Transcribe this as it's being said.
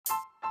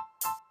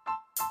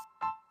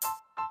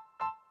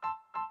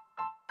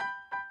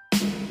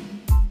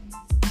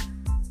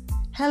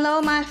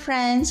Hello, my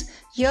friends.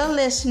 You're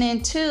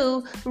listening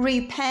to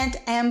Repent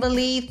and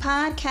Believe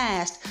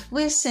podcast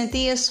with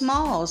Cynthia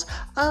Smalls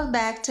of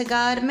Back to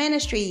God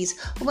Ministries.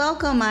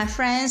 Welcome, my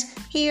friends.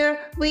 Here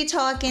we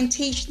talk and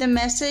teach the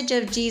message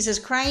of Jesus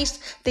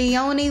Christ, the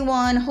only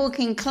one who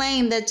can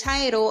claim the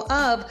title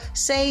of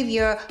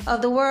Savior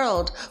of the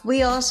world.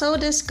 We also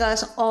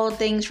discuss all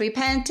things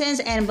repentance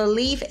and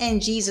belief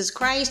in Jesus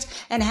Christ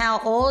and how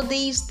all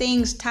these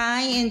things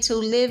tie into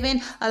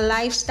living a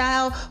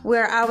lifestyle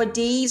where our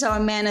deeds are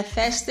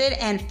manifested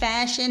and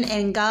fashioned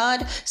in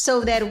God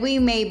so that we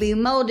may be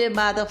molded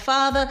by the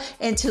Father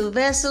into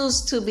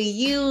vessels to be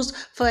used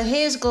for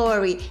His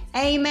glory.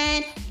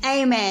 Amen.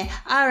 Amen.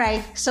 All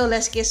right, so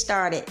let's get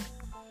started.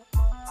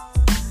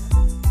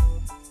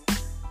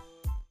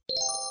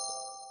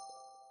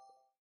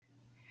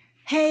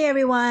 Hey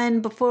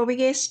everyone, before we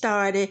get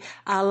started,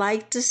 I'd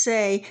like to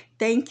say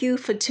thank you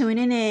for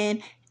tuning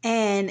in.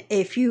 And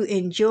if you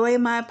enjoy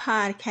my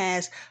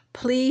podcast,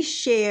 please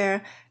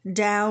share,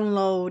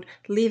 download,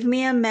 leave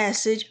me a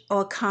message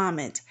or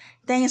comment.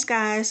 Thanks,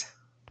 guys.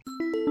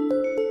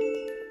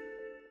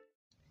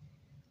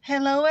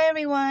 Hello,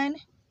 everyone.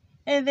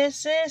 And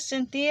this is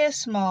Cynthia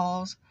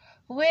Smalls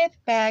with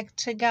Back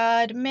to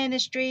God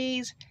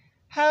Ministries.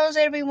 How's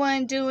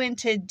everyone doing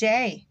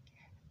today?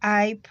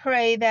 I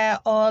pray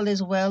that all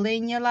is well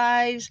in your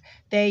lives,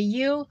 that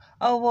you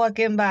are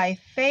walking by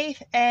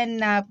faith and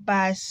not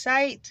by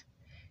sight.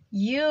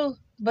 You,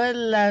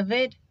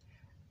 beloved,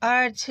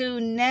 are to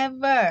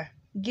never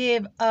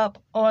give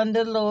up on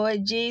the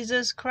Lord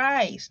Jesus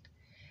Christ.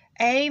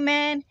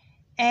 Amen.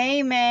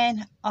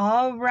 Amen.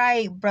 All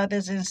right,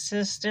 brothers and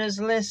sisters,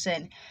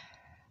 listen.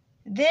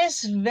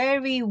 This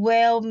very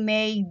well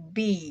may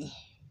be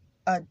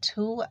a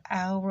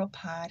 2-hour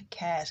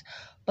podcast.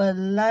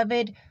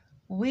 Beloved,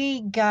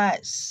 we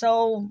got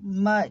so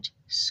much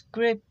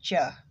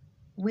scripture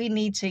we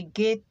need to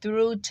get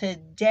through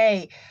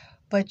today.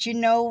 But you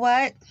know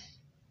what?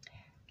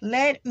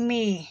 Let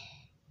me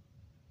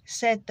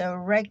set the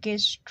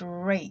record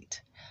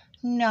straight.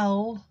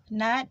 No,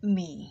 not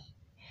me.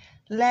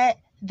 Let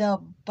the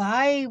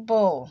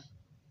Bible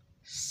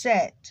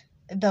set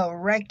the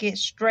record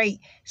straight.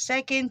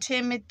 2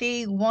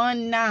 Timothy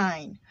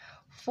 1:9.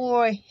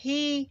 For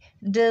He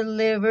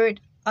delivered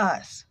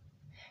us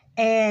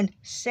and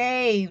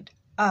saved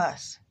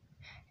us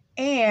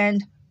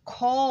and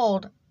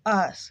called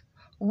us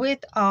with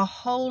a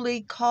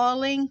holy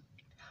calling,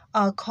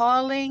 a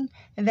calling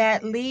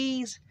that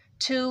leads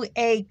to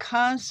a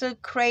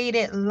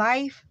consecrated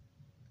life,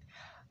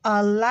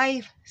 a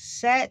life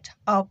set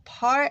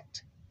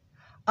apart,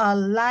 a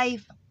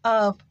life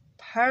of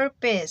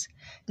purpose,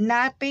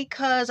 not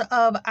because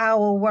of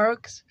our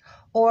works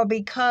or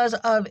because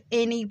of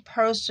any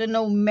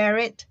personal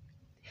merit.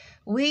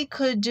 We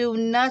could do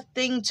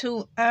nothing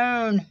to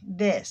earn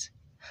this,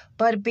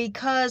 but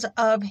because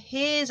of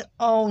His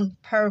own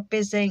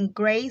purpose and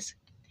grace,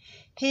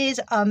 His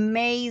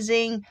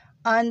amazing,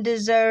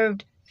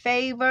 undeserved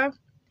favor,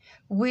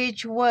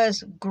 which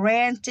was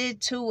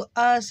granted to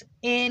us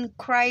in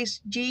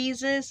Christ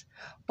Jesus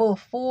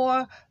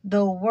before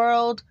the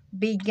world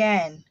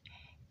began,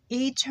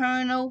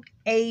 eternal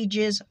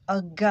ages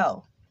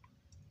ago.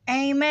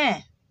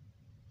 Amen.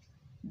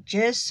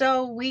 Just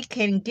so we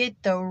can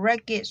get the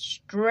record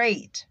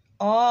straight.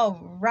 All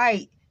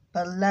right,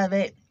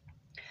 beloved.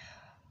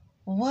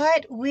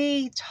 What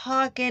we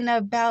talking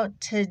about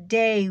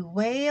today?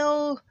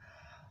 Well,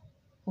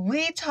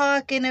 we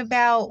talking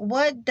about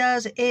what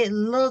does it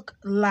look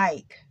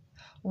like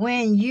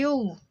when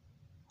you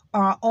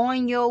are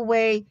on your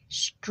way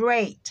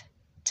straight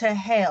to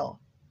hell.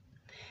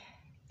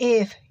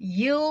 If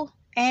you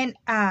and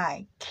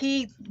I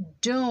keep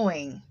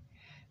doing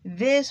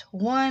this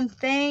one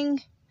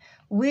thing,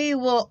 we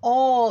will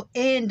all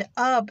end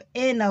up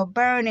in a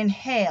burning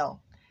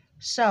hell.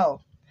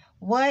 So,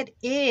 what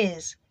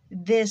is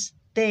this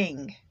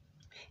thing?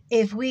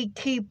 If we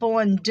keep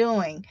on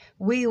doing,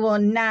 we will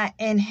not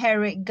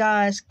inherit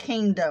God's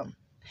kingdom,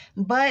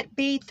 but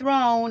be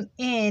thrown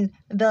in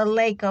the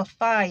lake of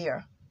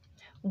fire,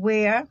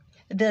 where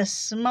the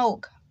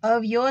smoke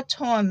of your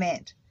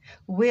torment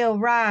will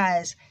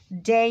rise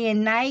day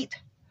and night,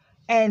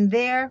 and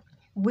there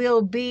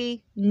will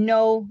be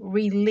no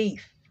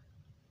relief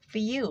for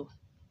you.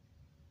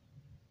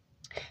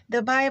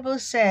 The Bible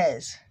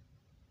says,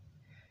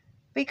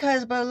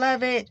 because,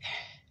 beloved,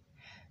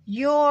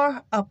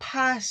 your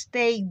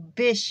apostate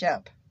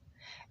bishop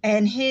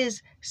and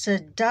his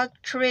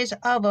seductress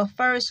of a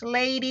first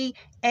lady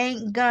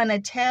ain't gonna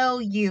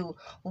tell you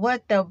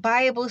what the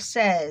Bible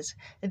says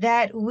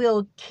that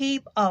will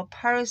keep a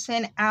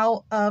person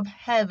out of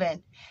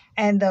heaven.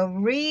 And the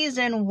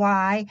reason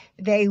why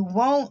they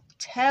won't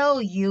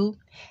tell you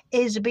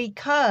is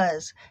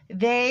because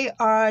they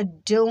are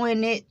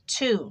doing it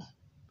too.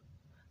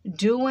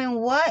 Doing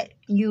what,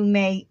 you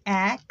may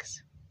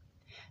ask?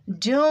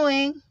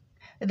 Doing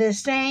the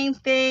same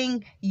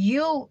thing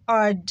you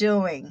are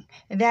doing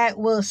that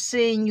will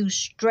send you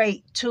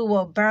straight to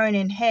a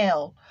burning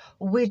hell,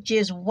 which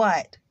is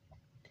what?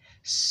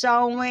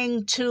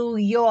 Sowing to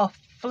your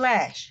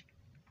flesh.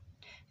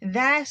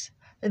 That's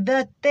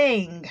the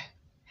thing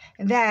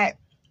that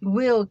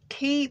will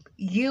keep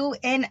you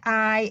and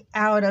I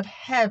out of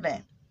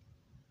heaven.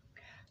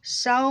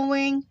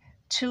 Sowing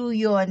to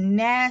your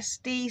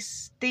nasty,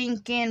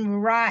 stinking,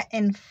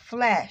 rotten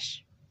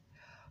flesh,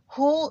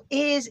 who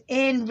is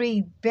in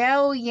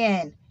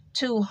rebellion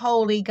to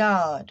holy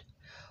God,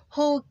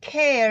 who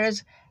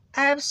cares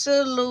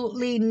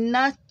absolutely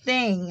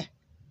nothing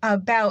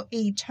about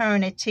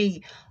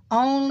eternity,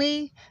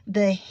 only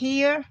the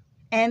here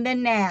and the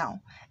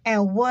now,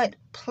 and what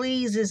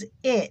pleases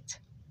it.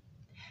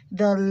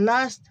 The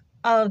lust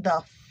of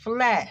the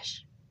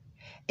flesh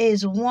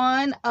is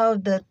one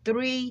of the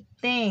three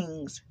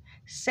things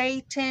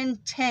Satan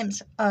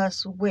tempts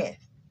us with.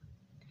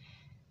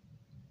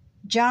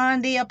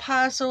 John the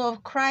Apostle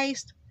of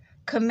Christ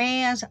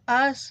commands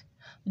us,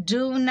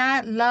 do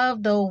not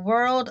love the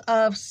world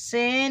of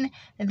sin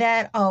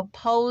that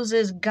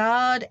opposes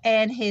God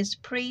and his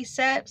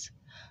precepts,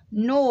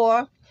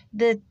 nor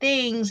the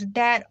things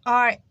that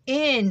are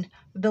in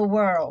the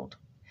world.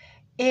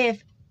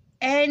 If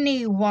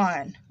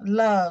anyone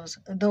loves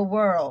the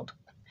world,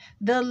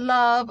 the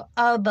love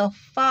of the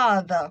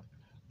Father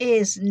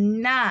is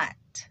not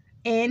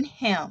in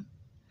him.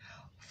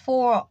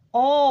 For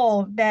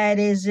all that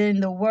is in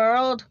the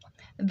world,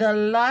 the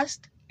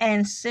lust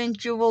and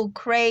sensual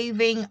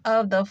craving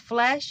of the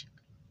flesh,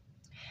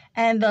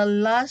 and the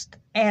lust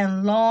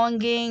and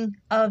longing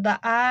of the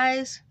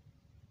eyes,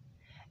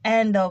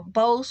 and the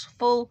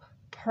boastful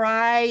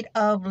pride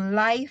of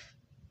life,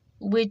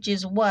 which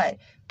is what?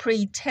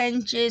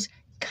 Pretentious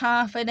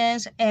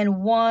confidence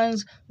in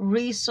one's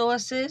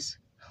resources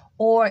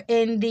or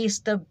in the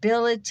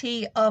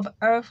stability of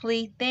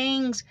earthly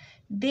things.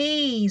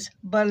 These,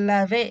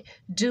 beloved,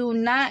 do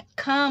not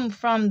come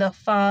from the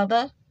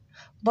Father,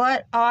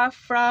 but are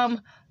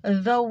from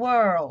the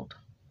world.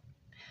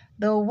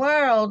 The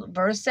world,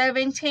 verse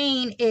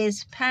 17,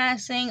 is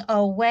passing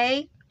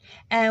away,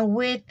 and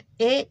with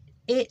it,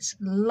 its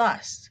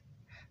lust,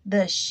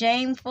 the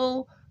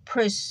shameful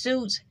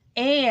pursuits,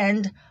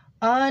 and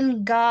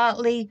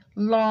ungodly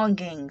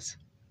longings.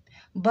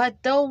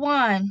 But the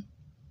one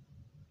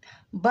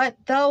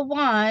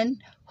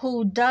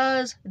who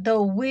does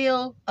the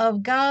will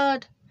of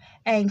God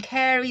and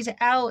carries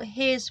out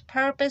his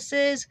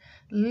purposes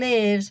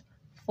lives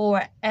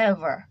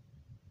forever.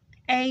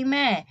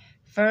 Amen.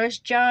 1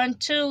 John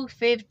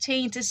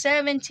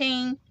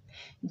 2:15-17.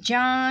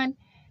 John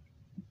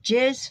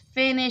just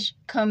finished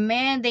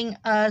commanding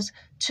us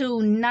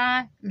to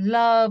not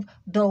love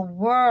the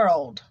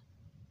world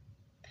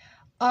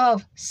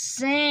of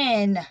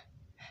sin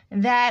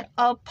that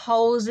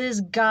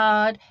opposes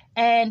God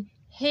and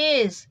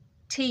his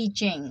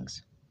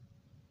teachings.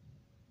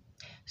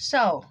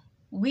 So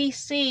we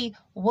see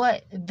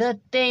what the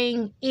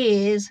thing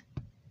is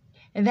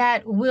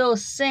that will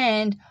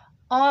send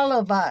all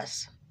of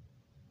us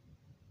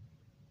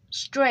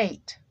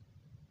straight,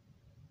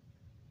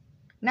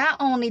 not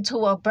only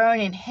to a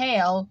burning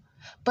hell,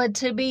 but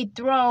to be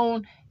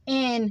thrown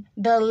in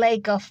the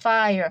lake of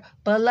fire.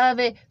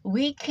 Beloved,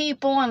 we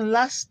keep on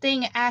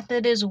lusting after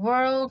this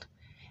world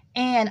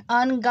and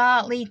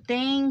ungodly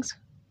things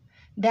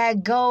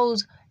that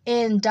goes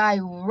in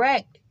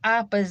direct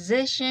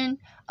opposition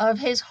of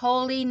his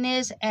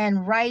holiness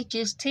and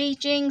righteous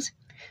teachings.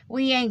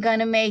 We ain't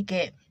gonna make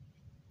it.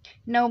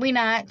 No, we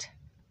not.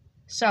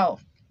 So,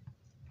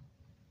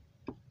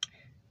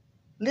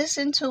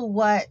 listen to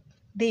what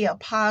the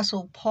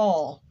Apostle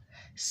Paul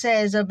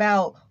says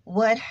about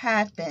what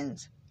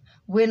happens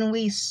when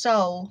we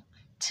sow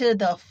to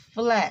the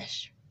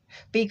flesh.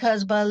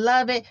 Because,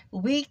 beloved,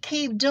 we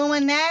keep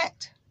doing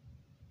that.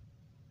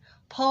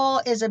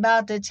 Paul is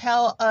about to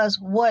tell us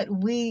what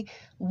we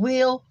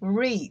will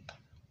reap.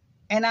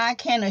 And I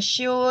can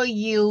assure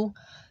you,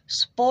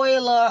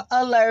 spoiler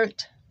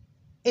alert,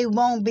 it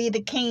won't be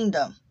the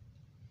kingdom.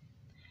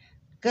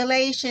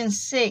 Galatians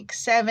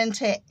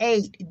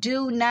 6:7-8.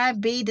 Do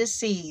not be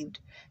deceived.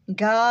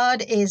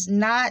 God is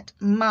not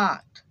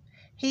mocked.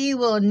 He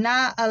will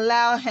not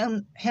allow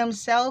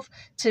himself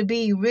to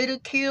be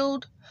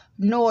ridiculed,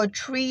 nor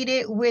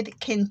treated with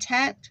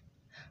contempt,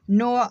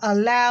 nor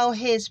allow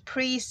his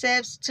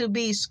precepts to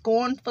be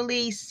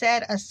scornfully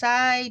set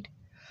aside.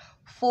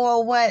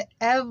 For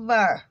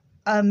whatever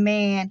a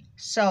man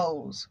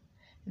sows,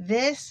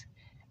 this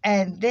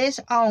and this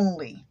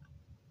only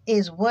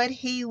is what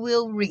he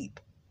will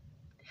reap.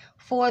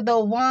 For the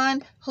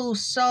one who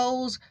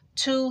sows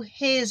to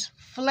his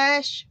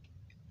flesh,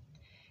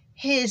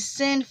 his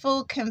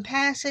sinful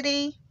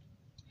capacity,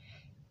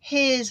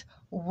 his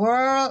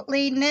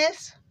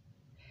worldliness,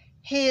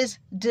 his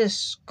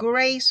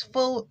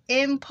disgraceful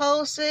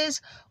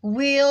impulses,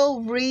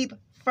 will reap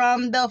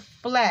from the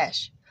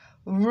flesh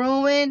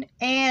ruin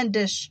and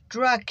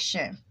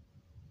destruction.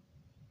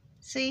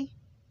 See,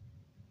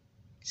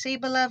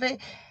 beloved,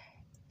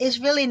 it's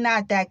really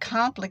not that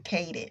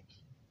complicated.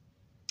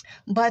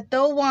 But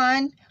the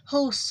one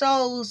who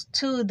sows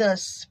to the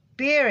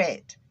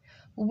Spirit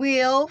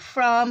will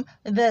from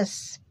the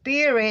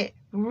Spirit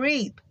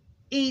reap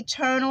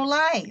eternal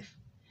life.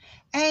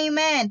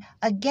 Amen.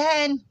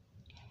 Again,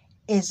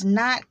 it's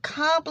not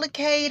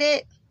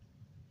complicated.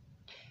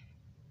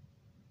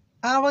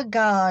 Our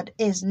God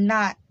is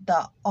not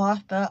the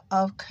author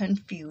of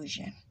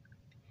confusion.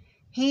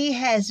 He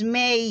has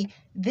made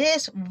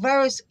this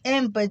verse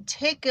in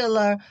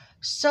particular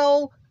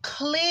so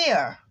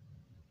clear.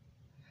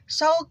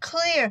 So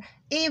clear,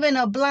 even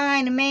a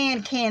blind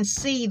man can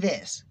see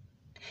this.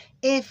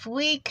 If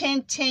we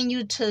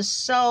continue to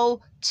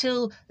sow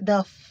to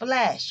the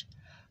flesh,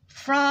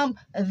 from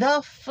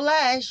the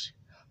flesh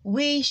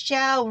we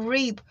shall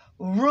reap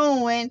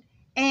ruin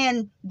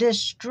and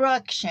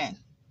destruction.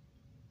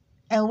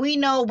 And we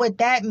know what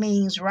that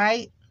means,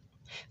 right?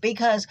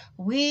 Because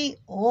we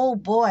are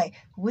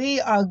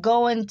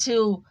going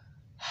to,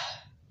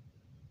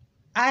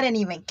 I didn't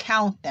even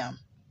count them.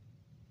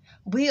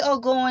 We are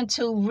going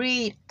to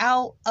read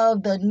out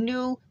of the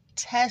New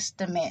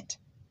Testament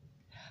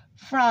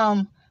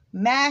from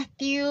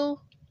Matthew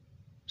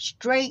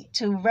straight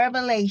to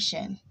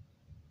Revelation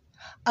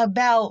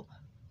about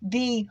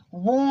the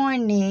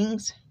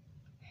warnings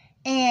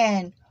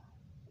and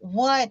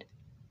what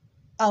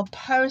a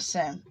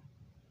person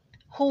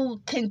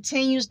who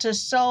continues to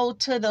sow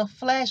to the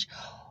flesh,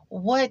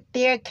 what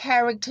their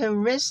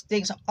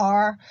characteristics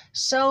are,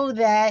 so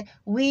that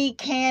we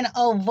can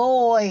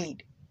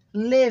avoid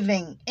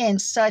living in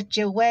such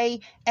a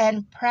way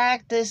and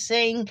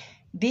practicing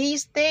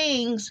these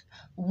things.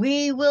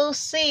 We will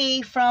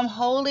see from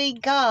Holy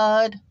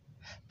God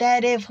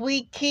that if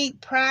we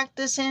keep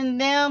practicing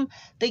them,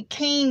 the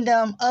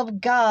kingdom of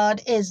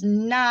God is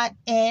not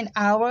in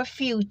our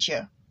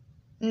future.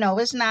 No,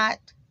 it's not.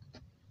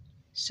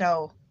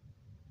 So,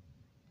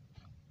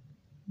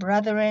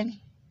 brethren,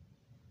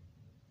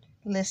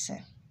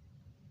 listen.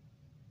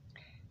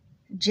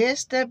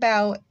 Just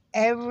about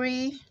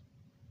every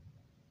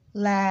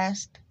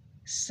last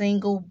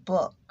single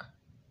book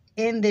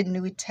in the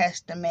New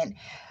Testament,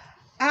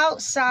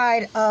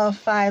 outside of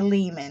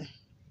Philemon,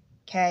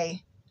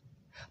 okay?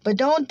 But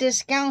don't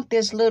discount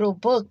this little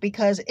book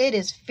because it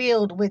is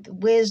filled with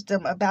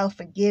wisdom about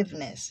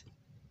forgiveness.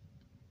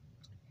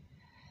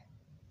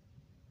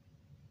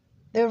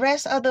 The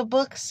rest of the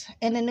books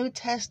in the New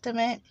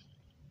Testament,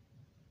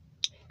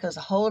 because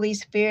the Holy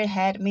Spirit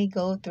had me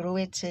go through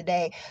it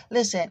today.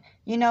 Listen,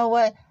 you know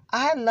what?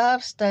 I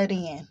love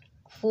studying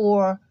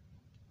for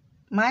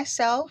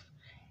myself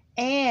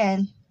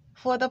and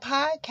for the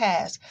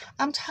podcast.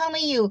 I'm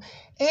telling you,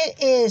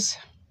 it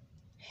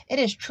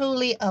is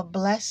truly a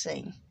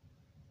blessing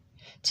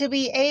to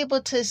be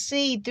able to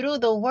see through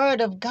the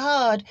Word of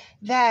God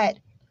that,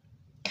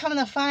 come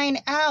to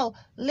find out,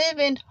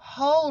 living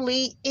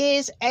holy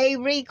is a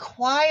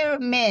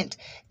requirement.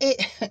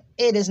 It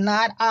is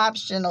not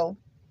optional.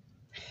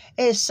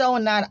 It's so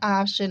not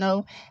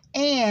optional.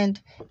 And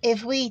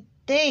if we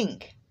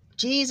think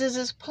Jesus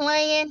is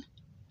playing,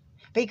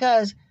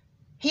 because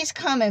he's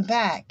coming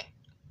back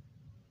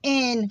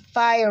in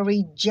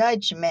fiery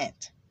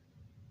judgment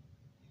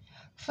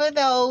for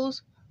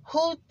those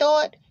who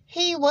thought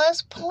he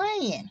was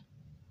playing.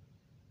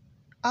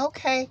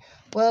 Okay,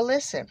 well,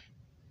 listen.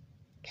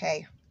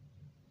 Okay.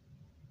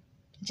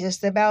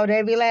 Just about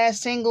every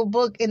last single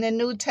book in the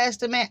New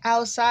Testament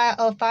outside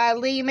of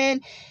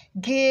Philemon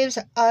gives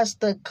us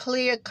the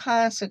clear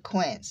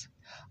consequence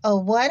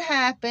of what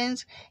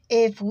happens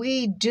if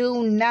we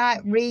do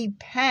not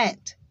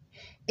repent,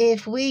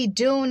 if we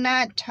do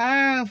not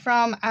turn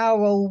from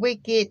our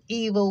wicked,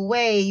 evil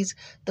ways.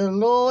 The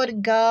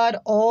Lord God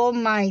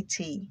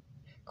Almighty,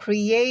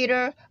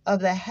 creator of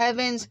the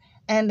heavens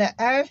and the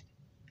earth,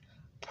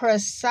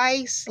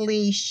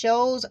 precisely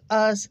shows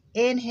us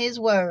in his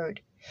word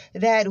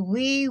that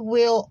we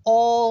will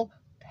all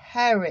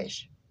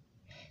perish.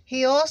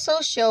 He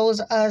also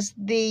shows us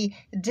the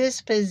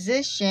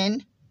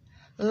disposition,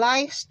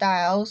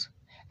 lifestyles,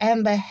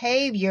 and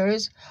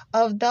behaviors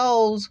of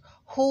those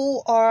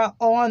who are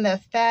on the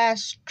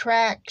fast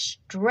track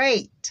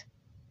straight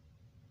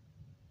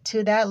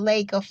to that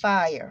lake of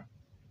fire.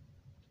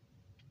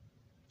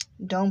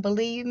 Don't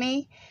believe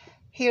me?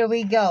 Here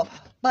we go.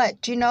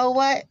 But you know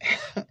what?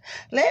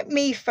 Let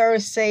me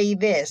first say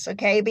this,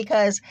 okay?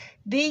 Because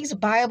these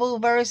Bible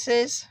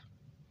verses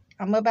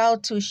I'm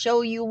about to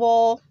show you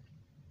all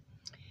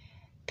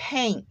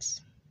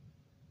paints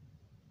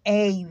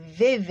a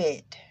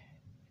vivid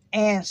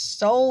and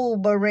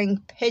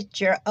sobering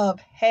picture of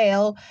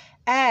hell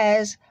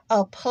as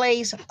a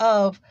place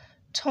of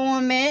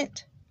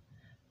torment,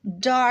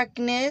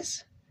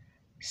 darkness,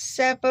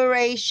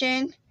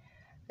 separation,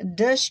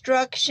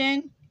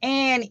 destruction,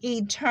 and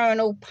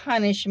eternal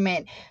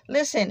punishment.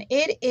 Listen,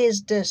 it is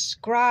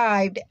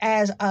described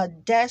as a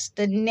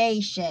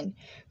destination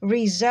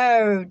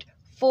reserved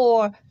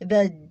for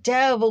the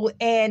devil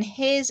and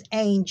his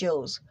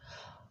angels,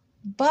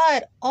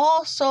 but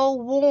also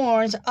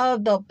warns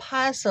of the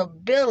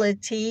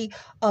possibility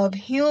of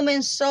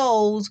human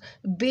souls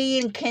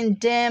being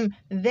condemned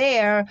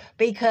there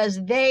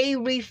because they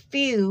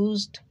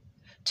refused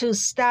to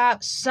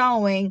stop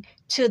sowing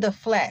to the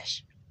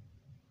flesh.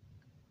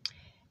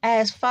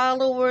 As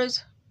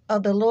followers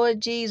of the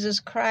Lord Jesus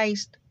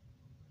Christ,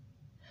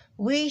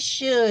 we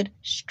should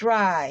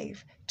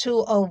strive to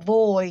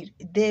avoid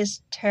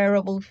this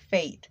terrible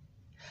fate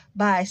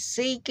by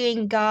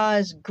seeking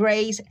God's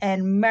grace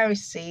and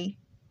mercy,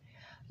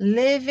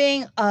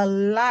 living a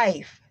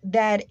life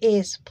that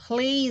is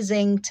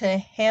pleasing to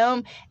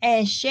Him,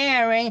 and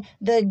sharing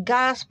the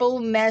gospel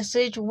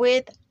message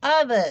with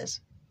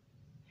others.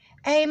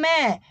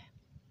 Amen.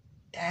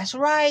 That's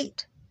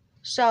right.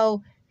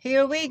 So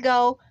here we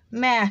go.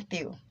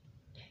 Matthew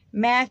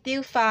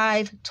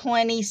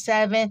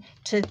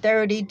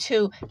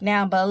 5:27-32.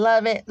 Now,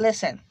 beloved,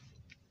 listen.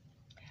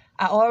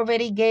 I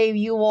already gave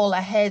you all a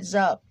heads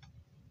up.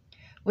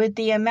 With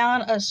the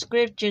amount of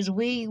scriptures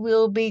we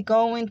will be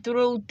going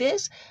through,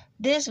 this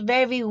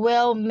very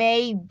well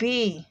may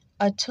be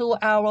a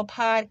 2-hour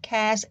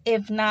podcast,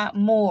 if not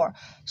more.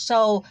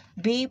 So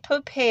be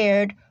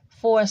prepared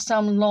for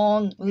some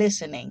long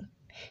listening.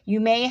 You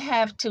may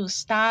have to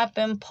stop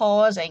and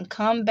pause and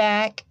come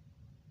back,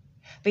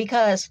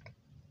 because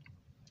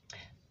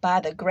by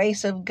the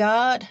grace of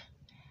God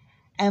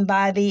and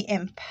by the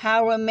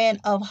empowerment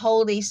of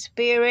Holy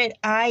Spirit,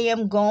 I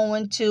am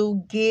going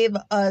to give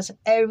us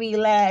every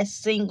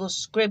last single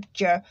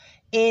scripture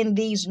in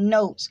these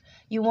notes.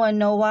 You want to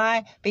know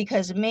why?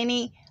 Because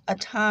many a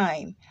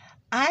time,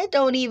 I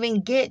don't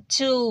even get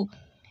to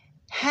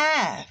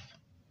half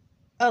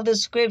of the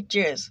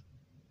scriptures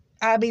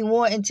I be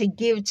wanting to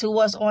give to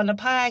us on the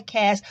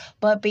podcast,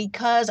 but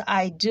because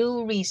I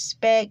do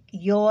respect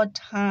your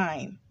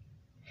time,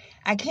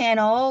 I can't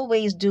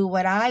always do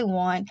what I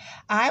want.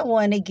 I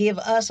want to give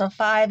us a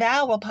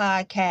 5-hour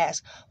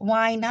podcast.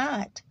 Why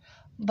not?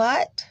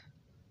 But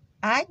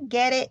I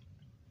get it.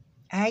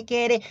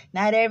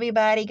 Not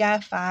everybody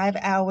got 5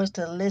 hours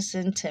to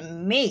listen to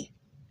me.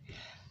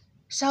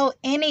 So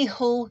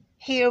anywho,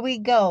 here we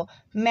go.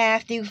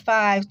 Matthew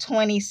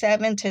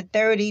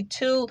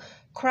 5:27-32.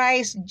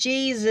 Christ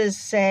Jesus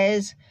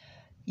says,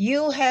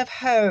 "You have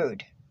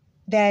heard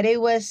that it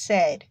was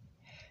said,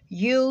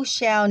 'You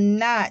shall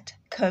not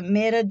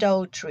commit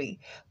adultery.'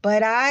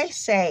 But I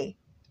say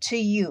to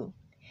you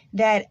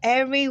that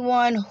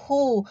everyone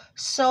who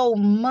so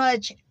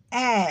much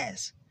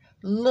as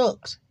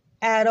looks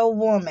at a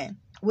woman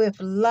with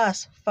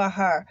lust for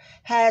her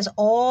has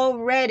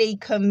already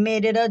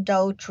committed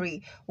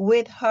adultery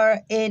with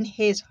her in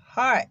his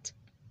heart.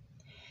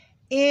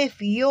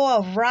 If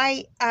your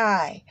right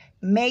eye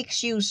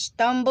makes you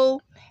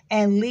stumble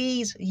and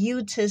leads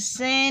you to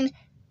sin,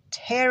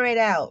 tear it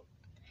out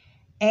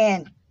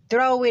and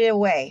throw it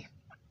away."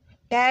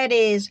 That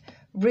is,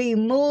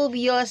 remove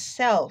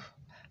yourself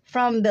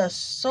from the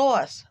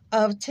source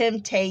of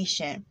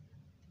temptation.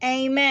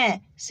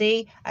 Amen.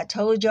 See, I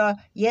told y'all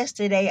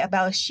yesterday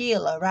about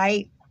Sheila,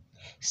 right?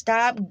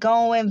 Stop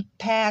going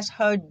past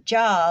her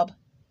job,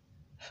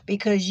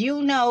 because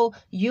you know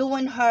you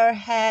and her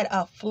had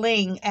a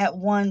fling at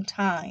one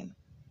time.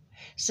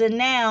 So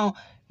now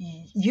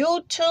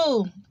you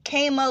too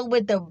came up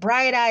with the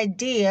bright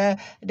idea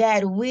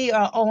that we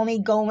are only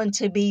going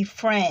to be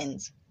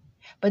friends.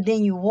 But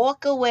then you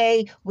walk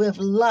away with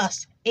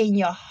lust in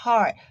your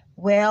heart.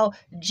 Well,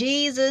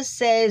 Jesus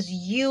says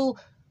you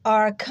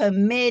are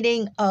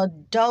committing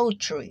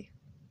adultery.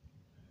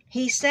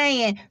 He's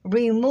saying,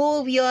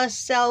 remove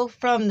yourself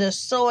from the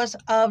source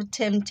of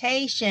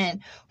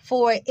temptation,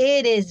 for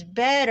it is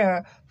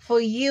better for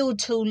you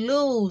to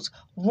lose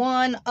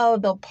one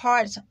of the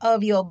parts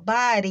of your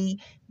body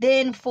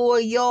than for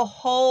your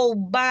whole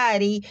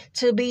body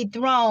to be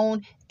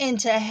thrown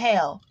into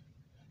hell.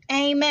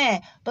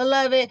 Amen.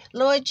 Beloved,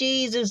 Lord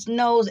Jesus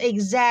knows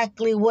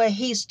exactly what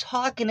He's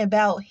talking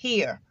about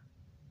here.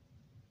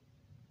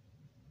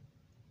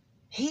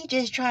 He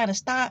just trying to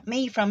stop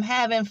me from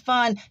having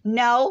fun.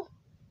 No,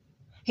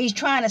 He's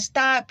trying to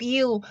stop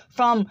you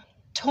from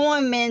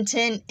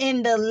tormenting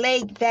in the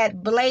lake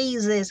that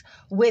blazes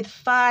with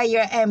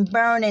fire and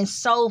burning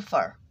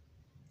sulfur.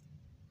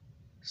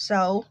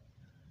 So,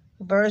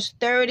 verse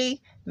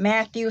 30,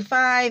 Matthew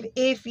 5,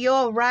 if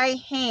your right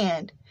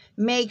hand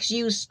makes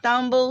you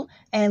stumble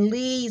and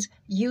leads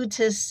you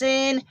to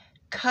sin,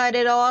 cut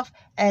it off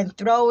and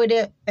throw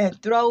it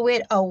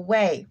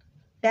away.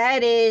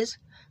 That is,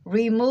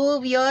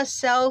 remove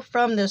yourself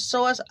from the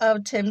source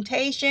of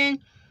temptation,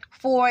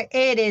 for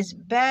it is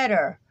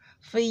better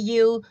for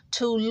you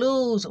to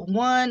lose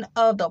one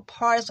of the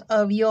parts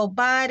of your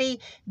body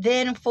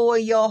than for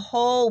your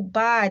whole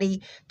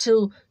body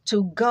to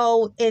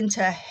go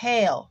into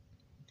hell.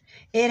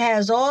 It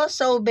has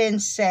also been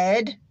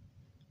said,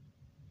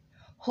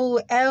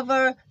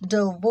 whoever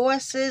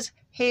divorces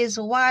his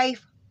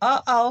wife,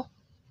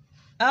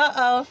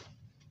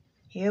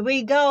 here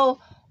we go,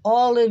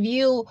 all of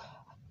you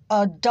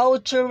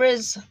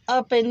adulterers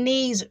up in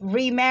these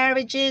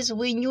remarriages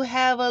when you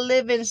have a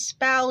living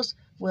spouse.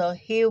 Well,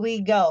 here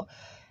we go.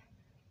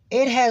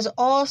 It has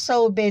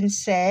also been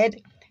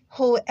said,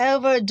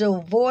 whoever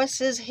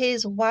divorces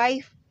his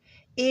wife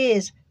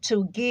is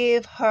to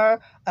give her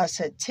a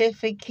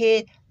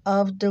certificate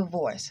of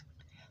divorce.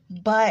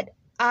 But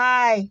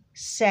I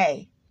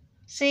say,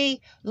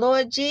 see,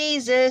 Lord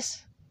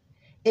Jesus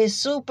is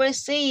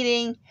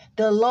superseding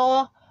the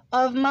law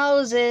of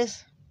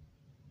Moses,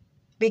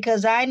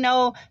 because I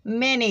know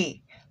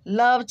many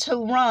love to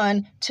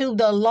run to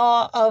the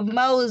law of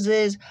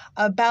Moses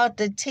about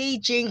the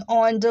teaching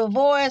on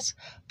divorce.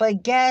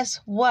 But guess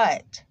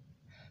what?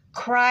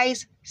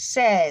 Christ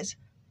says,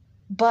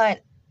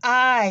 but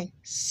I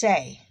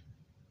say.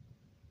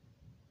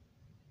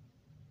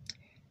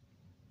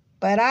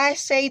 But I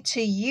say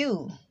to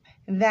you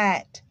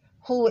that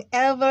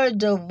whoever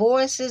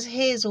divorces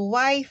his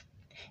wife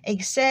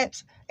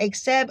except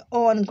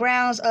on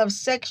grounds of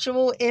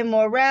sexual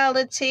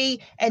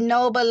immorality, and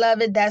no,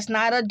 beloved, that's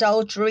not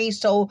adultery,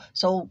 so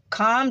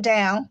calm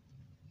down.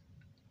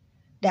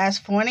 That's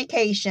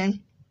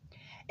fornication.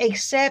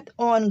 Except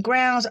on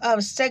grounds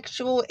of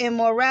sexual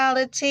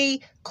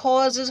immorality,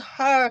 causes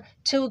her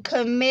to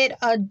commit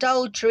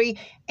adultery,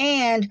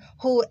 and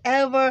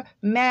whoever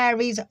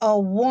marries a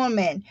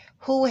woman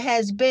who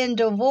has been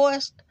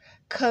divorced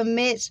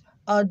commits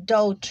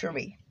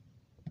adultery.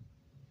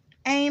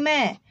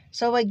 Amen.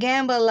 So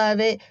again,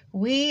 beloved,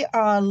 we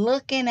are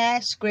looking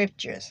at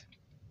scriptures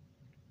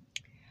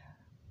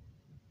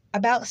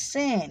about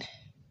sin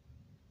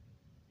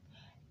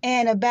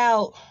and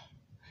about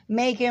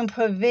making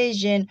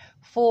provision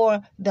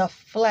for the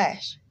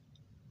flesh.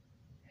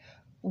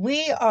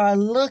 We are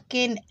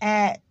looking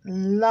at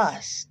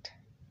lust.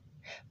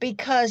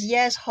 Because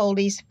yes,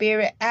 Holy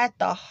Spirit, at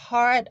the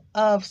heart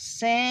of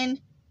sin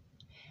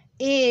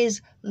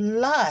is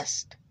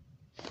lust.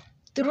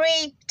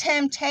 3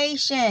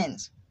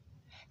 temptations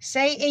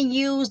Satan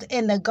used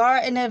in the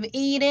Garden of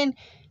Eden.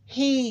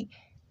 He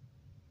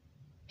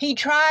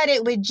tried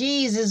it with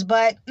Jesus,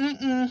 but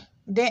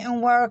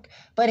didn't work.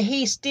 But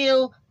he's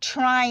still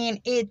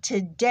trying it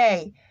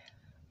today.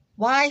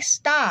 Why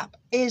stop?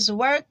 It's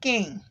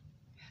working.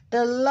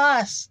 The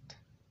lust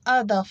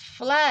of the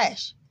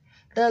flesh,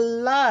 the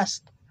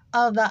lust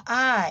of the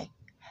eye,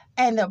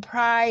 and the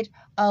pride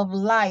of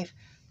life.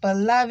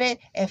 Beloved,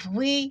 if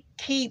we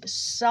keep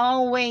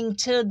sowing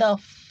to the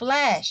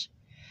flesh,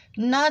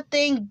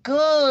 nothing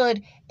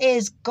good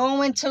is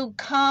going to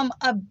come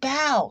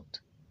about.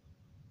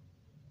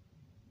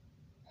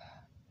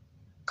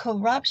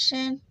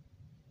 Corruption,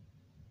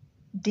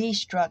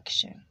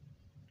 destruction.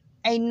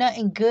 Ain't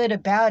nothing good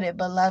about it,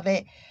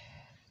 beloved.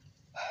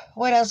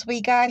 What else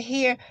we got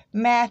here?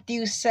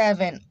 Matthew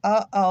 7.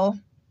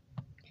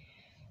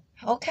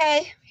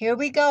 Okay, here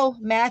we go.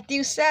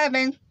 Matthew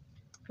 7,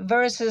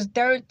 verses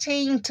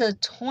 13 to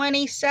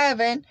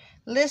 27.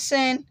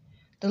 Listen.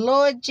 The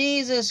Lord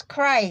Jesus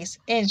Christ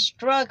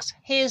instructs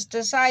his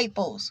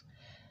disciples,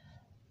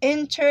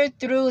 enter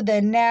through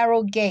the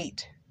narrow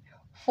gate,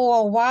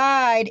 for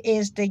wide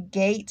is the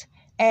gate,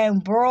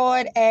 and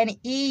broad and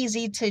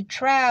easy to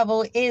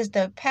travel is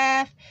the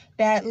path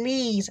that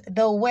leads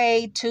the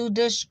way to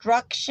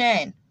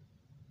destruction.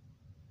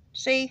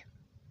 See?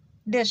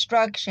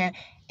 Destruction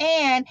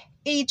and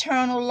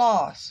eternal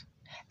loss.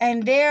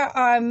 And there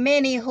are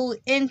many who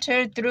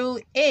enter through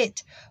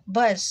it,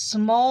 but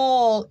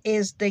small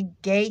is the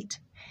gate,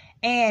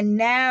 and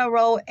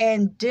narrow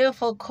and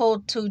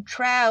difficult to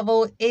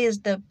travel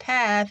is the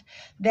path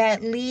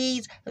that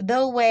leads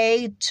the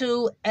way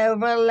to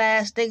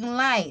everlasting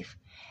life.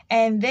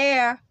 And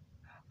there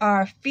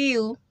are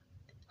few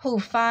who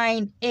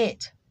find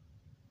it.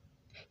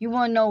 You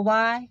want to know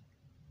why?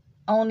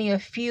 Only a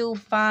few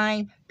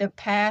find the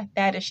path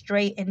that is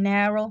straight and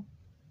narrow.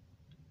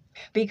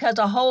 Because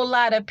a whole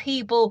lot of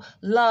people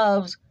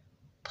love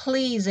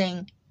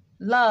pleasing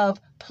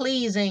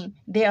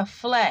their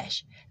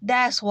flesh.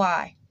 That's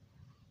why.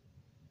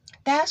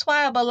 That's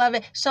why,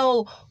 beloved.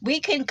 So we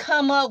can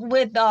come up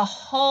with a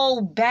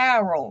whole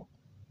barrel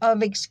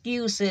of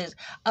excuses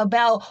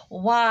about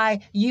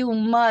why you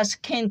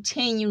must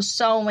continue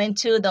sowing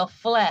to the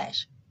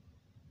flesh.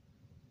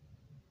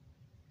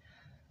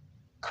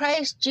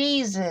 Christ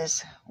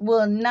Jesus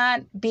will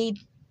not be,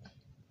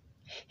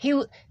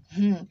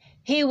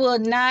 he will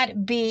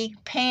not be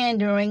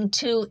pandering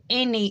to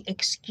any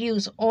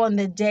excuse on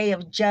the day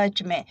of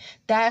judgment.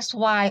 That's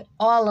why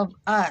all of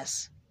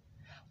us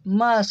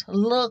must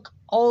look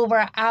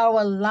over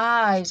our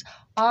lives.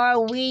 Are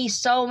we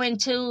sowing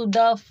to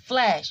the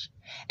flesh?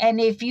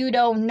 And if you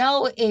don't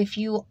know if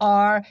you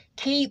are,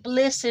 keep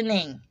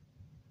listening.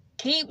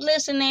 Keep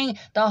listening.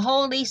 The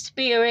Holy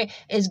Spirit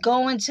is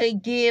going to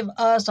give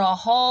us a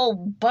whole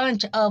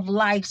bunch of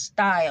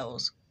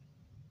lifestyles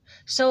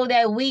so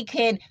that we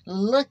can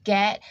look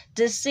at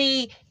to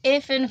see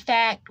if in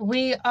fact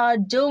we are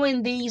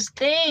doing these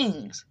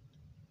things.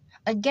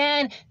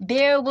 Again,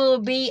 there will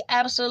be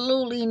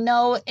absolutely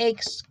no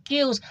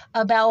excuse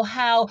about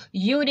how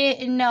you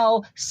didn't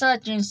know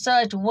such and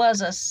such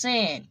was a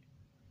sin.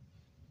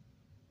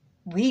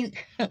 We're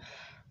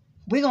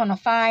going to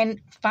find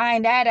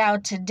that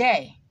out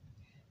today.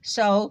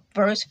 So,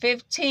 verse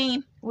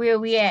 15, where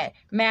we at?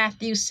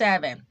 Matthew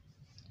 7.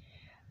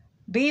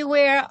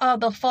 Beware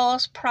of the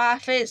false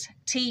prophets,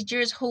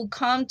 teachers who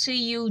come to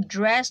you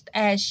dressed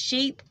as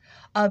sheep,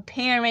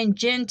 appearing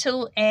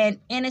gentle and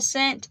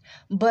innocent,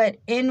 but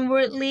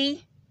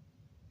inwardly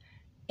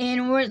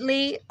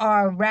inwardly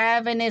are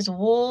ravenous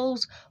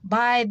wolves.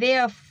 By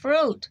their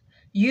fruit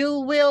you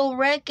will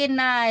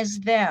recognize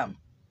them.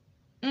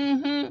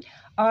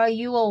 Are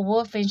you a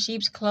wolf in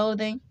sheep's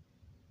clothing?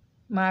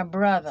 My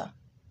brother,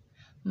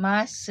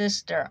 my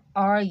sister,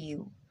 are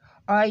you?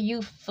 Are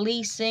you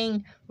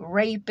fleecing,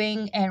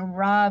 raping, and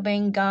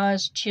robbing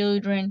God's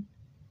children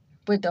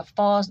with the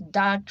false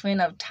doctrine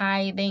of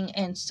tithing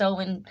and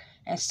sowing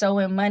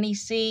money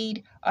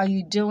seed? Are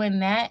you doing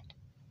that?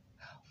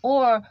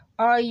 Or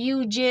are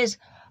you just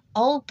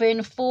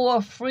open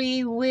for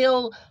free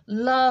will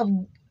love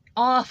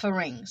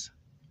offerings?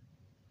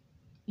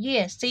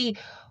 Yeah, see,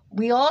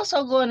 we also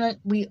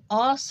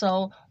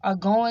are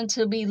going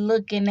to be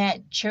looking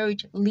at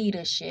church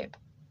leadership.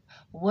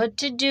 What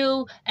to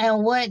do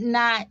and what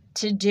not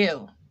to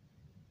do.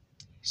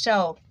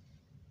 So,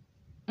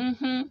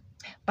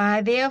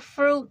 by their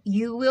fruit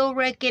you will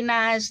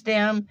recognize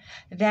them.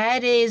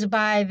 That is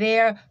by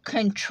their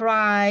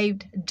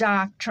contrived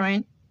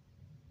doctrine.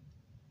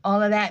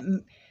 All of that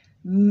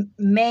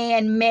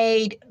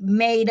man-made,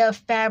 made-up,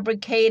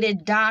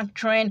 fabricated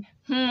doctrine.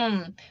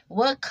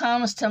 What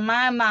comes to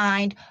my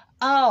mind?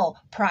 Oh,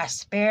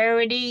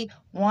 prosperity,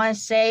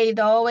 once saved,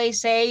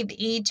 always saved,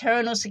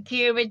 eternal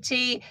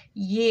security.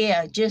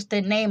 Yeah, just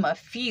to name a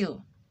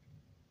few.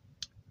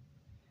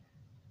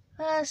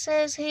 It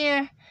says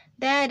here,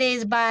 that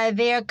is by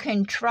their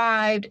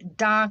contrived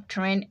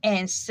doctrine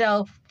and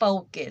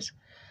self-focus.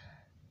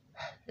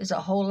 There's a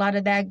whole lot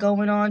of that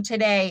going on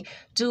today.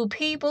 Do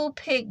people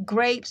pick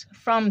grapes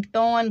from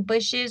thorn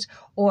bushes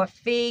or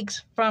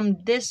figs from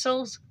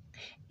thistles?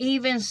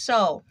 Even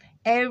so,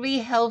 every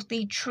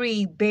healthy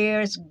tree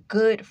bears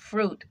good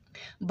fruit,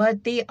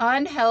 but the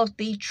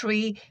unhealthy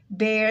tree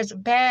bears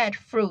bad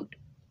fruit.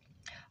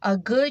 A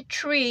good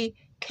tree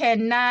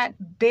cannot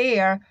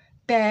bear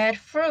bad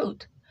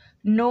fruit,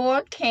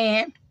 nor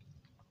can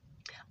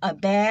a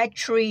bad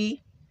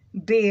tree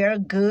bear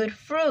good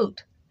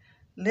fruit.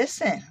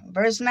 Listen,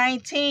 verse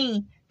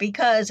 19,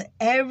 because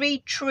every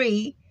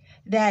tree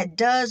that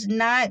does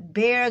not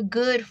bear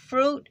good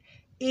fruit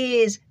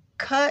is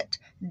cut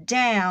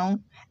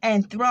down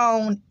and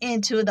thrown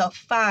into the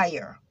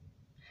fire.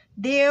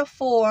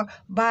 Therefore,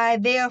 by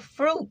their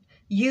fruit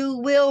you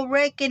will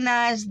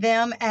recognize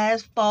them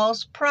as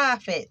false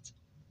prophets.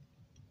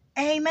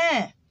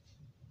 Amen.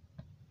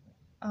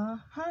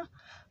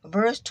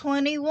 Verse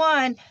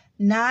 21,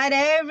 not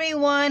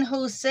everyone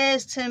who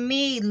says to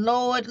me,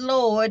 Lord,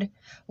 Lord,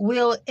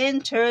 will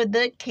enter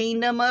the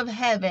kingdom of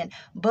heaven,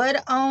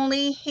 but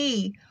only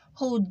he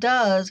who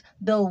does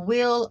the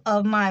will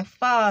of my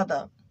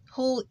Father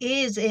who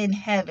is in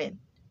heaven.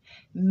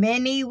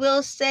 Many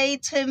will say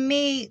to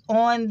me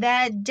on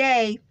that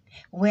day,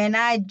 when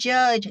I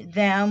judge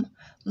them,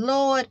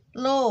 Lord,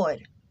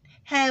 Lord,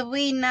 have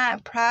we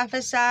not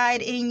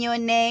prophesied in your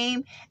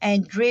name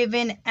and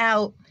driven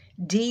out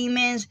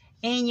demons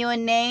in your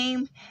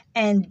name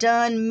and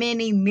done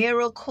many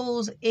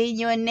miracles in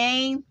your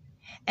name?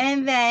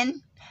 And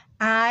then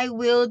I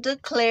will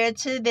declare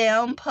to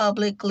them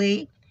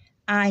publicly,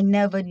 I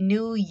never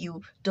knew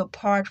you.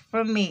 Depart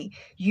from me.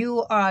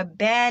 You are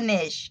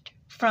banished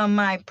from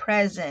my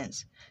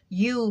presence,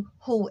 you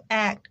who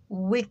act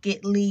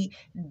wickedly,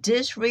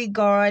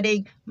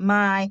 disregarding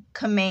my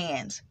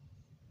commands.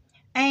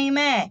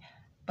 Amen.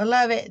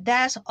 Beloved,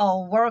 that's a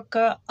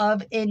worker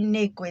of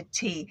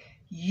iniquity.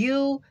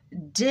 You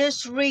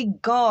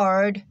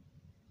disregard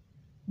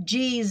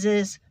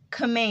Jesus'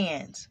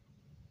 commands.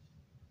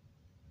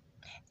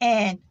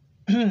 And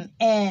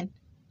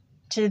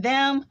to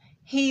them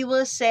he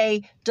will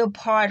say,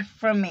 depart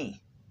from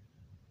me.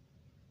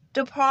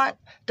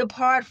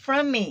 Depart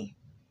from me.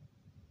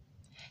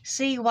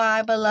 See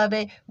why,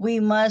 beloved, we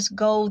must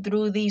go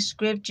through these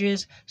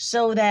scriptures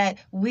so that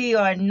we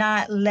are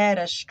not led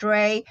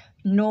astray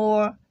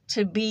nor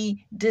to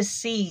be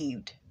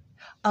deceived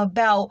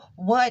about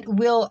what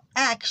will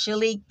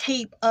actually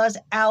keep us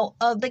out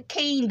of the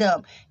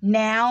kingdom.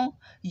 Now,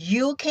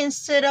 you can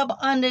sit up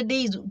under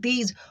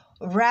these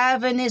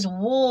ravenous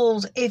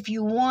wolves if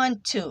you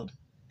want to,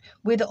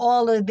 with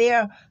all of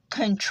their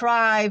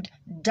contrived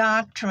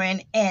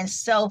doctrine and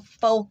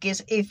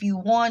self-focus if you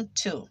want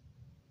to.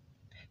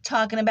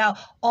 Talking about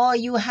all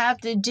you have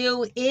to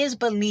do is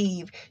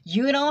believe.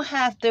 You don't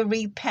have to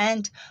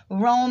repent.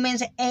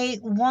 Romans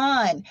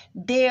 8:1.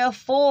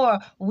 Therefore,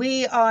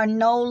 we are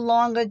no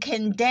longer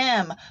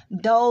condemned,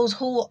 those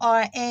who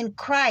are in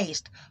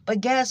Christ.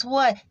 But guess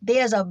what?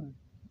 There's a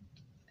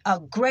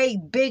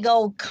great big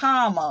old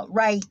comma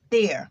right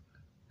there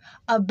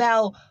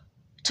about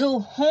to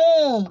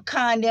whom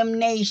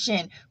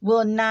condemnation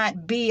will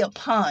not be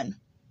upon.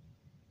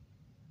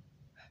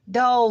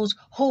 Those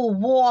who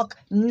walk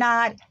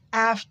not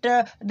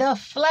after the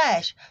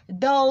flesh.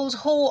 Those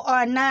who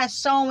are not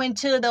sowing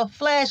to the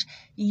flesh.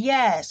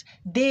 Yes,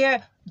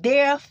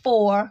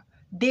 therefore,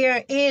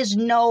 there is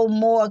no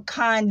more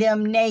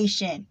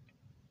condemnation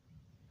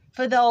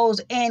for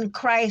those in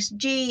Christ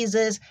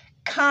Jesus,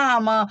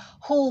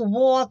 who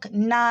walk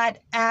not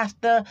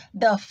after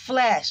the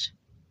flesh.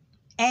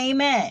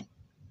 Amen.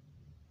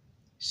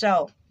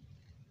 So,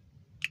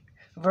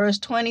 Verse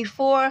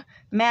 24,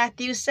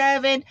 Matthew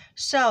 7.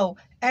 So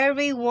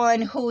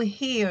everyone who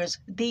hears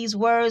these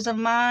words of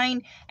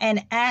mine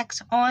and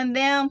acts on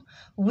them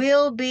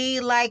will be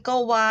like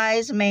a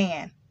wise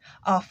man,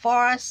 a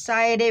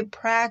far-sighted,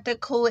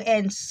 practical,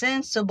 and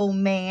sensible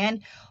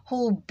man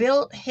who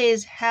built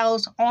his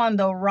house on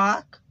the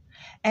rock,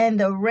 and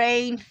the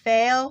rain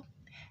fell,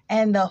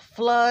 and the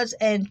floods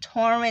and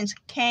torrents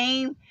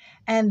came,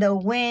 and the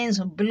winds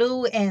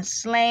blew and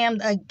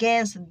slammed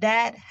against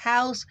that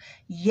house,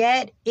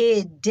 yet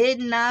it did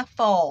not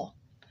fall.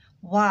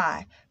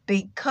 Why?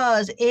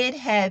 Because it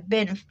had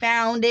been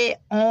founded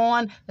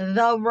on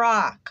the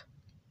rock.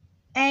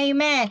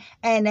 Amen.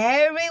 And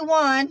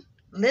everyone,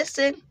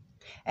 listen,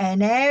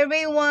 and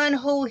everyone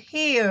who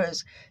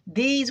hears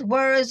these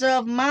words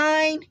of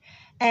mine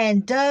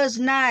and does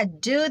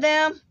not do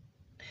them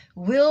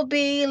will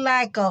be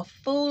like a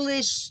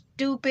foolish,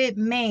 stupid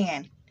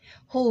man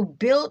who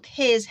built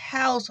his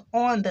house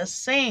on the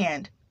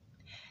sand,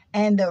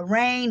 and the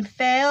rain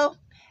fell,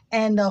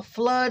 and the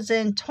floods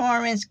and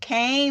torrents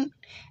came,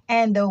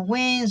 and the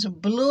winds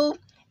blew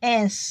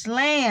and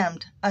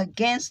slammed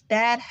against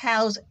that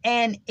house,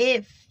 and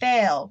it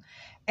fell,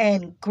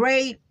 and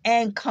great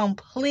and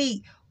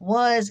complete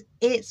was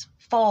its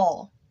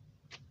fall.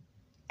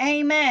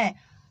 Amen.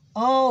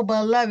 Oh,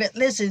 beloved,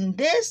 listen,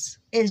 this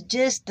is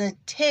just the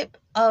tip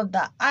of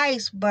the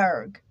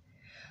iceberg.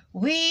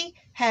 We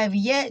have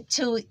yet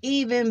to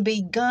even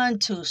begun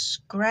to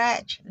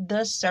scratch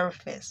the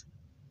surface.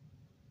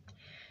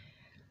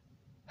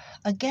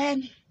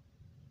 Again,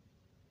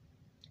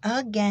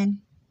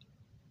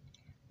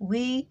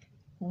 we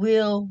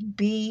will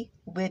be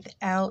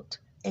without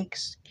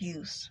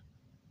excuse.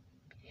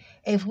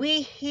 If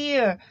we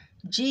hear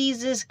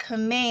Jesus'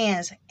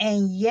 commands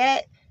and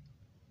yet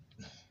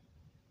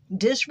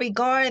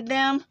disregard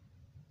them,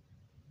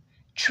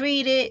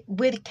 treat it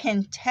with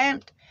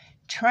contempt,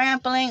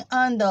 trampling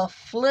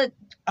underfoot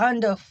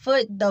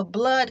the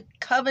blood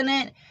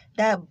covenant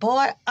that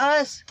bought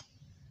us.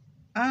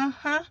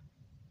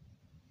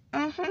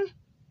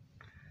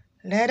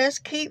 Let us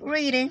keep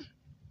reading,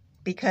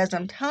 because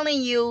I'm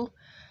telling you,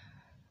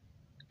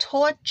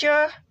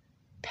 torture,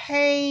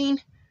 pain,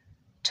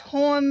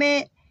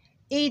 torment,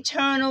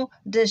 eternal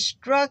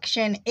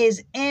destruction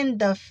is in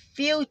the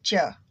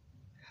future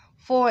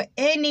for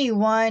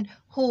anyone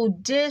who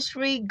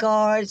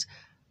disregards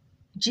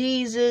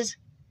Jesus'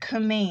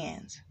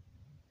 commands.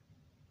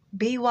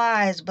 Be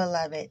wise,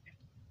 beloved.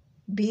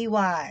 Be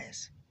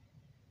wise.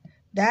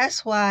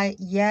 That's why,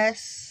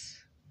 yes,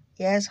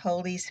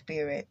 Holy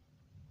Spirit.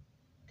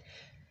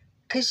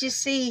 Because you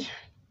see,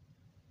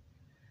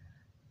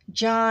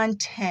 John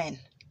 10,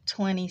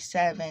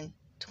 27,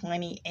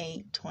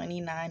 28,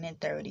 29, and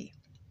 30.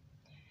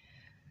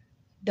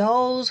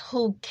 Those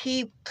who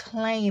keep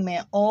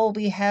claiming all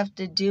we have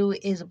to do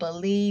is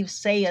believe,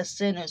 say a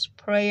sinner's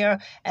prayer,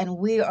 and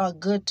we are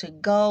good to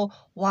go.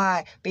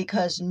 Why?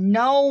 Because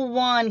no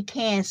one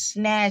can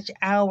snatch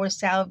our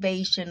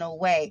salvation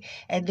away.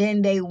 And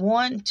then they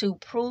want to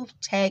proof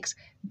text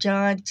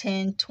John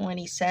 10,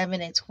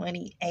 27 and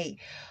 28.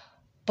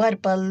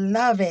 But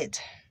beloved,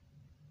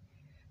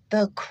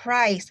 the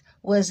Christ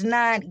was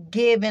not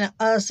giving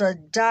us a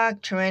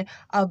doctrine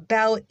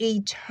about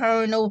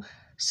eternal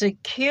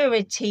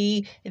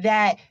security,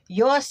 that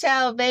your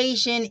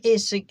salvation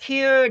is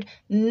secured,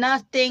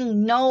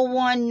 nothing, no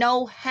one,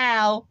 no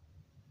how,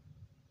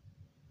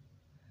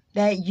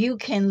 that you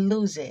can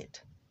lose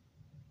it.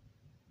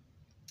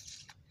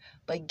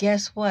 But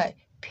guess what?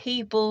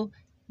 People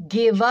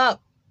give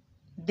up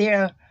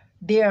their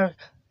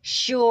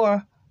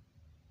sure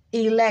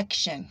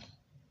election.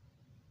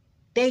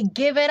 They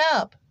give it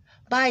up.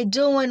 By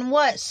doing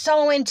what?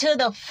 Sowing to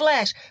the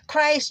flesh.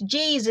 Christ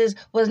Jesus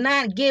was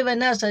not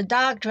giving us a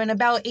doctrine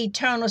about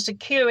eternal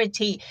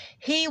security.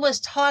 He was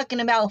talking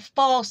about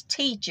false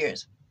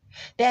teachers.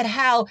 That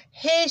how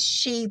his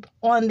sheep,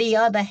 on the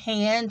other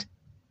hand,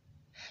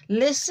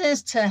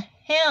 listens to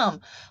him,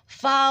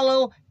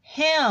 follow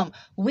him.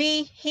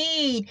 We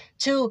heed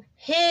to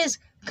his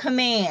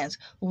commands.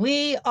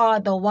 We are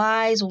the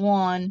wise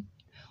one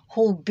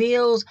who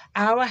builds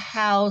our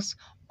house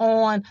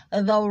on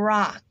the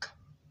rock.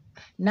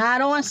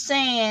 Not on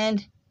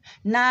sand,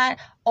 not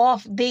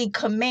off the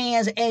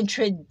commands and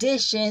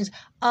traditions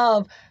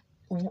of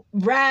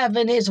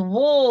ravenous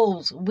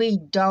wolves. We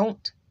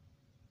don't.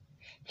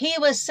 He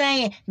was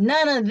saying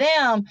none of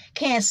them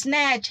can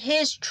snatch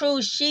his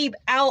true sheep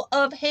out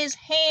of his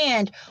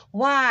hand.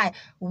 Why?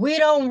 We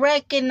don't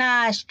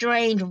recognize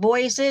strange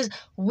voices.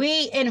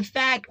 We, in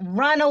fact,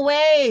 run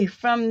away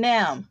from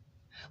them.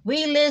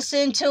 We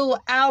listen to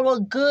our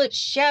good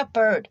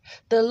shepherd,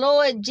 the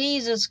Lord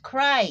Jesus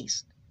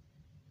Christ.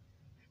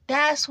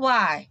 That's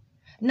why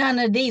none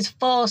of these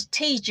false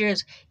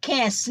teachers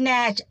can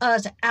snatch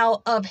us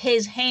out of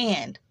his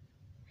hand.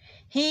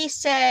 He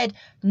said,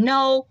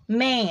 no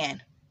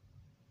man.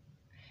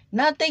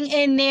 Nothing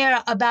in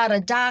there about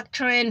a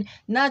doctrine,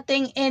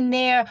 nothing in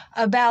there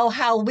about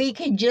how we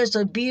can just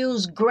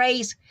abuse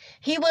grace.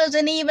 He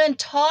wasn't even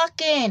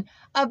talking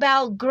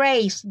about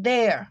grace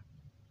there.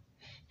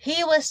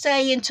 He was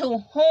saying to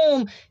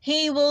whom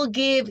he will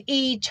give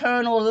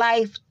eternal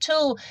life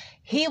to.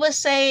 He was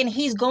saying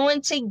he's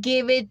going to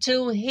give it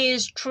to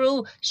his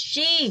true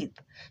sheep.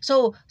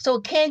 So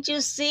can't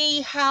you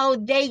see how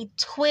they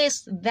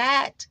twist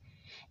that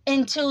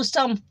into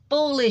some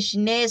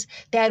foolishness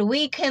that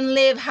we can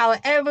live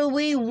however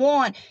we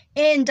want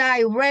in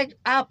direct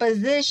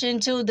opposition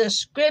to the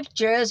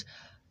scriptures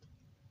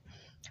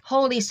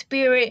Holy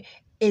Spirit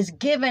is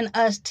giving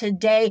us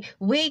today?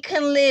 We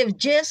can live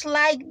just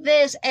like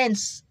this and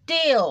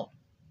still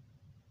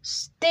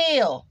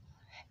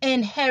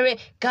inherit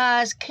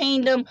God's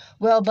kingdom.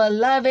 Well,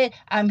 beloved,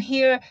 I'm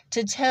here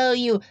to tell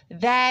you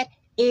that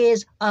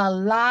is a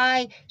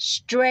lie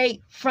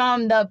straight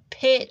from the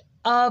pit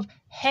of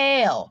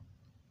hell.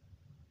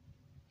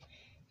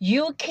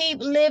 You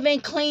keep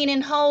living clean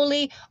and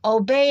holy,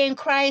 obeying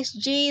Christ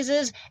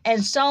Jesus,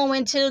 and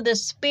sowing to the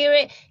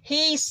Spirit.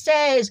 He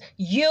says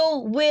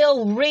you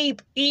will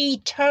reap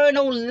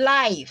eternal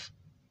life.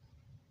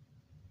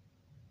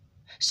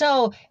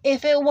 So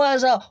if it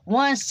was a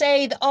once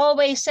saved,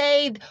 always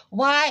saved,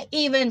 why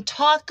even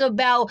talk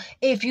about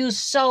if you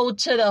sow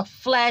to the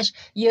flesh,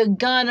 you're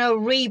gonna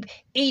reap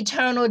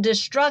eternal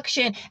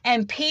destruction?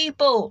 And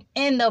people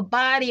in the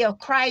body of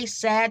Christ,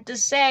 sad to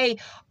say,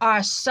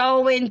 are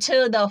sowing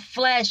to the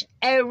flesh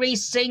every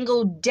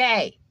single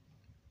day.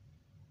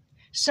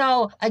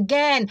 So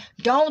again,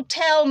 don't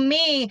tell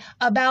me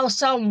about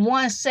some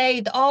once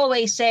saved,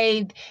 always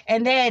saved,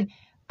 and then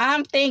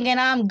I'm thinking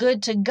I'm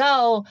good to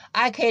go.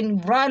 I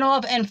can run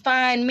off and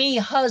find me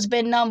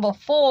husband number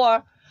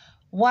 4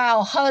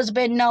 while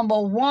husband number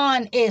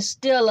 1 is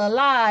still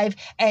alive.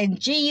 And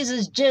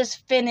Jesus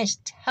just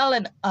finished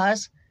telling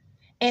us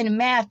in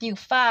Matthew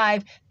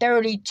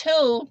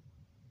 5:32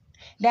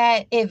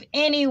 that if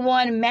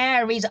anyone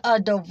marries a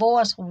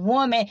divorced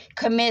woman,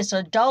 commits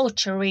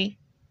adultery,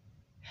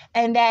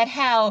 and that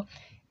how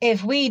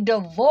if we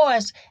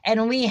divorce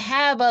and we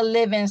have a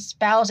living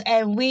spouse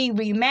and we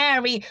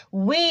remarry,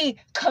 we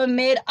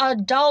commit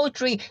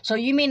adultery. So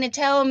you mean to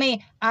tell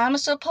me I'm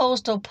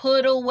supposed to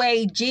put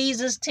away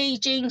Jesus'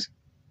 teachings?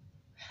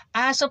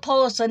 I'm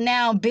supposed to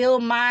now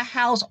build my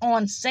house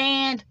on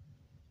sand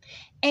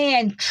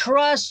and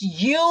trust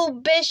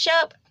you,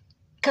 Bishop?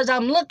 Because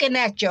I'm looking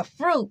at your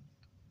fruit.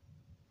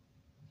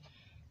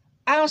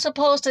 I'm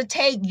supposed to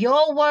take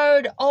your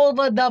word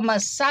over the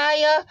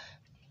Messiah?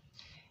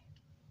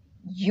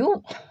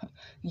 You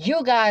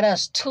got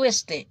us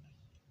twisted.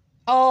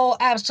 Oh,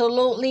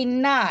 absolutely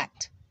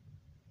not.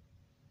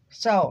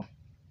 So,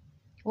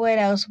 what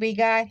else we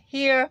got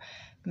here?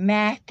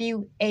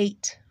 Matthew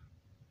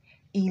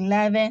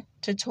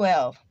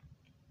 8:11-12.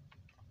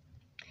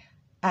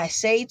 I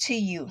say to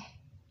you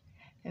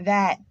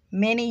that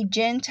many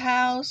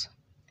Gentiles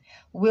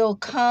will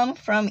come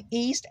from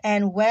east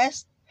and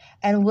west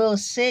and will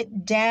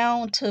sit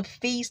down to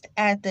feast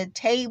at the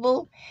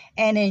table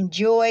and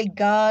enjoy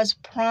God's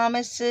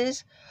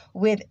promises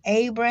with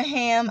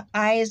Abraham,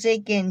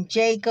 Isaac, and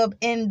Jacob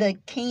in the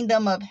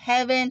kingdom of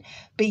heaven,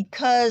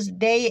 because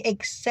they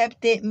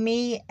accepted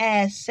me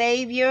as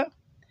Savior,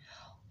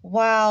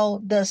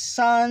 while the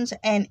sons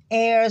and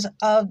heirs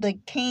of the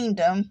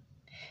kingdom,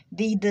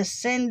 the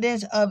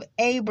descendants of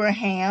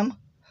Abraham,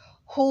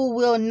 who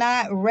will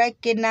not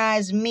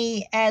recognize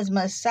me as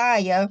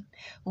Messiah,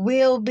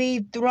 will be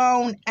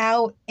thrown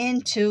out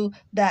into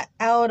the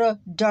outer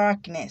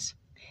darkness.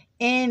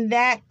 In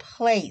that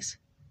place,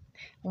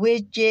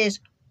 which is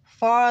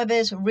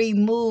farthest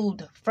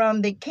removed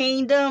from the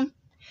kingdom,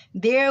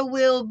 there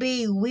will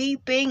be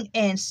weeping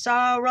and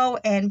sorrow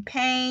and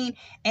pain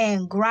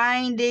and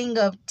grinding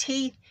of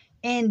teeth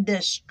in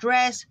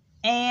distress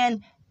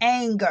and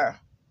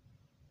anger.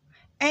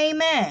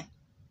 Amen.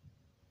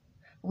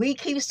 We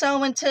keep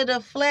sowing to the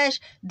flesh.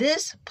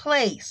 This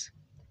place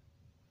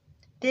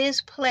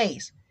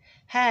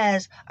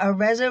has a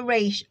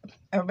reservation.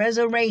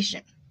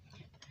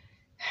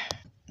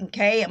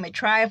 Okay, I'm going to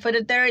try it for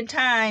the 3rd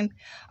time.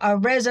 A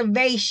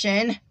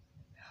reservation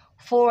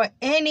for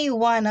any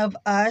one of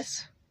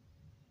us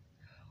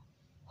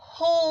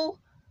who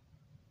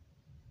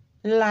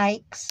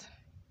likes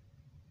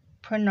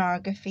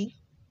pornography,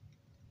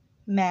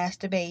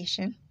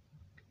 masturbation,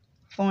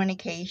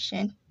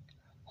 fornication,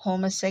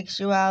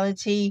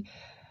 homosexuality.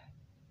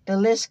 The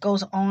list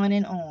goes on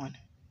and on.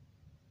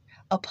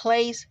 A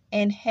place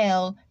in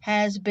hell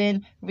has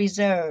been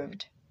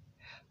reserved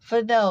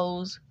for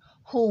those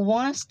who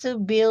wants to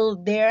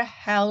build their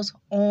house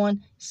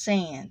on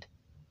sand.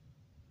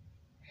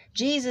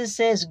 Jesus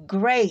says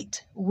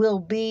great will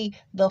be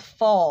the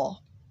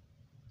fall.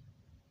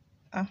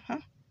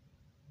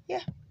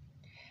 Yeah.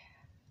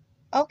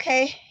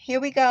 Okay,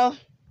 here we go.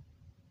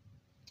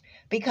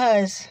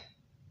 Because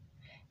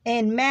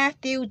in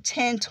Matthew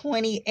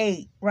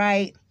 10:28,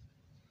 right?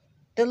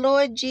 The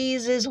Lord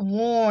Jesus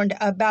warned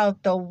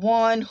about the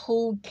one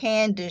who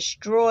can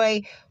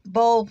destroy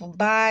both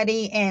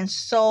body and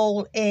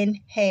soul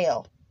in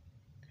hell,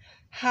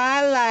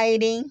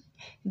 highlighting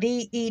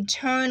the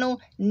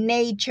eternal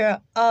nature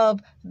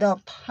of the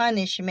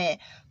punishment.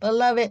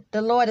 Beloved,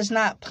 the Lord is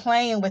not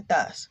playing with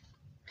us.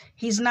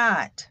 He's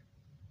not.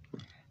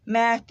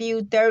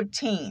 Matthew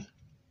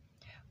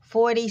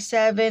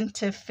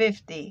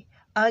 13:47-50.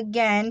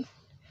 Again,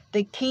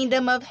 the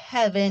kingdom of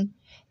heaven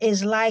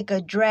is like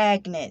a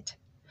dragnet,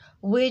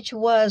 which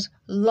was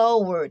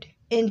lowered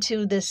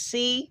into the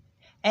sea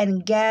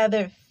and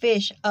gathered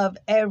fish of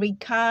every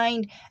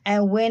kind,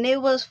 and when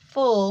it was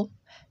full,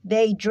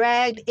 they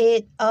dragged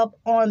it up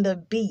on the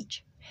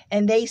beach,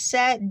 and they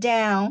sat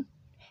down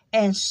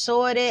and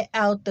sorted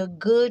out the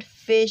good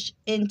fish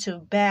into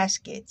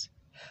baskets,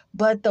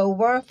 but the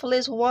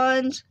worthless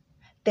ones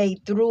they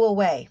threw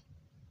away.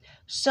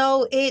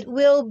 So it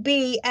will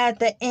be at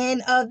the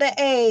end of the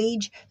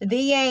age,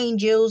 the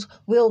angels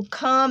will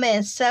come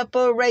and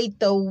separate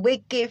the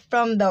wicked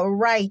from the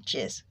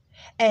righteous,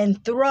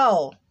 and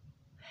throw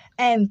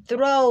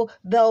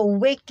the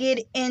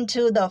wicked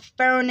into the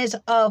furnace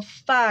of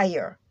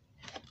fire.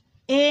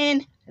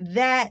 In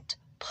that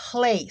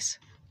place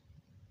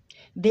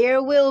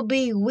there will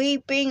be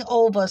weeping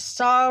over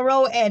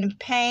sorrow and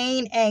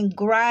pain and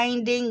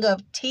grinding of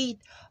teeth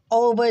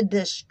over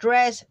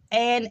distress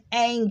and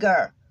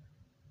anger.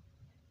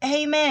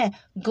 Amen.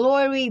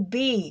 Glory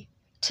be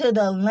to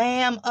the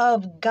Lamb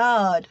of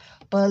God.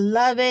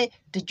 Beloved,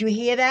 did you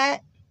hear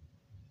that?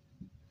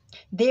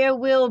 There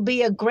will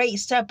be a great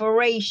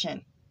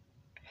separation.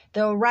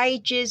 The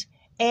righteous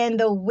and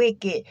the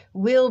wicked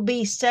will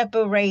be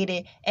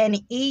separated,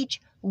 and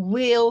each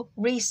will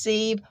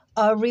receive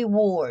a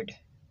reward.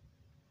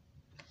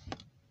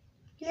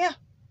 Yeah.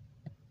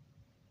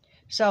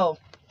 So,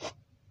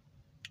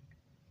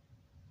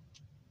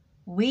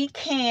 we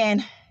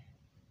can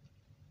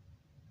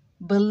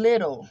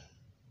belittle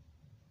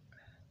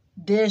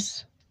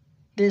this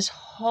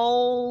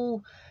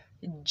whole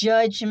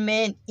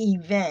judgment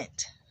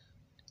event.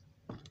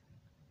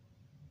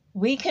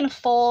 We can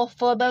fall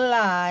for the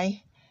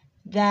lie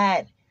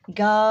that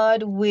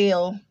God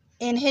will,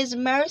 in His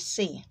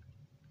mercy,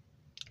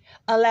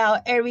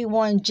 allow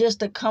everyone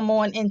just to come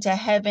on into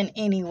heaven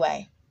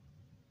anyway.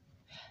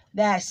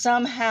 That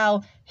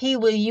somehow He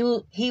will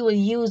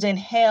use in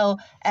hell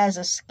as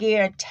a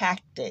scare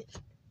tactic,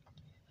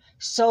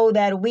 so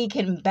that we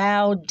can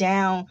bow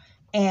down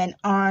and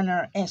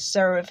honor and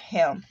serve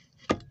Him.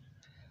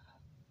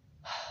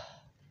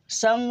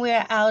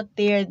 Somewhere out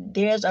there,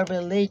 there's a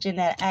religion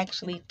that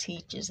actually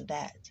teaches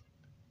that.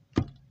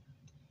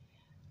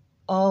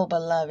 Oh,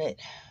 beloved,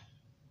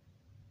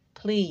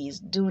 please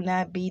do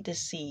not be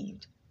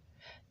deceived.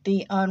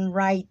 The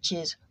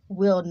unrighteous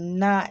will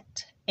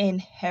not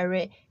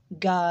inherit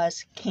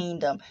God's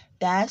kingdom.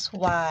 That's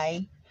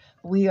why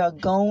we are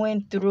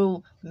going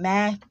through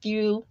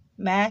Matthew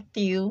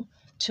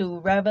to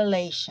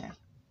Revelation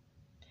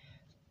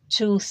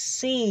to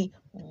see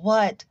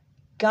what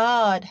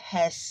God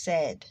has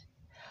said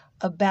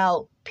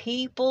about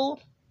people,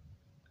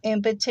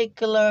 in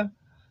particular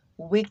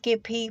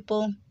wicked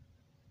people,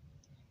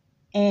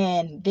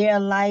 and their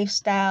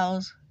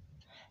lifestyles,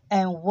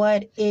 and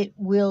what it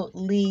will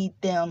lead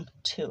them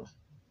to.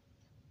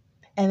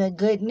 And the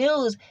good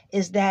news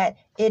is that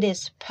it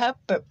is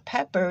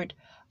peppered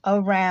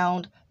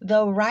around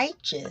the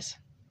righteous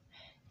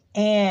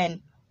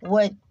and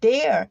what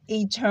their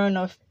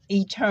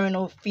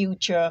eternal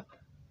future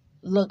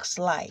looks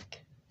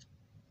like.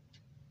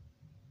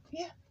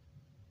 Yeah.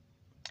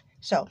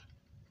 So,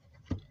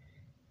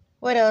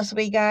 what else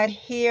we got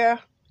here?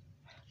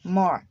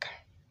 Mark.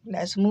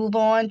 Let's move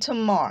on to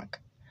Mark.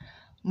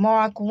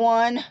 Mark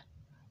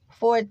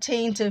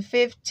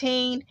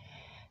 1:14-15.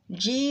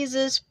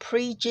 Jesus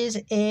preaches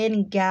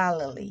in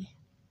Galilee.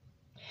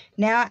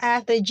 Now,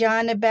 after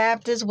John the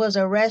Baptist was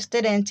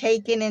arrested and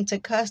taken into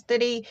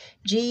custody,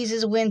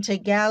 Jesus went to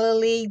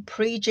Galilee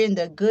preaching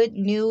the good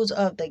news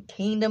of the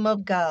kingdom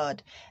of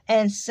God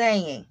and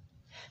saying,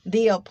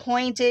 "The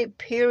appointed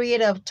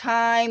period of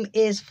time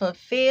is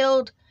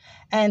fulfilled,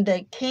 and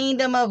the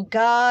kingdom of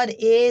God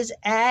is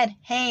at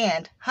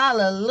hand."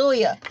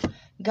 Hallelujah.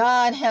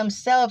 God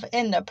Himself,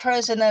 in the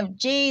person of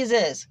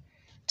Jesus,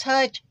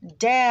 touched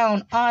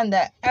down on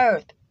the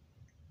earth.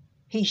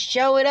 He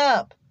showed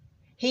up.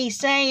 He's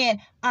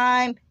saying,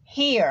 "I'm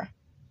here."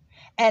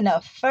 And the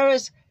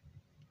first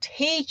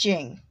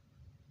teaching,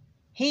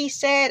 He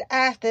said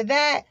after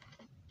that,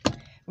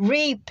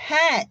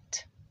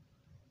 repent.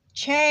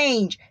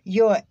 Change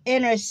your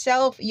inner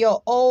self,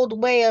 your old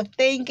way of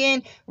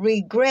thinking,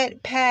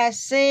 regret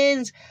past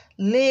sins,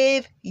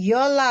 live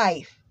your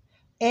life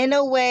in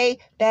a way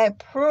that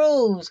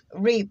proves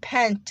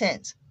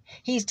repentance.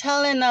 He's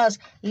telling us,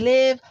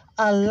 live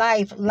a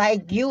life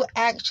like you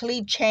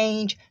actually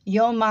change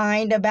your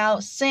mind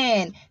about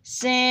sin.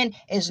 Sin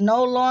is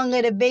no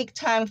longer the big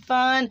time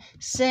fun.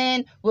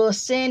 Sin will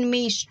send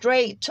me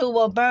straight to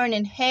a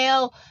burning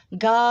hell.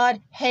 God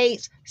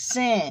hates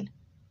sin.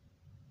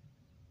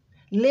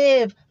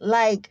 Live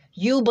like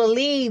you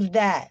believe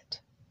that.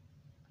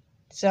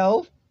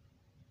 So,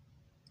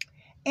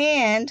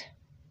 and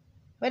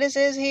what it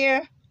says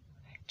here,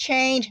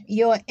 change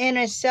your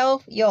inner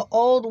self, your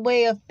old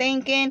way of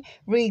thinking,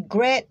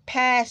 regret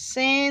past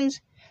sins,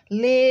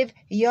 live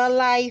your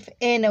life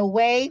in a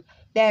way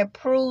that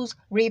proves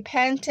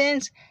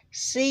repentance,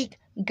 seek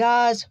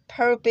God's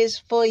purpose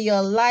for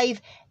your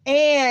life,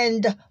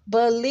 and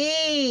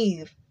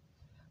believe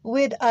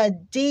with a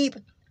deep,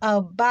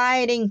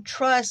 abiding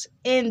trust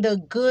in the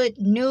good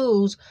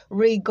news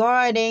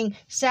regarding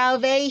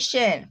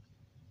salvation.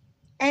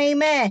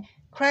 Amen.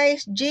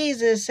 Christ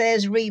Jesus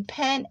says,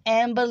 repent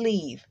and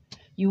believe.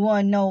 You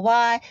want to know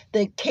why?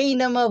 The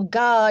kingdom of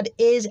God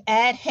is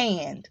at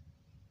hand.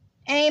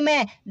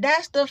 Amen.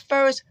 That's the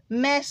first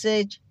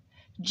message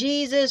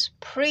Jesus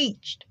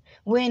preached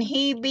when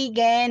he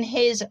began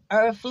his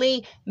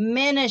earthly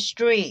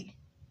ministry.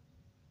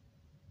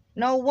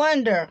 No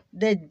wonder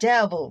the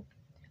devil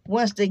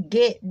wants to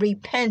get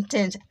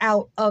repentance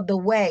out of the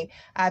way.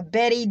 I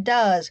bet he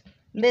does.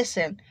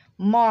 Listen,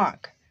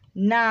 Mark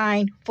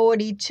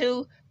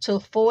 9:42 to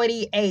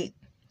 48.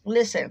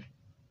 Listen.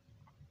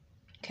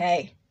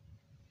 Okay.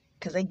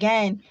 Because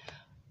again,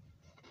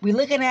 we're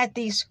looking at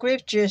these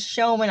scriptures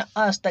showing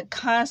us the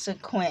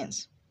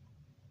consequence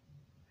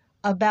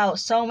about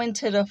sowing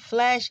to the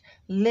flesh,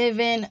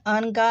 living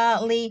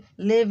ungodly,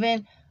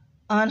 living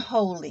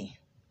unholy.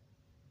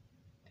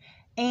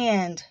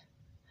 And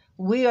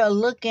we are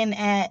looking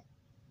at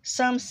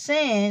some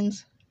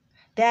sins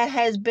that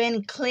has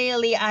been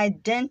clearly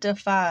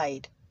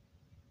identified,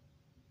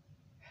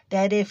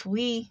 that if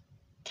we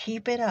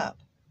keep it up,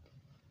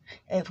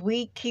 if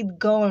we keep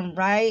going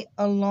right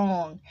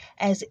along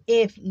as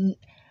if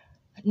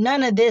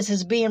none of this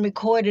is being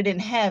recorded in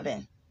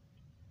heaven,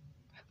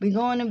 we're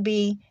going to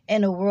be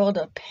in a world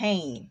of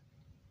pain,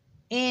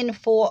 in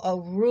for a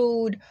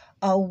rude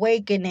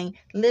awakening.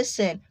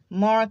 Listen,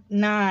 Mark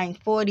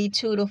 9:42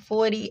 to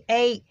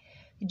 48,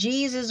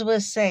 Jesus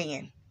was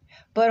saying,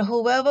 but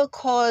whoever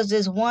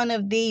causes one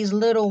of these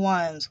little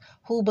ones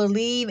who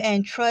believe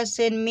and trust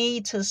in me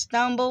to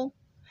stumble,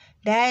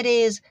 that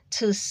is,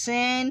 to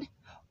sin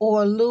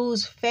or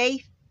lose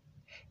faith,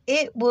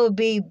 it would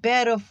be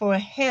better for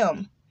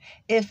him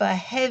if a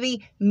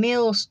heavy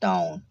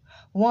millstone,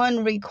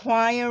 one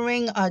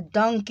requiring a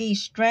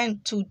donkey's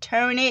strength to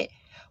turn it,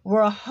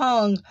 were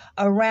hung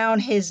around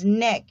his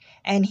neck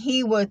and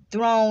he were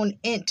thrown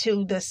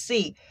into the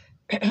sea.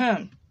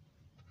 And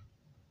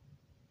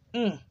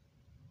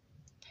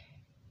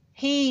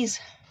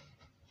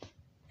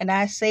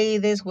I say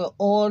this with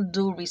all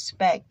due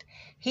respect,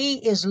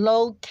 he is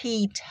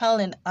low-key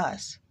telling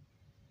us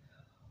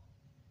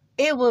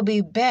it would be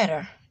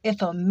better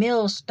if a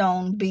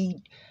millstone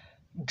be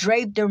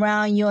draped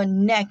around your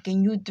neck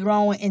and you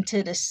thrown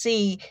into the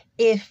sea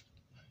if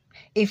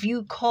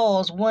you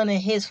cause one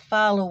of his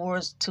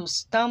followers to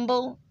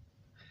stumble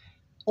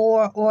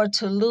or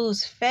to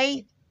lose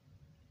faith.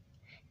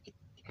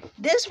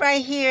 This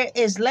right here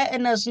is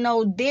letting us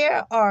know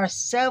there are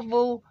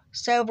several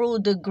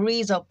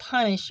degrees of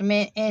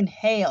punishment in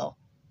hell.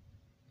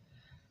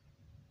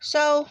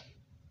 So,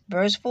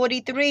 verse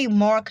 43,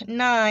 Mark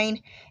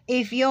 9,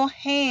 if your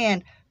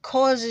hand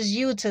causes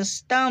you to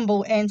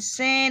stumble and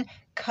sin,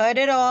 cut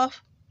it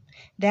off.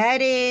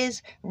 That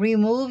is,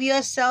 remove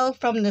yourself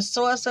from the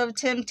source of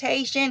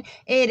temptation.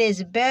 It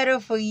is better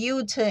for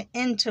you to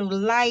enter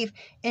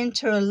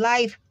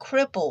life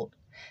crippled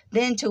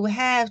than to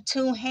have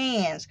two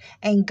hands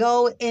and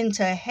go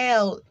into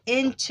hell,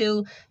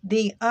 into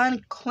the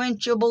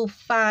unquenchable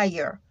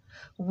fire,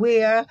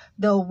 where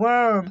the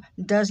worm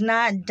does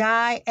not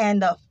die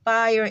and the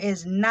fire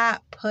is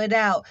not put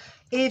out.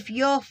 If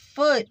your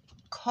foot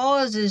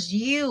causes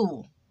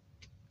you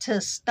to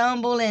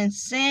stumble in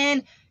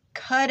sin,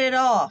 cut it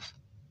off.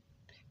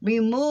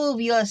 Remove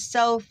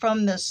yourself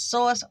from the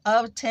source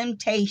of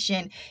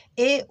temptation.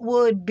 It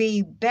would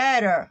be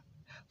better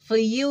for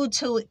you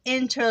to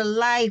enter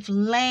life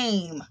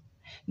lame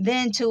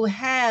than to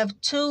have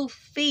 2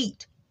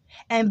 feet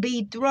and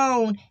be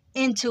thrown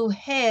into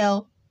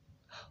hell,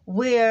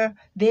 where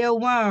their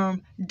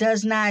worm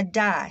does not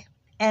die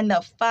and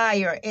the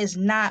fire is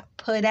not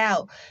put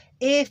out.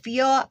 If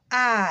your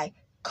eye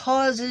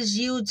causes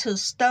you to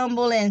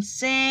stumble in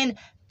sin,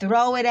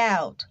 throw it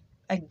out.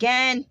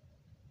 Again,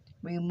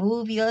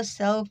 remove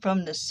yourself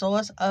from the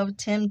source of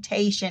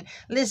temptation.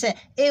 Listen,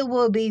 it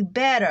will be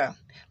better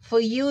for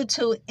you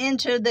to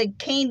enter the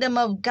kingdom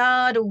of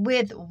God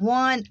with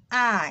 1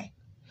 eye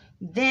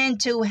than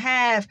to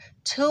have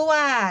 2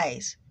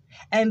 eyes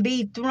and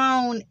be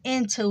thrown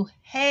into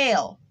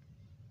hell,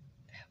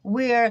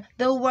 where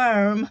the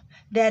worm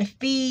that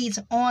feeds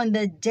on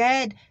the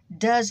dead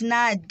does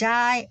not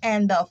die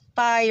and the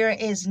fire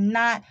is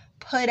not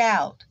put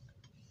out.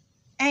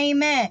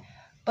 Amen.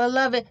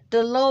 Beloved,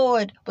 the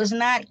Lord was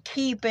not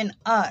keeping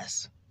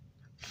us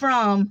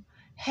from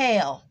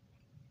hell.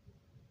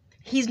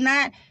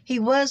 He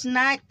was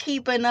not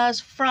keeping us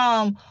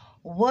from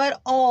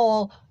what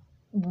all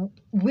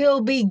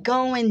will be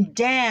going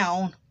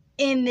down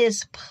in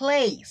this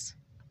place.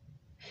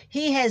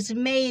 He has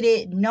made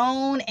it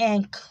known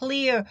and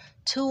clear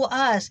to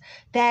us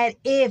that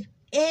if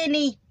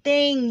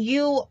anything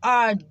you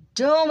are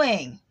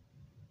doing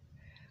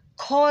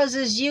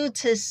causes you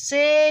to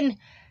sin,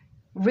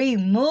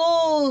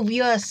 remove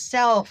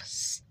yourself.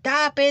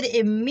 Stop it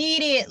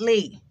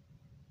immediately.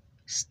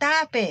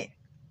 Stop it.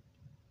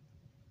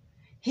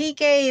 He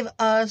gave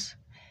us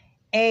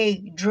a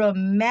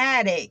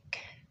dramatic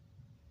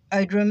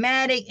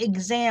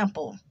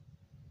example.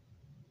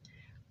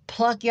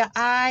 Pluck your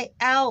eye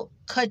out,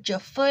 cut your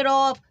foot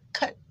off,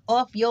 cut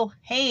off your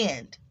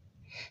hand.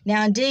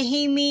 Now, did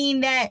he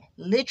mean that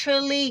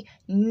literally?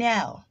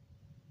 No.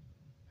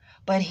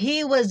 But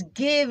he was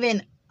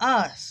giving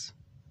us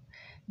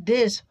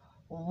this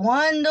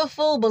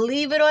wonderful,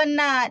 believe it or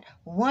not,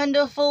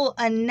 wonderful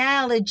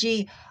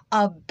analogy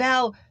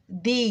about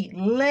the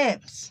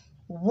lengths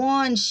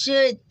one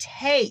should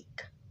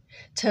take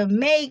to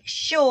make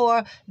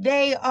sure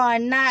they are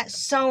not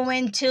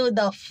sowing to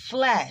the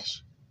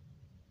flesh.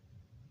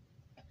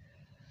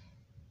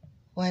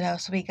 What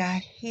else we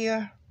got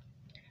here?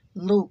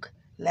 Luke.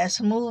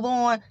 Let's move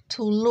on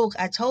to Luke.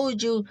 I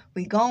told you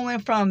we're going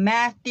from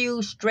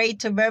Matthew straight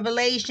to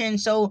Revelation,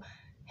 so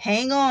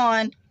hang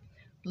on.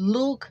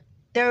 Luke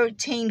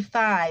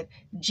 13:5.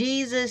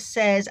 Jesus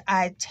says,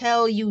 I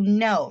tell you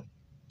no,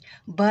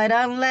 but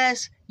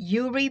unless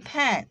you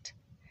repent,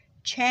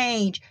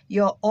 change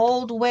your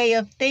old way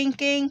of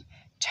thinking,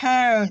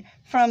 turn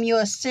from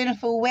your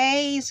sinful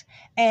ways,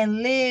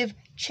 and live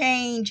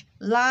changed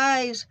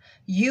lives,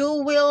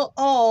 you will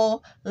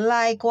all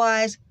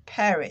likewise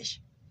perish.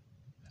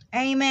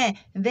 Amen.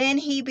 Then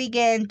he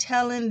began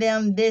telling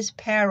them this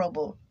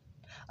parable.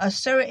 A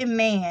certain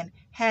man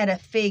had a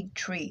fig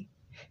tree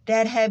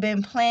that had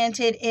been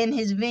planted in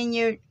his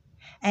vineyard,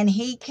 and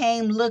he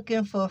came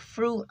looking for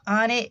fruit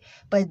on it,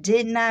 but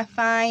did not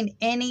find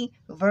any.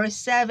 Verse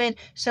 7.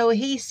 So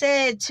he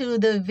said to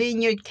the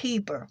vineyard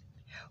keeper,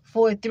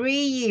 for 3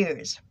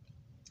 years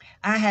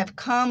I have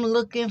come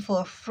looking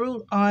for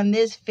fruit on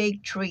this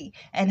fig tree,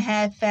 and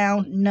have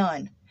found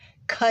none.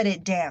 Cut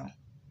it down.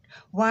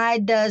 Why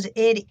does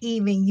it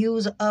even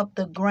use up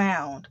the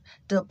ground,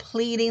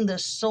 depleting the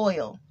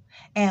soil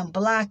and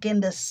blocking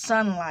the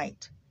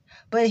sunlight?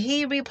 But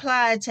he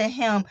replied to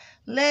him,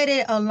 let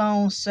it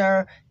alone,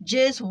 sir,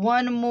 just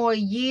 1 more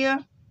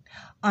year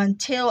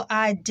until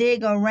I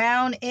dig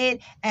around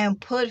it and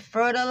put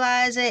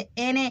fertilizer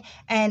in it,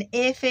 and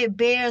if it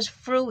bears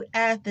fruit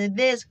after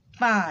this,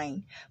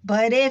 fine.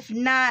 But if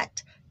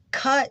not,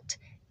 cut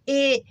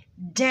it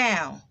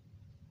down.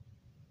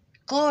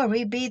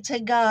 Glory be to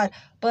God.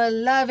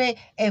 Beloved,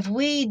 if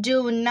we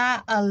do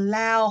not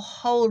allow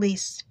Holy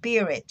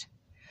Spirit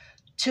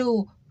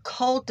to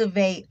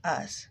cultivate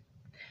us,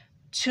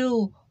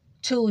 to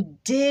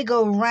dig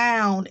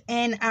around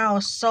in our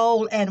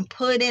soul and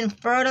put in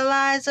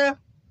fertilizer,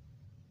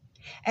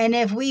 and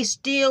if we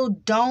still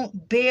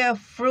don't bear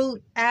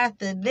fruit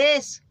after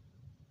this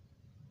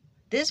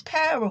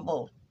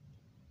parable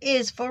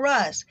is for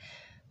us.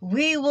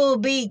 We will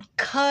be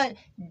cut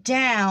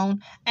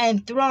down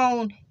and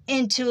thrown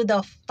into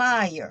the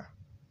fire.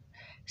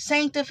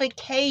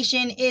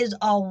 Sanctification is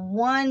a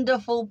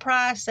wonderful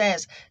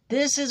process.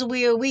 This is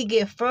where we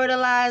get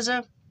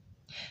fertilizer.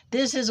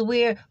 This is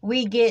where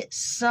we get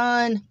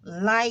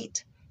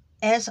sunlight.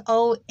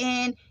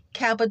 SON,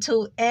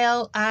 capital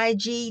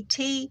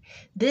LIGT.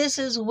 This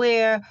is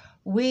where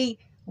we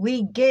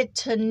get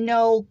to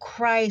know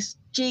Christ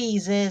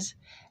Jesus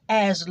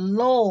as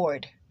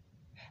Lord,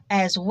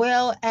 as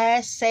well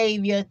as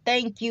Savior.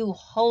 Thank you,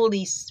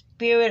 Holy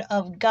Spirit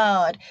of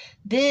God.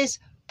 This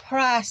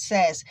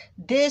process,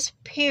 this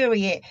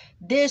period,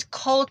 this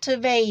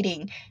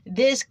cultivating,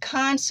 this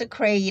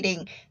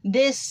consecrating,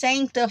 this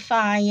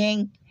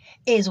sanctifying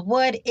is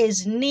what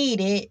is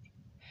needed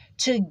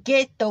to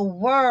get the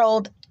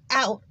world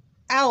out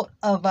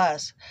of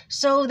us,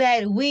 so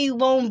that we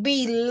won't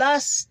be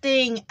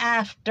lusting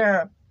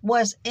after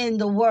what's in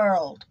the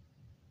world.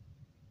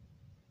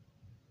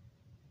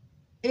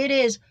 It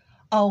is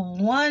a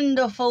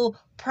wonderful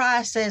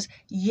process.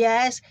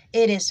 Yes,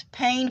 it is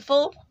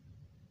painful.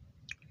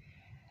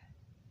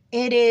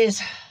 It is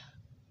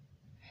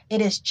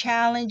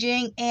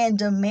challenging and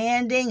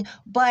demanding,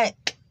 but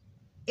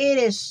it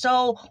is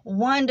so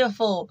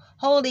wonderful.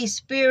 Holy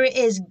Spirit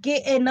is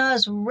getting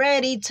us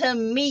ready to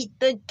meet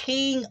the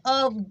King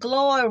of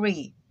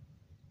Glory.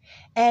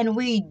 And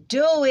we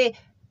do it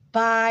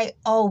by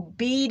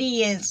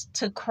obedience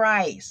to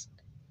Christ.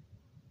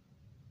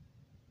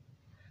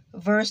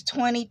 Verse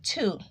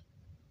 22,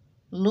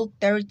 Luke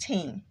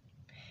 13.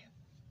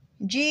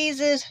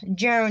 Jesus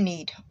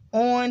journeyed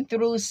on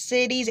through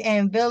cities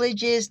and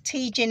villages,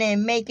 teaching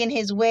and making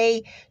his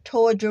way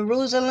toward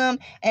Jerusalem.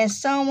 And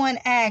someone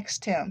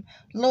asked him,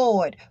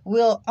 Lord,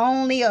 will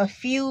only a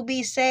few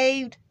be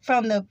saved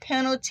from the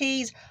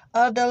penalties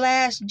of the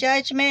last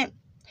judgment?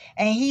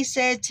 And he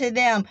said to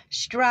them,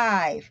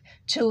 strive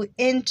to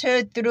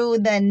enter through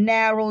the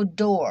narrow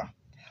door.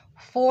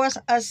 Force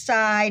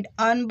aside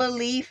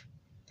unbelief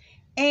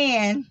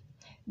and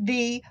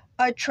the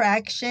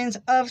attractions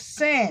of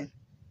sin.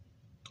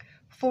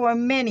 For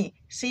many,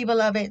 see,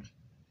 beloved,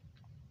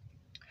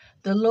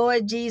 the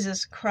Lord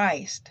Jesus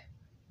Christ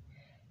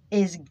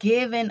is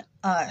giving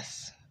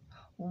us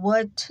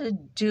what to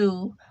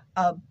do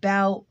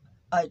about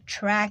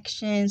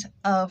attractions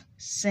of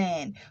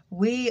sin.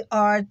 We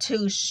are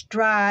to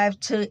strive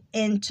to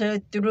enter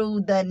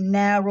through the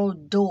narrow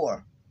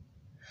door.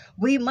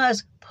 We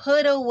must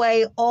put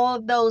away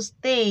all those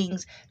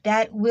things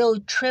that will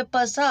trip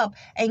us up.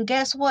 And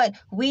guess what?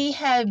 We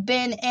have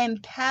been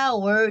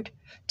empowered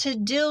to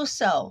do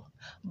so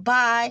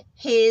by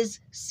His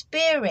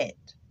Spirit.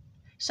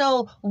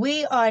 So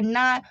we are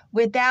not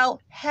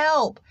without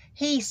help.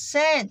 He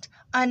sent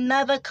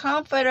another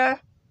comforter,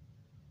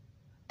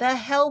 the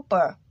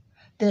helper,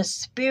 the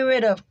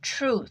Spirit of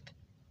truth,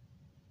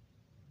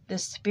 the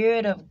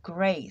Spirit of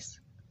grace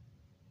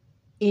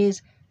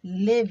is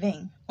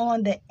living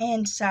on the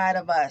inside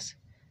of us,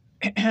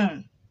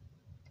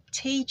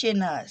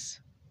 teaching us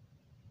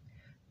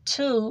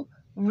to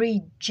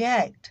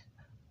reject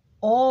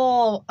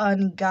all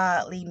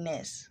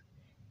ungodliness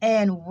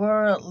and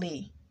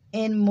worldly,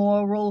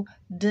 immoral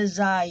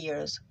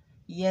desires.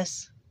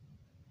 Yes,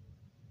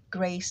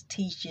 grace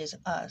teaches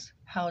us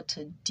how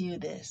to do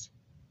this.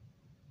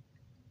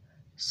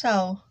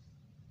 So,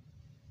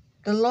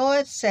 the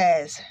Lord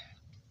says,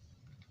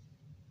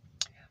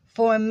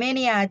 "For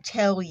many, I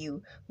tell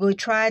you, will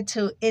try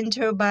to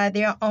enter by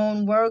their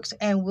own works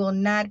and will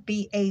not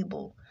be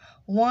able.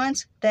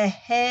 Once the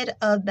head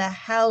of the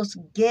house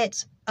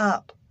gets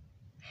up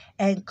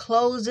and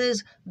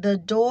closes the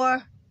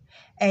door,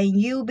 and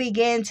you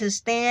begin to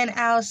stand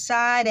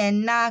outside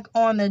and knock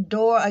on the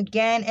door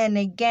again and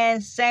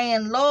again,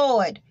 saying,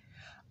 'Lord,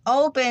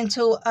 open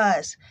to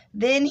us,'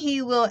 then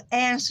He will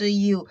answer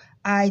you,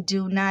 'I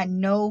do not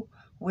know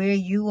where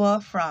you are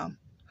from,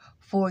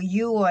 for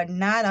you are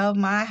not of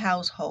my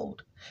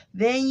household.'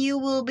 Then you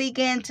will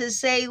begin to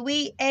say,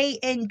 'We ate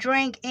and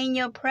drank in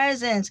your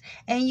presence,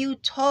 and you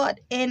taught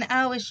in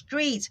our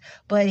streets.'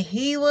 But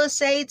He will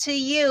say to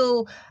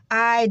you,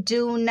 'I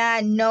do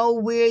not know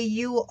where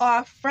you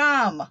are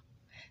from.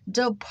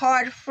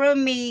 Depart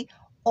from me,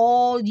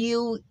 all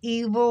you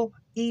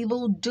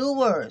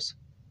evildoers.'"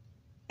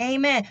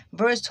 Amen.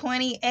 Verse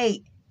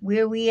 28.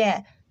 Where we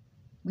at?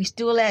 We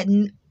still at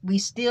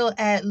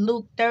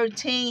Luke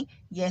 13?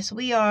 Yes,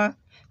 we are.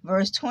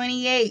 Verse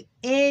 28.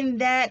 "In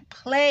that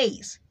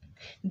place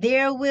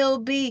there will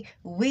be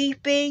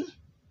weeping."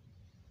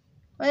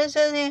 What is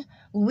it there?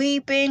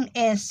 "Weeping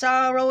and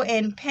sorrow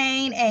and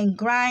pain and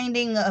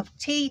grinding of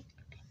teeth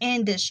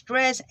and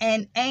distress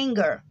and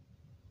anger."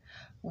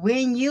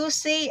 When you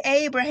see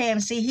Abraham,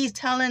 see, he's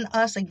telling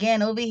us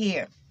again over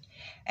here.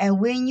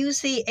 "And when you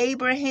see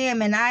Abraham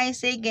and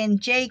Isaac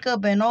and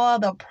Jacob and all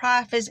the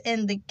prophets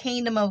in the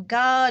kingdom of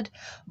God,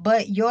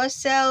 but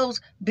yourselves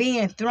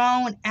being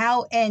thrown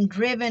out and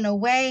driven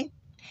away,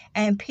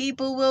 and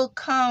people will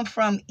come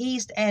from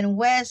east and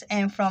west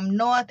and from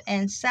north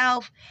and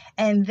south,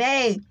 and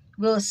they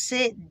will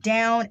sit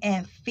down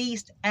and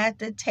feast at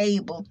the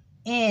table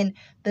in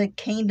the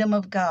kingdom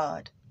of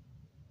God."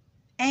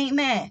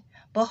 Amen.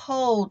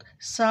 "Behold,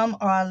 some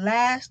are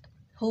last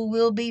who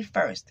will be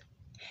first,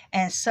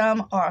 and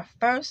some are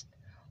first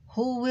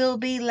who will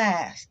be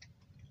last."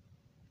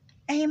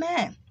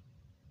 Amen.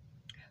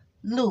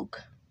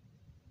 Luke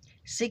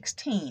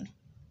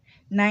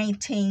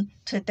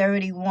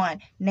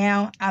 16:19-31.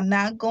 Now, I'm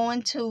not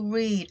going to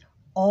read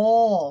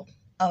all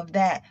of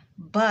that,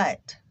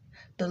 but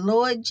the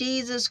Lord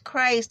Jesus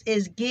Christ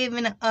is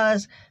giving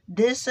us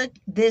this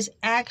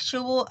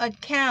actual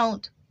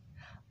account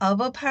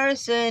of a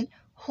person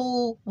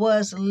who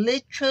was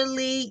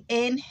literally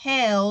in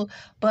hell,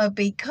 but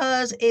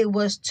because it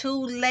was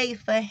too late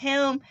for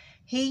him,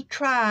 he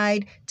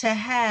tried to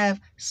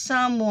have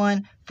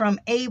someone from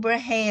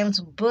Abraham's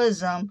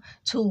bosom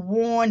to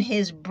warn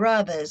his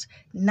brothers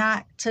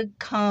not to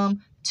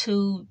come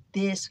to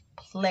this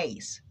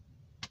place.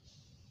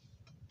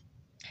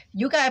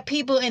 You got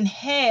people in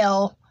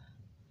hell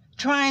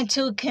trying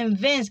to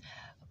convince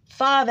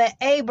Father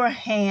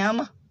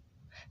Abraham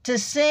to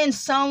send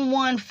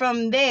someone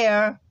from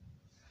there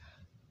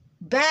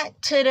back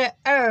to the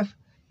earth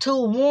to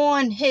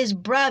warn his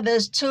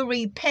brothers to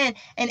repent.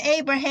 And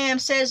Abraham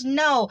says,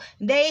 no,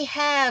 they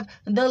have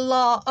the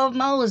law of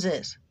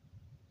Moses.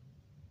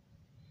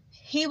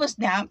 He was,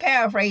 now I'm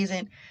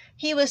paraphrasing,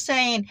 he was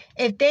saying,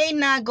 if they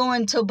not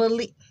going to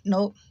believe,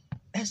 nope,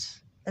 let's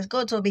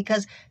go to it,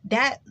 because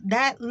that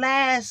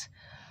last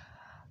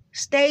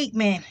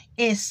statement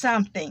is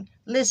something.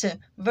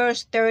 Listen,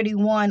 verse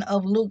 31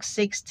 of Luke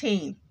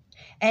 16.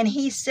 "And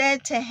he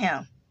said to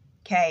him,"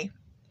 okay,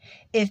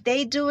 "if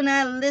they do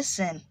not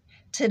listen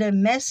to the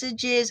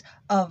messages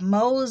of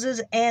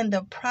Moses and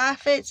the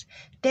prophets,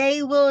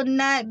 they will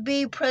not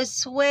be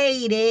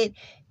persuaded,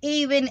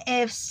 even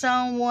if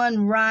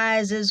someone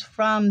rises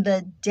from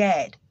the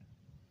dead."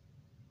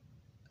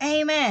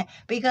 Amen.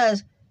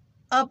 Because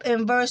up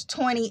in verse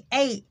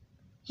 28,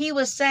 he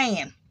was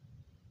saying,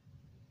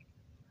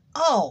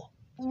 oh,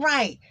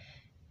 right,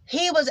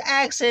 he was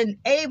asking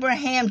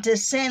Abraham to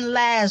send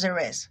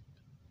Lazarus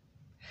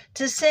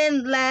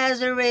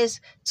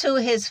to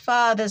his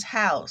father's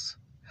house.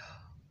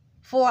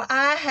 "For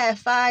I have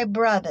 5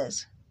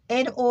 brothers,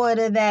 in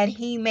order that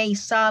he may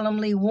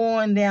solemnly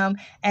warn them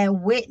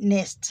and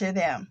witness to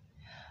them."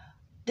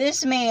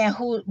 This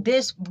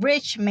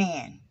rich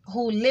man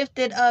who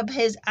lifted up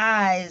his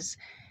eyes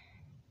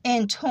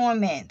in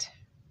torment,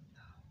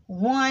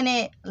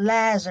 wanted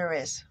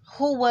Lazarus,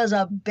 who was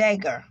a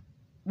beggar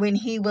when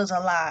he was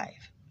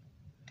alive.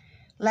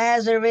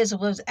 Lazarus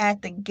was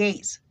at the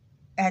gate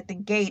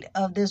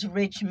of this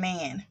rich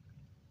man,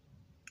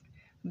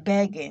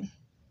 begging.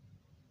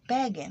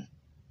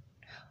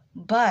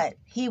 But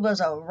he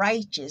was a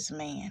righteous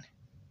man.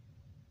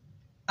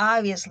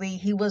 Obviously,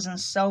 he wasn't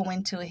so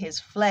into his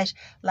flesh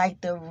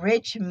like the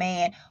rich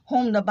man,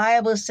 whom the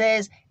Bible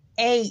says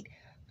ate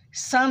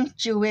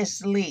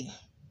sumptuously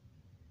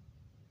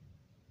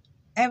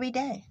every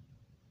day.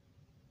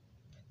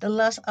 The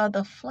lust of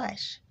the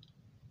flesh,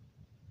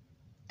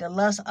 the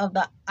lust of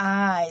the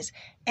eyes,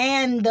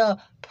 and the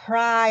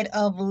pride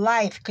of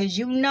life. Because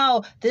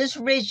this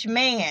rich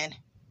man,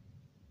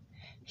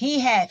 he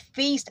had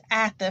feast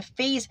after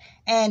feast,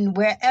 and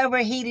wherever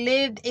he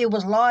lived, it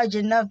was large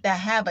enough to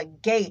have a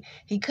gate.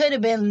 He could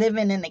have been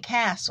living in the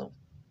castle.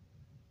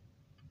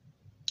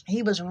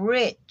 He was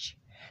rich.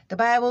 The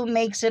Bible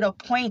makes it a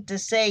point to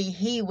say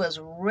he was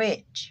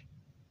rich.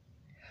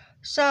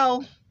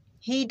 So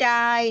he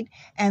died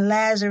and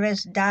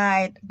Lazarus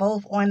died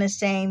both on the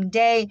same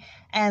day,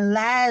 and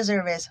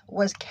Lazarus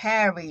was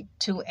carried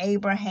to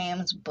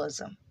Abraham's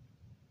bosom.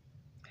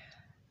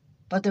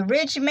 But the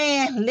rich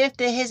man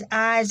lifted his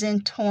eyes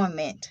in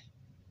torment.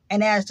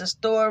 And as the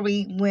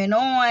story went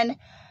on,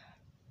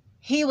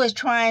 he was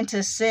trying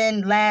to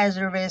send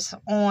Lazarus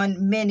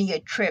on many a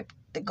trip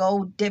to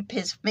go dip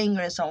his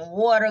fingers on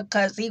water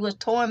because he was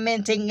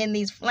tormenting in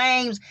these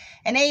flames.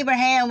 And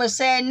Abraham was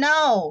saying,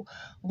 no,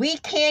 we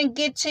can't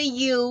get to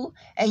you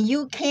and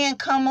you can't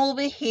come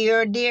over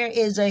here. There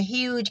is a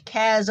huge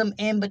chasm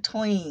in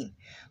between.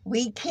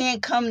 We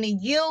can't come to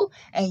you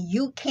and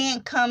you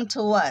can't come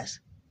to us.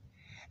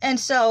 And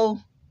so,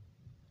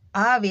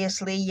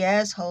 obviously,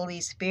 yes,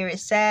 Holy Spirit,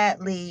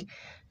 sadly,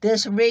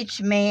 this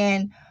rich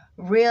man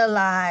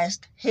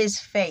realized his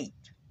fate.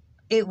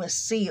 It was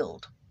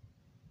sealed.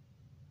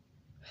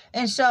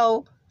 And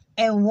so,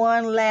 in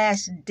one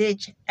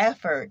last-ditch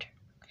effort,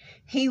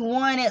 he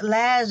wanted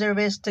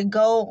Lazarus to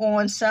go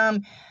on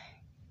some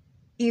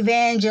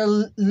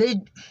evangelist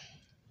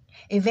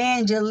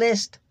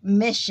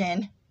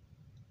mission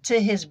to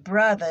his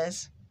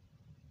brothers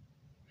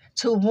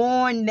to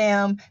warn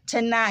them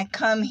to not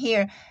come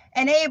here.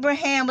 And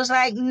Abraham was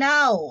like,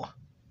 no,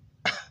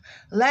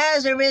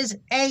 Lazarus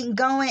ain't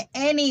going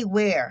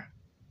anywhere.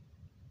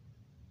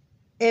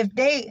 If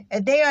they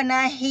are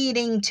not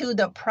heeding to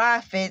the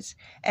prophets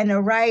and the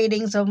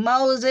writings of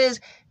Moses,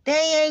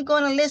 they ain't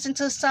going to listen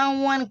to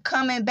someone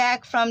coming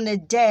back from the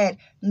dead.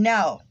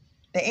 No.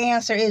 The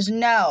answer is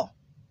no.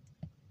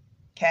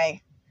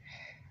 Okay.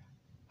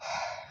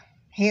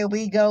 Here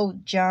we go,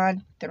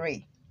 John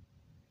 3.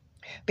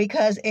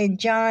 Because in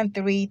John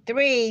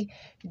 3:3,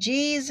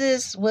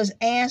 Jesus was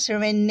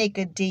answering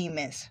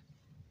Nicodemus.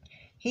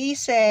 He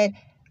said,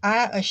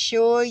 I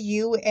assure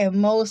you and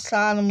most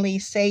solemnly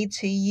say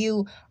to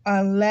you,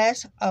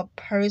 unless a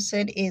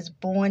person is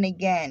born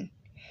again,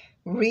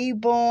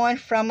 reborn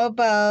from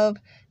above,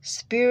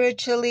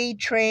 spiritually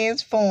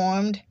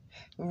transformed,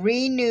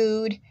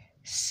 renewed,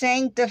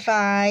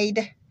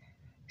 sanctified,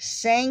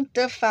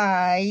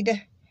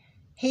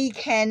 he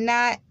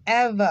cannot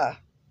ever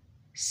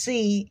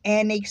see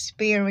and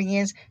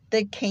experience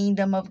the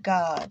kingdom of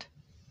God.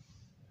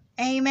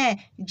 Amen.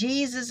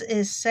 Jesus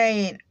is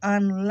saying,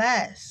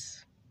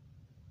 unless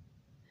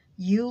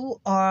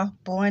you are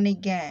born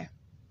again,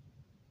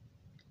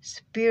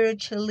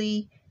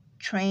 spiritually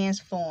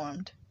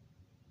transformed,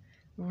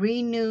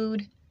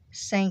 renewed,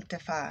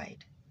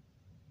 sanctified,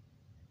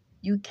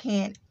 you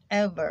can't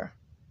ever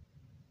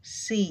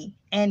see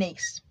and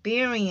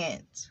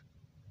experience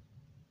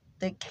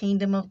the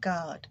kingdom of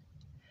God.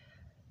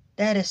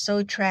 That is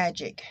so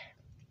tragic,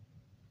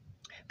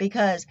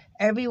 because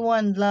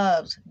everyone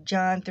loves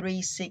John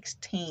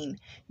 3:16.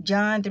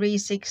 John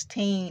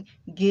 3:16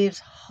 gives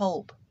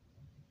hope.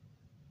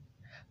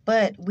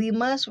 But we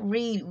must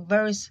read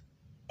verse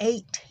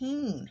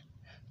 18.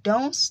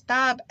 Don't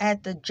stop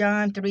at the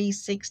John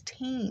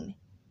 3:16.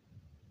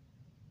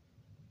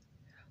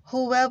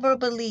 Whoever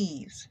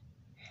believes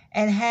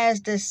and has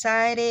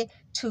decided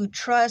to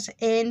trust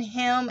in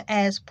him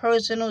as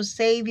personal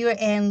Savior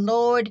and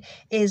Lord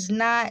is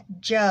not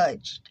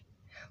judged.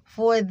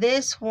 For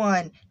this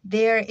one,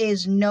 there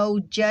is no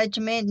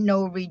judgment,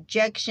 no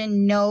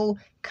rejection, no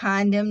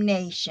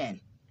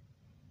condemnation.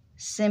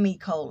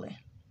 Semicolon.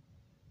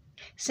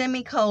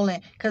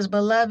 Because,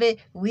 beloved,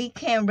 we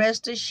can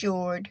rest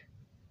assured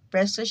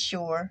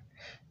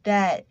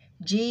that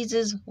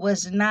Jesus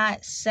was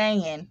not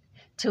saying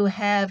to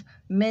have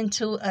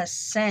mental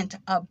assent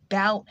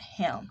about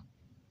him,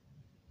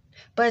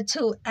 but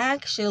to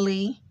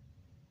actually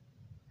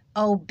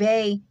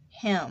obey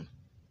him.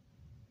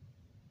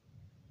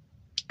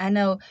 I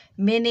know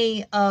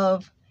many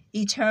of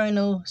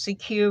eternal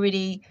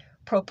security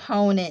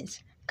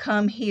proponents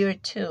come here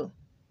too,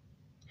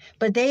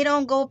 but they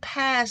don't go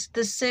past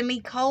the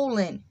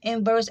semicolon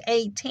in verse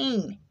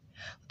 18.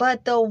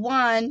 But the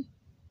one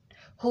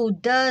who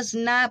does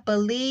not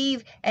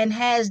believe and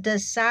has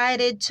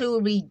decided to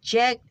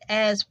reject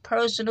as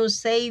personal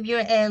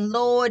Savior and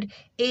Lord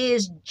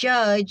is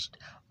judged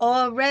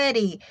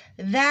already.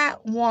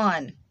 That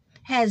one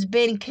has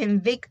been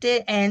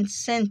convicted and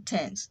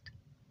sentenced.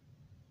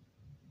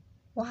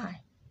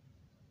 Why?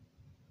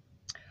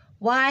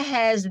 Why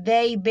has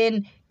they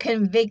been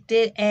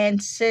convicted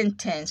and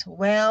sentenced?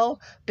 Well,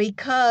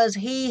 because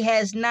he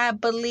has not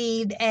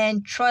believed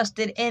and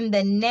trusted in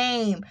the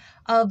name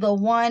of the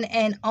one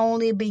and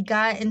only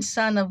begotten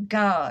Son of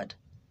God,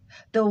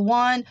 the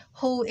one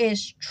who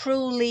is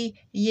truly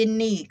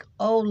unique.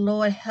 Oh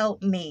Lord,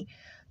 help me.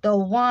 The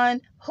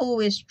one who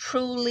is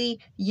truly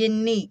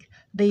unique,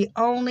 the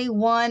only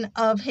one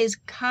of his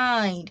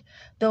kind,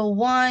 the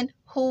one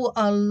who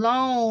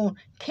alone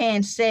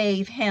can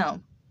save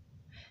him.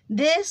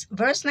 This,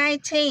 verse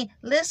 19,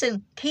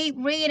 listen, keep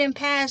reading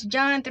past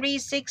John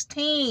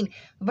 3:16,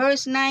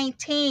 verse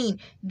 19.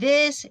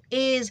 This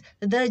is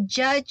the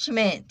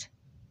judgment.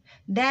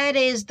 That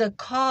is the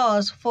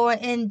cause for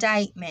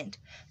indictment,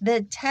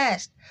 the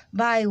test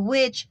by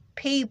which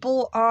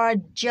people are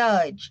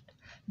judged.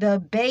 The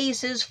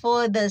basis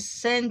for the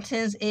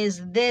sentence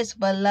is this,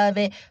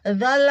 beloved: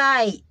 the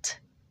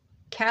light,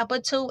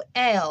 capital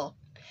L,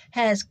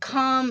 has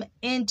come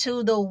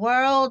into the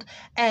world,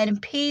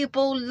 and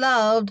people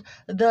loved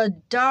the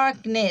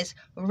darkness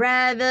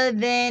rather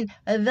than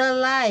the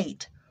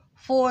light,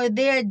 for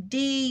their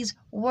deeds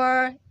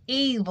were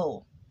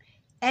evil.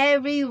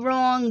 Every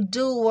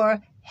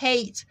wrongdoer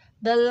hates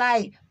the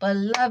light.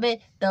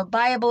 Beloved, the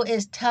Bible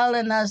is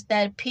telling us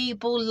that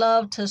people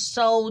love to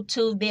sow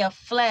to their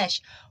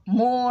flesh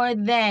more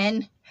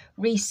than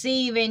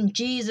receiving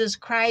Jesus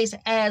Christ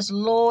as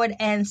Lord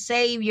and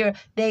Savior.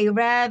 They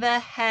rather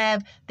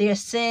have their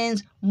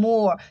sins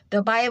more.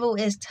 The Bible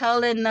is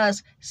telling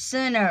us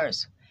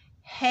sinners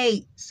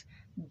hates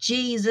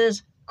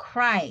Jesus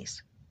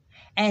Christ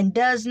and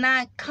does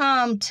not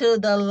come to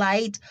the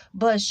light,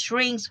 but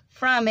shrinks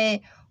from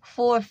it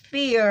for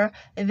fear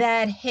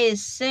that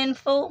his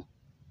sinful,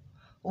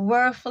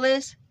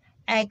 worthless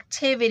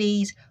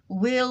activities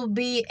will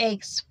be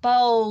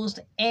exposed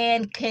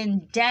and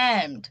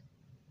condemned.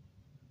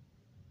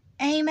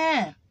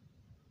 Amen.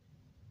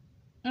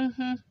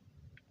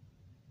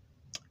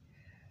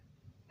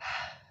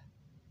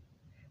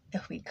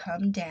 If we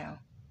come down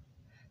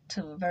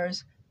to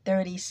verse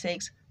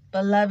 36,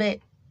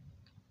 beloved,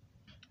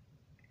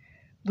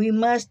 we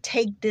must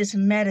take this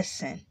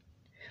medicine.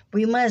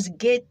 We must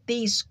get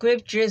these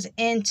scriptures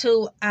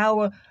into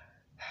our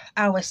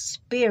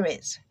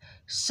spirits,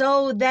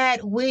 so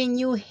that when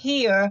you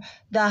hear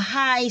the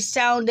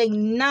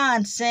high-sounding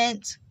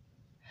nonsense,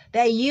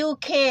 that you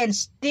can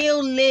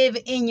still live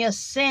in your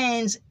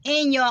sins,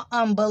 in your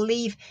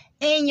unbelief,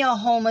 in your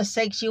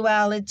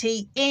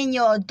homosexuality, in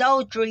your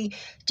adultery,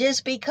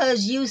 just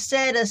because you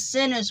said a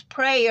sinner's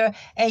prayer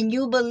and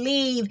you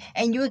believe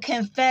and you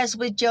confess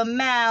with your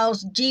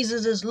mouths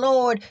Jesus is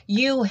Lord,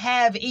 you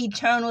have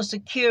eternal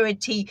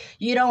security.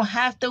 You don't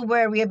have to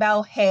worry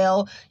about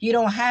hell. You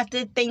don't have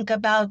to think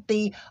about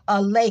the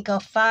lake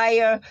of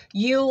fire.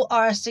 You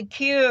are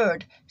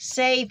secured,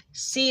 safe,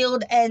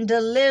 sealed, and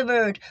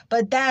delivered.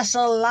 But that's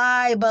a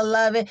lie,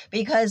 beloved,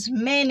 because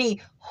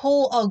many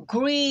who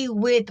agree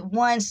with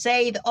once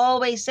saved,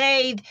 always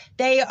saved,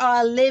 they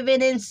are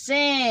living in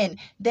sin.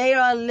 They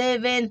are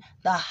living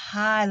the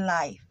high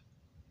life.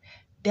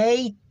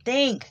 They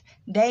think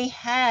they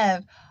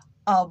have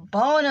a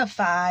bona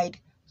fide,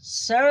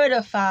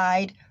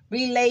 certified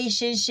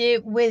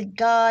relationship with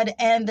God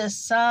and the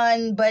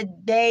Son,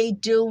 but they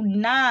do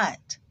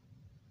not.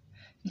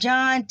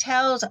 John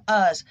tells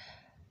us,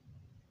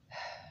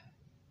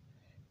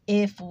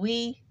 if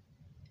we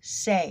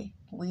say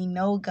we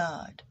know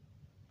God,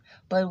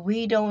 but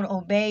we don't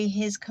obey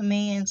his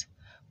commands,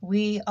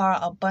 we are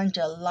a bunch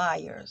of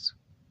liars.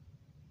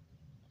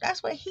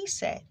 That's what he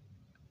said.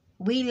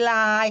 We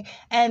lie,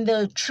 and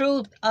the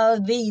truth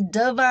of the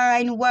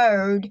divine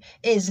word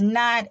is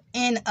not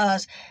in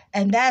us.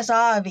 And that's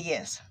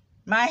obvious.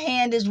 My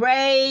hand is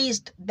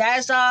raised.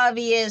 That's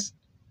obvious.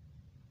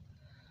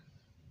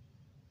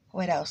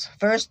 What else?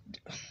 Verse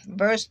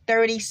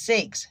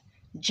 36.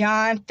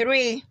 John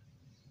 3.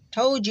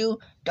 Told you,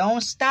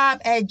 don't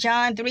stop at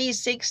John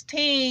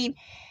 3:16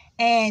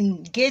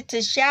 and get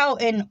to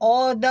shouting.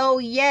 Although,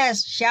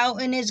 yes,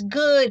 shouting is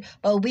good,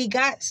 but we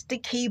got to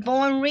keep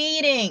on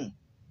reading.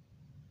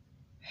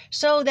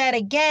 So that,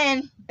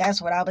 again,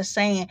 that's what I was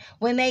saying,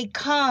 when they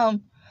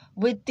come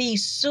with the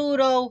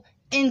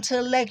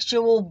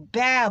pseudo-intellectual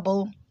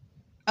babble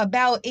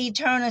about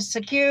eternal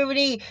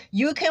security,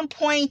 you can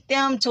point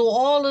them to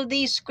all of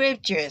these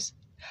scriptures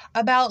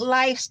about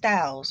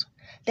lifestyles,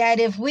 that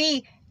if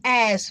we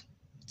as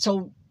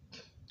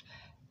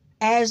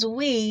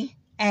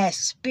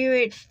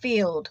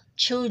spirit-filled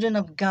children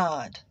of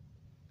God,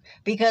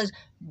 because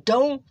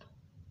don't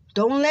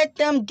let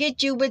them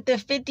get you with the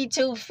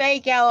 52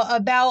 fake out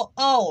about,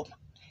 oh,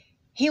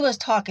 he was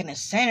talking to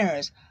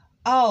sinners.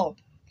 Oh,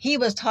 he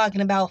was talking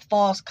about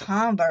false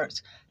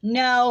converts.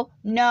 No,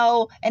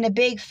 and a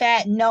big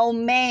fat no,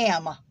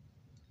 ma'am.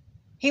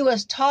 He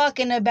was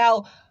talking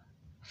about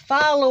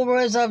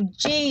followers of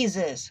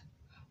Jesus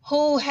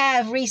who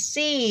have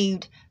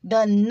received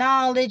the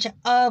knowledge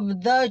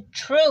of the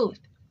truth.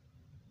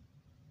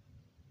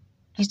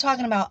 He's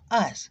talking about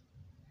us.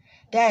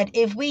 That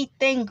if we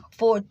think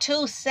for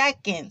 2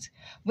 seconds,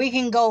 we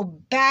can go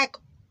back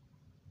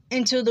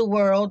into the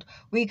world,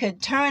 we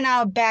could turn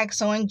our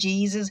backs on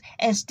Jesus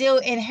and still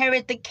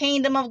inherit the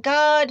kingdom of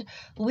God.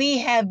 We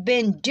have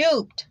been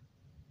duped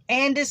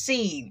and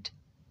deceived.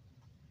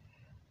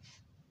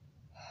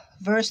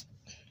 Verse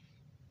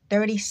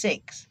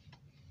 36,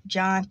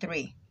 John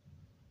 3.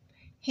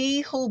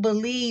 He who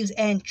believes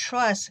and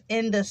trusts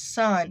in the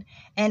Son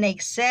and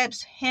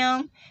accepts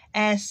him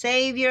as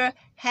Savior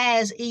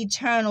has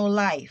eternal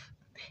life.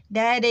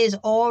 That is,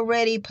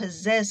 already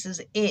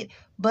possesses it.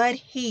 But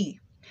he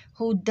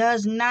who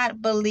does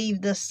not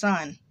believe the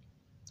Son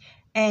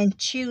and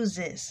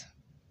chooses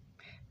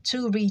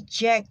to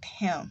reject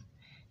him,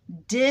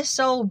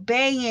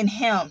 disobeying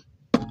him.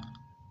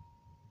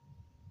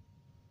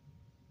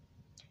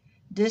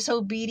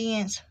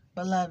 Disobedience,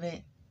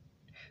 beloved,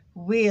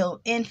 will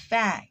in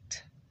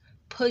fact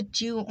put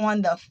you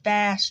on the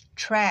fast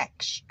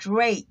track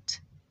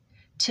straight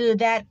to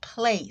that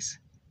place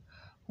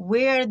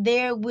where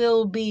there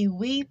will be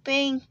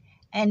weeping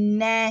and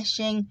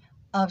gnashing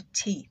of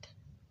teeth.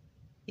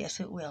 Yes,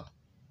 it will.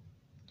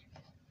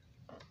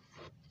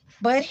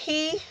 But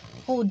he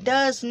who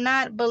does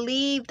not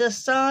believe the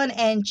Son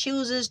and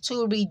chooses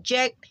to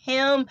reject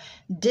him,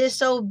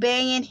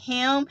 disobeying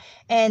him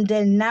and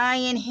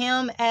denying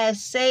him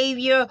as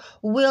Savior,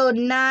 will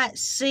not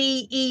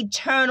see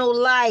eternal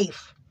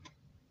life.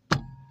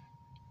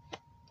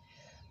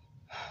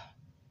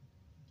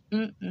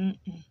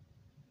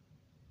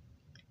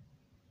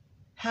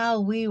 How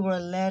we were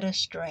led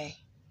astray.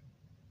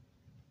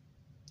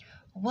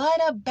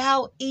 What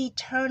about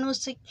eternal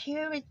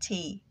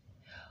security?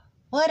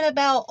 What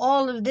about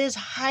all of this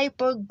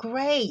hyper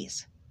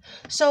grace?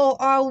 So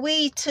are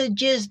we to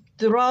just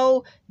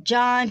throw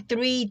John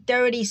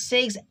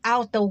 3:36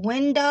 out the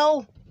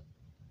window?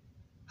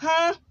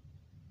 Huh?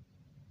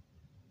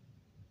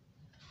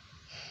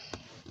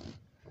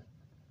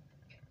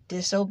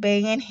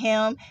 Disobeying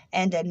him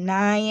and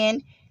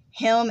denying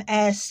him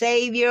as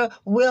Savior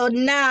will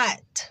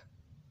not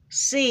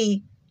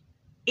see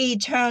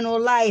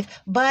eternal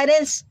life, but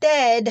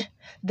instead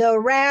the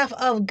wrath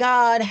of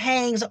God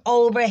hangs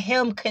over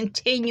him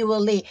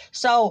continually.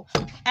 So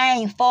I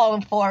ain't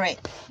falling for it.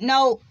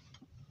 Nope.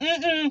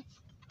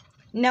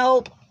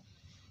 Nope.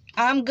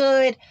 I'm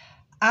good.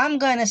 I'm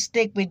gonna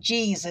stick with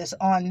Jesus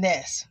on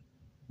this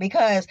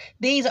because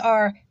these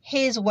are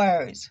his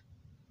words.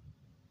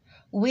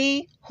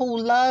 We who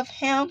love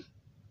him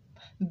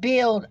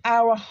build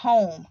our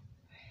home.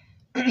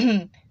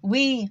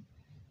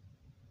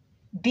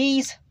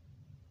 These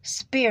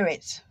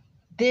spirits,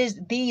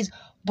 these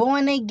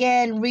born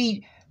again,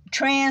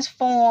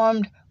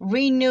 transformed,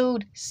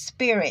 renewed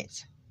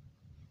spirits,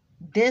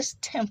 this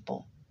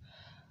temple,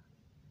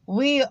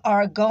 we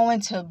are going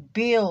to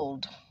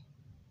build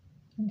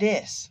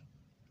this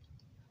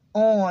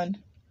on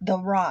the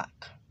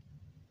rock,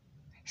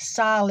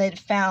 solid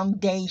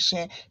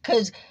foundation,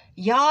 because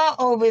y'all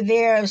over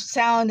there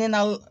sounding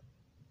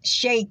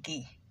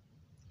shaky.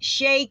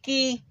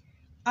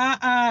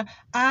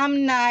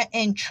 I'm not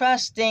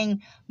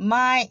entrusting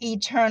my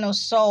eternal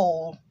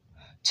soul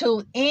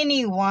to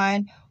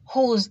anyone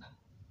whose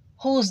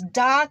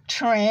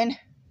doctrine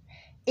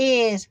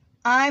is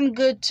I'm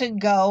good to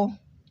go,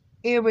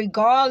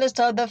 irregardless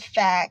of the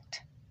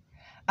fact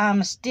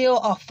I'm still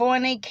a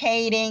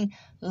fornicating,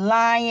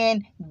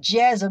 lying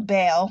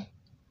Jezebel,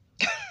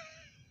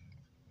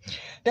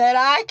 that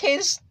I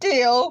can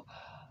still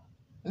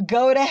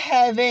go to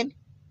heaven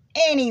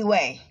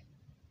anyway.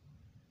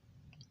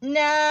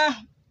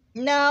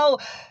 No,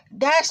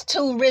 that's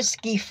too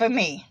risky for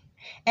me.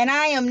 And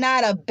I am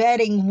not a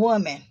betting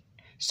woman.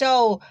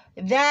 So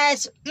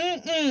that's,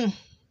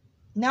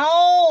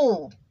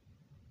 no.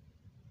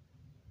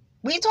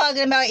 We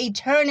talking about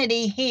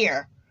eternity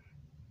here.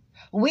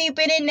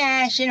 Weeping and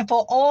gnashing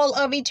for all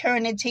of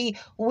eternity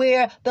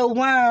where the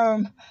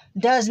worm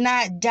does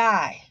not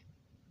die.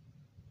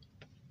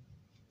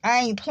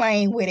 I ain't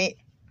playing with it.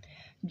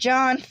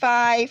 John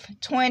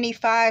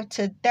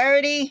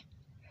 5:25-30.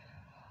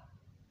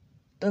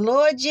 The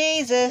Lord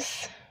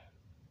Jesus,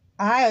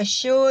 I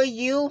assure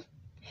you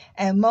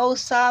and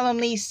most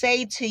solemnly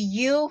say to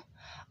you,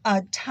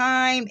 a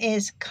time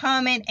is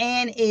coming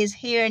and is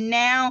here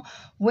now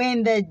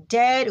when the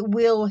dead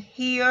will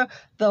hear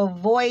the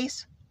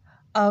voice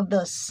of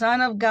the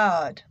Son of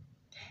God,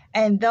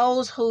 and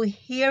those who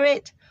hear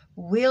it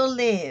will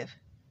live.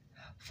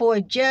 For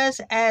just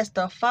as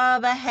the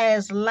Father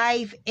has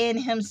life in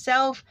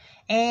himself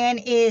and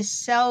is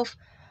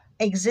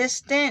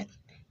self-existent,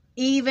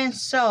 even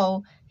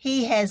so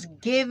he has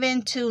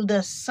given to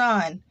the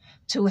Son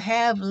to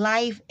have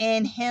life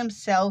in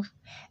himself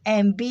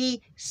and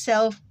be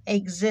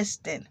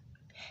self-existent.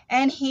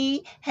 And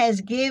he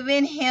has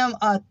given him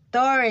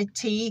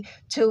authority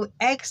to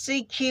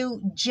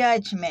execute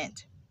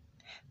judgment.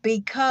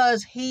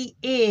 because he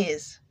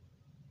is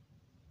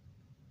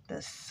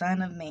the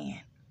Son of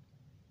Man,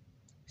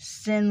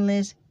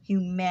 sinless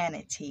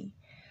humanity,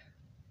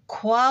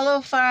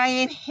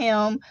 qualifying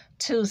him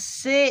to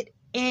sit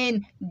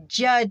in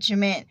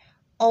judgment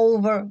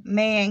over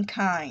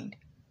mankind.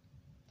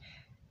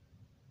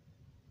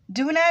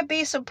 Do not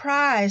be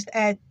surprised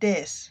at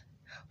this,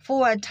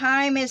 for a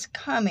time is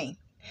coming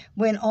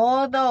when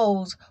all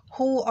those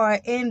who are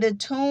in the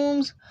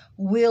tombs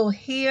will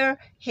hear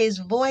his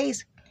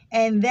voice,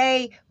 and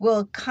they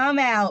will come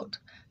out.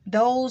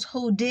 Those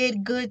who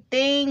did good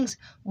things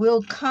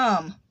will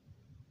come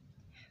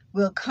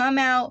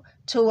out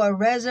to a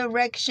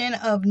resurrection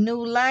of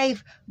new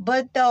life,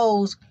 but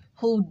those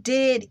who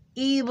did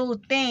evil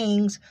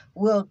things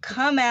will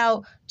come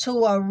out to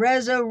a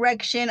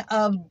resurrection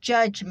of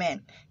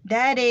judgment.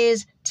 That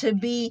is to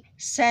be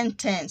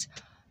sentenced.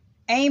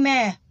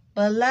 Amen.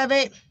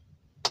 Beloved,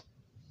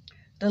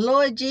 the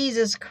Lord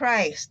Jesus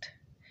Christ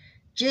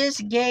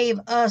just gave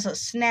us a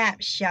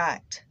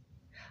snapshot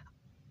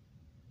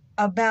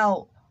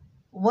about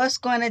what's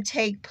going to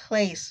take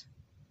place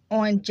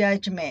on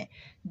judgment.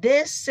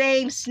 This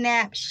same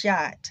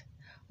snapshot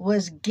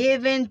was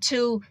given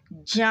to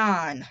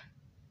John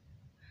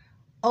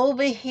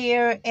over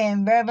here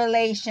in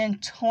Revelation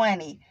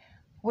 20,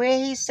 where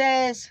he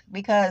says,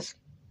 because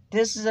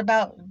this is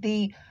about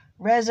the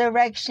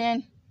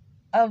resurrection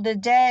of the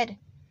dead,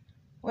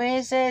 where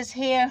it says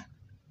here,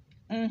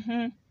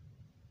 and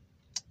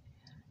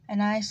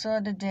I saw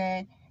the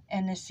dead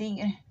and the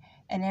sea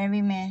and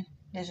every man.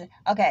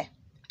 Okay,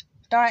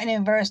 starting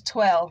in verse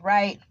 12,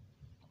 right?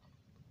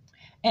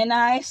 And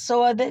I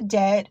saw the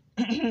dead,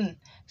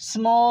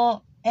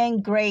 small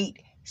and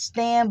great,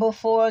 stand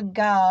before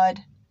God,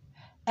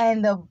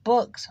 and the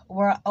books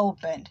were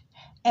opened.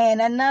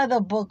 And another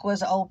book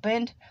was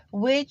opened,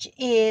 which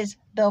is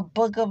the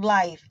book of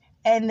life.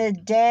 And the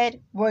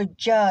dead were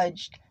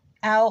judged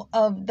out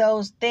of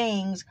those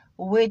things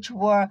which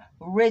were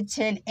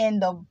written in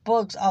the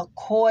books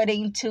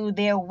according to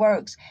their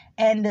works.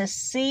 And the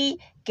sea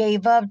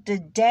gave up the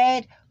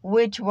dead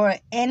which were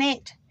in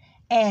it,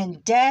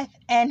 and death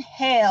and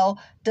hell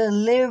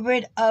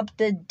delivered up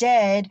the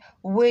dead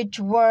which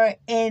were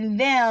in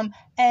them,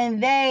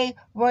 and they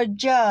were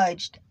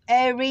judged,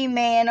 every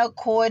man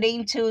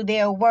according to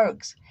their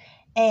works.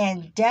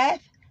 And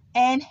death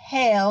and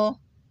hell,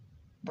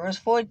 verse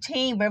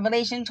 14,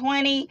 Revelation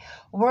 20,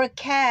 were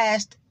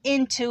cast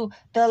into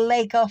the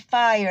lake of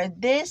fire.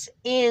 This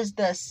is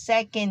the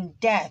second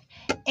death.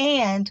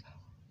 And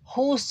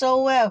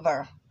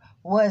whosoever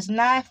was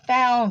not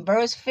found,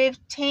 verse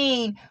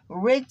 15,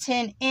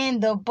 written in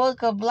the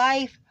book of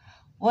life,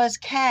 was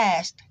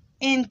cast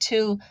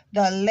into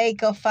the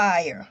lake of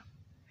fire.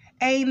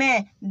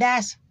 Amen.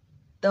 That's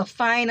the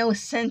final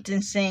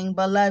sentencing,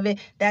 beloved,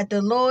 that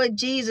the Lord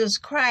Jesus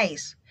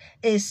Christ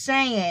is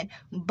saying.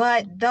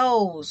 But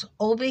those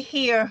over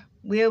here,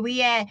 where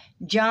we at,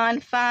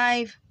 John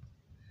 5,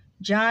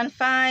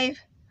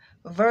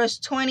 verse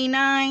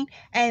 29,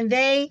 and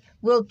they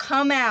will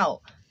come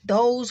out.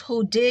 Those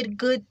who did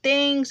good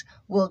things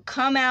will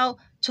come out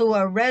to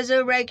a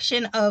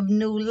resurrection of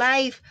new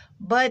life,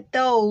 but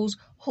those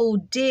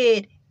who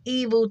did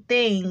evil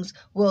things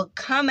will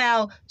come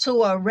out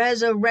to a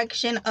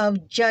resurrection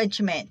of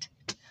judgment.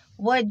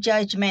 What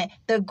judgment?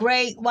 The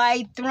great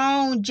white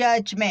throne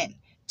judgment,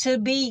 to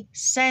be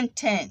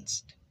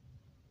sentenced.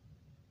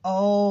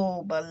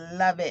 Oh,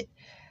 beloved.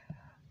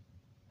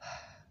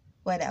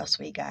 What else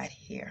we got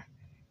here?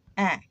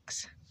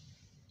 Acts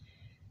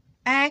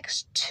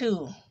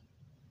 2,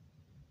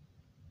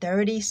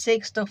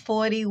 36 to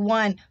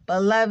 41.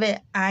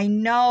 Beloved, I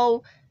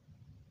know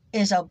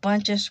it's a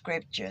bunch of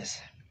scriptures.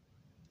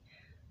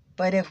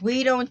 But if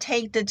we don't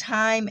take the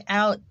time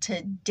out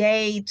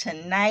today,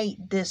 tonight,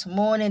 this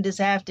morning,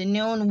 this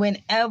afternoon,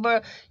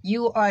 whenever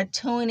you are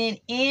tuning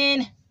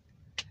in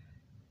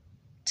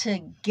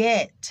to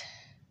get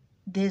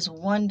this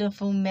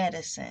wonderful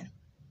medicine,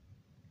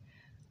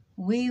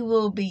 we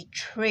will be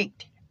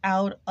tricked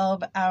out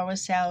of our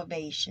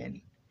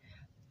salvation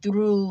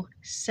through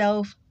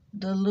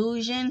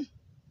self-delusion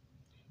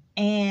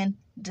and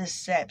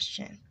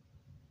deception.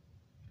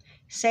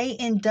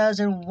 Satan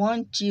doesn't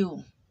want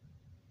you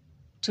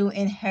to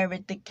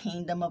inherit the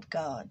kingdom of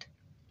God.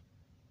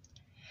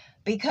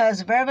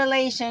 Because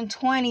Revelation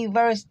 20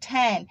 verse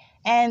 10,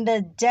 and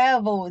the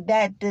devil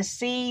that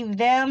deceived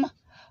them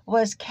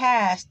was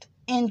cast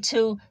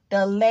into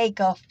the lake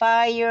of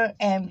fire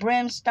and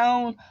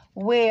brimstone,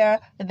 where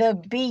the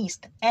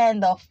beast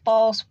and the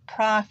false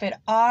prophet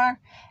are,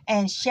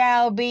 and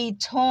shall be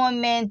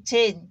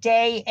tormented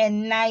day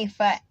and night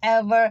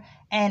forever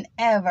and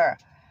ever.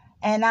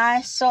 And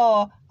I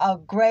saw a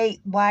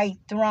great white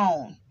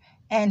throne,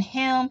 and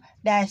him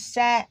that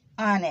sat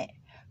on it,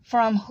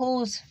 from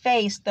whose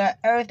face the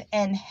earth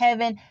and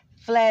heaven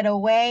fled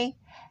away,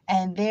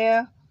 and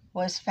there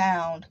was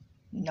found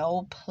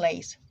no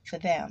place for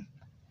them.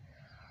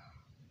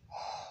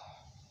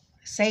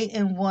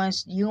 Satan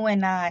wants you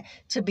and I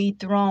to be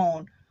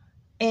thrown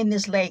in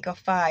this lake of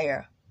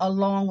fire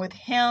along with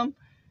him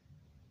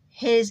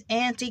his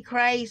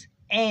Antichrist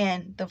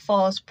and the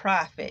false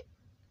prophet.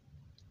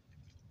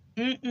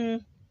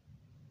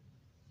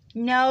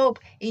 Nope.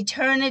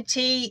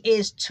 Eternity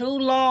is too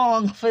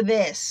long for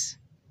this.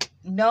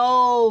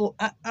 No.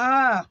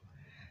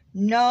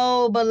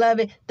 No,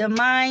 beloved. The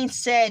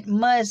mindset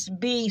must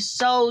be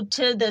sold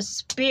to the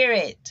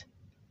Spirit.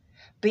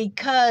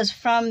 Because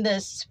from the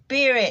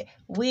Spirit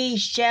we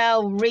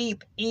shall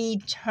reap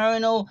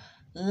eternal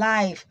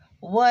life.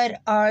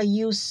 What are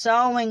you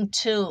sowing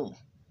to?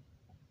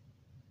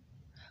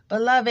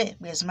 Beloved,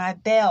 where's my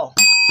bell?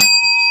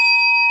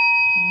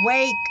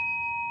 Wake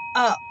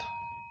up.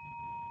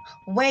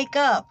 Wake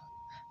up.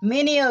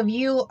 Many of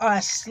you are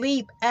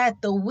asleep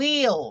at the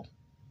wheel.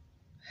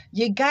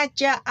 You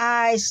got your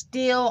eyes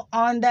still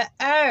on the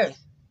earth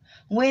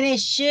when it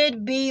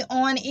should be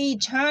on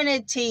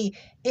eternity.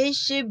 It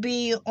should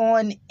be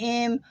on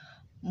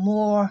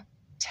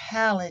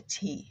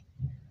immortality,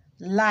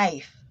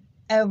 life,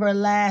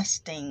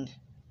 everlasting.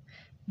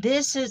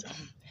 This is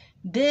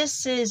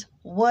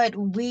what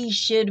we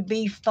should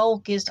be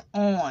focused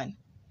on.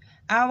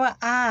 Our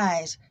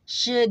eyes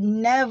should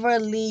never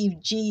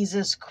leave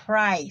Jesus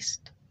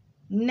Christ.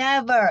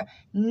 Never,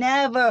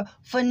 never,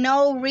 for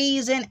no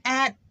reason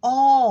at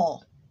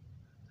all.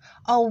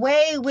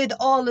 Away with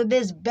all of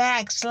this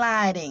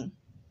backsliding.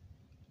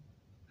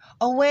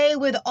 Away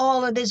with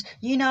all of this,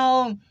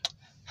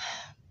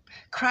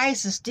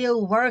 Christ is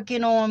still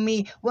working on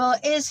me. Well,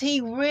 is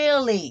he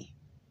really?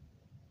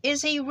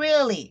 Is he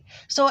really?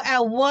 So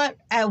at what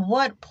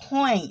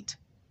point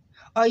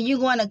are you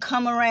going to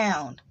come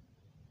around?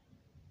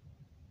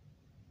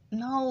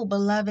 No,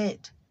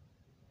 beloved.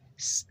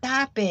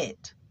 Stop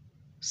it.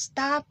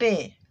 Stop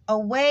it.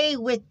 Away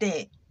with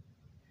it.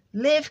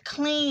 Live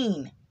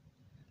clean.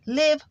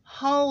 Live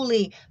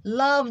holy.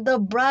 Love the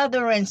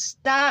brethren.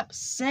 Stop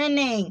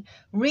sinning.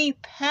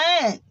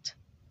 Repent.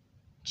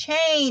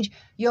 Change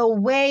your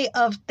way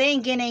of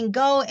thinking and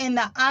go in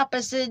the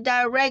opposite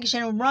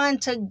direction. Run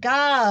to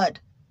God.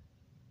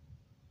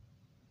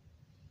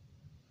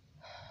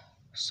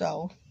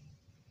 So,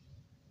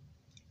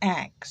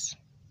 Acts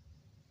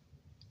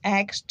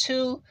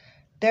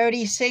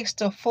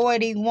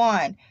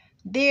 2:36-41.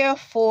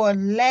 Therefore,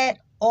 let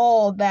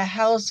all the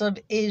house of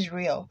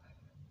Israel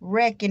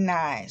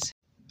recognize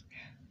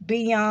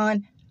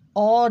beyond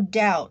all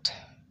doubt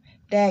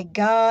that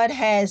God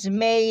has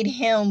made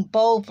him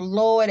both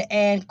Lord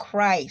and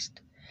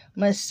Christ,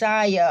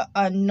 Messiah,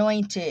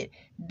 anointed,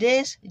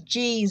 this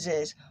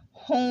Jesus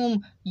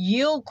whom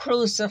you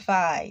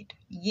crucified.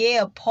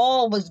 Yeah,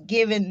 Peter was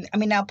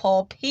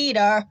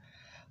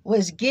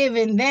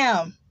giving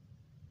them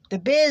the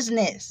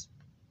business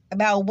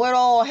about what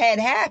all had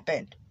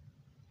happened.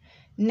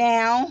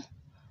 Now,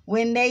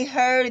 when they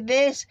heard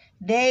this,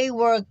 they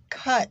were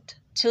cut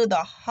to the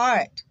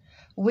heart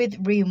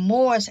with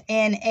remorse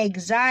and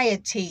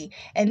anxiety.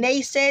 And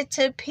they said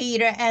to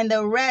Peter and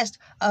the rest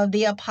of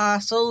the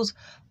apostles,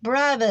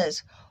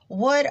 brothers,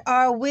 what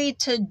are we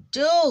to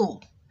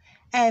do?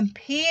 And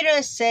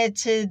Peter said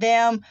to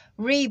them,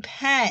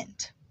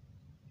 repent,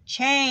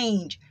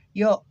 change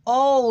your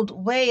old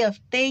way of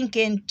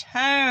thinking,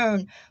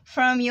 turn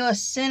from your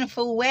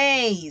sinful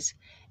ways,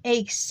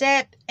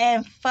 accept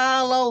and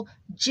follow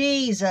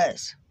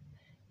Jesus.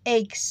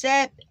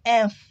 Accept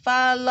and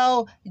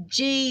follow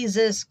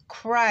Jesus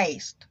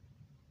Christ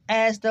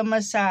as the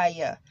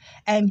Messiah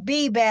and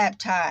be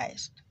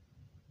baptized,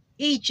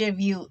 each of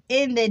you,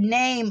 in the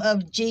name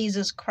of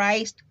Jesus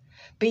Christ,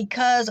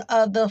 because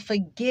of the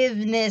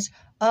forgiveness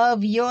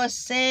of your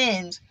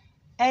sins.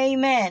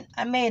 Amen.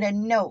 I made a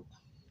note.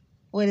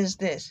 What is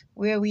this?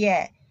 Where are we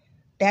at?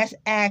 That's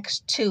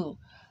Acts 2.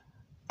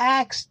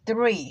 Acts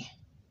 3.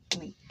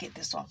 Let me get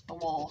this off the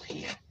wall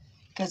here,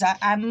 because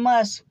I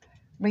must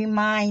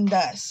remind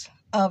us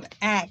of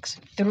Acts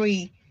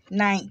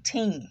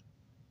 3:19.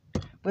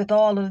 With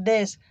all of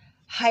this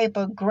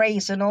hyper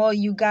grace and all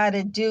you got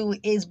to do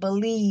is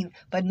believe,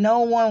 but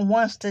no one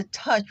wants to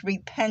touch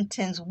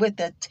repentance with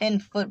a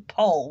 10-foot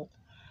pole,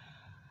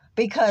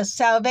 because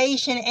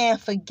salvation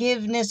and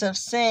forgiveness of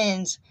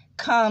sins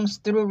comes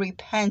through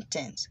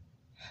repentance,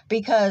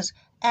 because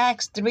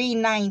Acts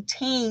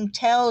 3:19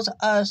 tells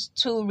us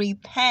to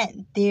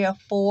repent,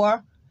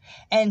 therefore,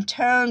 and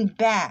turn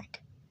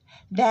back,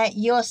 that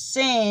your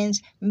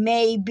sins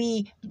may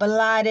be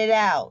blotted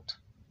out.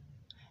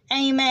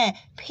 Amen.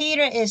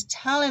 Peter is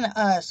telling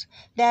us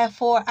that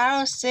for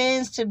our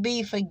sins to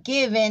be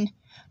forgiven,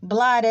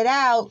 blotted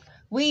out,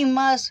 we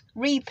must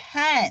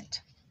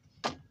repent.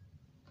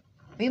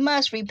 We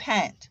must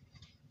repent.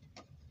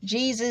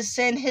 Jesus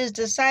sent his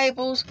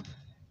disciples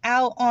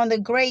out on the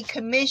Great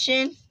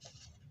Commission,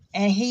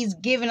 and he's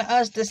given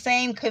us the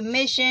same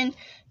commission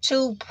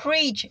to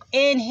preach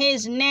in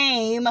his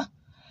name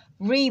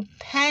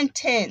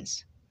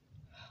repentance,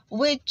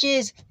 which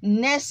is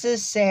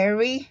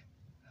necessary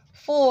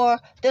for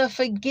the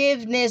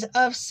forgiveness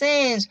of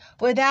sins.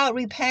 Without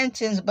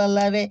repentance,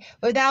 beloved,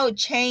 without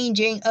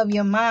changing of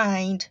your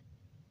mind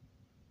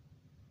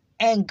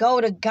and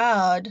go to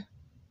God,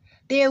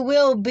 there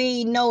will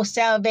be no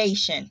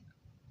salvation.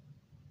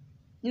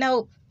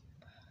 No,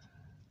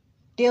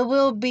 there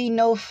will be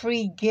no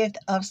free gift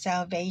of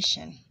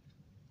salvation.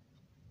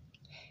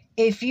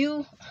 If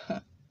you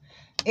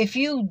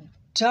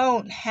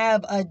don't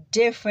have a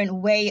different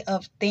way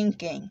of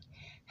thinking,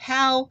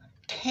 how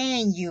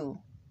can you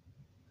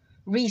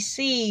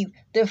receive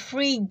the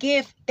free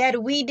gift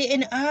that we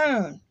didn't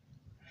earn,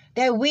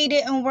 that we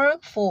didn't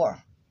work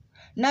for?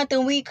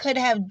 Nothing we could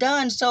have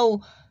done.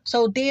 So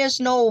there's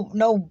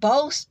no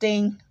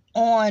boasting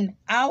on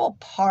our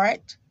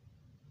part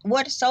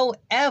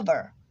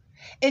whatsoever.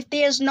 If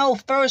there's no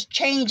first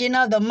changing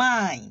of the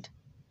mind,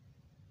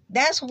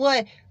 that's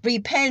what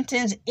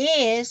repentance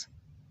is.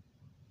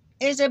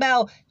 It's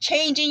about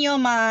changing your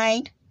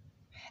mind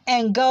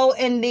and go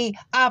in the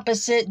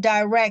opposite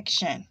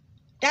direction.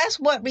 That's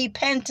what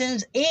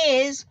repentance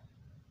is.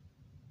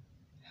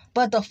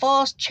 But the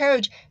false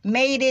church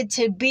made it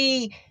to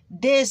be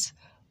this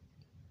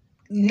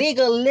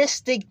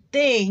legalistic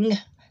thing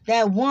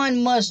that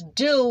one must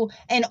do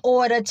in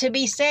order to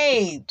be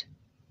saved.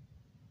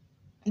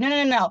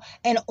 No.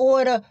 In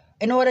order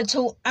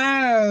to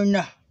earn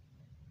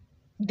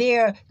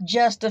their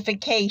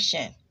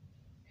justification.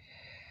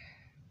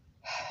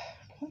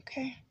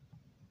 Okay.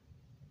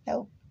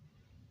 Nope.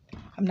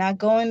 I'm not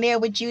going there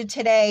with you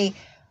today.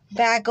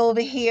 Back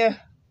over here.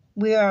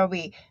 Where are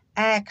we?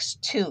 Acts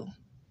 2.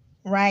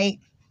 Right?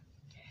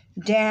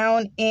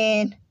 Down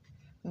in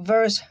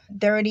verse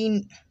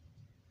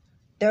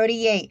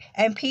 38.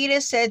 And Peter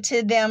said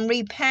to them,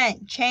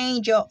 repent,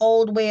 change your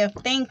old way of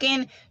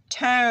thinking,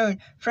 turn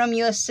from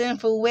your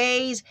sinful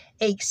ways,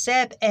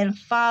 accept and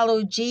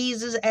follow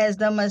Jesus as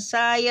the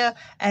Messiah,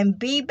 and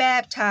be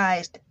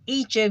baptized,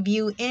 each of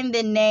you, in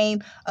the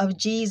name of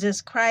Jesus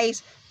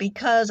Christ,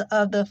 because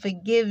of the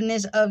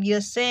forgiveness of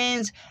your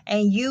sins,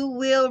 and you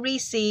will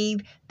receive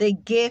the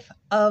gift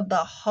of the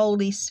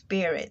Holy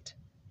Spirit.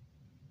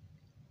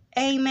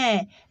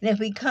 Amen. And if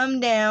we come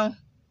down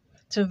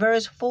to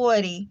verse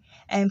 40,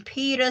 and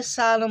Peter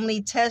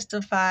solemnly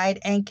testified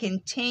and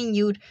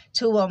continued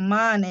to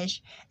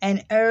admonish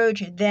and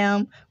urge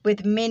them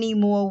with many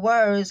more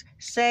words,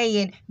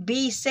 saying,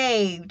 be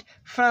saved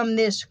from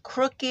this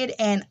crooked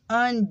and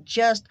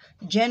unjust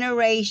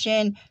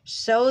generation.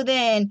 So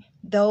then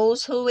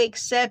those who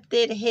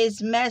accepted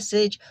his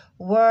message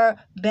were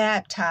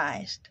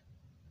baptized.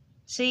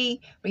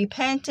 See,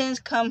 repentance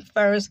comes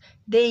first,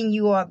 then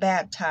you are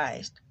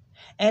baptized.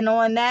 And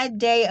on that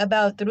day,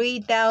 about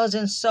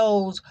 3,000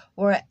 souls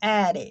were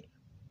added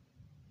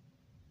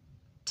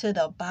to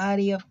the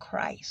body of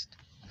Christ.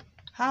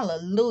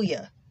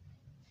 Hallelujah.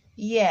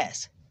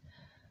 Yes.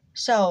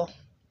 So,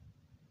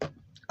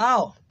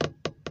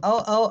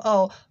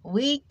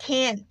 we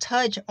can't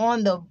touch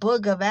on the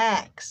book of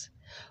Acts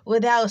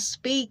without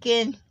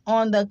speaking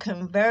on the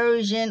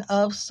conversion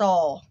of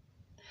Saul,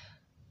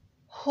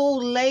 who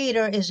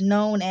later is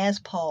known as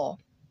Paul.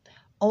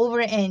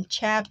 Over in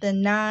chapter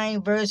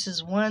 9,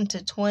 verses 1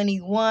 to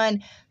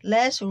 21,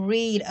 let's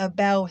read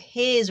about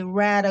his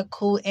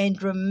radical and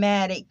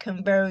dramatic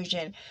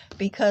conversion.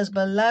 Because,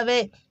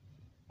 beloved,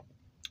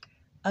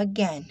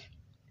 again,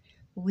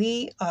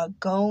 we are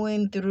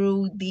going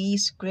through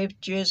these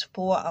scriptures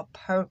for a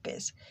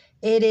purpose.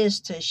 It is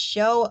to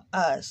show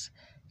us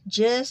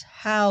just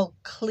how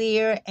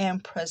clear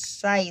and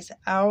precise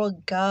our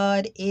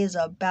God is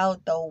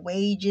about the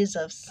wages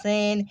of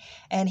sin,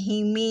 and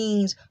he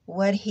means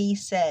what he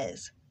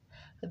says.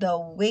 The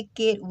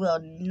wicked will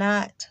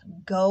not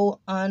go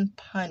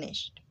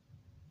unpunished.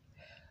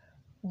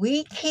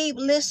 We keep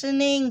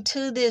listening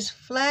to this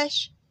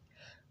flesh.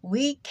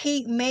 We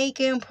keep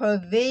making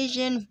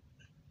provision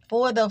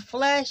for the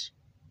flesh.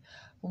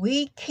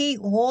 We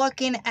keep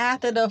walking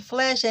after the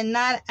flesh and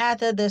not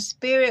after the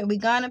spirit. We're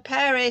going to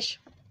perish.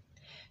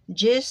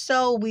 Just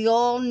so we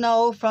all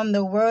know from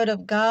the word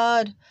of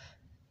God,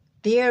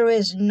 there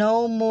is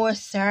no more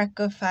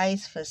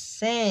sacrifice for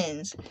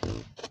sins.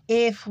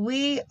 If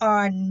we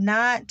are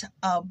not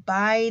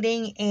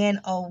abiding and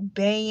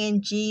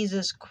obeying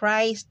Jesus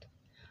Christ,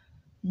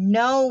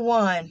 no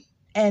one,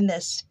 and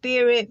the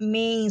Spirit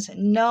means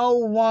no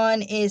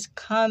one, is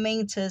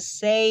coming to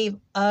save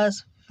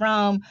us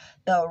from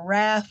the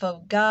wrath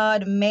of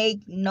God.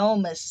 Make no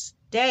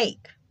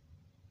mistake.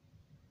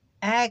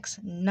 Acts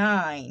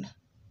 9.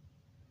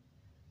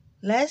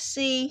 Let's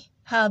see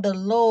how the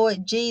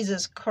Lord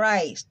Jesus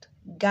Christ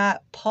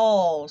got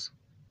Paul's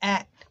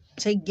act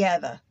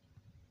together.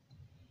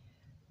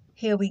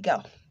 Here we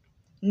go.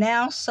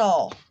 Now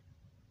Saul,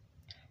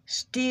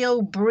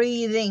 still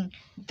breathing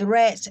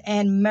threats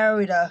and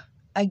murder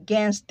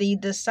against the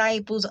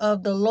disciples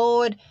of the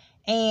Lord,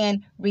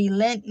 and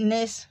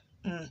relentless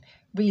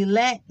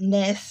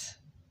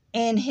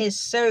in his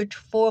search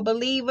for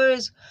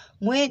believers,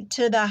 went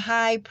to the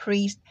high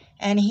priest,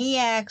 and he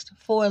asked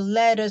for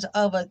letters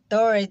of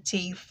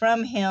authority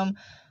from him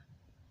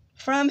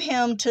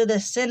to the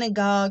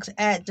synagogues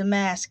at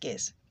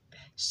Damascus,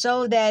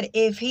 so that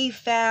if he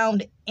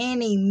found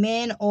any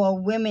men or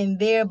women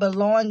there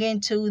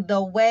belonging to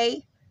the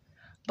way,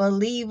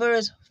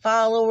 believers,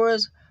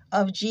 followers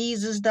of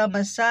Jesus the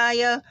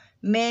Messiah,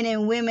 men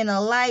and women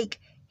alike,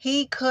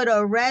 he could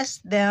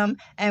arrest them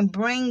and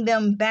bring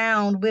them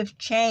bound with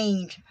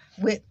chains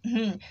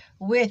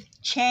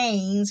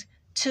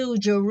to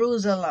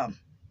Jerusalem.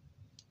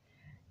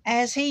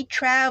 As he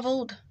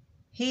traveled,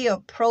 he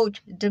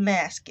approached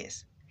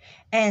Damascus,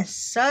 and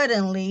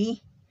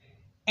suddenly,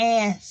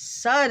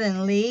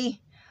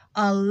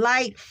 a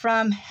light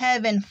from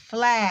heaven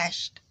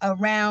flashed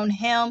around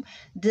him,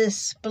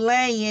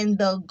 displaying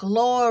the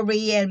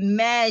glory and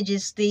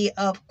majesty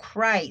of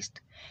Christ.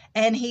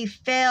 And he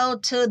fell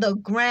to the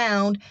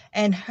ground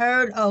and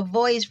heard a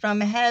voice from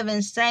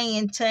heaven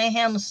saying to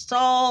him,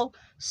 Saul,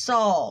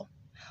 Saul,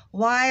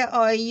 why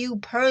are you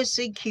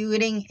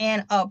persecuting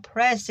and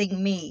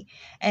oppressing me?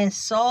 And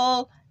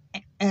Saul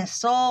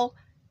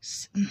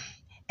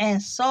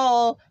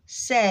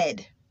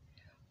said,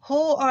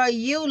 Who are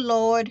you,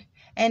 Lord?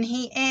 And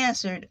he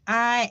answered,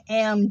 I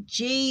am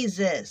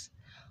Jesus,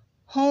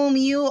 whom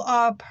you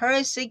are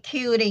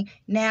persecuting.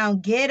 Now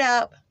get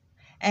up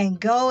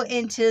and go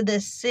into the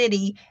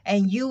city,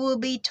 and you will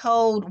be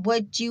told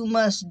what you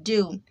must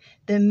do.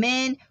 The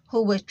men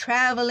who were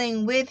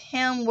traveling with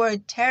him were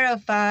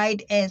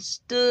terrified and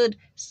stood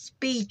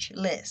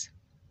speechless,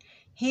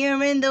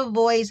 hearing the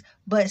voice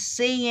but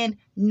seeing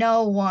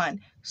no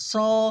one.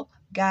 Saul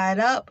got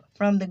up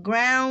from the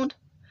ground,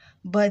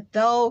 but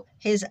though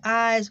his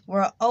eyes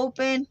were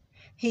open,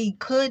 he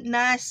could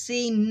not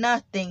see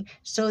nothing.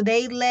 So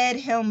they led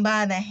him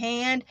by the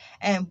hand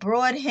and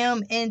brought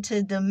him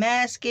into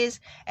Damascus,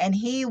 and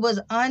he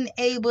was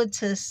unable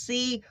to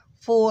see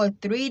for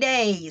 3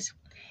 days.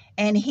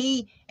 And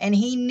he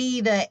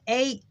neither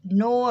ate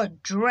nor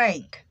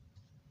drank.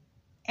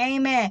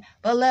 Amen.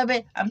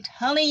 Beloved, I'm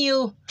telling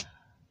you,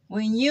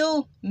 when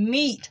you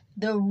meet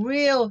the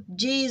real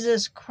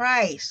Jesus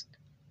Christ,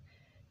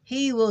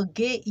 he will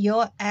get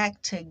your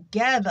act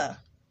together.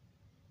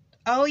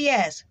 Oh,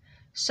 yes.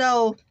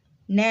 So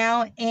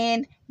now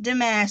in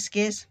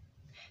Damascus,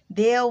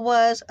 there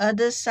was a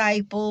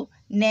disciple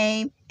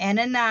named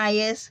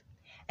Ananias,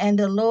 and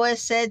the Lord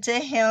said to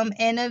him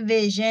in a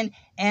vision,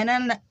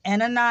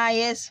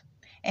 Ananias,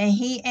 and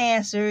he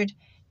answered,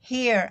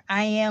 Here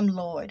I am,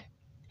 Lord.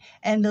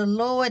 And the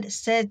Lord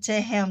said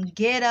to him,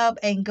 Get up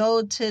and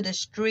go to the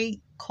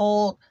street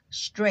called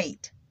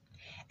Straight,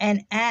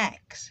 and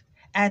ask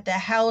at the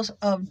house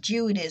of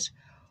Judas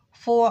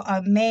for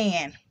a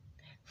man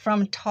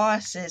from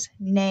Tarsus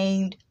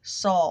named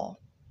Saul,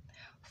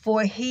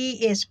 for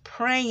he is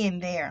praying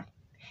there.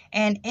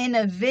 And in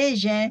a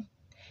vision,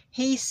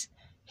 he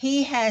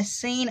has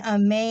seen a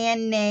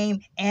man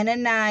named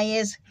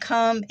Ananias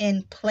come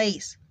in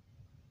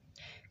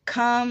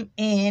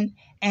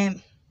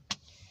and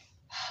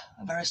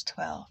verse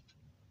 12.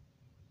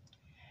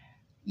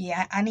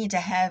 Yeah, I need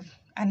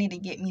to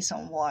get me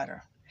some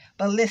water.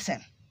 But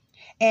listen.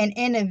 And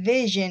in a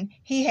vision,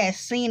 he has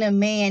seen a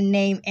man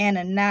named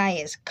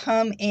Ananias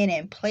come in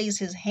and place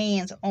his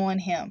hands on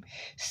him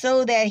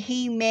so that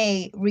he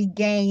may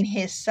regain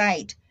his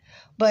sight.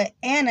 But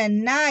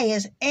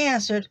Ananias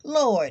answered,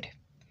 Lord,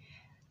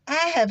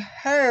 I have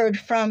heard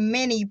from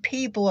many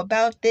people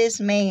about this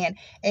man,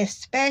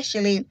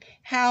 especially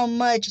how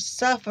much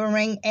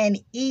suffering and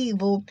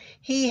evil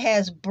he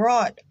has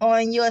brought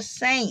on your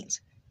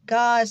saints,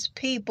 God's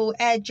people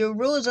at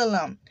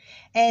Jerusalem.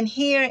 And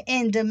here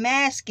in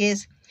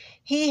Damascus,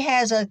 he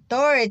has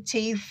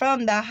authority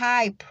from the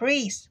high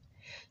priest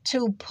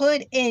to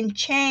put in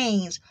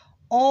chains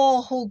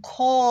all who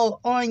call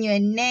on your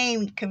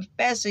name,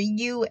 confessing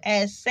you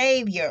as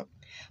Savior.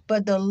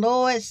 But the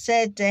Lord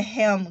said to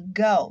him,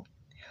 Go,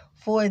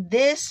 for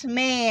this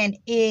man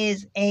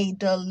is a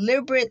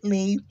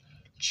deliberately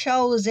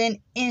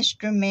chosen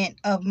instrument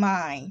of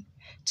mine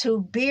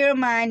to bear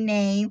my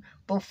name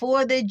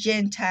before the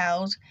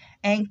Gentiles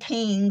and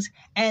kings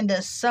and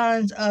the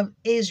sons of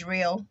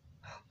Israel.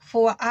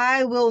 For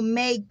I will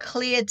make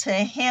clear to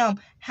him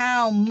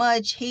how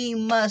much he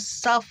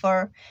must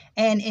suffer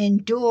and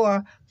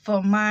endure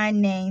for my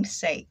name's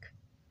sake.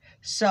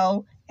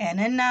 So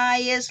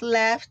Ananias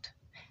left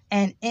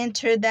and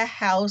entered the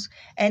house,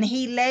 and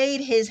he laid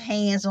his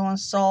hands on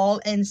Saul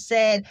and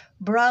said,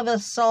 Brother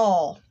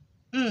Saul.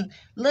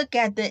 Look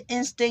at the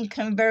instant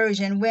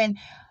conversion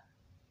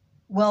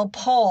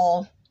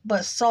Paul,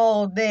 but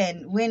Saul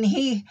then, when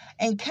he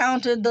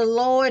encountered the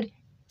Lord,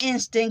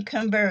 instant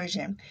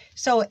conversion.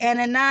 So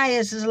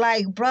Ananias is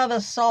like, Brother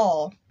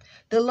Saul,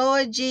 the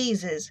Lord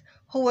Jesus,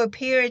 who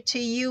appeared to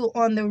you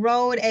on the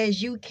road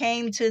as you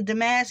came to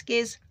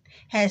Damascus,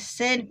 has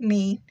sent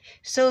me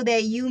so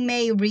that you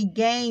may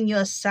regain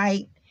your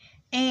sight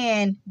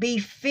and be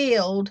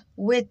filled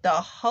with the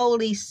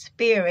Holy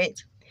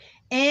Spirit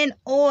in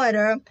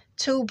order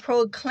to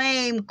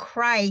proclaim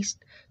Christ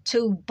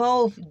to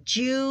both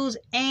Jews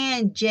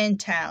and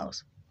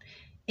Gentiles.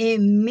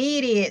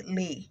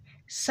 Immediately,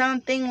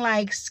 something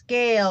like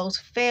scales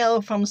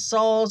fell from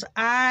Saul's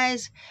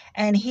eyes,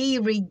 and he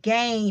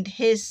regained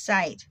his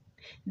sight.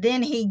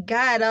 Then he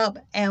got up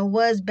and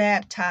was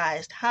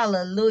baptized.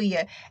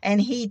 Hallelujah.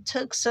 And he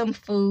took some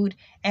food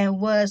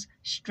and was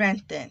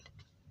strengthened.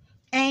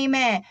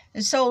 Amen.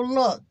 And so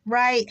look,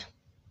 right?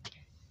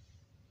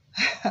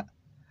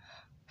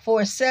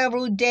 For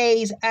several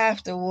days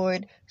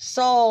afterward,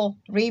 Saul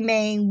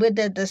remained with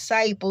the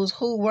disciples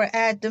who were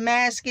at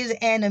Damascus,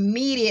 and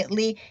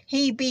immediately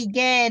he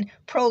began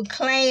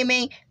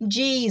proclaiming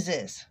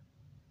Jesus.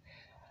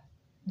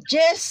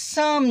 Just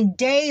some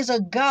days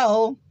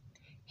ago,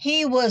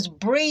 he was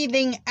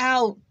breathing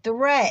out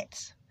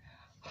threats,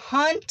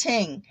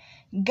 hunting,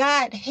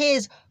 got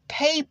his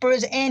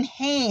papers in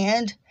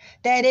hand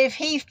that if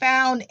he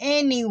found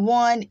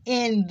anyone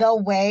in the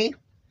way,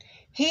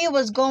 he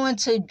was going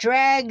to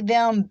drag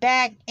them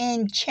back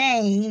in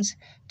chains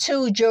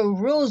to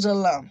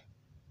Jerusalem.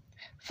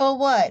 For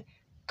what?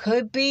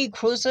 Could be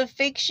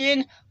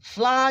crucifixion,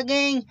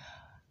 flogging.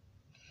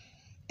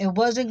 It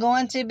wasn't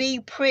going to be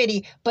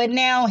pretty, but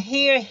now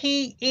here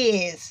he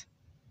is.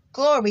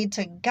 Glory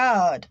to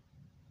God.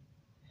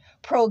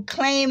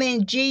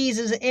 Proclaiming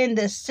Jesus in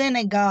the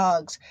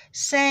synagogues,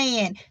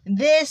 saying,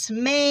 "This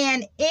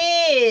man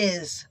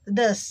is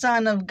the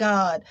Son of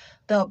God,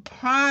 the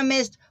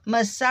promised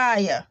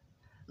Messiah."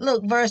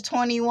 Look, verse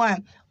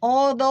 21.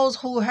 All those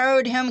who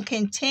heard him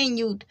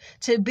continued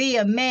to be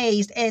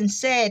amazed and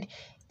said,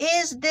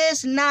 "Is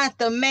this not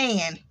the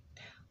man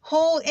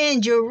who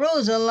in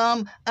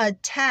Jerusalem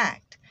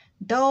attacked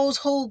those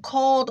who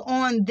called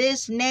on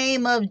this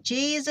name of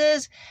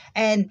Jesus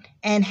and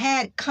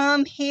had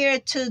come here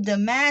to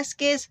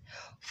Damascus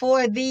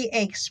for the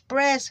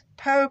express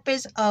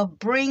purpose of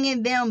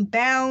bringing them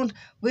bound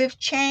with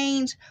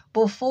chains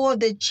before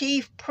the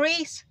chief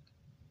priests?"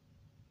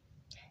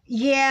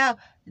 Yeah,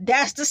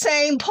 that's the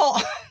same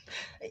Paul.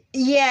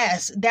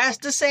 Yes, that's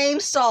the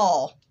same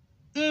Saul.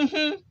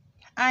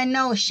 I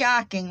know,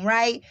 shocking,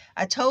 right?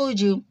 I told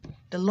you,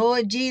 the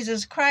Lord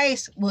Jesus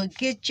Christ will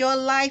get your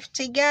life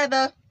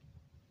together.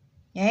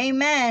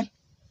 Amen.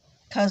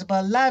 Because,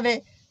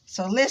 beloved,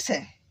 so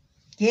listen,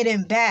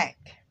 getting back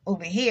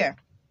over here.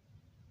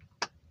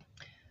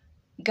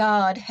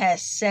 God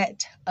has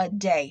set a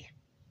day.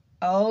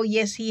 Oh,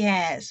 yes, he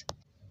has.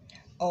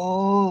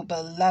 Oh,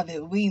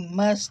 beloved, we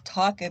must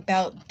talk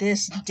about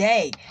this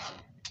day.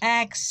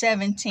 Acts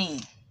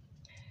 17,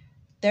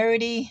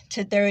 30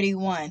 to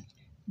 31.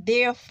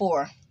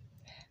 Therefore,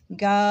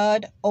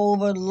 God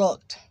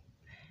overlooked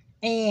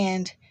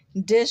and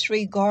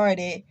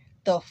disregarded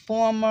the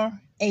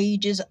former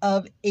ages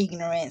of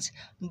ignorance.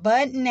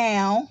 But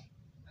now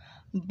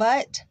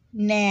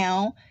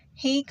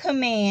he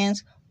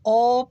commands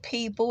all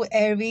people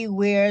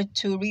everywhere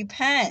to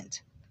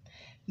repent.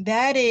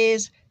 That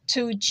is,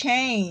 to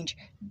change.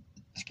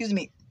 Excuse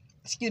me,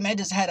 I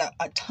just had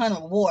a ton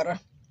of water.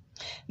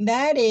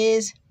 That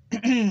is,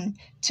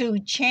 to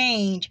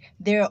change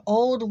their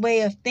old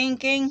way of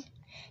thinking,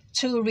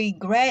 to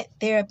regret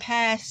their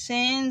past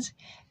sins,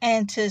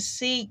 and to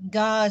seek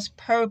God's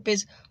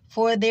purpose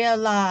for their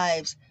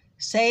lives.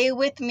 Say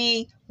with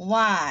me,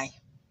 why?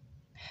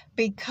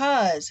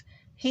 Because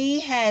he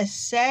has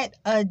set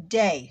a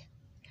day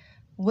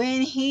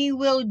when he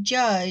will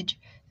judge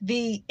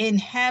the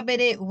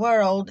inhabited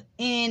world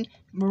in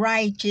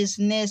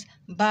righteousness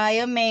by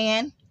a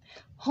man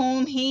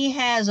whom he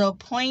has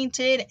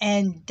appointed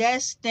and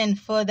destined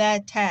for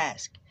that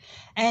task.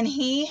 And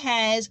he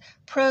has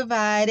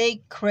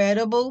provided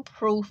credible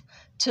proof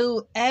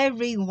to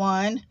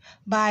everyone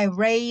by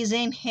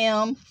raising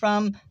him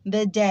from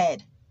the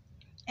dead.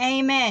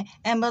 Amen.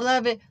 And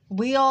beloved,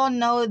 we all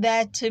know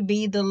that to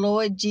be the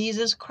Lord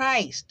Jesus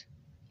Christ.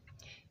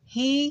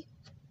 He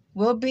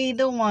will be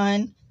the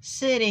one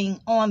sitting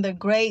on the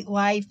great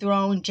white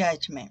throne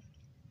judgment.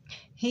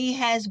 He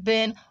has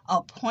been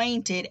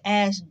appointed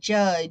as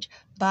judge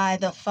by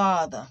the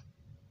Father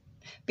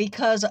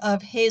because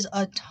of his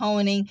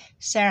atoning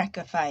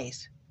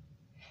sacrifice.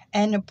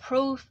 And the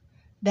proof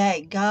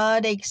that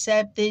God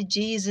accepted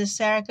Jesus'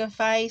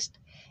 sacrifice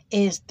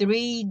is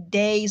 3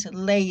 days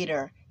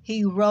later,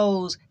 he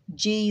rose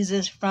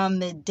Jesus from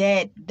the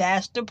dead.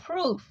 That's the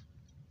proof.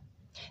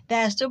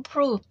 That's the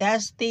proof.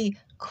 That's the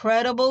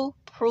credible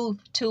proof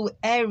to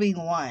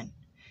everyone.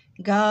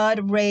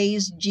 God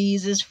raised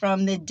Jesus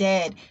from the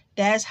dead.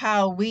 That's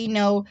how we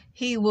know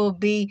he will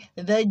be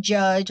the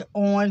judge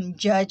on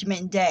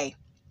Judgment Day.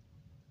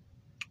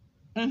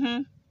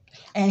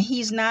 And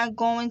he's not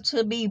going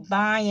to be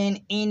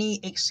buying any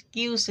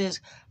excuses.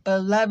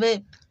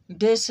 Beloved,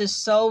 this is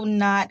so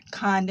not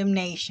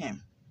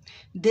condemnation.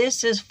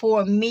 This is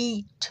for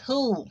me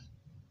too.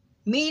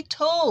 Me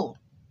too.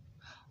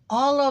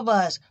 All of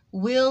us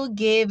will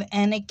give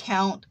an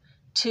account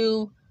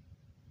to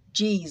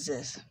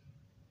Jesus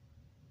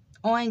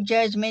on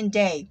Judgment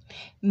Day.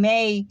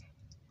 May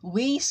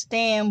we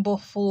stand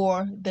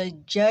before the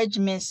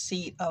judgment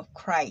seat of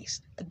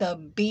Christ, the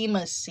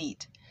Bema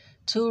seat,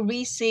 to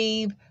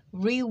receive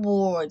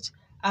rewards,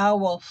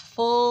 our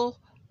full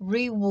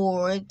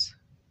rewards,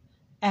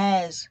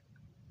 as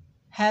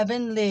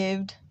having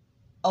lived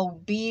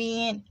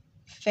obedient,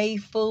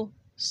 faithful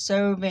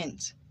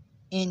servants,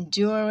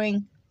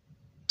 enduring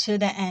to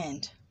the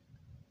end,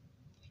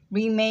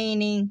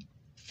 remaining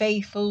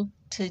faithful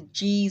to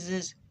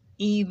Jesus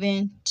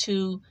even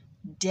to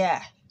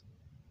death.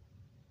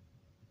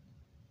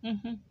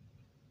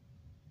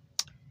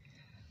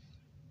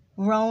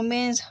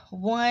 Romans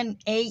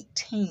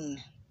 1:18.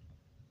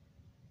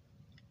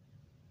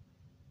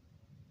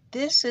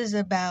 This is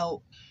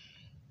about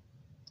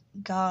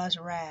God's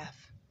wrath.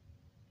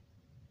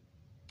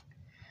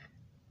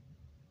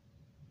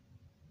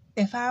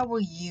 If I were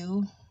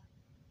you,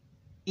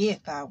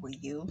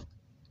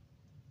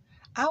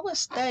 I would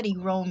study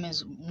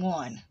Romans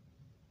 1.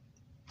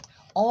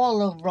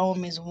 All of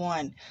Romans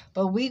 1.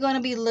 But we're going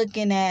to be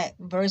looking at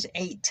verse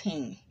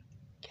 18.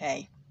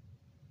 Okay.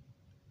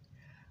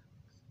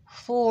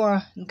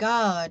 For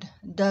God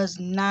does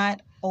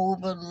not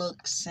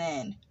overlook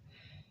sin.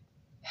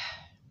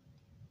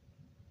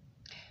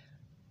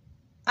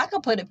 I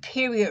could put a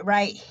period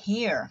right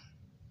here.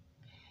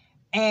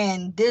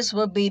 And this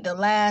will be the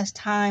last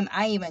time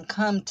I even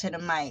come to the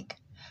mic.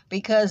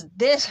 Because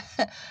this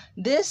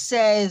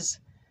says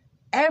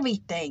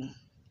everything.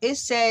 It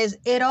says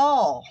it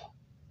all.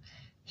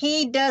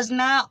 He does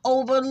not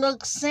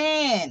overlook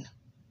sin.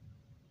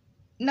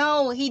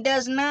 No, he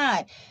does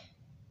not.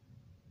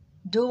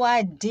 Do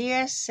I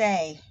dare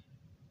say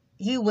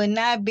he would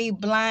not be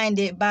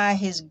blinded by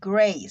his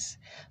grace?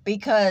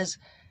 Because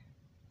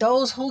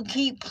those who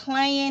keep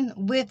playing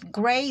with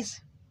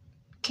grace,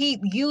 keep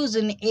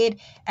using it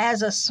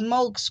as a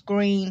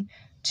smokescreen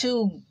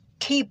to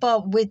keep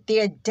up with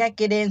their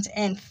decadence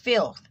and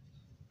filth.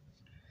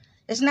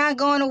 It's not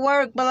going to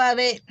work,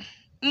 beloved.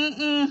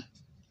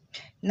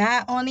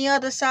 Not on the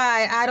other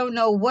side. I don't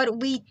know what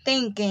we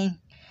thinking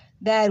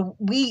that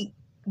we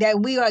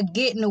are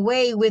getting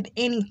away with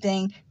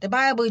anything. The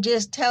Bible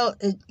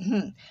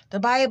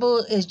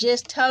is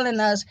just telling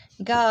us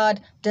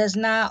God does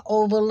not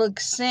overlook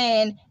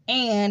sin,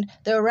 and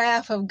the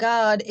wrath of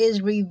God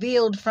is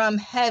revealed from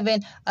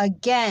heaven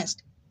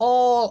against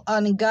all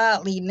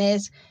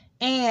ungodliness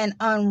and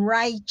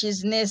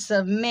unrighteousness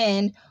of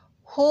men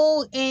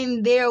who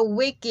in their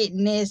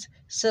wickedness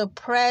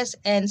suppress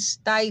and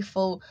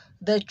stifle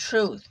the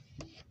truth.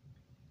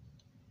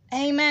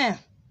 Amen.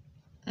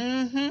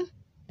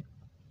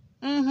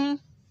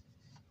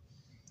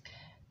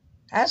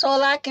 That's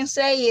all I can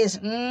say is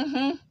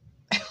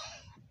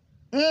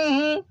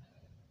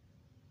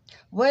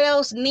What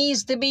else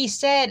needs to be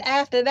said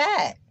after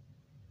that?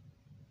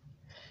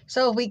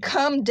 So if we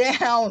come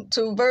down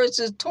to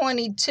verses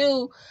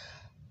 22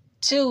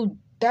 to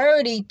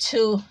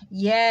 32,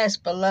 yes,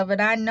 beloved,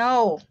 I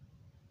know.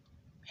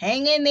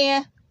 Hang in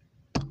there.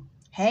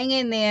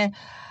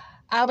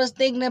 I was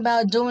thinking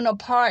about doing a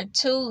part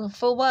 2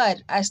 for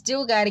what? I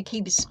still got to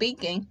keep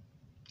speaking.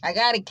 I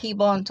got to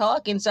keep on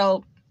talking.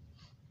 So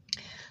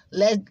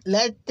let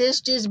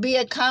this just be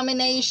a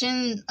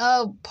combination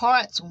of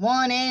parts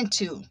 1 and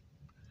 2.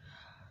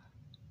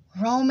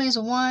 Romans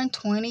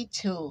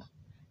 1:22.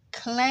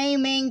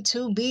 Claiming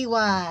to be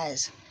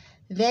wise,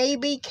 they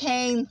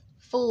became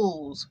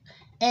fools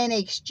and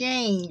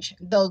exchanged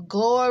the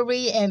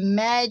glory and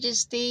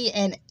majesty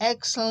and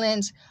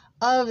excellence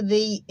of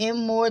the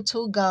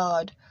immortal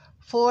God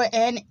for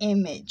an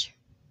image,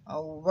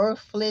 a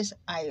worthless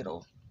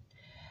idol,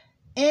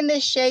 in the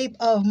shape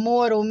of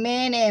mortal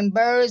men and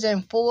birds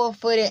and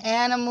four-footed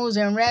animals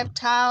and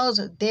reptiles.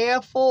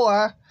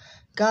 Therefore,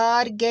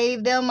 God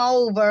gave them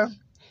over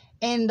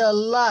in the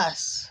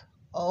lust.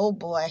 Oh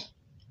boy.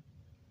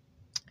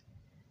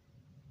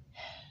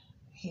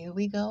 Here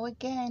we go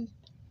again.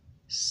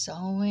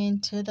 Sowing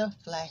to the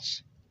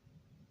flesh.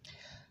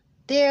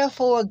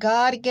 Therefore,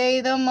 God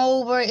gave them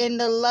over in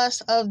the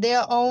lust of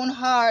their own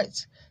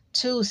hearts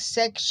to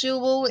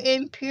sexual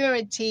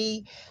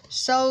impurity,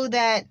 so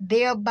that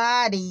their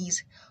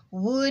bodies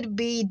would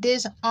be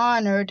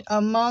dishonored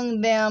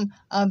among them,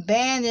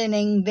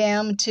 abandoning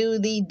them to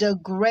the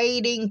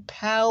degrading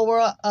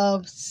power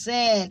of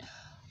sin.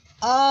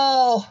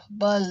 Oh,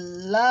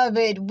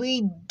 beloved,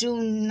 we do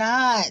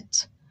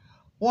not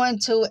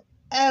want to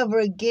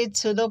ever get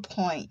to the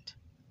point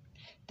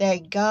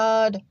that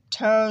God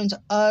turns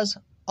us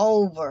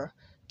over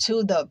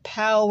to the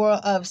power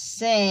of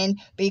sin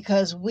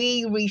because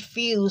we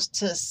refuse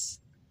to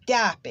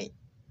stop it.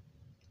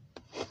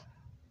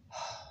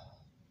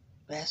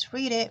 Let's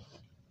read it.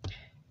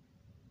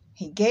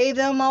 He gave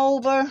them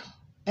over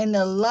in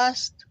the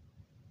lust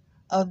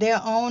of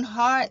their own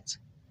hearts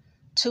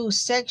to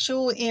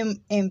sexual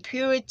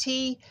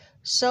impurity,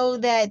 so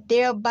that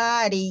their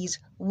bodies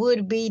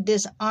would be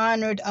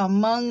dishonored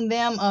among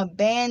them,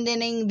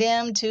 abandoning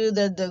them to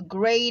the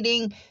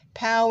degrading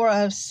power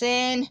of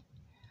sin,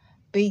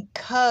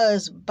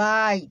 because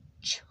by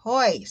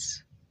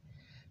choice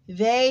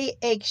they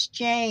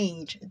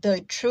exchanged the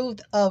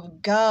truth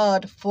of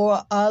God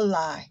for a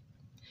lie,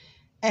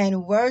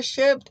 and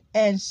worshipped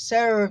and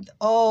served,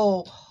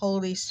 oh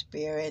Holy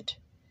Spirit,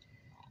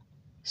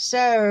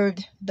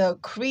 served the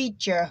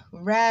creature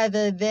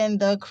rather than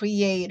the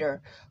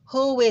Creator,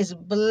 who is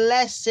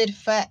blessed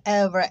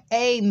forever.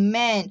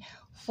 Amen.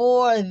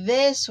 For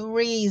this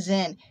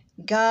reason,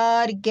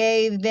 God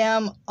gave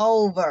them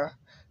over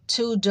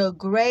to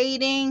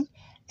degrading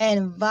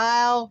and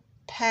vile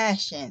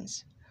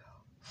passions.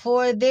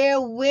 For their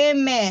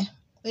women,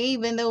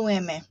 even the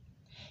women,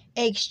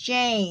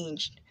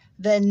 exchanged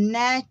the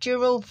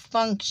natural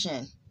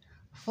function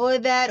for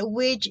that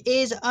which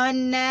is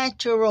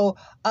unnatural,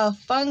 a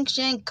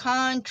function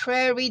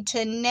contrary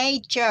to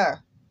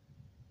nature.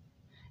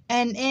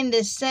 And in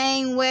the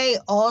same way,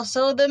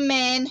 also the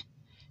men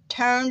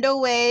turned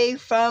away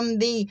from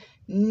the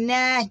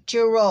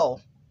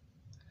natural.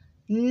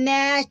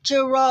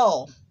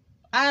 Natural.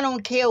 I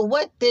don't care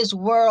what this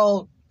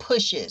world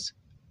pushes.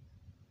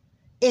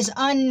 It's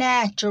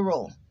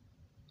unnatural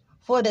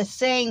for the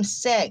same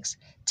sex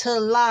to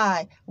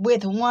lie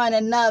with one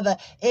another.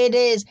 It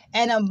is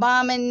an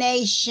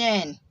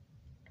abomination.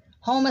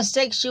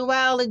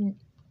 Homosexuality,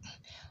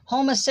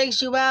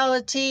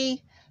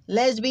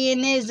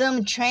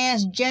 lesbianism,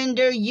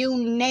 transgender,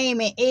 you name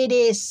it. It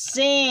is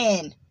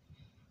sin.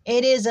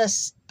 It is a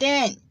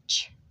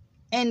stench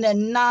in the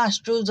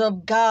nostrils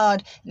of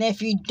God. And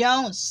if you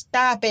don't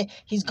stop it,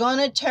 He's going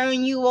to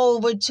turn you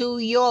over to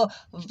your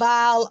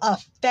vile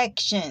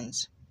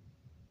affections.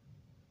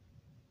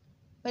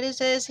 What it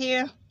says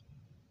here?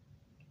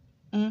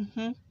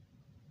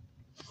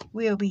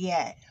 Where we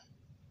at?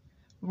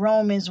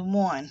 Romans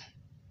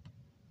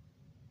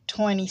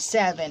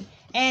 1:27.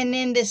 And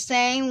in the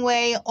same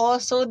way,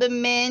 also the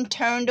men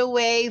turned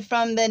away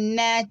from the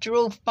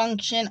natural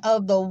function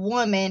of the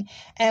woman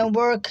and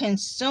were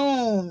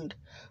consumed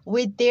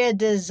with their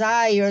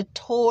desire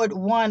toward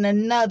one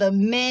another,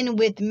 men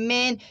with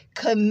men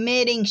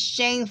committing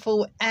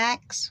shameful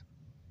acts,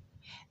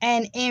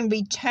 and in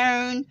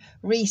return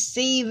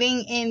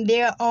receiving in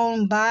their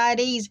own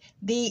bodies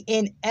the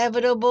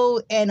inevitable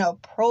and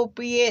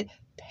appropriate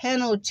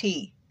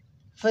penalty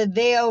for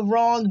their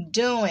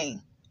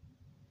wrongdoing.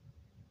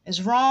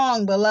 It's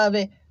wrong,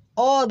 beloved,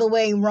 all the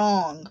way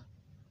wrong.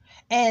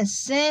 And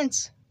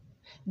since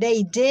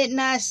they did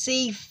not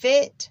see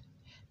fit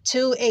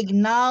to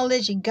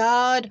acknowledge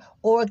God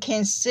or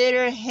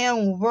consider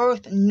Him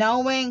worth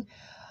knowing,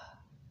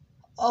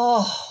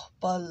 oh,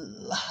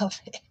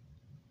 beloved,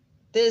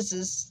 this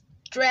is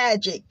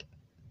tragic.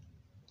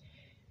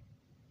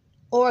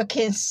 Or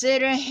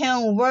consider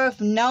Him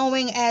worth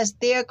knowing as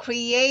their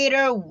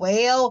Creator,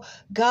 well,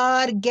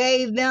 God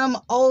gave them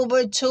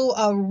over to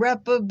a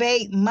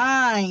reprobate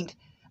mind,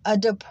 a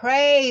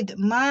depraved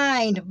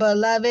mind,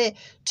 beloved,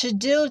 to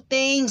do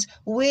things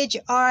which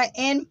are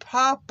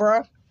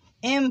improper,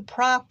 and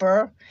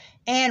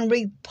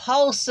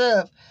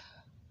repulsive.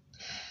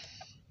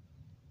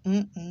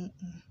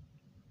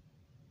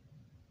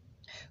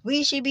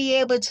 We should be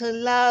able to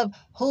love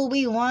who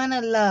we want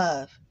to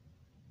love.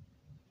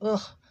 Ugh.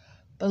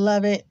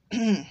 Beloved,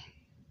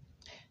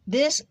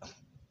 this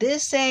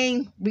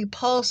same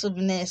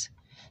repulsiveness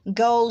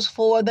goes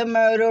for the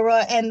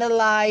murderer and the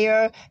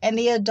liar and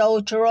the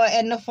adulterer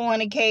and the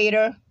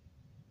fornicator.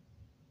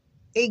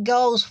 It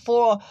goes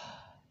for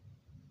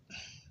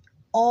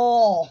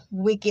all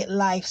wicked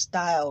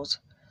lifestyles.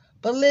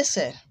 But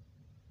listen,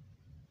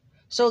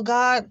 so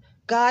God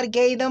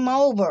gave them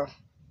over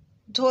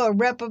to a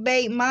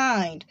reprobate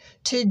mind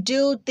to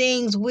do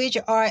things which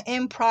are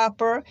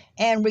improper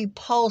and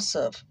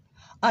repulsive,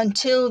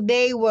 until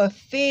they were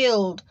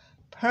filled,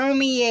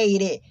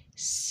 permeated,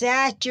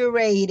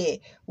 saturated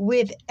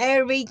with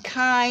every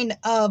kind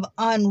of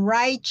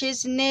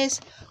unrighteousness,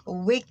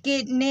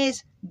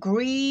 wickedness,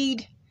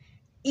 greed,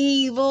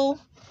 evil,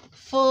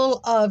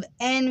 full of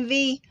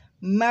envy,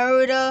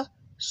 murder,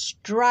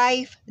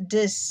 strife,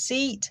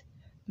 deceit,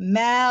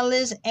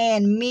 malice,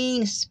 and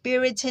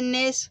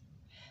mean-spiritedness.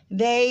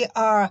 They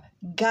are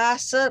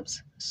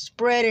gossips,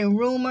 spreading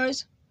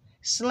rumors,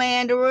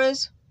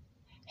 slanderers,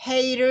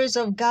 haters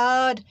of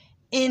God,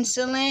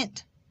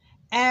 insolent,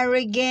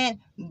 arrogant,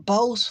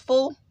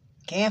 boastful,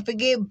 can't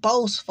forget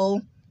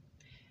boastful,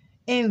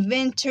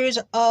 inventors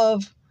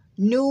of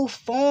new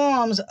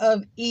forms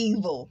of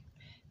evil,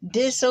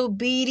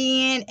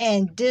 disobedient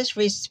and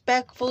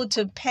disrespectful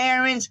to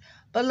parents.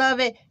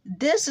 Beloved,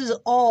 this is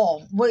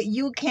all what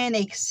you can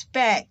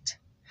expect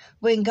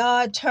when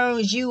God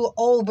turns you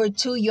over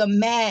to your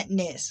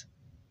madness.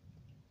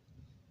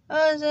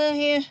 What's that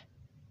here?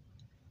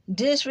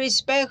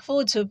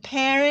 Disrespectful to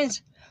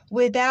parents,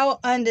 without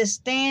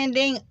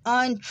understanding,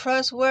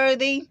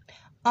 untrustworthy,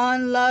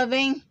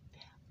 unloving,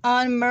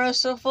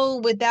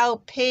 unmerciful,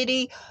 without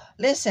pity.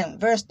 Listen,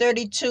 verse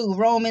 32,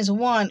 Romans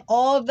 1.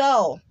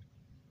 Although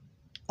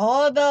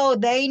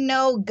they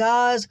know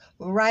God's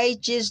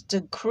righteous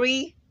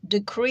decree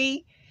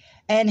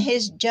and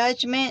His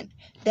judgment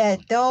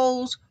that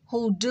those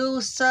who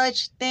do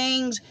such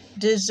things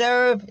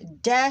deserve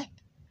death,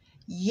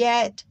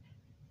 yet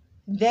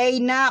they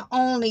not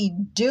only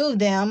do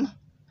them,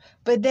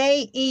 but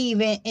they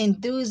even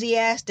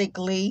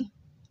enthusiastically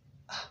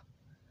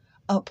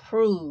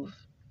approve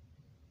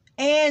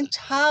and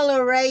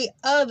tolerate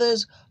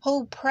others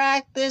who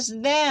practice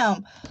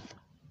them.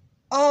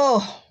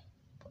 Oh,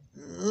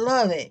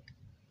 love it.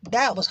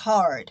 That was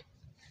hard.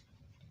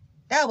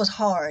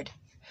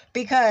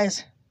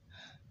 Because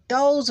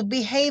those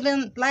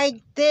behaving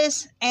like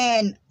this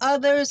and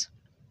others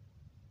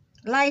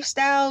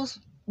lifestyles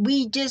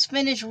we just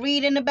finished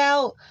reading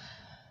about,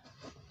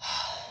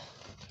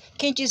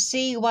 can't you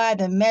see why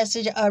the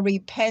message of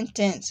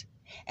repentance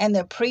and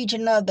the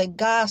preaching of the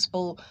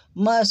gospel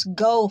must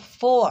go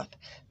forth.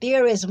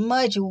 There is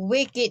much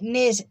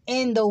wickedness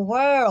in the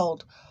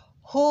world.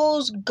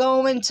 Who's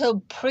going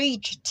to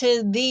preach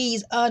to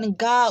these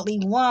ungodly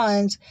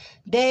ones?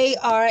 They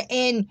are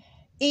in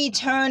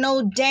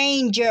eternal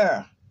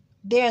danger.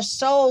 Their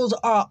souls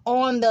are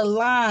on the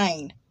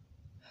line,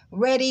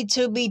 ready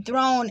to be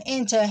thrown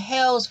into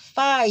hell's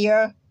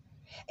fire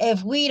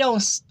if we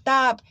don't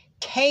stop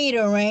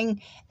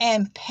catering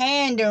and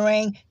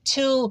pandering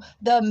to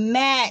the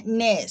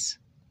madness,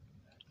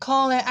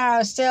 calling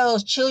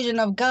ourselves children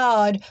of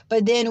God,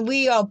 but then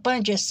we are a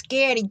bunch of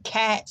scaredy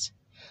cats.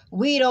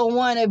 We don't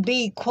want to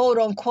be quote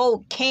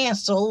unquote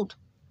canceled,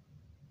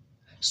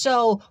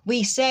 so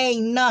we say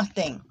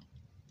nothing.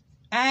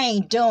 I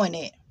ain't doing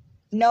it.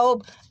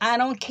 Nope, I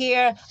don't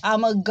care.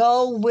 I'm going to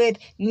go with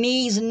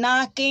knees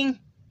knocking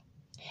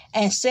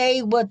and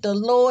say what the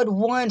Lord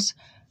wants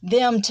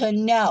them to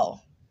know.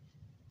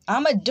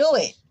 I'm going to do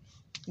it.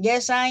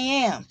 Yes, I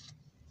am.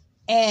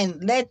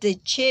 And let the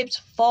chips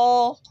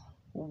fall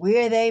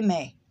where they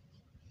may.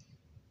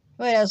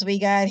 What else we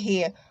got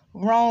here?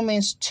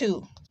 Romans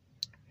 2.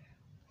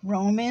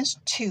 Romans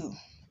 2,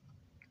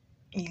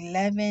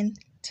 11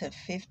 to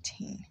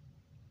 15.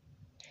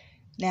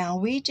 Now,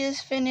 we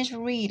just finished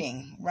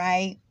reading,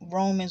 right?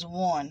 Romans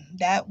 1.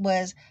 That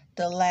was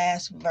the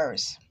last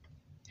verse.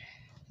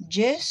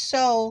 Just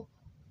so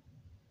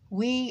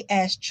we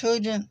as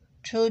children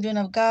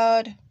of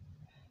God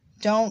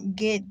don't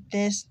get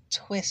this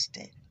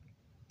twisted.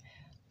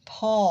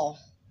 Paul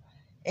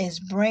is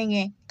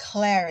bringing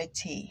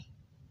clarity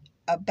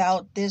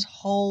about this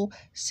whole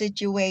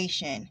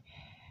situation.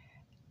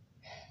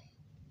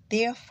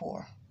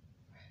 Therefore,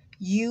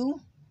 you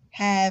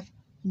have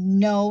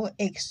no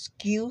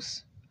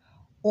excuse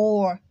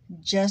or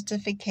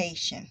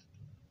justification.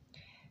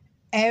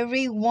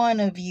 Every one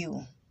of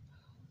you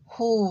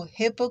who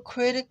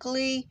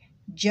hypocritically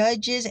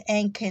judges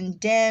and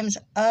condemns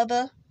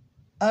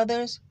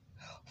others,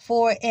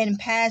 for in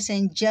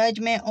passing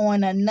judgment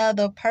on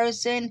another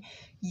person,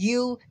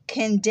 you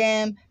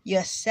condemn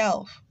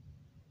yourself.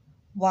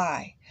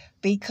 Why?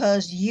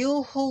 Because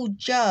you who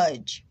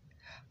judge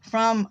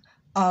from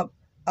a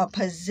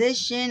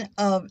position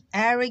of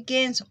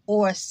arrogance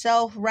or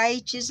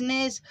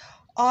self-righteousness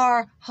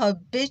are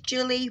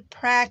habitually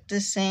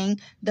practicing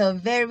the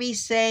very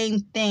same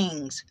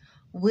things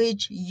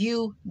which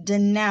you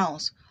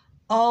denounce.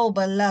 Oh,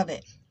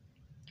 beloved,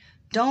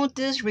 don't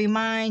this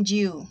remind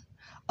you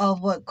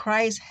of what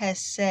Christ has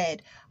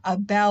said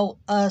about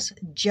us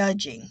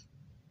judging?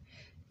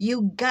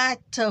 You got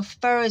to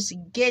first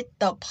get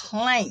the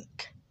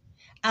plank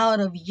out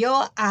of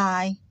your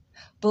eye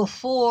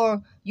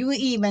before you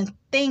even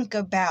think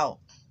about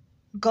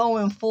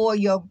going for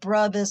your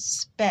brother's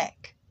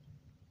speck.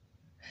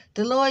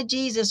 The Lord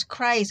Jesus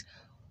Christ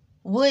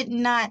would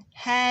not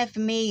have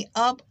me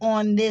up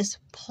on this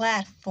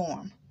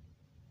platform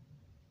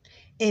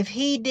if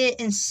he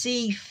didn't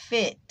see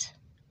fit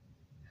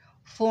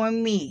for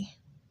me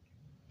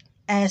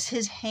as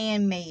his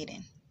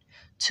handmaiden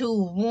to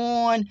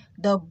warn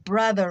the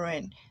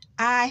brethren.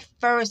 I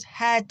first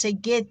had to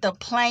get the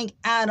plank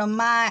out of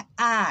my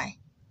eye.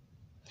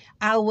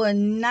 I will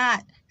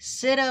not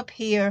sit up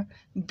here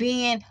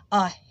being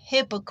a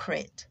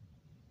hypocrite.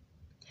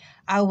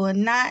 I will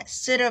not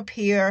sit up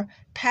here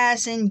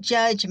passing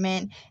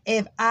judgment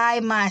if I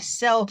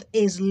myself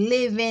is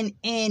living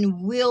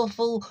in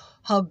willful,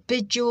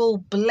 habitual,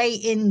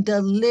 blatant,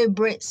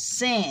 deliberate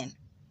sin.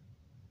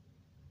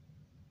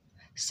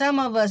 Some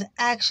of us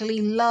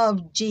actually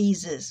love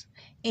Jesus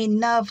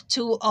enough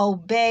to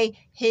obey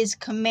his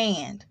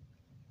commandments.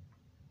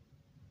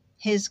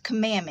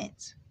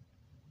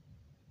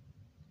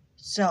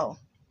 So,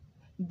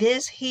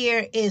 this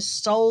here is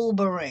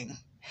sobering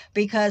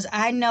because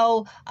I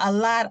know a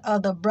lot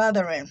of the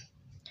brethren,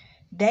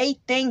 they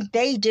think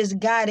they just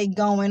got it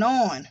going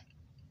on,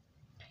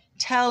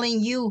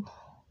 telling you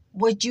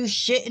what you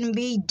shouldn't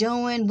be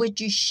doing, what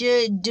you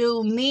should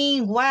do.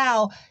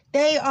 Meanwhile,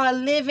 they are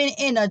living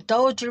in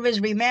adulterous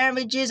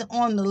remarriages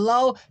on the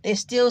low. They're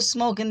still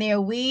smoking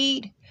their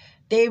weed.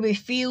 They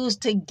refuse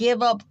to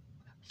give up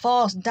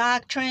false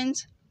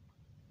doctrines.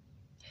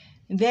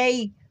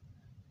 They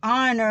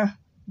honor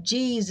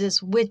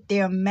Jesus with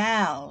their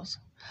mouths,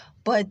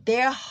 but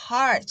their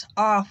hearts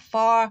are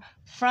far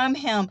from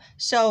him.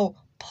 So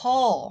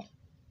Paul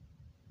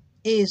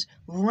is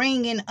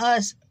reining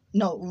us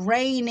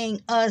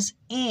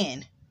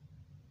in.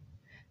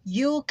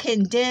 You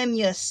condemn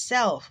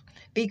yourself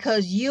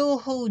because you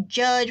who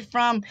judge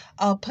from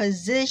a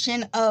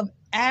position of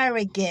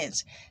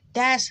arrogance.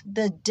 That's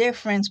the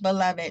difference,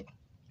 beloved.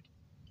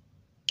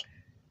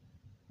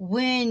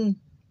 When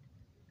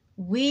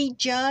we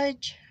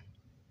judge,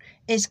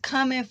 it's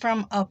coming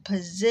from a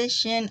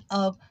position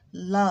of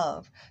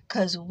love,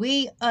 because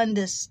we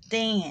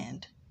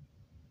understand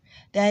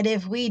that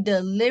if we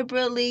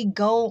deliberately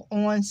go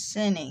on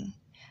sinning,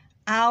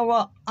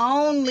 our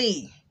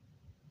only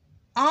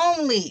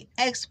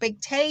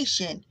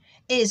expectation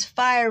is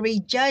fiery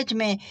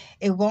judgment.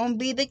 It won't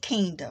be the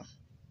kingdom.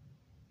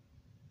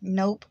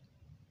 Nope.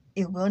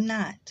 It will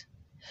not.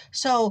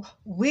 So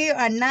we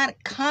are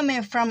not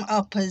coming from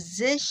a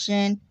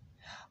position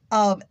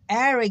of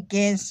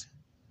arrogance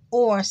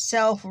or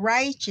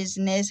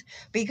self-righteousness,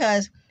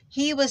 because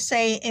he was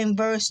saying in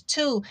verse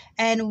 2,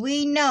 and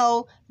we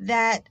know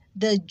that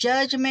the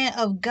judgment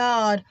of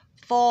God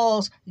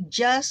falls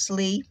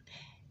justly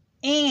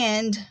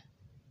and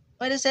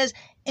what it says,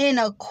 in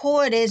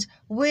accordance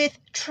with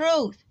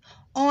truth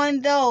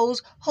on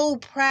those who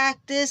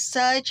practice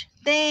such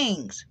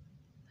things.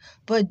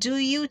 But do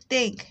you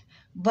think,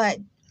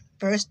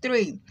 verse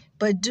 3,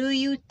 but do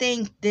you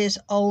think this,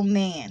 O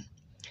man,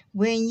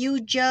 when you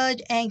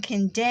judge and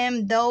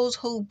condemn those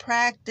who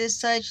practice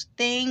such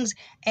things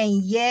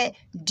and yet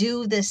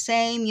do the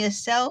same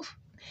yourself,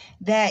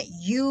 that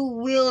you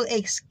will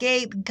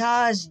escape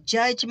God's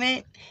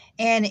judgment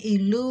and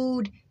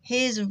elude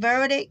his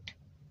verdict?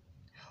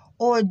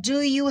 Or do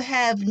you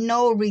have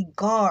no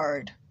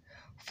regard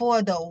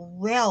for the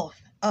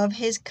wealth of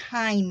his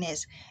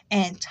kindness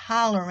and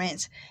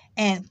tolerance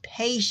and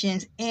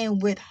patience in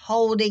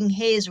withholding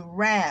his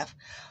wrath?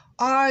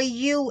 Are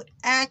you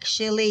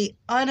actually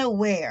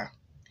unaware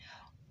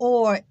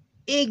or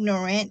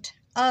ignorant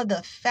of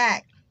the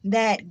fact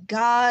that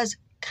God's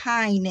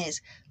kindness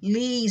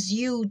leads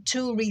you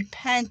to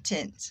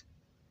repentance?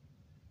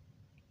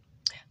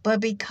 But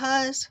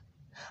because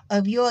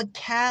of your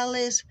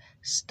callous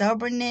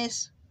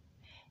stubbornness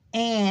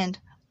and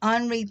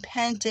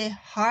unrepentant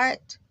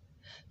heart,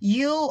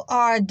 you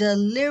are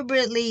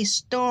deliberately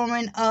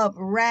storing up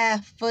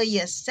wrath for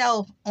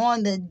yourself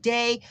on the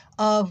day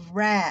of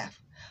wrath,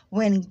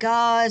 when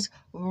God's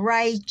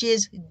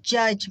righteous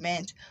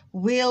judgment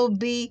will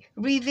be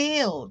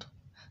revealed.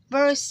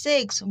 Verse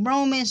 6,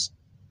 Romans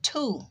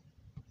 2,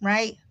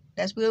 right?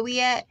 That's where we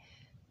at?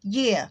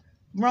 Yeah,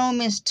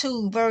 Romans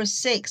 2, verse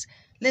 6.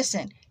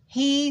 Listen,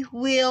 he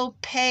will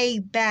pay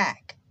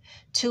back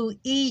to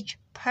each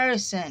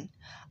person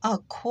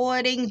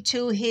according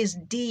to his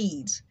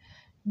deeds,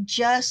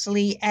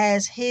 justly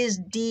as his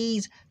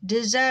deeds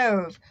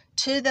deserve,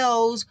 to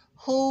those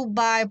who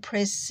by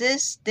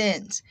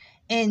persistence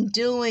in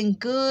doing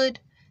good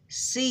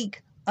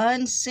seek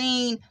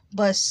unseen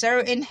but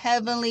certain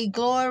heavenly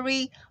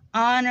glory,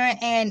 honor,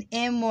 and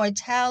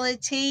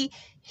immortality.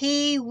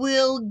 He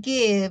will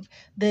give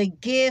the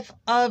gift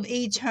of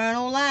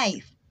eternal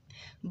life.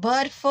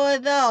 But for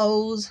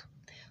those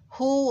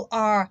who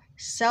are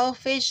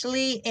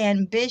selfishly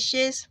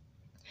ambitious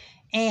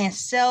and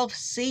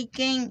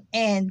self-seeking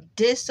and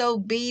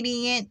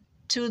disobedient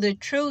to the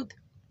truth,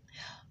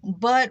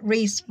 but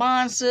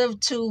responsive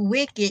to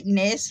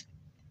wickedness,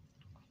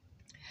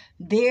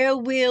 there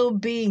will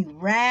be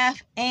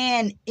wrath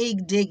and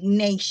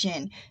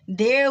indignation.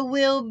 There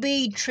will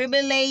be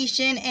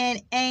tribulation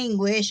and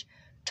anguish,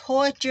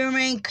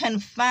 torturing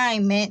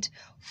confinement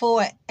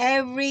for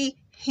every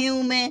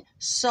human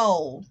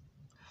soul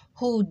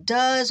who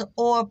does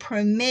or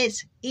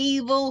permits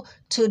evil,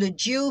 to the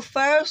Jew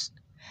first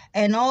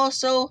and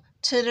also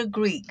to the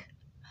Greek.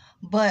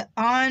 But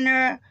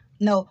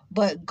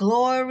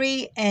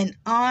glory and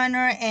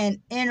honor and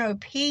inner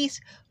peace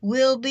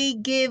will be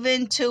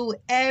given to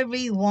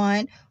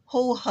everyone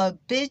who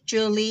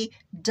habitually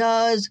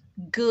does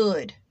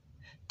good,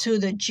 to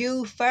the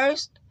Jew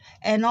first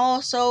and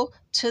also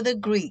to the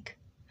Greek.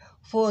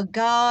 For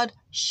God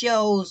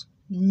shows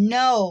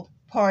no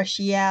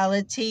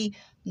partiality,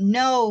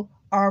 no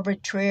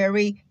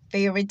arbitrary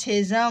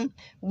favoritism.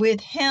 With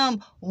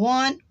him,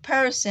 one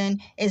person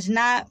is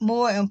not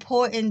more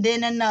important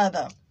than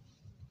another.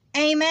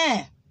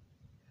 Amen.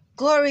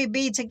 Glory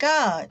be to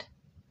God.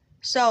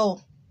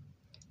 So,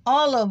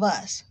 all of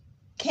us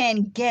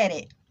can get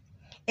it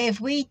if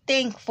we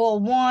think for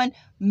 1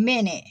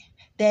 minute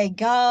that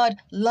God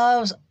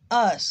loves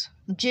us,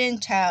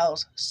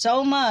 Gentiles,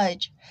 so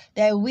much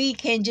that we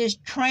can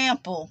just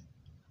trample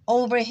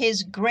over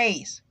his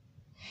grace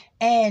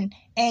and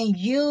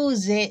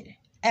use it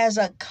as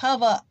a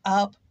cover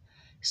up,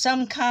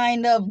 some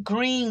kind of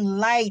green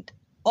light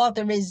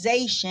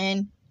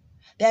authorization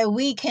that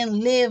we can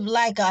live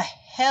like a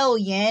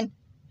hellion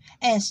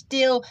and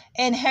still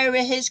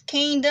inherit his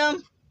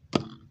kingdom.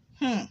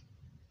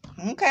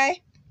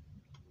 Okay.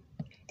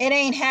 It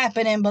ain't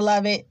happening,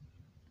 beloved.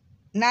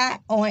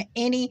 Not on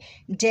any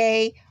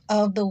day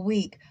of the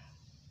week.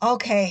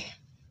 Okay.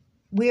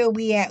 Where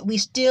we at? We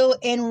still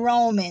in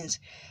Romans.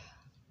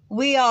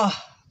 We are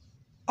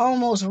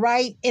almost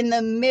right in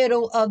the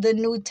middle of the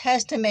New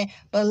Testament.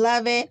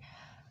 Beloved,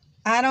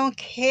 I don't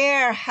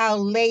care how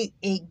late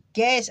it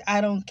gets.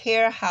 I don't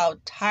care how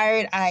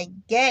tired I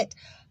get.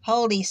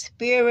 Holy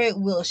Spirit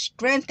will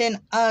strengthen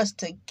us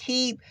to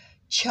keep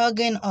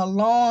chugging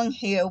along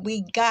here.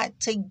 We got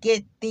to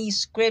get these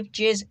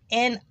scriptures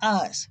in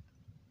us.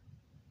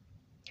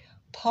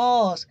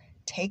 Pause,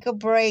 take a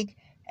break,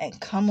 and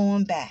come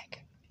on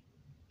back.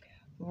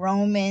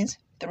 Romans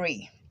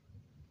 3.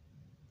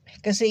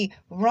 Because see,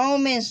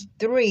 Romans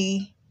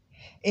 3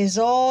 is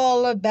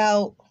all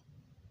about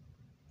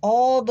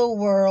all the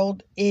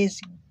world is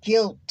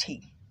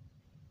guilty.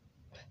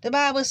 The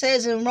Bible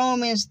says in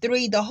Romans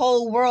 3, the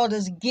whole world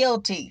is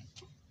guilty.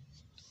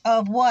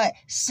 of what?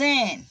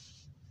 Sin.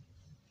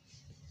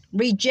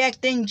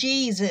 Rejecting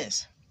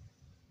Jesus.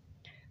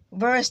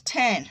 Verse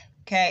 10,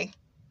 okay?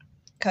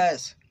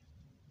 Because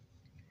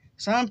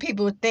some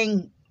people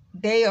think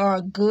they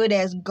are good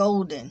as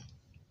golden.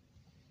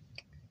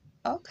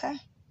 Okay.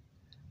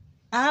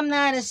 I'm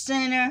not a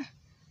sinner.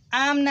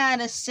 I'm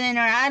not a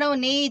sinner. I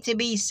don't need to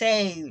be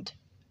saved.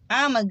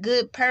 I'm a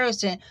good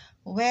person.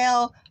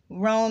 Well,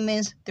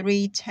 Romans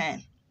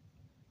 3:10.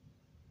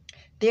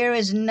 There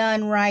is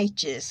none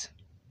righteous.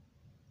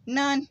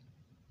 None.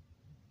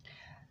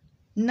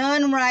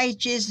 None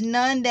righteous,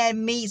 none that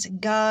meets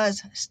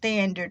God's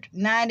standard.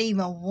 Not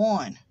even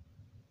one.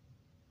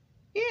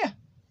 Yeah,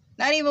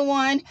 not even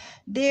one.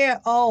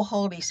 Oh,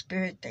 Holy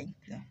Spirit, thank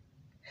you.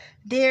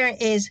 There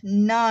is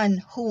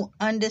none who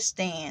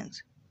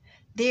understands.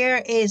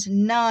 There is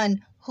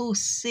none who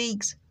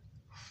seeks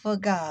for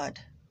God.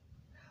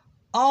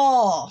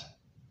 All,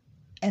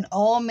 and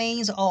all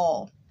means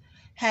all,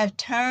 have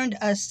turned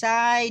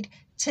aside.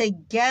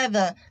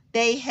 Together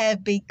they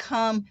have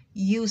become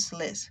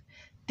useless.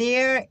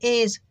 There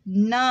is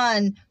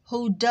none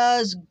who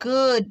does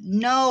good,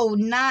 no,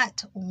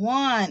 not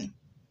one.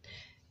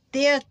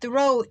 Their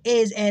throat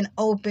is an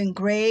open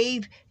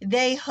grave.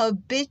 They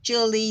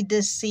habitually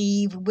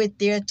deceive with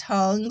their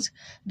tongues.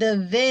 The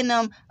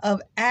venom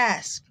of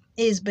asp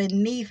is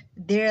beneath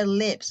their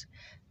lips.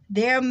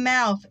 Their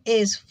mouth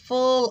is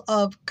full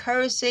of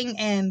cursing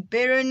and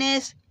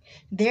bitterness.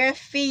 Their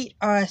feet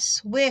are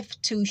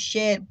swift to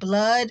shed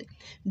blood.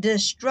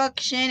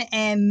 Destruction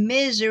and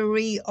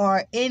misery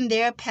are in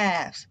their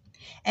paths,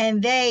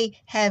 and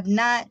they have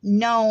not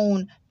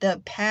known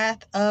the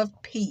path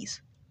of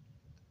peace.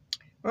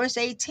 Verse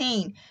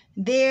 18,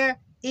 there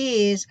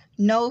is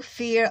no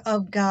fear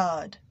of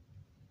God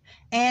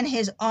and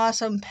his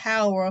awesome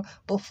power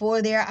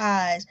before their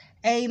eyes.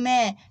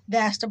 Amen.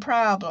 That's the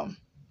problem.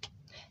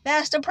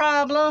 That's the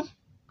problem.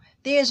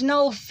 There's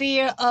no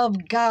fear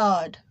of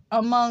God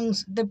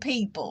amongst the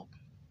people.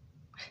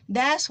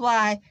 That's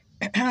why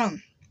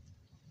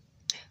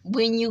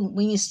when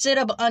you sit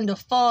up under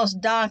false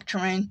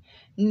doctrine,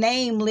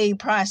 namely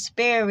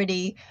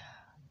prosperity,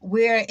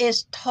 where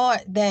it's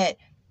taught that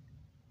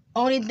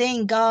only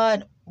thing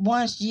God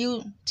wants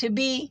you to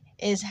be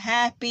is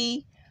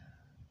happy,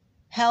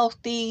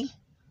 healthy,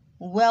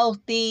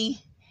 wealthy,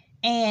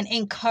 and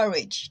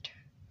encouraged.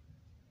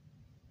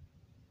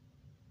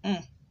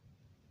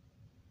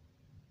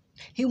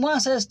 He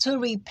wants us to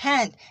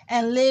repent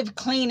and live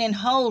clean and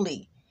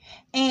holy.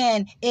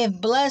 And if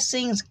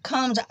blessings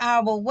comes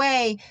our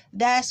way,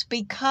 that's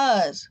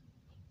because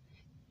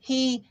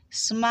he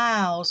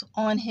smiles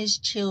on his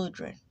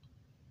children.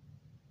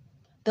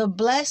 The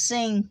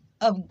blessing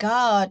of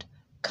God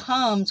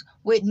comes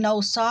with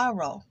no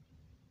sorrow.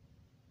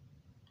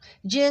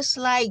 Just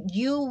like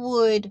you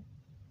would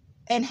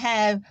and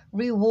have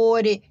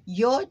rewarded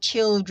your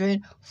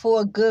children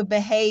for good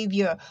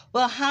behavior.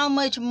 Well, how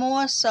much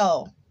more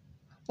so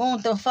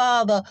won't the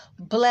Father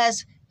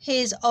bless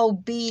his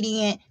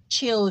obedient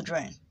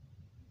children?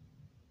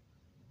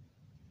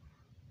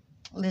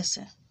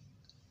 Listen,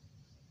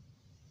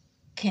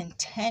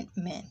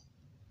 contentment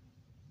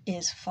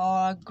is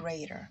far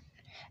greater.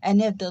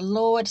 And if the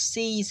Lord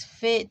sees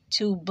fit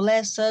to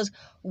bless us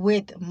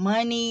with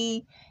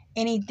money,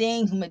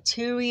 anything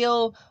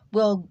material,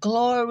 well,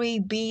 glory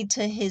be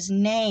to his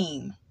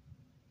name.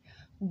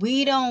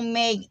 We don't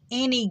make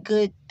any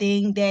good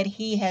thing that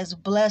he has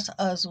blessed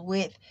us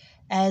with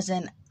as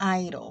an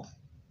idol.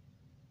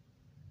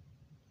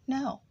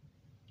 No.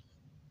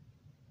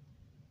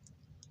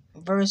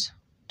 Verse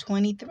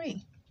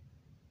 23.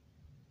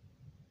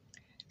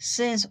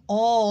 Since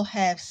all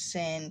have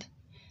sinned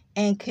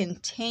and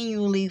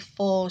continually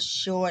fall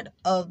short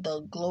of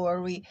the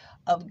glory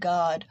of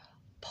God,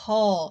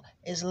 Paul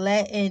is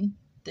letting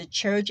the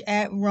church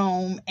at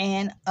Rome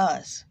and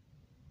us,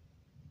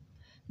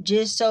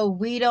 just so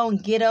we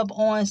don't get up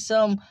on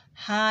some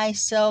high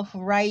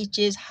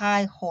self-righteous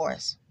high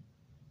horse.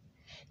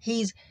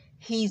 He's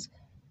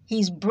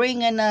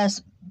bringing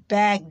us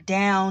back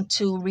down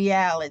to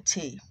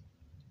reality,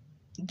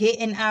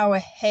 getting our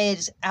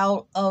heads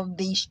out of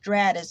the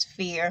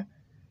stratosphere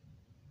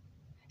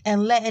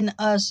and letting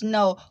us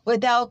know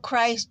without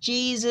Christ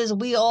Jesus,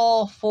 we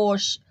all fall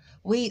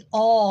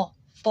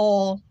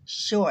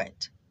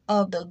short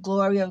of the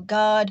glory of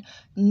God.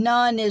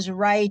 None is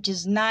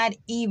righteous, not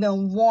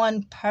even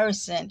one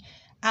person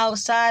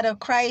outside of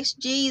Christ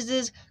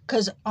Jesus,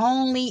 because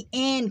only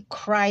in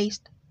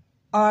Christ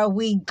are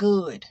we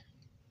good.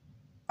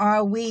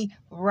 Are we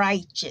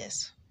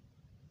righteous?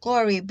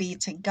 Glory be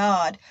to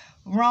God.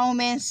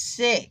 Romans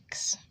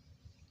 6.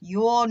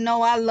 You all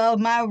know I love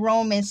my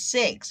Romans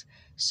 6.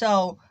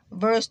 So,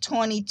 verse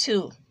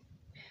 22.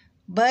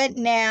 But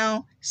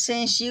now,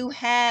 since you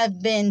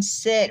have been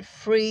set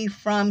free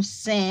from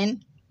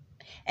sin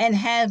and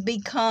have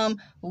become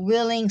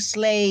willing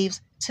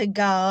slaves to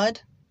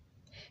God,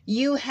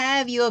 you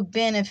have your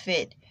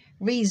benefit,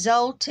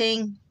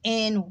 resulting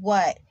in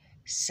what?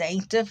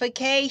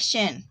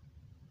 Sanctification,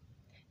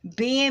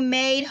 being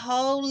made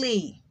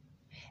holy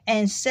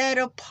and set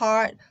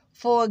apart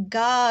for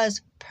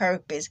God's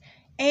purpose.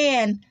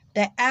 And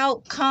the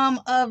outcome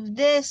of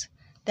this,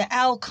 the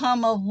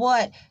outcome of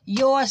what?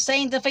 Your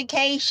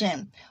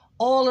sanctification.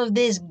 All of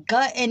this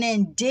gutting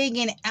and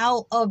digging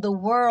out of the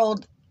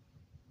world,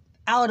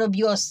 out of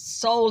your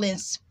soul and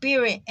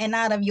spirit, and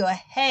out of your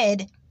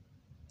head.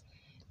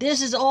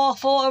 This is all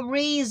for a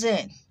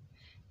reason.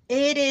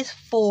 It is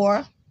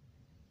for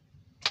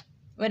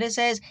what it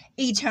says,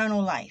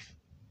 eternal life.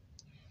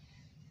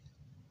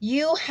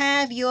 You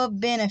have your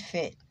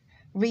benefit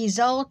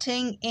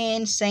resulting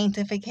in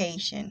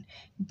sanctification,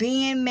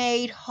 being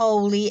made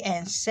holy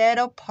and set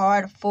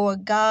apart for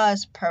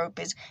God's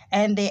purpose.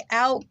 And the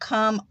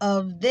outcome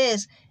of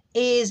this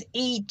is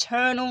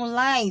eternal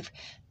life.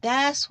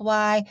 That's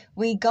why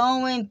we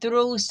going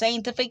through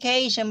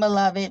sanctification,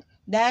 beloved.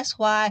 That's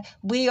why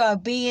we are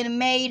being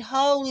made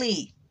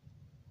holy.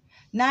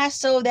 Not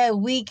so that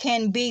we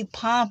can be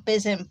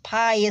pompous and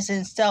pious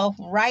and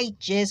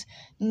self-righteous.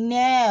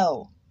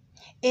 No.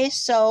 It's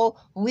so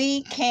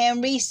we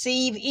can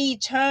receive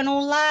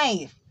eternal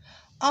life.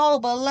 Oh,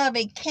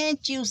 beloved,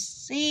 can't you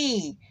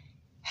see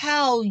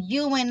how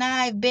you and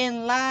I have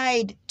been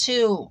lied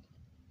to?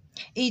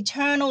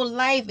 Eternal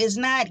life is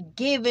not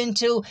given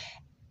to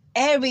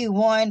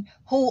everyone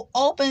who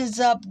opens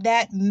up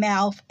that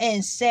mouth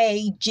and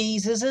say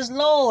Jesus is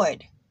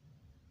Lord.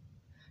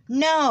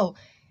 No,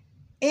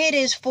 it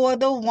is for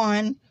the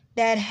one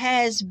that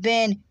has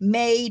been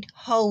made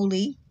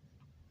holy,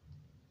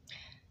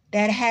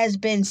 that has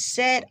been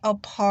set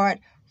apart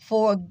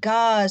for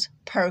God's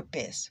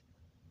purpose.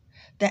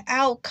 The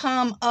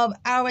outcome of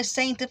our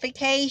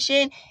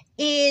sanctification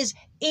is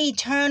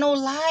eternal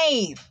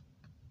life.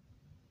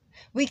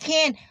 We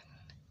can't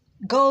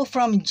go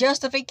from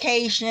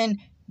justification,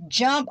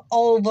 jump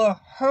over,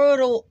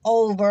 hurdle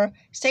over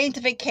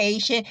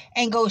sanctification,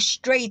 and go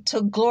straight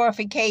to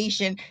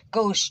glorification,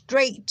 go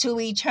straight to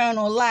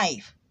eternal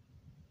life.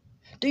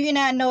 Do you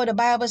not know the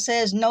Bible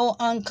says no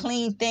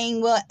unclean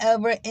thing will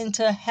ever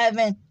enter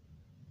heaven?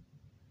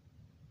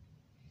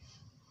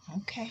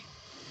 Okay.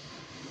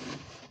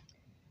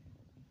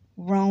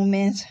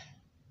 Romans,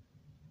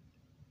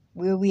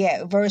 where we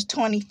at? Verse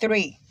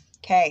 23.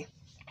 Okay.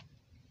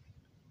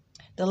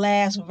 The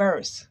last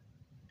verse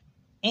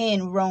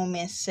in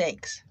Romans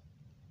 6.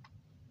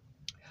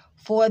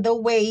 For the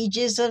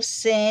wages of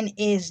sin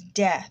is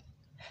death,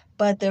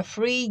 but the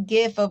free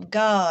gift of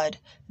God,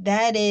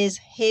 that is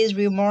his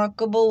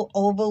remarkable,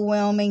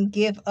 overwhelming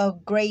gift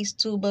of grace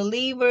to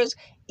believers,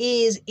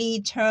 is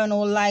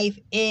eternal life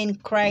in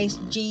Christ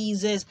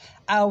Jesus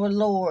our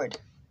Lord.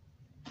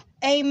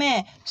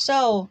 Amen.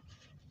 So,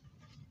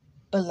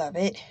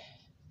 beloved,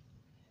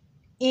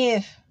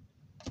 if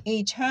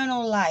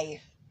eternal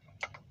life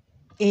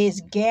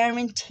is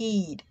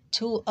guaranteed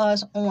to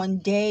us on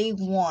day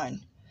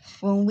one,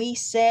 when we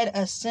said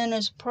a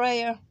sinner's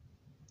prayer,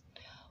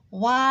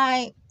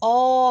 why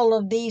all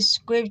of these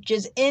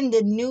scriptures in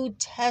the New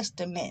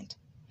Testament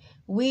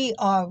we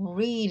are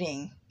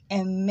reading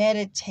and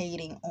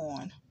meditating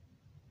on,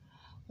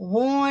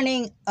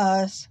 warning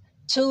us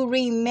to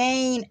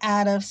remain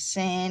out of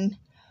sin,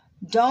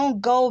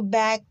 don't go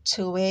back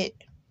to it,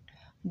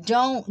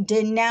 don't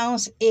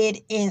denounce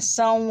it in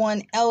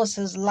someone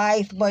else's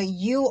life, but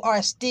you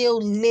are still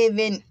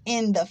living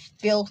in the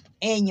filth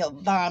and your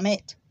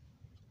vomit.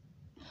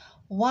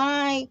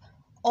 Why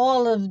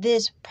all of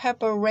this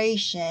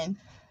preparation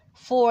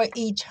for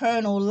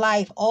eternal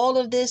life, all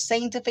of this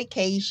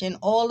sanctification,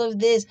 all of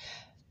this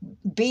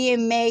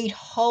being made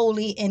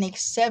holy and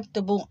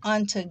acceptable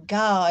unto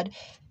God,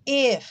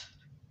 if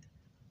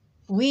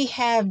we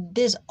have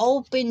this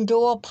open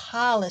door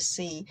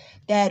policy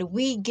that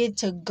we get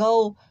to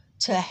go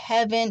to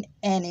heaven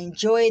and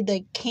enjoy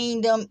the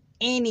kingdom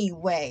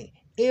anyway,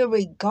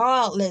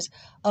 irregardless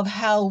of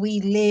how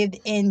we lived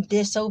in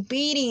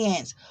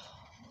disobedience?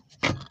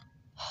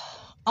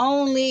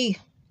 Only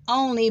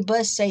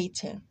but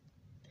Satan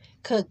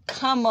could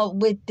come up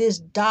with this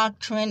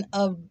doctrine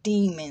of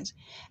demons,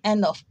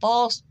 and the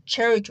false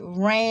church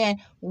ran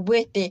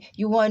with it.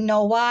 You want to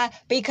know why?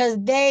 Because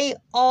they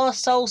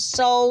also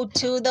sold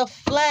to the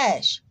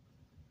flesh.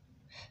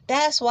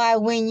 That's why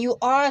when you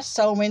are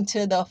sowing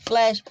to the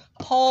flesh,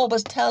 Paul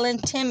was telling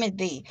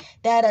Timothy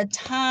that a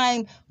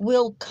time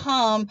will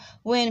come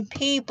when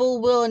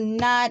people will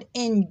not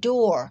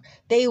endure.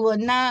 They will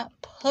not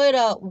put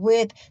up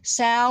with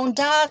sound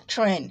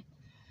doctrine.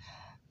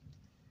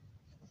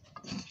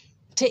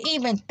 To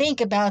even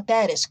think about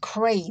that is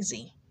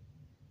crazy.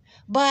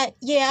 But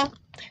yeah,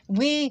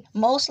 we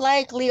most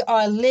likely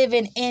are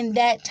living in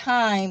that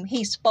time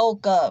he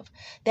spoke of,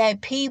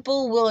 that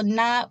people will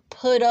not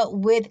put up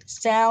with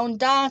sound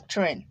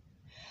doctrine.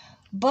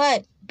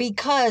 But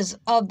because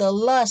of the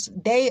lust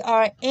they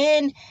are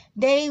in,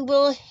 they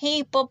will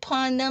heap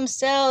upon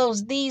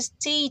themselves these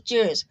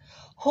teachers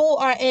who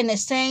are in the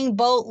same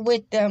boat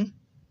with them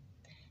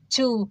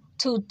to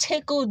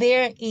tickle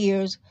their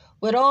ears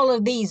with all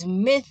of these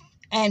myths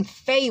and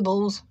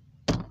fables.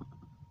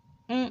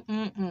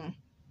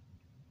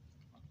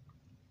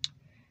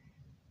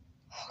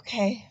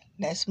 Okay,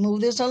 let's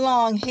move this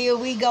along. Here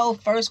we go.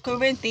 1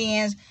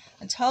 Corinthians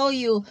I told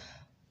you,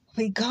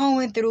 we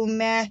going through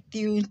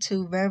Matthew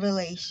to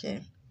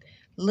Revelation,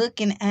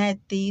 looking at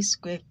these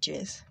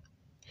scriptures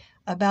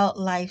about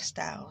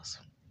lifestyles,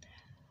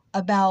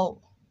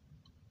 about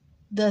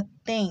the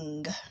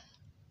thing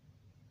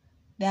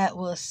that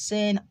will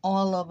send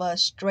all of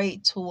us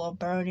straight to a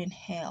burning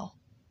hell.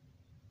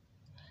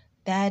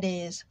 That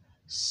is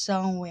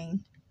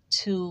sowing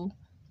to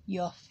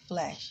your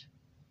flesh.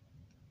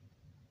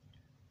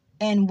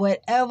 In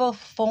whatever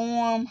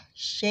form,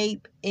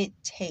 shape it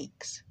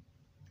takes,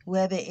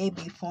 whether it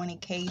be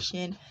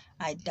fornication,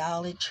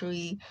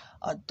 idolatry,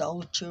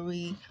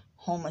 adultery,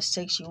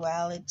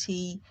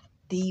 homosexuality,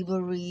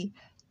 thievery,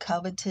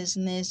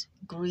 covetousness,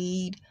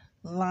 greed,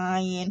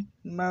 lying,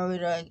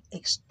 murder,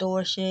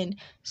 extortion,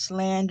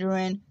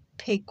 slandering.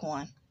 Pick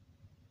one.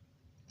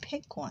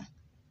 Pick one.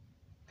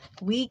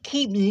 We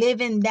keep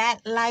living that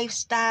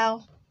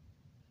lifestyle,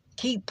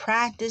 keep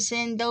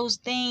practicing those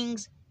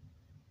things.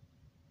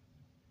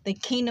 The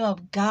kingdom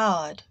of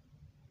God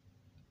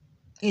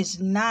is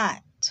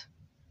not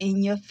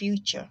in your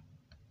future.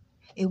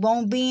 It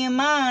won't be in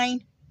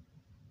mine.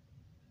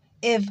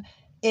 If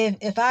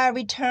I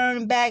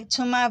return back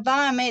to my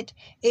vomit,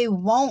 it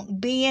won't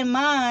be in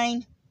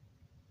mine.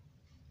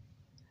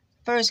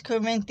 1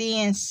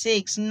 Corinthians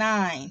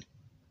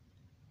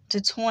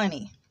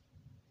 6:9-20.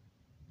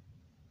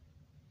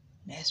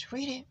 Let's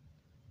read it.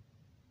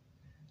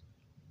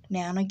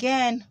 Now and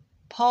again,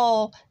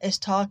 Paul is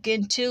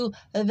talking to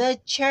the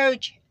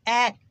church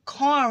at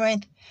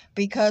Corinth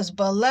because,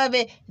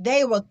 beloved,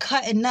 they were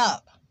cutting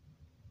up.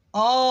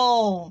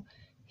 Oh,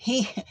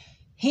 he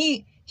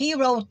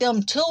wrote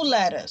them 2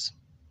 letters.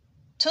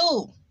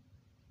 2.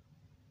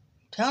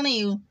 Telling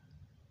you,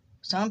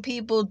 some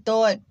people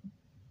thought,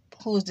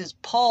 who's this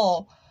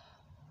Paul,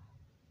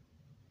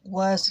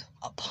 was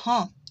a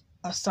punk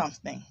or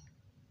something,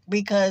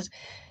 because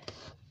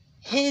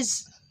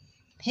his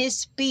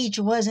speech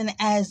wasn't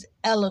as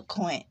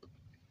eloquent,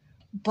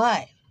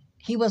 but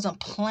he wasn't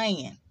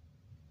playing.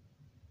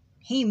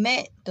 He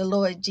met the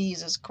Lord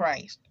Jesus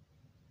Christ.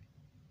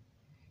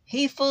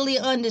 He fully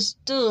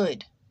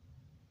understood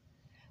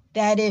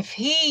that if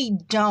he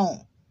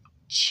don't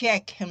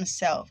check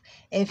himself,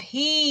 if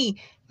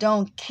he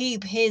don't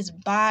keep his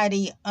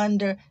body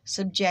under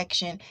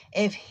subjection,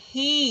 if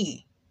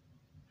he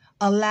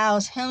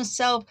allows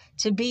himself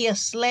to be a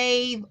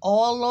slave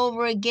all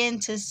over again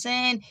to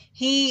sin,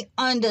 he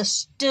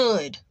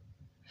understood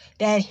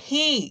that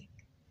he,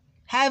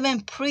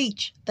 having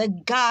preached the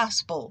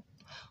gospel,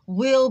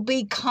 will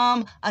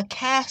become a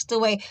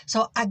castaway.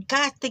 So I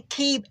got to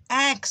keep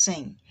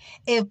asking,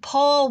 if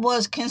Paul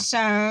was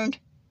concerned,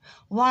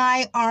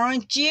 why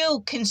aren't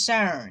you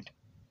concerned?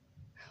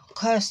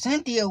 Because,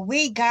 Cynthia,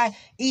 we got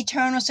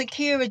eternal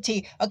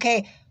security.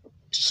 Okay,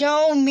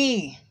 show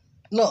me.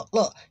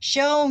 Look,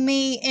 show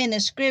me in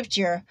the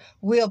scripture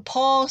where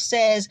Paul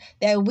says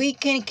that we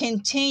can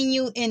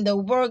continue in the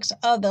works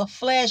of the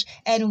flesh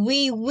and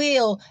we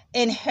will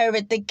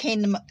inherit the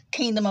kingdom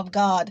of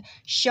God.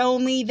 Show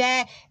me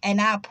that, and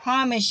I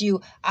promise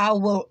you, I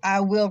will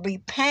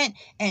repent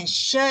and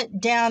shut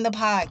down the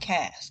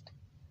podcast.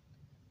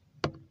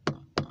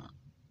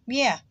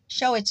 Yeah,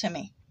 show it to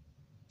me.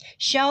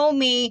 Show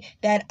me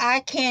that I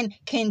can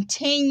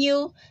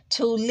continue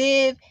to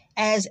live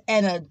as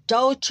an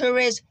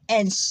adulteress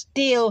and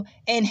still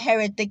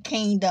inherit the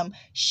kingdom.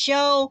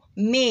 Show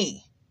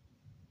me.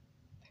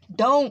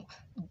 Don't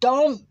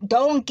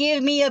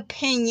give me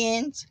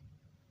opinions.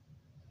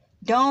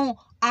 Don't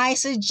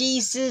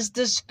eisegesis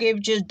the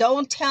scriptures.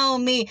 Don't tell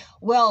me,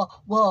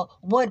 well,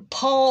 what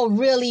Paul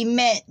really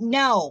meant.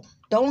 No.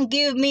 Don't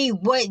give me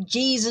what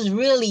Jesus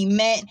really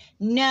meant.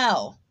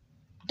 No.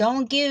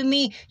 Don't give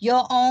me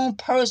your own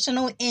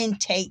personal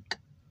intake.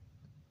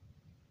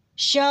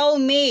 Show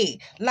me,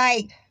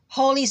 like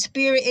Holy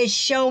Spirit is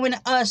showing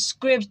us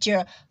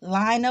scripture,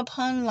 line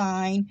upon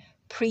line,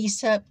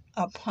 precept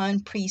upon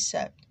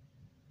precept.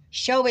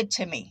 Show it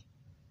to me.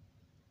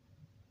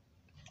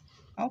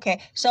 Okay,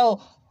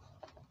 so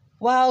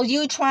while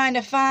you trying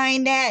to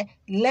find that,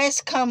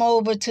 let's come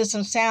over to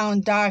some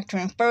sound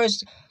doctrine. 1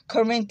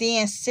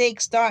 Corinthians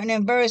 6, starting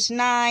in verse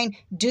 9.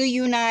 Do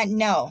you not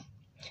know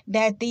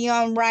that the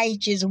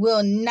unrighteous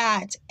will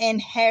not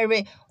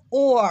inherit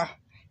or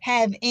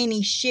have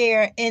any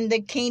share in the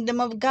kingdom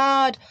of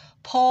God?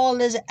 Paul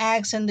is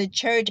asking the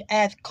church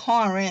at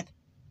Corinth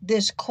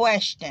this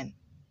question,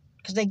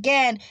 because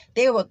again,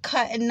 they were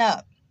cutting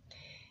up,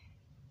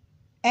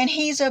 and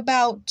he's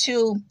about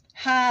to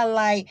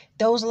highlight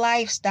those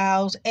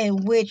lifestyles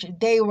in which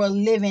they were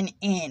living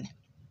in.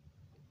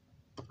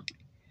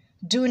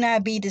 Do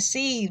not be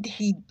deceived,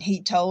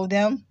 he told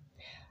them.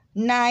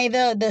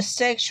 Neither the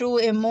sexual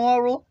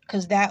immoral,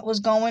 because that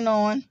was going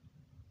on,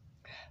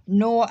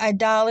 nor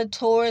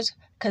idolaters,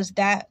 because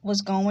that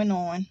was going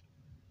on,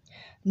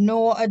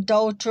 nor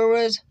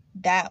adulterers,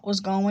 that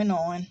was going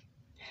on,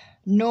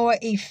 nor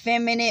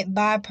effeminate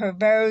by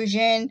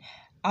perversion,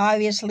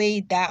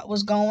 obviously that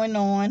was going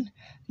on,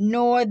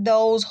 nor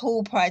those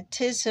who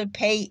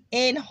participate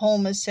in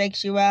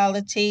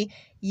homosexuality,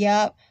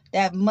 yup,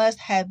 that must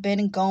have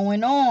been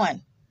going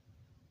on.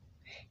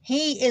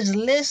 He is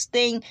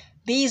listing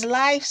these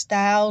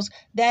lifestyles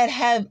that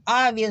have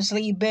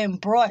obviously been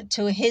brought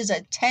to his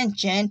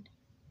attention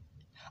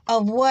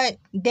of what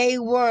they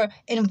were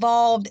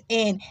involved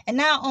in. And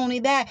not only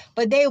that,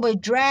 but they were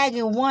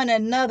dragging one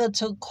another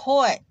to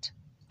court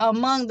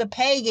among the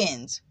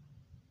pagans.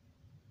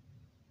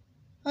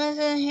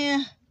 Listen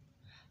here.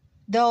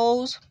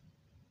 Those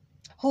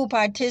who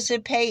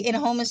participate in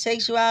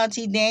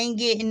homosexuality, they ain't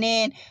getting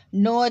in,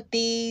 nor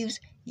thieves.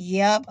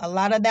 Yep, a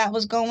lot of that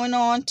was going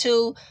on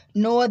too.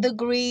 Nor the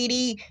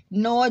greedy,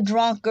 nor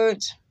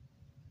drunkards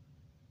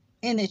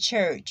in the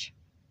church.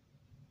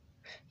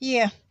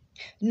 Yeah,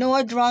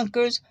 nor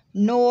drunkards,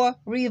 nor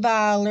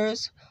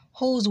revilers,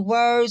 whose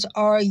words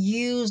are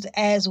used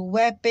as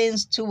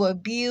weapons to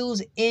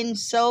abuse,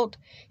 insult,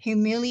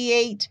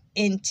 humiliate,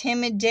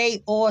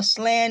 intimidate, or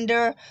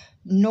slander,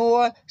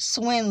 nor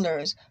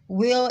swindlers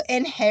will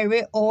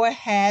inherit or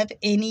have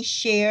any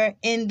share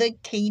in the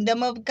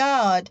kingdom of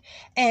God.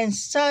 And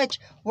such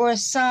were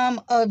some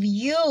of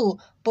you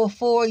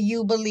before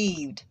you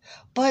believed.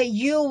 But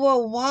you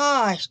were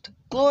washed,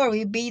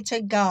 glory be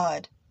to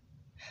God,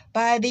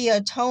 by the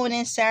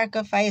atoning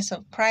sacrifice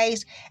of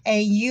Christ,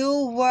 and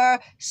you were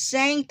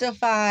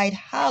sanctified,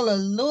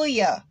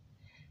 hallelujah,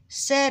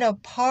 set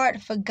apart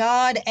for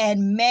God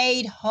and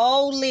made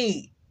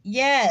holy.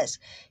 Yes,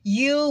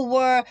 you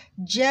were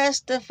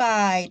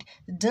justified,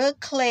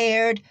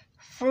 declared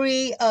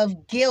free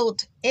of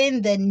guilt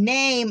in the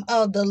name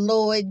of the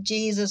Lord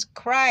Jesus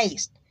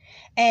Christ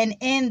and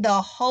in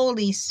the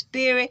Holy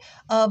Spirit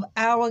of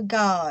our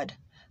God,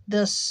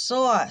 the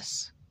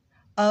source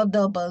of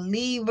the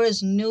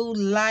believer's new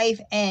life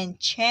and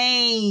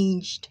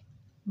changed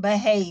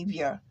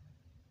behavior.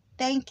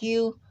 Thank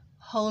you,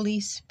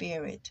 Holy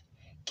Spirit.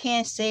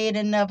 Can't say it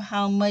enough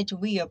how much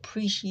we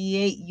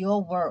appreciate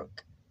your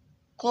work.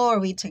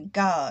 Glory to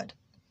God.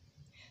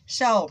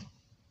 So,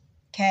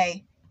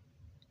 okay,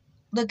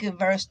 look at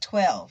verse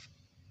 12.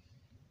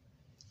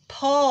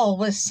 Paul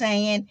was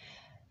saying,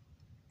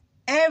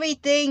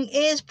 everything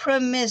is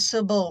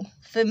permissible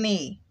for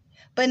me,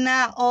 but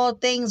not all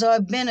things are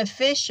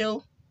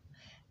beneficial.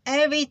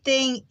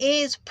 Everything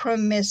is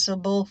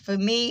permissible for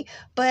me,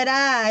 but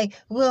I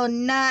will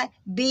not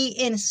be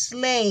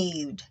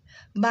enslaved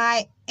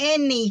by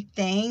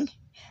anything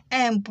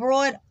and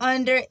brought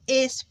under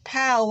its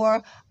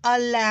power,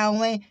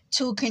 allowing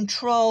to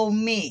control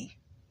me.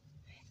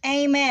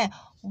 Amen.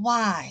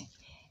 Why?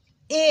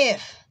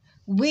 If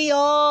we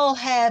all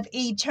have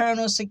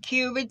eternal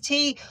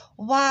security,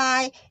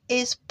 why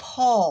is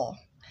Paul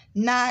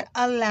not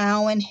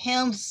allowing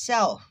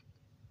himself?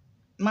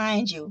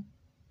 Mind you,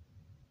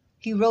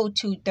 he wrote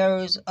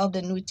 2/3 of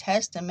the New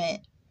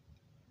Testament,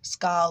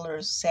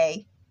 scholars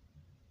say.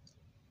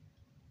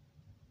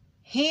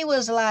 He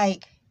was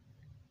like,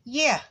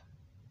 yeah,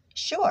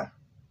 sure,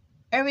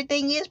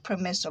 everything is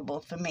permissible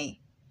for me,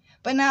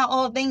 but not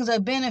all things are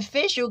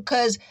beneficial,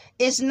 because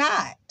it's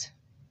not.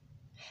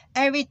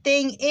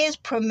 Everything is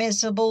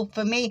permissible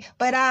for me,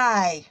 but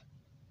I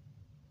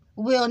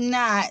will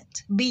not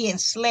be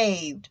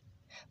enslaved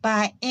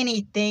by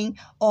anything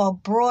or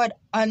brought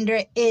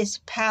under its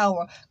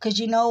power. Because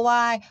you know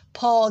why?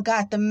 Paul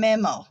got the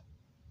memo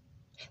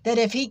that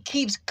if he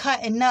keeps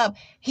cutting up,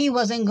 he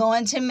wasn't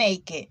going to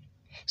make it.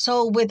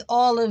 So with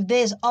all of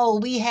this,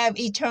 we have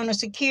eternal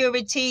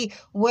security.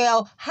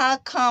 Well, how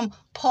come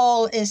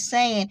Paul is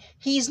saying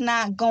he's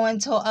not going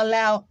to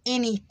allow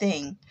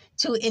anything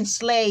to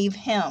enslave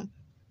him?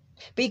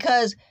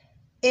 Because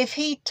if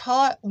he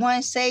taught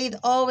once saved,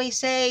 always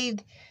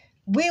saved,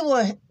 we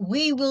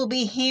will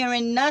be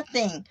hearing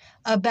nothing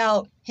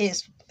about him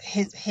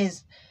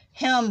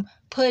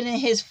putting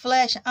his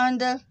flesh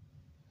under,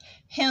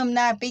 him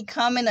not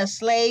becoming a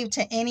slave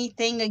to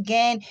anything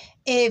again,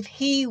 if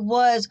he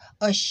was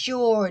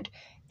assured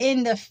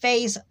in the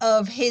face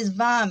of his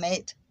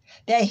vomit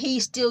that he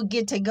still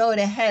get to go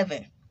to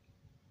heaven.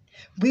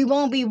 We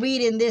won't be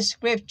reading this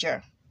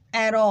scripture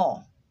at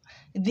all.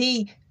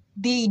 The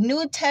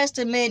New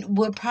Testament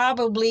would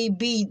probably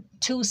be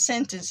 2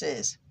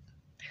 sentences.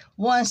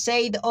 Once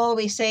saved,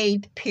 always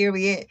saved,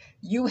 period.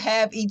 You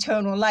have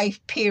eternal life,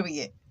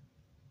 period.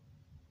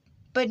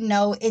 But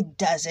no, it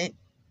doesn't.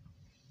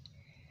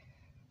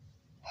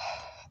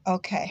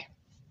 Okay.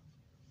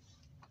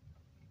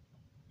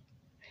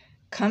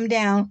 Come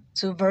down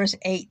to verse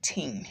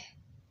 18.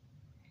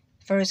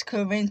 1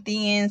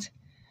 Corinthians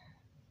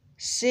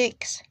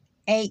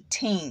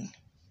 6:18.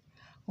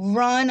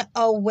 Run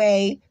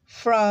away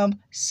from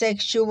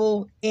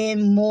sexual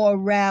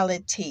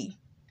immorality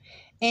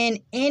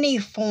in any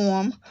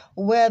form,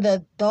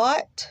 whether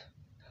thought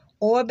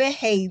or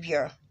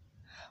behavior,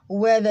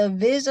 whether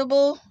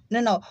visual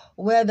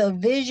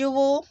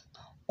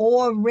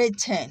or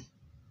written.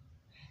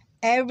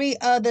 Every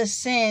other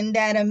sin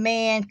that a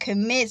man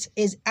commits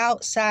is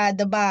outside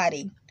the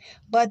body,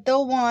 but the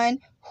one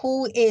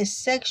who is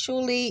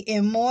sexually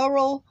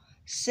immoral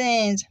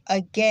sins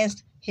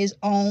against his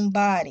own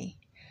body.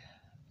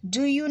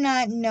 Do you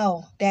not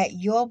know that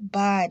your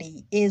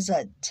body is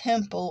a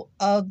temple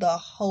of the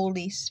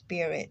Holy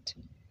Spirit,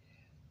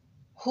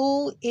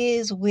 who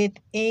is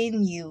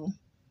within you,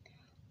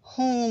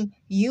 whom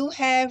you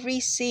have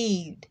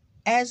received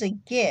as a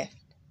gift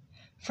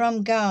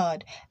from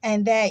God,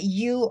 and that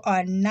you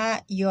are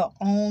not your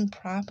own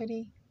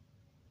property?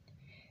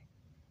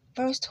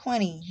 Verse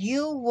 20,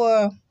 you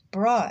were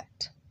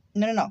bought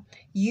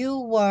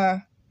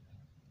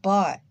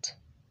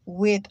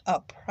with a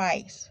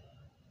price.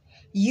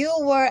 You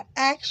were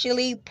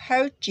actually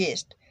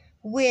purchased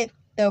with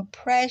the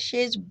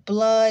precious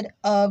blood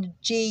of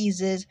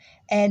Jesus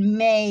and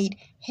made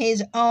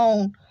his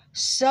own.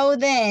 So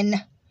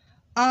then,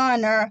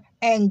 honor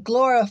and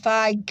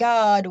glorify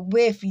God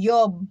with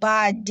your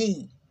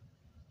body.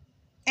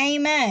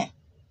 Amen.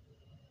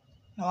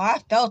 Oh, I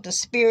felt the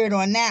Spirit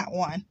on that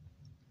one.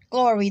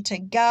 Glory to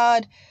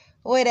God.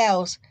 What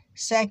else?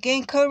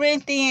 2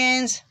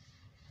 Corinthians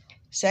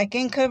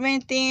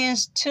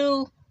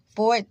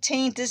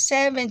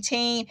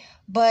 2:14-17.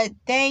 But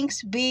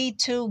thanks be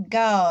to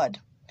God,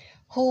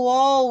 who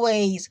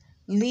always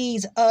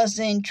leads us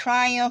in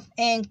triumph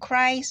in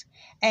Christ,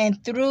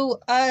 and through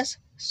us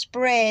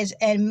spreads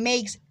and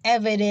makes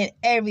evident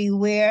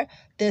everywhere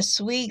the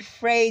sweet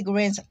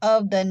fragrance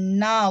of the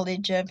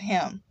knowledge of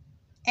him.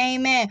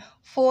 Amen.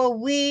 For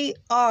we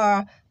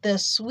are the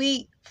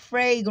sweet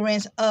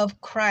fragrance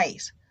of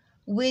Christ,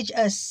 which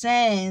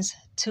ascends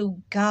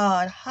to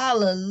God.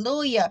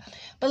 Hallelujah.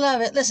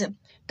 Beloved, listen,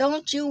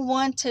 don't you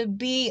want to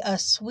be a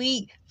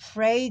sweet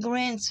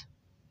fragrance?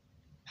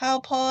 How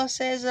Paul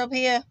says up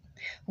here,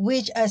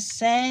 which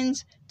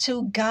ascends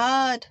to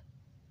God?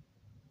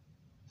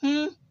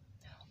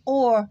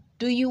 Or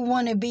do you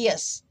want to be a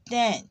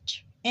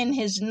stench in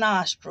his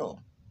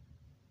nostril?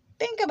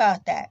 Think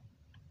about that.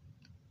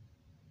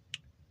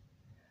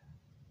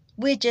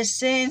 Which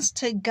ascends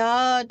to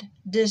God,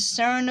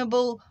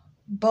 discernible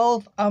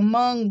both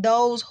among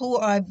those who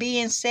are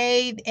being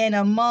saved and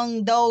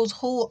among those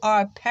who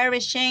are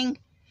perishing.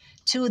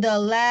 To the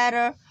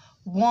latter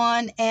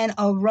one an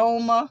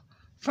aroma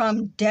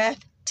from death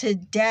to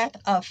death,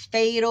 a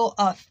fatal,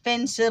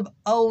 offensive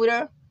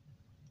odor,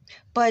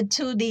 but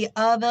to the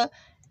other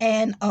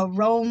an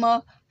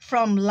aroma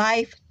from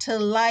life to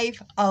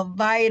life, a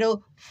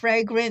vital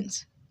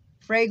fragrance,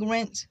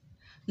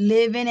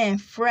 living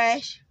and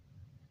fresh.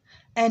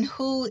 And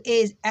who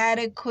is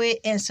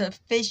adequate and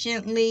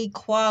sufficiently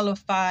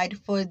qualified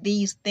for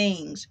these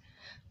things?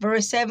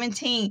 Verse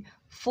 17,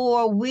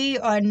 for we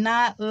are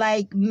not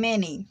like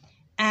many,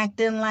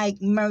 acting like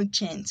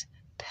merchants,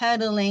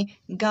 peddling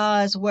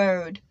God's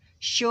word,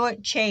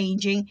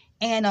 shortchanging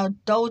and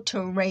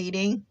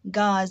adulterating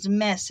God's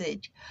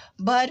message,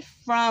 but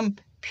from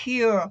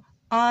pure,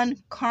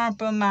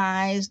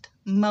 uncompromised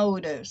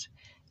motives,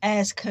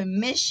 as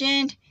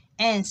commissioned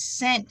and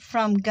sent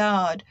from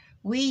God,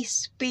 we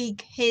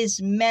speak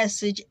his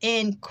message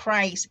in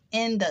Christ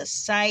in the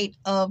sight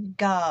of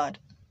God.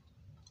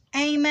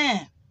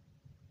 Amen.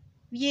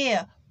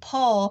 Yeah,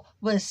 Paul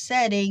was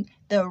setting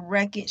the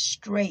record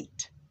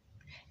straight.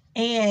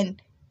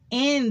 And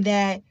in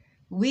that,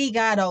 we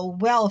got a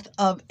wealth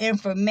of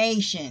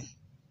information.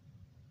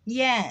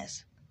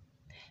 Yes.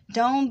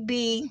 Don't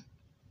be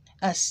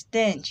a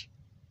stench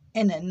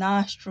in the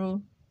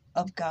nostril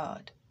of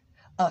God.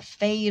 A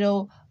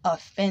fatal,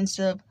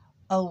 offensive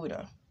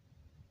odor.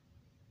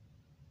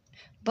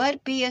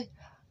 But be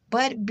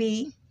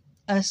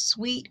a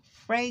sweet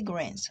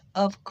fragrance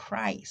of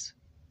Christ.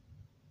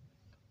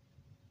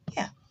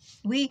 Yeah,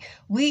 we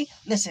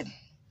listen.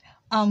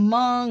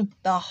 Among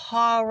the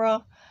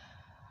horror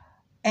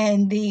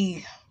and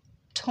the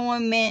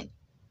torment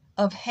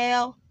of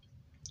hell,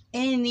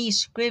 in these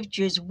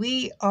scriptures,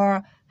 we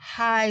are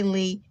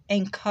highly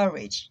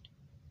encouraged.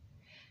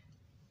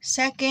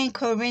 2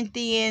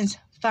 Corinthians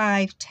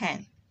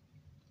 5:10.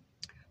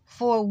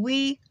 For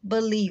we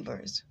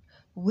believers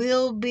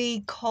will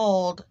be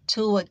called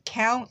to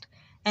account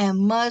and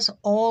must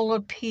all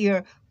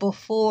appear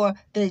before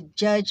the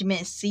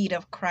judgment seat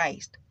of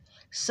Christ,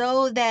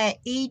 so that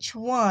each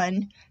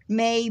one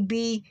may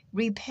be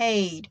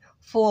repaid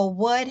for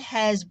what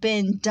has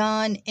been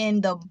done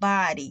in the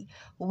body,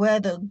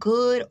 whether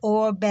good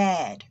or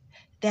bad.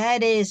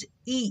 That is,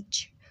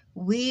 each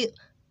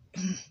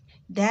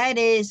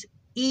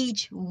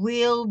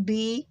will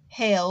be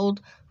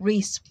held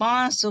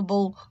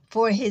responsible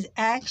for his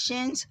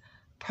actions,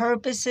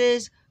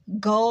 purposes,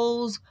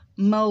 goals,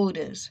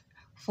 motives,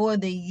 for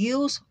the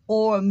use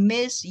or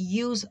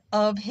misuse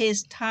of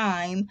his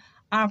time,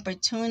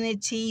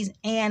 opportunities,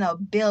 and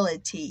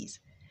abilities.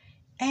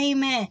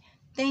 Amen.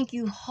 Thank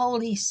you,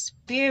 Holy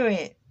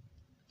Spirit,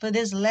 for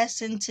this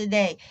lesson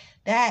today.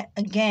 That,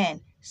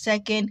 again,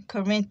 2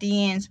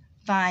 Corinthians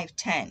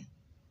 5:10.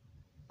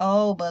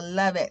 Oh,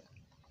 beloved,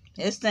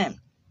 listen.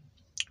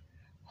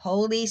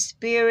 Holy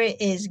Spirit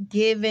is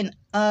giving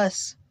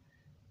us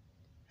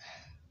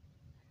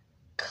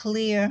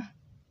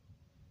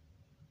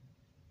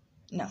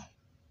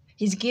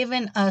He's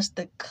given us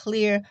the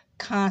clear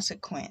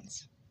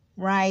consequence,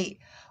 right,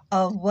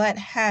 of what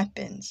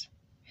happens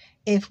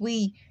if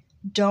we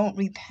don't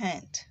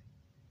repent,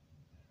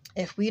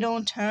 if we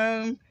don't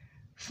turn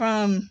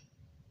from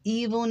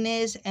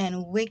evilness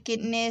and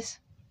wickedness,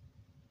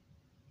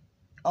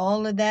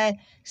 all of that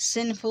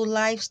sinful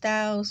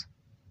lifestyles,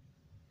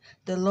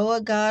 the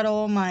Lord God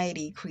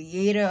Almighty,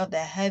 creator of the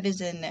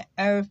heavens and the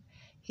earth,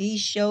 he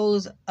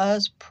shows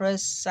us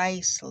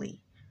precisely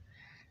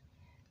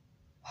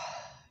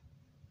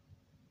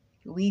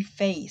we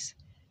face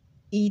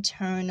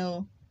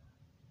eternal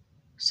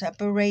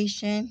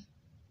separation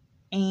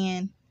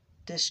and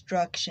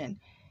destruction.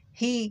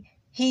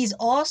 He's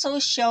also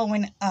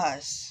showing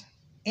us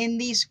in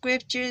these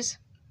scriptures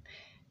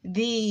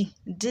the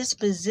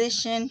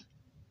disposition,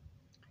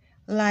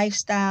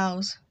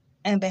 lifestyles,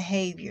 and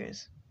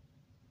behaviors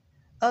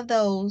of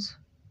those,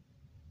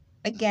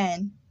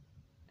 again,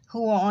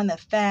 who are on the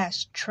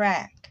fast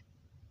track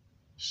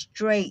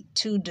straight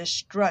to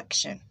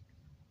destruction.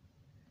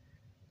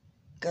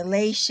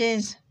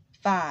 Galatians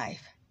 5.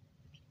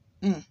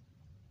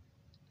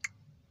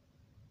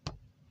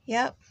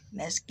 Yep,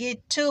 let's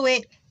get to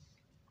it.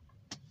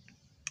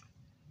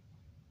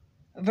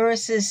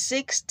 Verses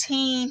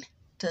 16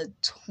 to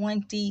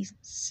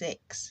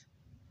 26.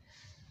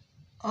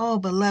 Oh,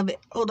 beloved,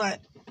 hold on.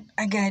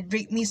 I gotta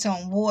drink me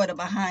some water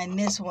behind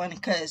this one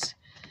because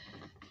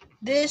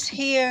this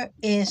here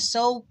is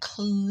so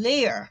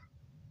clear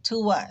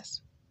to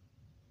us.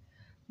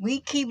 We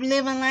keep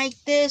living like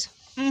this,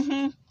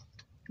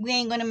 we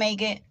ain't gonna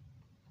make it.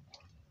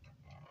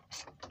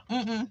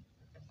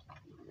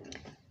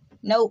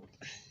 Nope,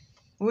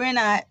 we're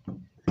not.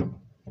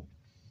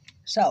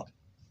 So,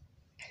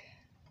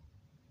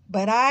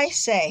 but I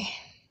say,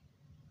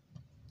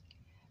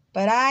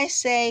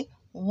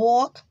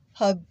 walk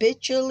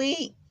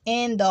habitually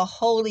in the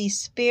Holy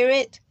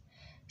Spirit,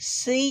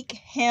 seek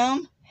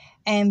Him,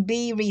 and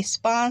be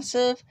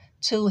responsive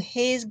to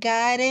His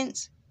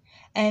guidance,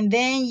 and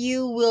then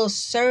you will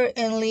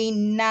certainly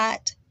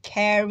not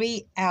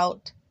carry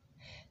out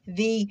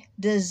the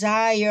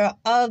desire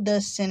of the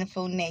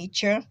sinful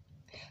nature,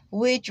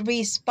 which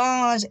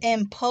responds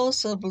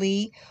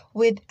impulsively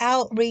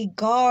without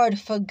regard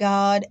for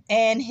God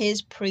and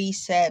His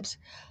precepts.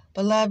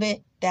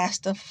 Beloved, that's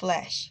the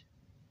flesh,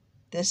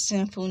 the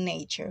sinful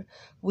nature.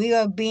 We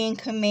are being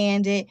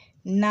commanded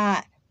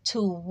not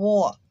to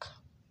walk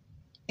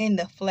in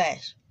the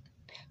flesh,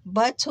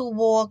 but to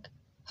walk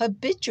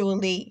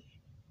habitually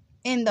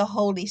in the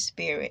Holy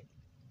Spirit,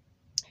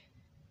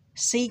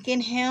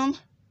 seeking Him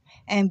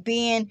and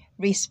being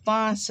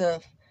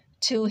responsive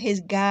to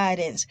His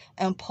guidance.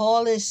 And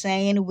Paul is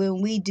saying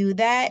when we do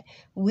that,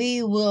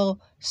 we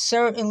will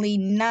certainly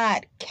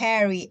not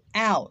carry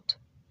out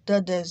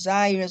the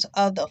desires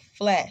of the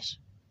flesh.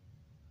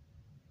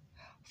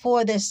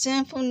 For the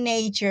sinful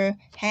nature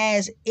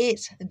has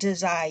its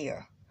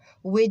desire,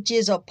 which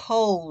is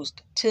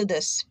opposed to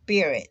the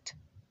Spirit.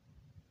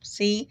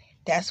 See,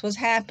 that's what's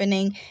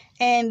happening.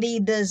 And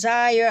the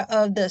desire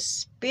of the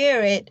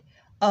Spirit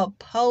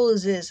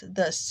opposes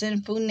the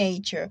sinful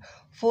nature.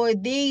 For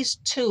these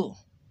two,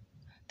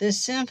 the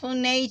sinful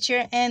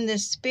nature and the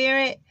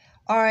Spirit,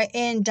 are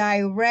in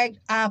direct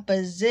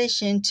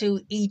opposition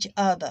to each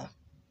other,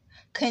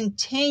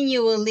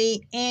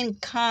 continually in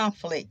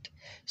conflict,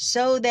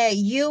 so that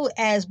you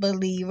as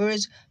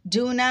believers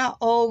do not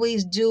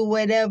always do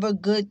whatever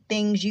good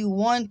things you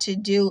want to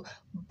do,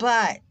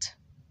 but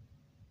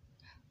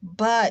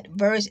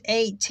verse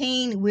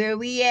 18, where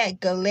we at?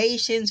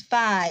 Galatians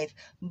 5.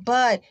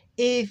 But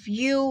if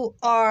you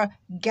are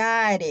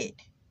guided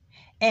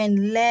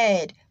and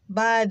led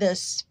by the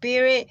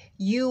Spirit,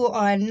 you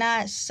are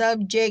not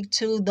subject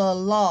to the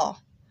law.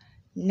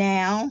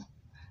 Now,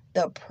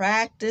 the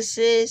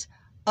practices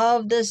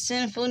of the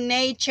sinful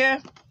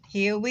nature,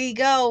 here we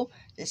go.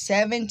 The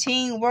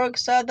 17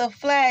 works of the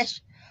flesh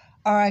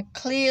are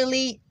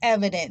clearly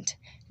evident.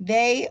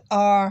 They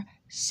are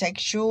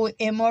sexual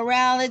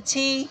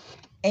immorality,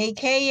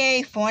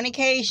 aka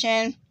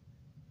fornication,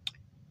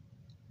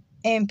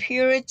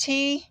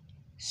 impurity,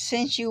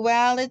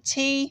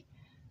 sensuality,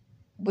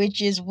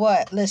 which is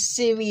what?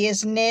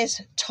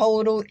 Lasciviousness,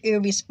 total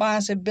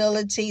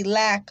irresponsibility,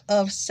 lack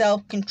of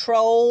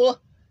self-control,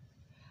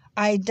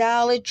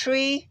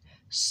 idolatry,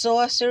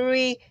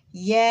 sorcery.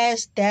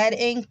 Yes, that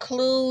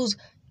includes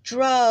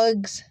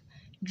drugs,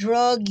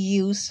 drug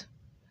use,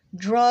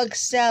 drug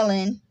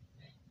selling,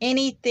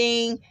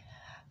 anything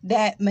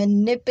that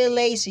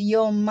manipulates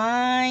your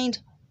mind,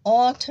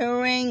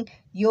 altering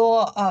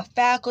your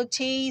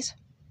faculties,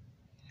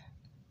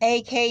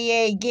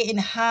 aka getting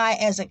high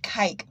as a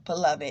kite,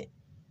 beloved.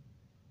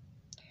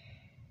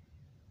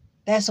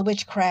 That's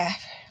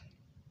witchcraft.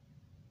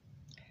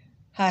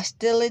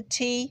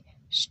 Hostility,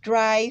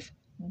 strife,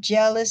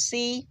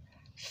 jealousy,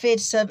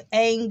 fits of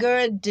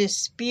anger,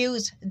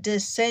 disputes,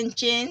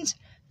 dissensions,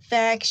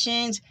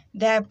 factions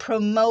that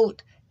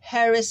promote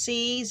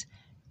heresies,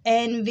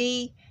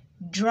 envy,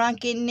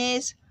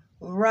 drunkenness,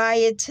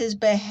 riotous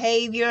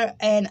behavior,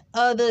 and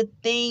other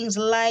things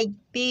like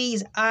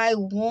these. I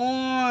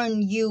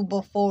warn you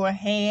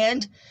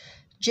beforehand,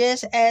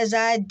 just as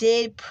I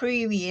did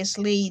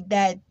previously,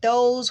 that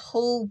those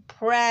who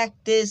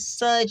practice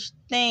such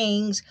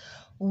things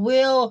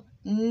will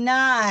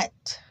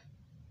not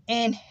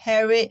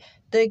inherit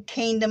the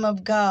kingdom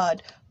of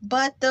God.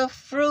 But the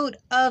fruit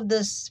of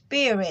the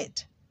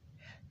Spirit,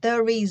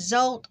 the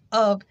result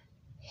of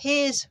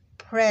His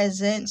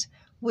presence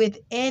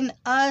within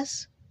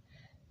us,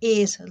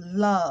 is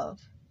love,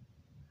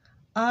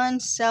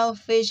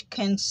 unselfish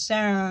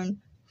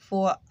concern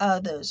for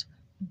others,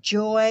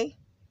 joy,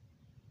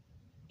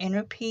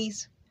 inner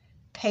peace,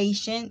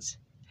 patience,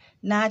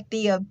 not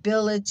the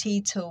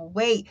ability to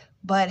wait,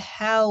 but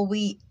how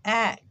we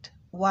act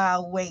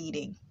while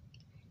waiting,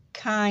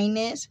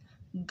 kindness,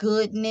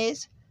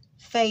 goodness,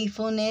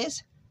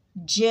 faithfulness,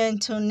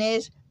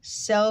 gentleness,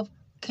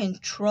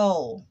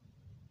 self-control.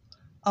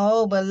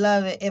 Oh,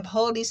 beloved, if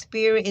Holy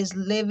Spirit is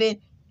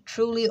living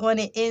truly on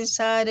the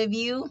inside of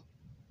you,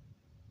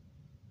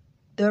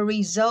 the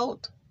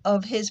result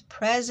of His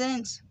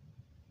presence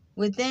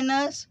within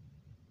us,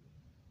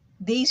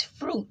 these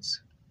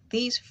fruits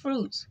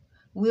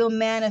will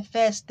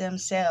manifest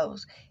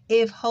themselves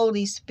if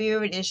Holy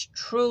Spirit is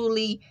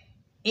truly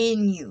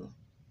in you.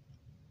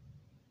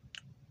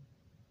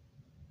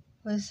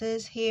 What it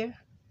says here?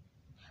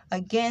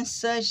 Against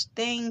such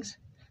things,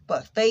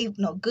 but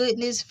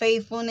goodness,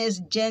 faithfulness,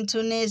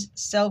 gentleness,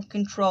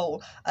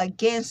 self-control.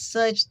 Against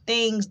such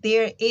things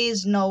there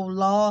is no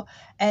law,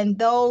 and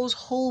those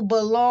who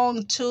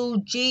belong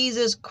to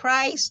Jesus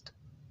Christ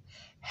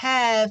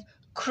have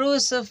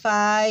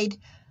crucified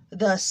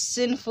the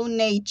sinful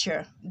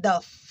nature,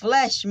 the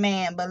flesh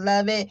man,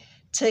 beloved,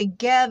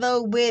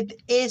 together with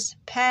its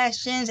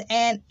passions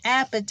and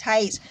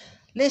appetites.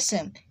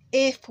 Listen,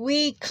 if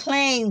we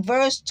claim,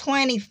 verse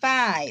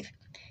 25,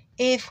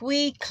 if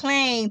we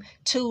claim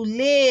to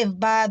live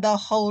by the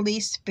Holy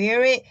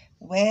Spirit,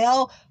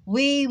 well,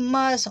 we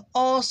must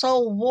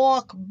also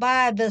walk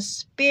by the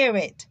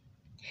Spirit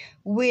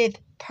with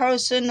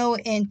personal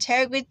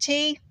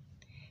integrity,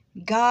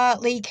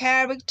 godly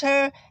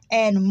character,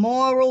 and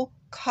moral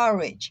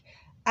courage.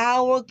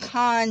 Our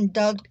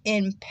conduct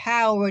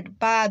empowered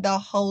by the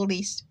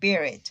Holy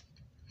Spirit.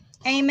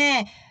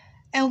 Amen.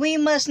 And we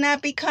must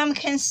not become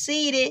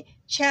conceited,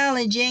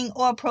 challenging,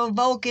 or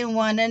provoking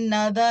one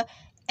another,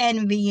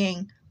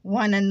 envying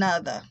one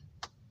another.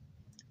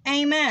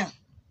 Amen.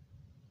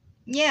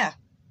 Yeah.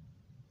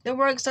 The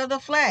works of the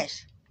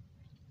flesh.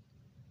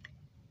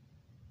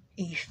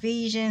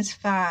 Ephesians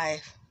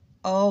 5.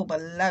 Oh,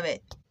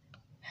 beloved.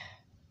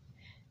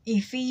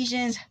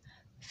 Ephesians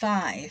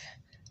 5,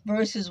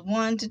 verses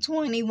 1 to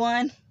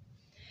 21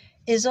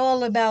 is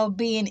all about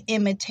being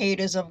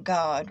imitators of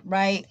God,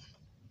 right?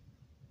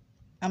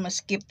 I'm going to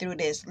skip through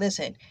this.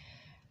 Listen.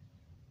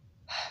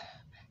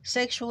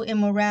 Sexual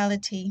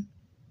immorality.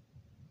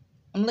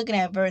 I'm looking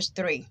at verse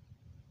 3.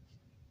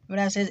 When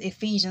that says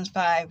Ephesians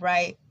 5,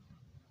 right?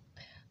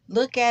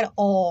 Look at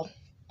all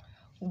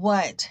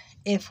what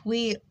if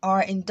we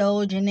are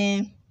indulging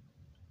in,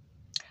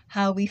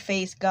 how we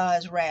face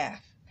God's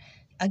wrath.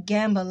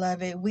 Again,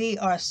 beloved, we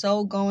are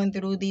so going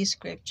through these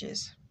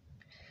scriptures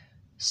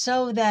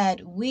so that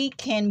we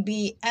can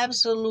be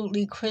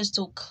absolutely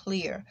crystal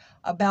clear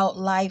about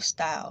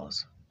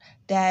lifestyles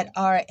that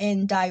are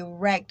in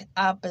direct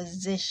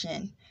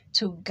opposition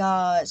to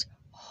God's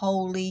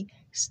holy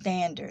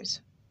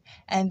standards.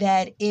 And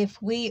that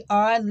if we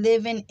are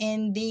living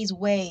in these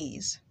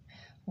ways,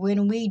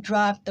 when we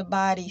drop the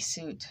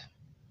bodysuit,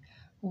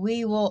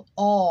 we will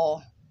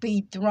all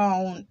be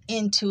thrown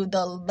into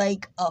the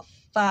lake of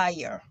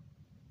fire.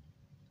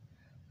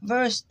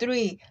 Verse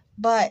 3,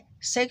 but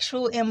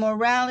sexual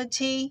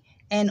immorality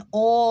and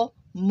all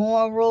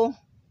moral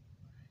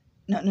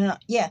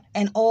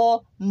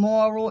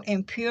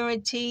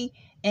impurity,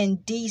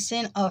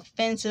 indecent,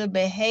 offensive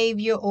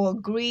behavior, or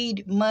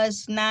greed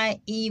must not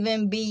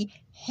even be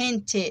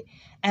hinted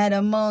at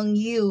among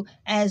you,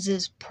 as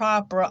is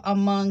proper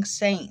among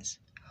saints.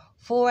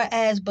 For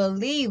as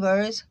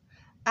believers,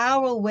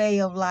 our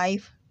way of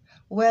life,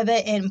 whether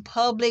in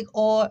public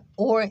or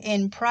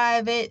in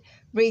private,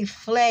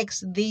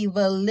 reflects the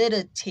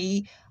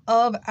validity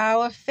of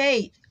our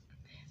faith.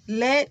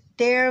 Let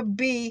there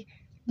be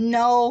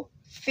no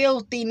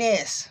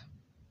filthiness.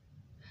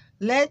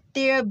 Let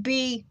there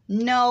be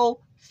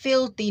no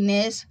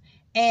filthiness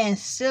and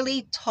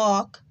silly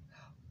talk,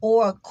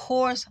 or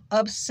coarse,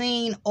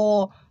 obscene,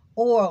 or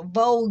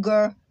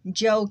vulgar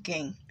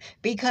joking,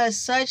 because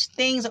such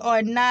things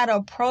are not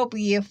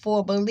appropriate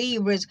for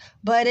believers,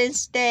 but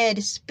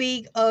instead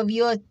speak of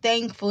your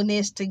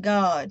thankfulness to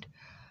God.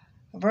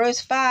 Verse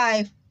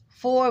 5,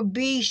 for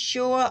be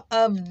sure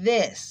of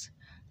this,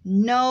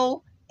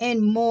 no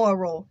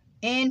immoral,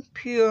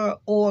 impure,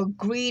 or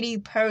greedy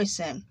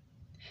person,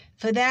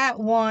 for that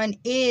one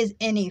is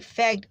in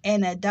effect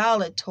an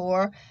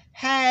idolater,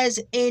 has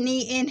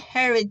any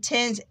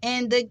inheritance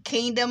in the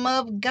kingdom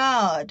of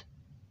God.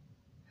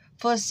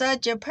 For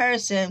such a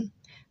person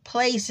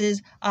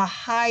places a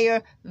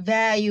higher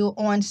value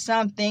on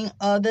something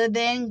other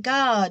than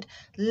God.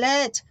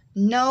 Let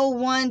no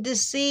one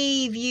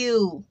deceive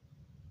you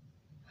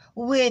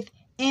with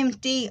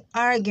empty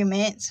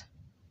arguments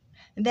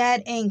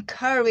that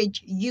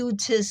encourage you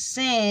to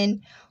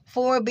sin,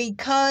 for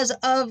because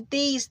of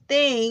these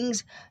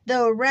things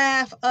the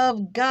wrath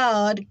of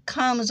God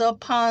comes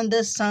upon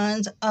the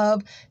sons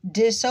of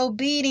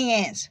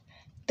disobedience,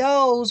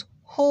 those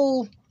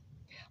who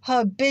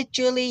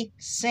habitually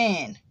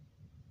sin.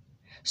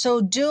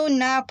 So do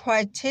not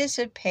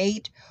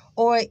participate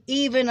or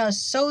even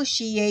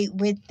associate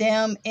with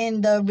them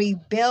in the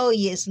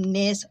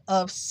rebelliousness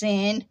of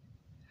sin.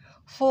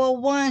 For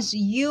once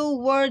you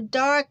were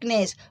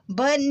darkness,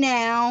 but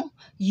now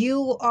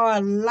you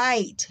are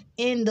light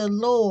in the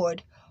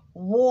Lord.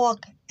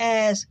 Walk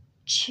as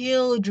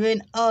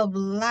children of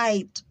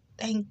light.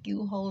 Thank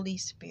you, Holy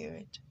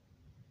Spirit.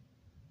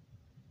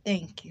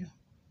 Thank you.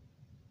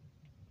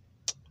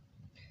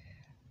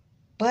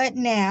 But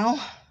now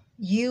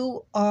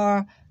you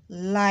are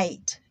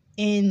light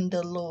in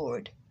the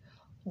Lord.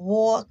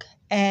 Walk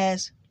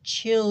as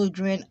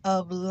children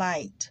of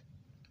light.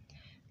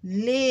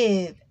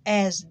 Live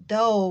as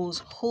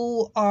those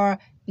who are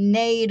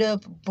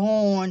native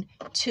born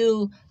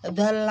to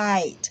the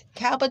light.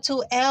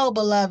 Capital L,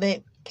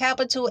 beloved.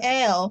 Capital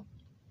L,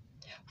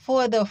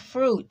 for the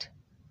fruit,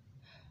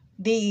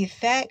 the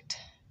effect,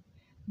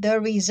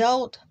 the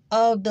result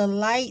of the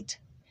light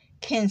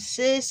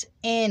consists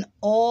in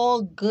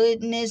all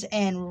goodness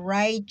and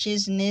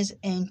righteousness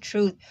and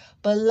truth.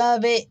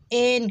 Beloved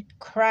in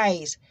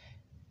Christ,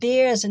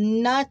 there's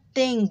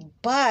nothing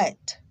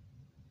but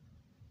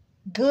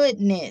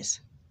goodness,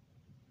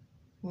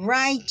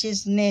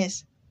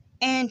 righteousness,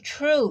 and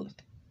truth.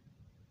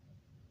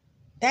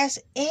 That's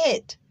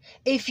it.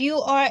 If you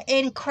are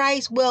in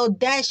Christ, well,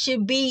 that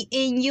should be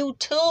in you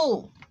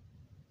too.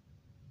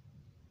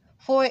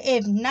 For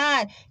if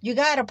not, you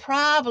got a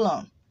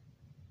problem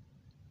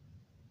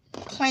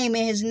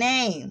claiming his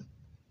name,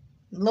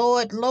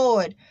 Lord,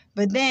 Lord.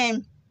 But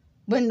then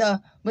when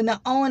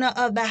the owner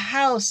of the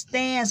house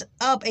stands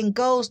up and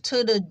goes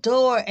to the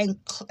door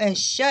and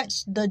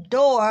shuts the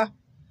door,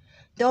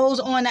 those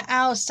on the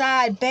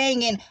outside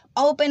banging,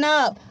 open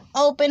up,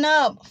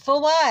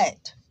 for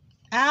what?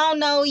 I don't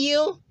know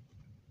you.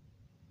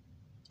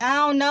 I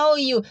don't know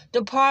you.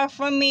 Depart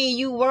from me,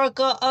 you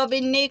worker of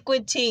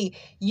iniquity.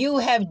 You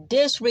have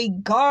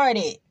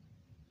disregarded,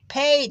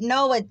 paid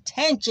no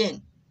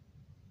attention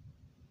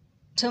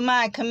to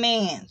my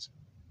commands.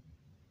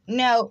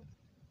 No.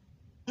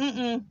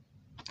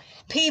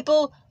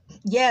 People,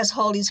 yes,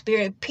 Holy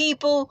Spirit,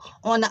 people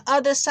on the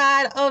other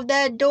side of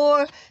that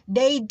door,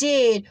 they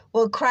did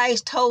what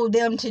Christ told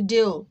them to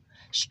do.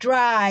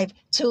 Strive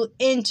to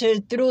enter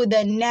through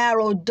the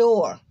narrow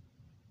door.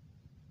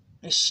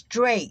 It's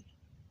straight.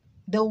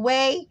 The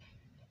way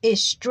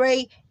is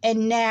straight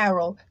and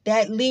narrow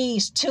that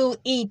leads to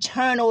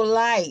eternal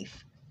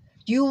life.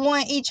 You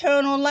want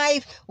eternal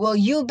life? Well,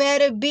 you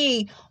better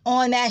be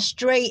on that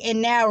straight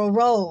and narrow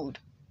road.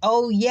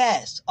 Oh,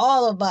 yes,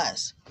 all of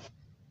us.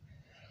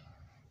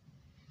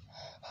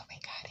 What we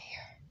got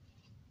here?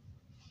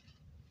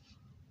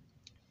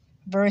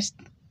 Verse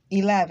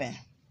 11.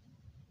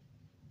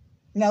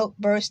 No,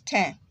 verse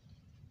 10.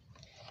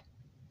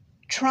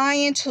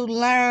 Trying to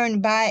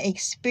learn by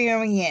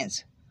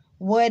experience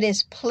what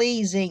is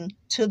pleasing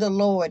to the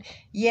Lord.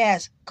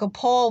 Yes,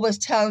 Paul was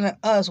telling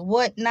us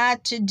what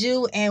not to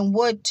do and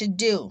what to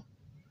do.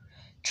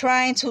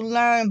 Trying to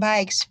learn by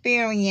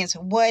experience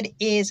what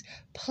is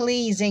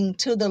pleasing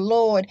to the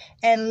Lord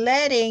and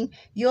letting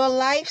your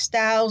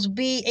lifestyles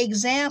be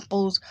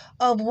examples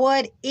of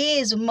what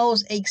is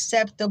most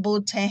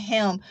acceptable to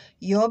Him.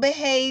 Your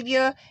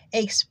behavior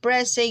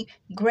expressing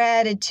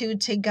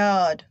gratitude to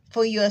God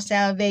for your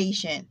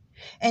salvation.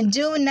 And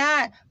do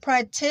not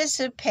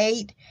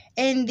participate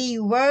in the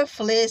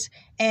worthless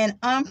and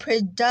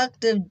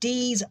unproductive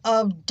deeds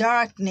of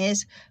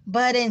darkness,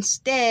 but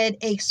instead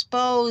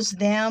expose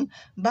them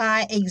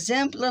by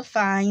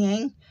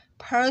exemplifying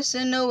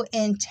personal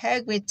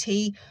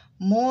integrity,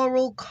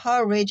 moral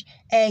courage,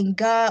 and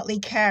godly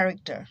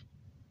character.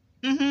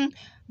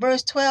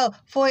 Verse 12,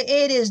 for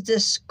it is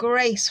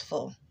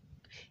disgraceful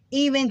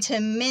even to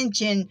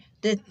mention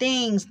the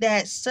things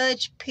that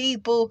such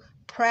people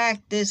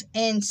practice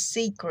in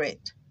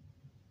secret.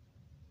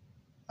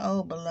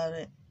 Oh,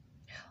 beloved,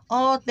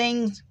 all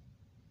things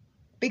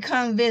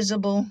become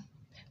visible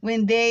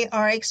when they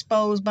are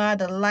exposed by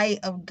the light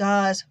of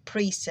God's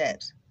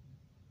precepts.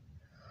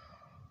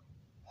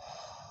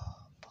 Oh,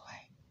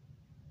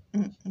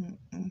 boy.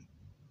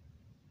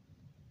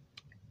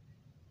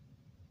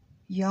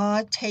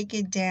 Y'all take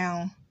it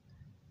down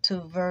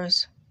to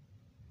verse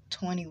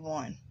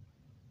 21.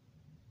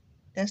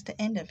 That's the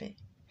end of it.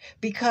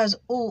 Because,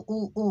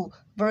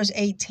 verse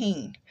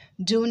 18,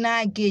 do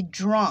not get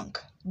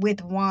drunk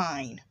with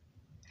wine,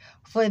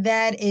 for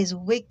that is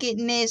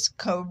wickedness,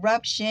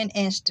 corruption,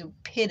 and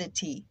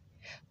stupidity,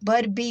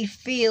 but be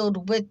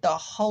filled with the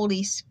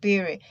Holy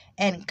Spirit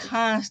and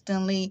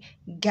constantly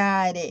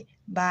guided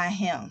by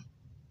Him.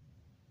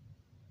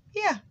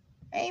 Yeah,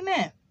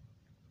 amen.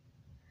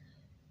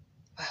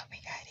 What we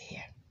got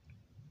here?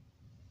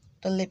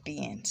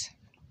 Philippians.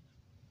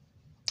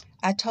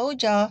 I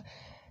told y'all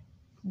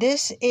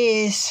This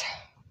is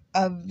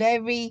a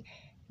very,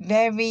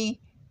 very,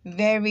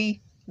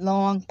 very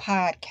long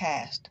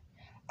podcast.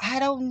 I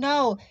don't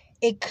know.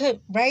 It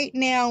could, right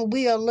now,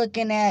 we are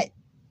looking at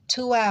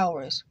 2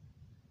 hours,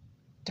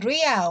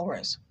 3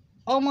 hours,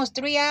 almost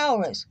 3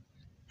 hours.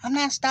 I'm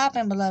not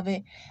stopping,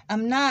 beloved.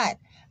 I'm not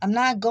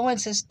going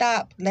to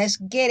stop. Let's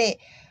get it.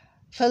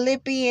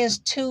 Philippians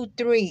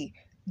 2:3.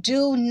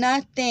 Do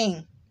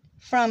nothing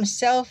from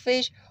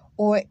selfish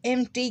or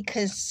empty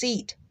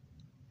conceit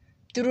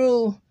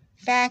through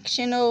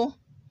factional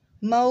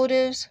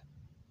motives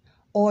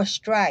or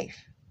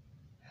strife,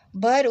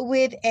 but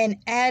with an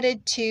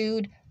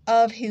attitude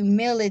of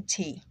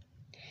humility,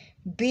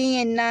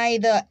 being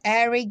neither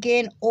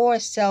arrogant or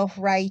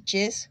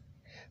self-righteous.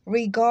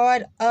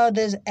 Regard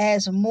others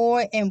as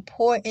more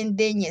important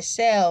than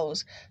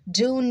yourselves.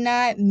 Do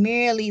not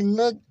merely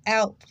look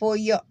out for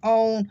your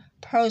own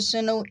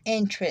personal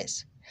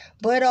interests,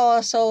 but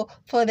also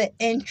for the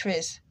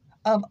interests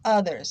of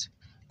others.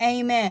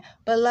 Amen.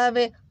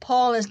 Beloved,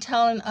 Paul is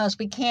telling us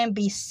we can't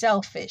be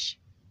selfish.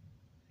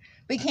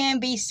 We can't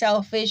be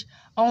selfish,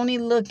 only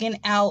looking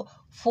out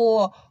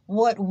for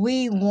what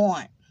we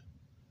want,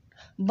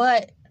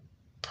 but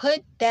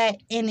put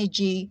that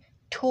energy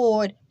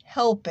toward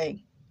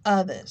helping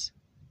others.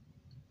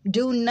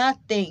 Do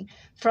nothing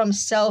from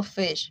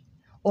selfish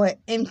or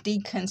empty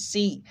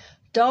conceit.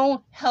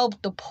 Don't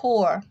help the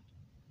poor.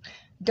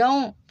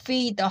 Don't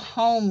feed the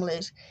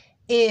homeless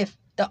if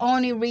the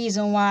only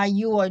reason why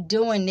you are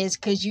doing this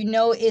because you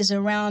know is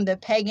around the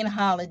pagan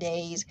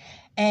holidays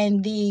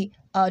and the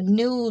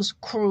news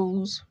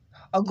crews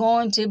are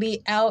going to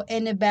be out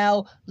and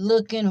about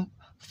looking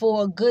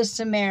for good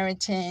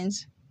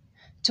Samaritans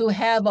to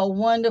have a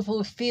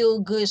wonderful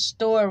feel-good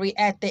story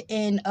at the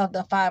end of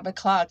the 5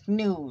 o'clock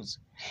news.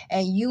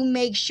 And you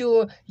make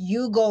sure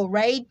you go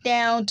right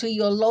down to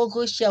your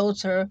local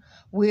shelter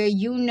where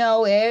you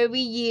know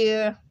every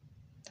year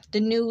the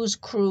news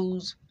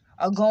crews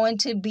are going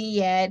to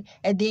be at,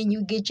 and then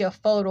you get your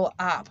photo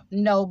op.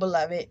 No,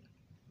 beloved.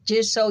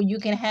 Just so you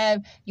can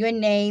have your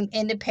name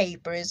in the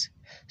papers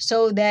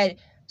so that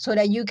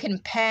you can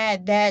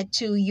pad that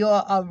to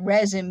your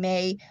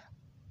resume.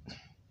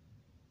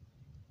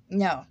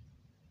 No.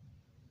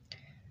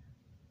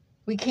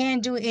 We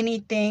can't do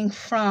anything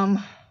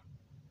from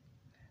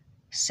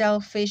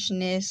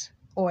selfishness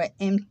or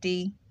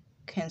empty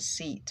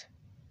conceit.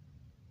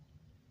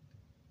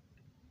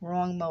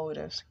 Wrong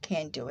motives.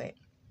 Can't do it.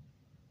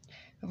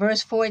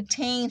 Verse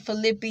 14,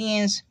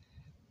 Philippians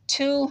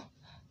 2,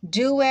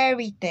 do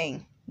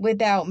everything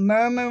without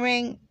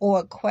murmuring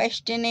or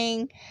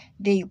questioning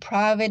the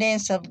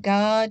providence of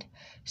God,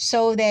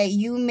 so that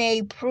you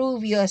may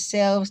prove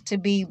yourselves to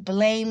be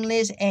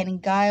blameless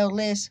and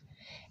guileless,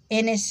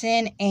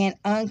 innocent and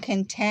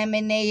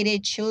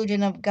uncontaminated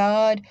children of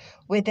God,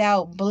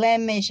 without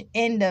blemish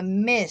in the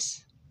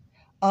midst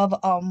of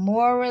a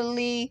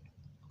morally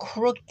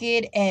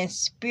crooked and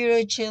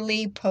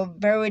spiritually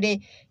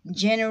perverted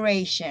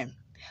generation,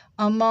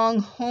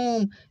 among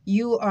whom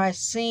you are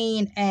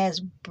seen as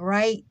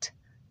bright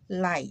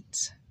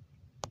lights,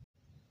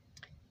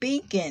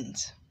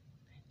 beacons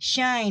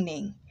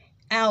shining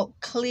out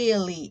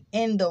clearly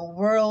in the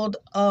world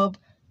of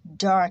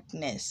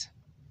darkness.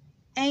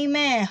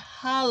 Amen.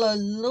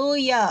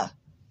 Hallelujah.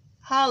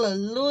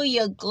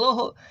 Hallelujah.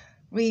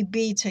 Glory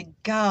be to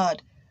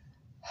God.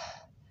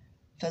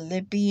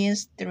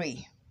 Philippians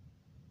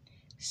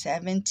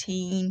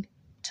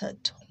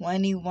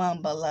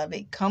 3:17-21,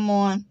 beloved. Come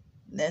on.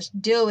 Let's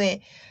do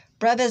it.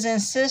 Brothers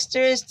and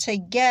sisters,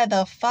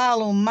 together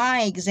follow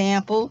my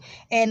example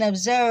and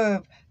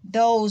observe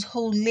those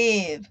who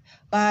live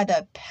by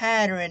the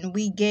pattern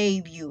we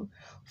gave you.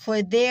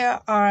 For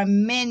there are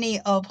many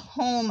of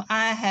whom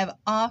I have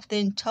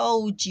often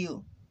told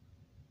you,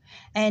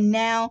 and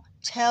now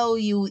tell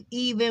you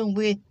even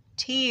with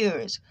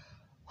tears,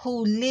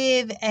 who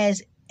live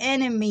as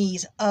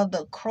enemies of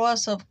the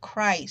cross of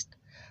Christ,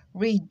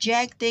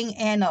 rejecting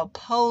and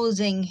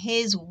opposing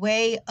his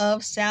way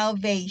of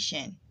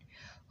salvation,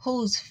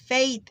 whose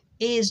faith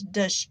is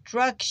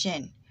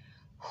destruction,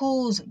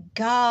 whose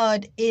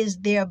God is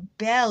their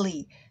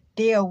belly,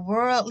 their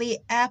worldly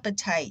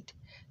appetite,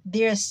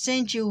 their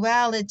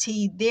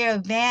sensuality, their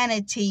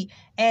vanity,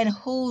 and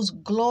whose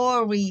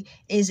glory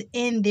is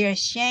in their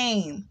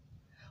shame,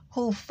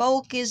 who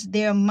focus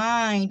their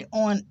mind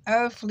on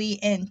earthly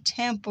and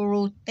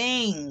temporal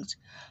things.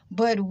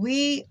 But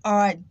we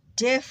are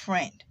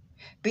different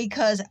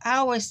because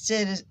our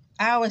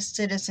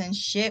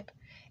citizenship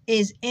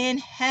is in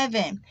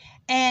heaven,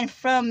 and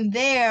from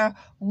there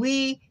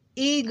we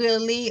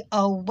eagerly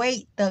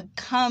await the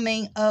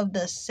coming of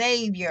the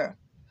Savior,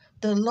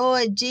 the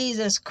Lord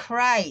Jesus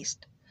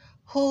Christ,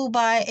 who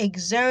by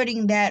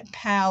exerting that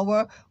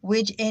power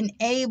which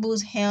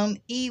enables him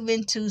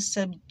even to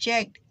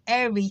subject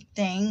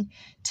everything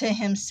to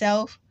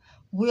himself,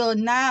 will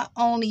not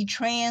only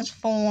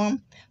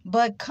transform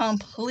but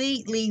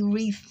completely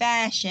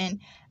refashion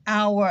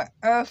our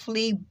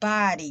earthly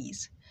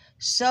bodies,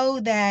 so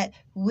that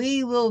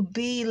we will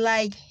be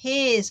like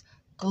his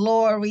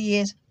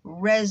glorious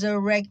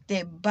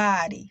resurrected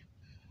body.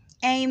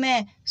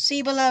 Amen.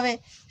 See, beloved,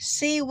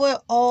 see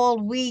what all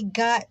we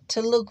got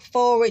to look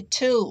forward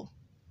to.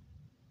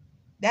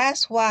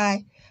 That's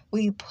why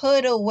we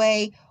put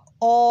away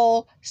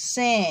all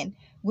sin.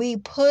 We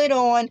put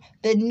on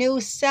the new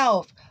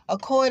self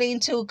according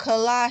to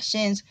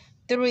Colossians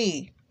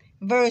 3,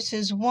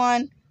 verses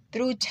 1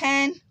 through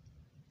 10.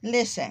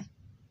 Listen,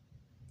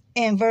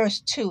 in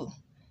verse 2,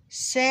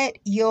 set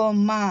your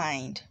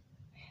mind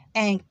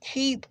and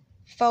keep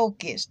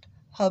focused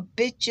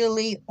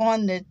habitually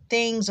on the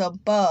things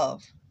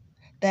above,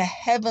 the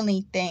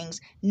heavenly things,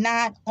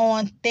 not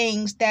on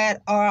things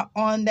that are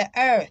on the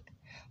earth,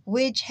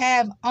 which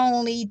have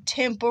only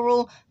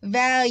temporal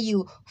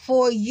value.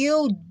 For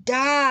you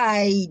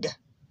died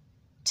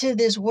to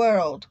this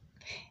world,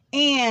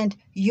 and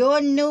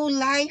your new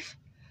life,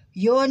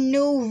 your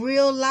new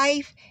real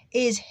life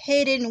is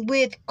hidden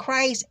with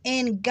Christ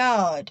in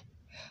God.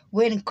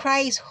 When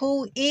Christ,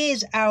 who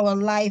is our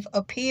life,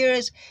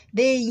 appears,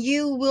 then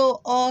you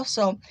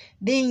also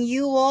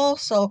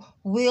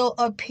will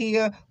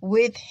appear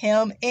with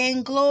him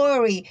in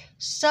glory.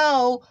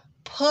 So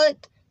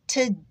put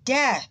to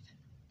death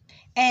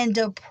and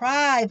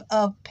deprive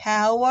of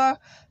power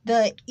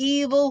the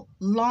evil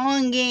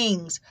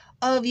longings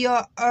of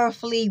your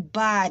earthly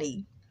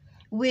body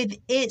with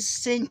its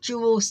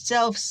sensual,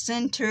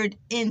 self-centered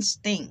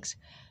instincts,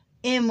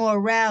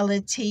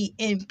 immorality,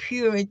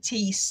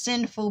 impurity,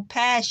 sinful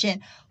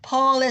passion.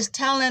 Paul is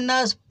telling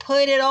us,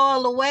 put it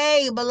all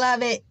away,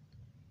 beloved.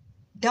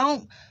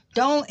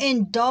 Don't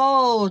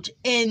indulge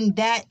in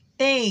that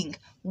thing.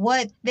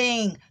 What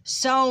thing?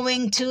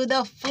 Sowing to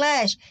the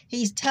flesh.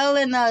 He's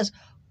telling us,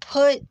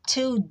 put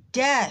to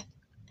death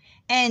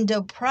and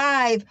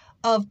deprive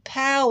of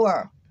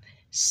power,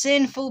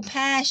 sinful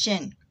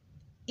passion,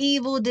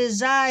 evil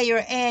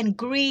desire, and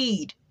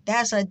greed.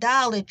 That's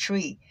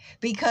idolatry,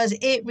 because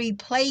it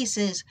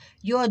replaces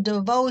your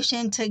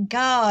devotion to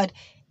God.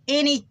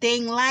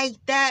 Anything like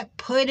that,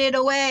 put it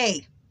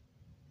away.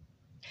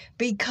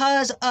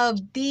 Because of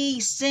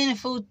these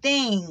sinful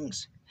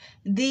things,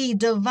 the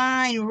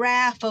divine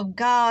wrath of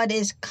God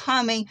is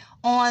coming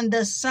on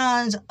the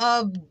sons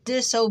of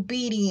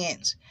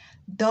disobedience,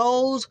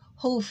 those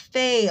who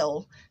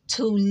fail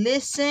to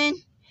listen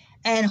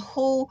and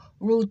who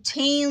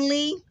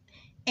routinely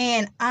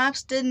and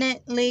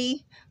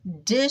obstinately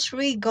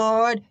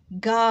disregard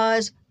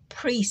God's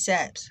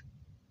precepts,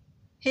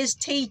 his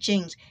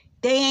teachings.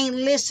 They ain't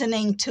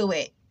listening to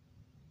it.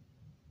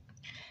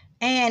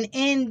 And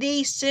in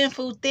these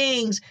sinful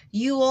things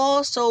you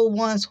also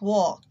once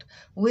walked,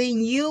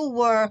 when you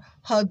were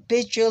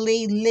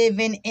habitually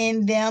living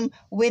in them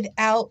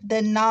without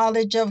the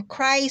knowledge of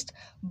Christ.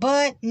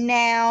 But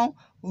now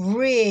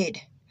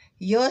rid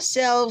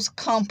yourselves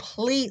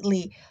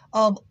completely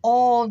of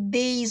all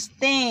these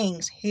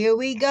things. Here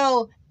we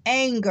go.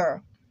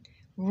 Anger,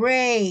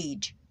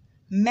 rage,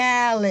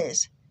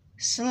 malice,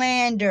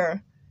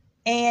 slander,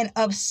 and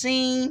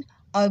obscene,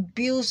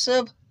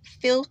 abusive,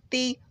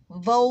 filthy,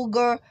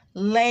 vulgar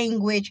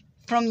language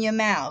from your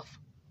mouth.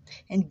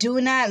 And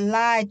do not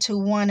lie to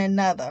one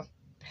another,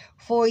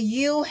 for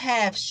you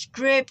have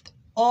stripped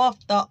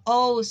off the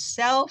old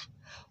self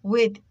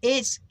with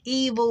its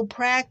evil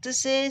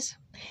practices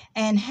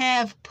and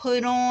have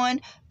put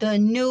on the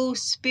new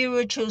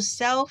spiritual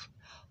self,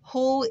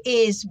 who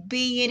is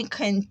being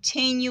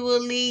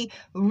continually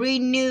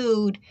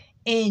renewed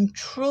in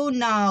true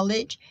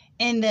knowledge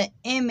in the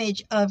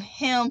image of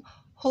him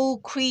who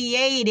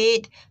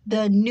created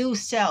the new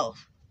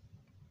self.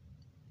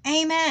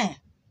 Amen.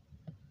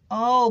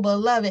 Oh,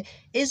 beloved,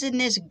 isn't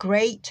this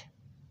great?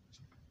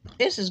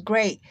 This is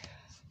great.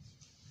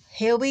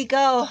 Here we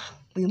go.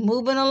 We're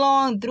moving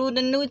along through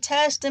the New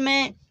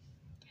Testament.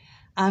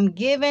 I'm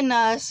giving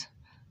us,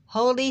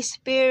 Holy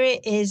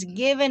Spirit is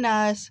giving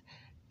us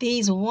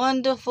these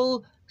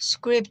wonderful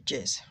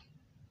scriptures,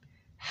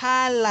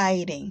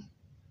 highlighting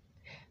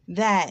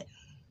that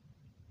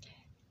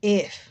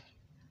if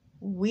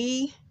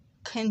we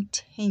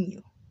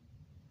continue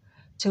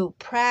to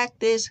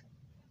practice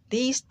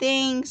these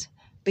things,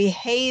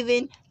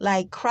 behaving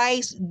like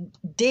Christ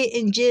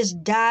didn't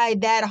just die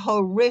that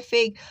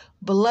horrific,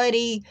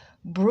 bloody,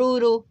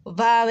 brutal,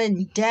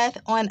 violent death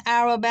on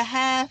our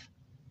behalf,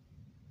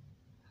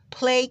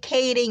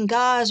 placating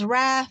God's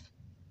wrath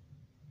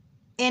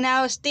in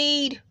our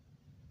stead,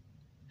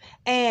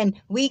 and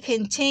we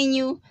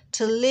continue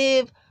to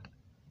live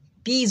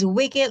these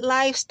wicked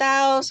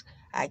lifestyles,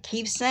 I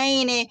keep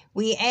saying it,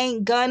 we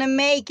ain't gonna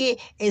make it.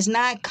 It's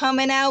not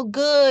coming out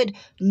good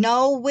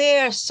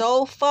nowhere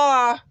so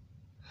far.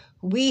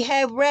 We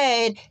have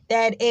read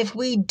that if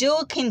we do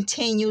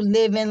continue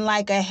living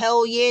like a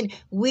hellion,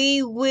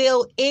 we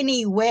will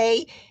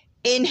anyway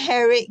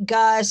inherit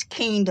God's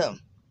kingdom.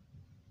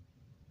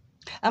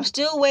 I'm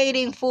still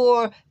waiting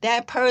for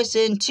that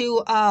person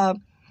to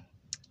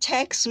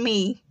text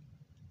me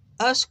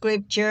a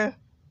scripture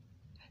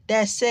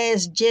that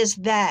says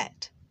just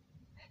that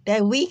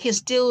we can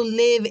still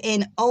live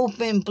in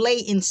open,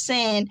 blatant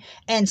sin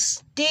and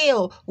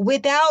still,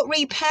 without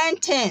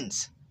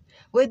repentance,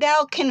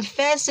 Without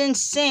confessing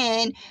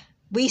sin,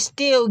 we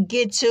still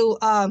get to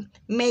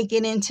make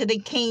it into the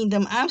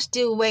kingdom. I'm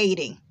still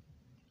waiting.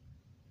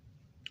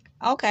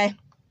 Okay.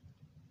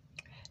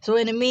 So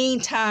in the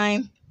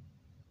meantime,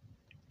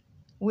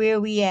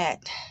 where we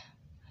at?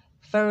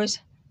 1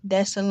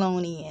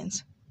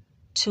 Thessalonians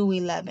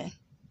 2:11.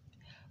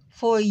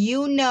 For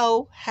you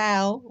know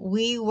how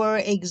we were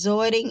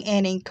exhorting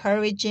and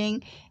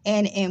encouraging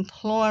and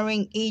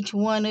imploring each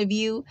one of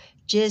you,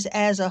 just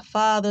as a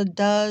father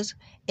does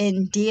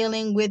in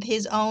dealing with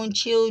his own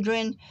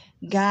children,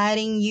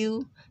 guiding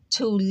you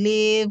to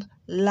live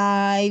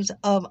lives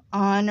of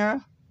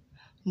honor,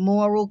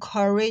 moral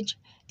courage,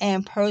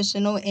 and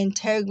personal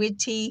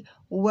integrity,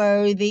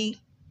 worthy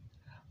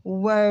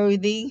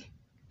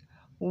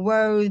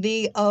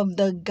of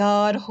the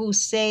God who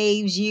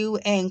saves you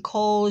and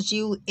calls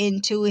you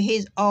into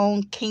his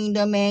own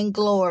kingdom and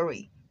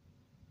glory.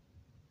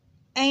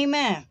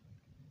 Amen.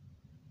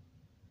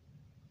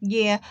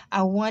 Yeah,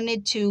 I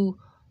wanted to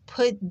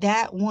put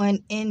that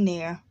one in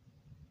there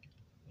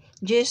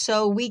just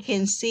so we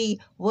can see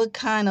what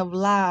kind of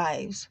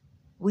lives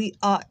we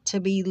ought to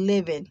be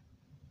living.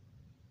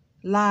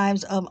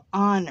 Lives of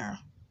honor.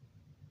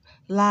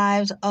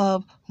 Lives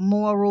of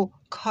moral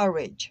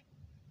courage.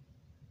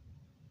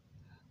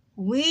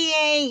 We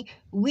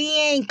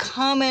ain't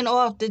coming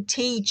off the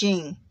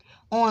teaching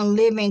on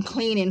living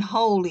clean and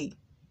holy.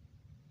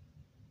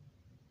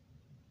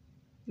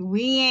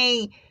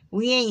 We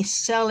ain't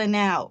selling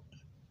out.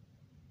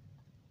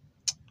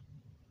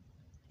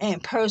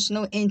 And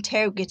personal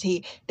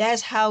integrity.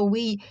 That's how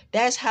we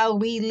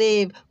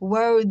live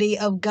worthy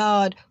of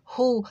God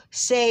who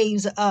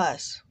saves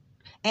us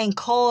and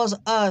calls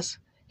us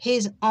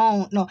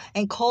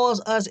and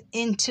calls us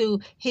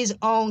into his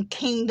own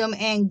kingdom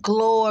and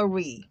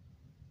glory.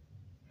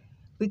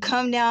 We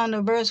come down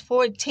to verse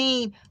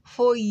 14.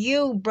 For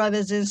you,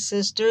 brothers and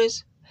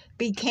sisters,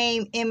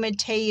 became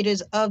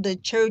imitators of the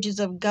churches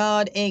of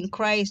God in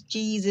Christ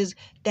Jesus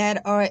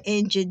that are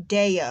in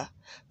Judea,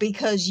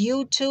 because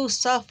you too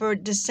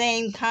suffered the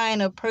same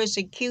kind of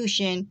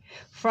persecution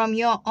from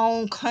your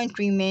own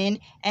countrymen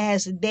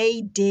as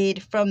they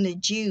did from the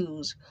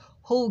Jews,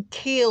 who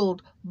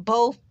killed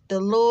both the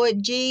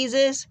Lord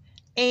Jesus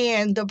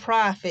and the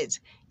prophets,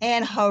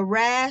 and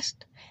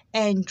harassed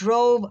and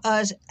drove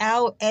us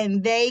out,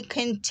 and they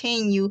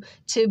continue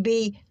to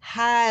be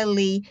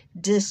highly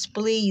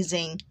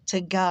displeasing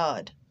to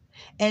God,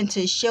 and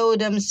to show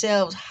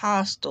themselves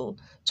hostile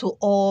to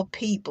all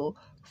people,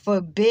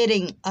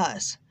 forbidding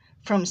us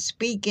from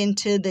speaking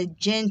to the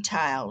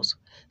Gentiles,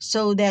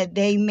 so that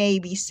they may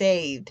be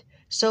saved.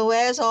 So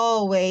as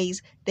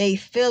always, they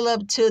fill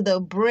up to the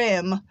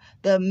brim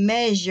the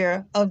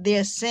measure of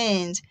their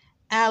sins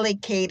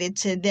allocated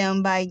to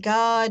them by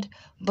God,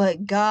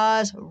 but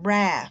God's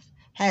wrath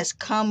has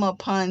come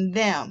upon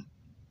them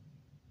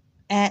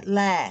at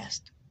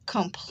last,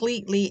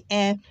 completely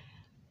and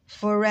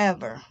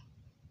forever.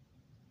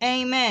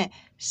 Amen.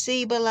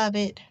 See,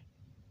 beloved,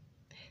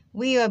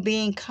 we are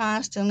being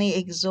constantly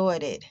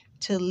exhorted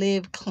to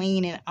live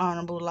clean and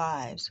honorable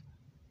lives,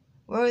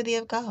 worthy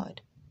of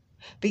God.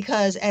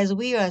 Because as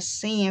we are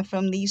seeing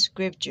from these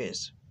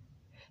scriptures,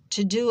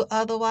 to do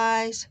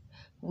otherwise,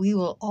 we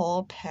will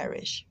all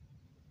perish.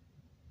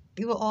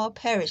 We will all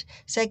perish.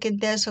 2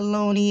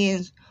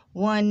 Thessalonians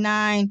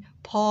 1:9,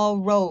 Paul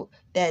wrote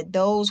that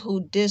those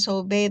who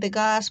disobey the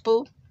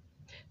gospel,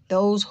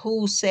 those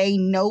who say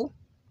no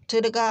to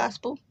the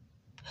gospel,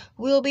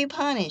 will be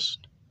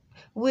punished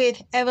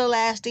with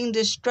everlasting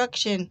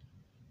destruction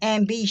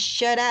and be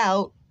shut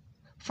out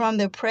from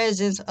the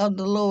presence of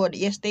the Lord.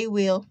 Yes, they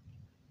will.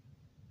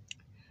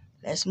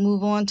 Let's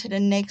move on to the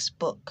next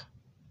book.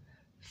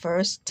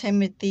 1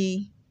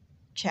 Timothy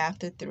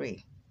chapter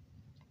 3.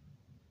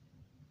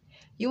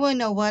 You want to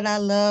know what I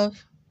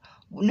love?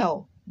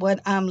 No, what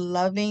I'm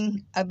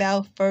loving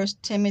about 1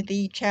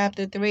 Timothy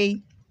chapter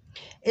 3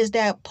 is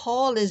that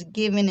Paul is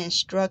giving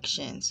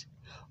instructions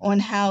on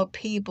how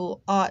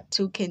people ought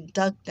to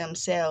conduct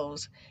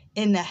themselves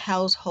in the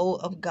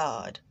household of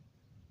God.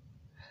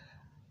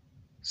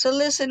 So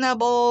listen up,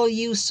 all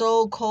you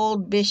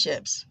so-called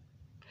bishops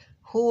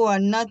who are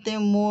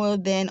nothing more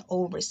than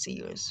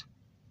overseers.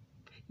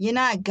 You're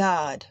not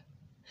God,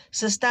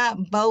 so stop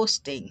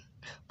boasting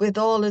with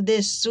all of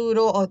this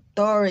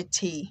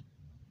pseudo-authority,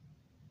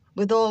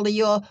 with all of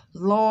your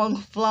long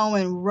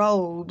flowing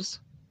robes.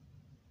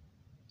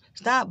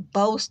 Stop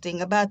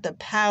boasting about the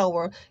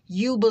power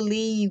you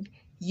believe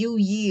you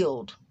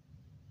yield.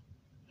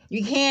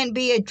 You can't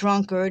be a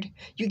drunkard.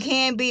 You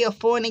can't be a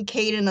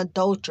fornicating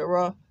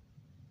adulterer.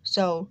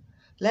 So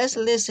let's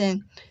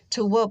listen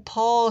to what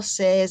Paul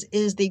says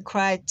is the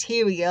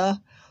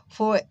criteria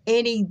for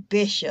any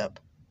bishop.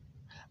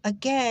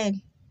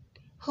 Again,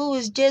 who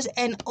is just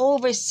an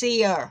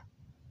overseer.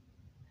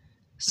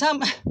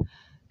 Some of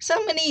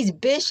these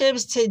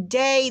bishops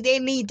today, they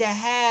need to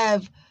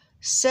have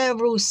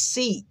several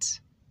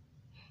seats.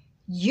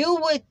 You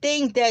would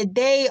think that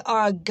they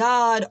are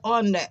God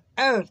on the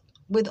earth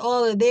with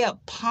all of their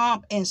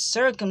pomp and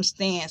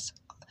circumstance.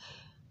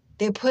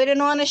 They're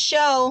putting on a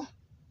show.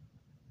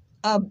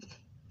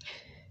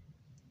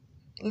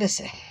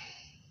 Listen,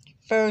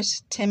 1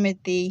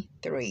 Timothy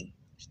 3,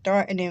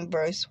 starting in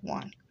verse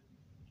 1.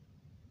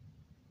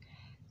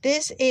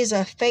 This is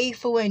a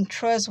faithful and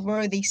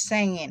trustworthy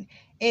saying.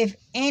 If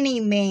any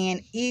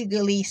man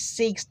eagerly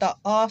seeks the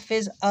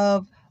office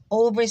of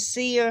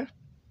overseer,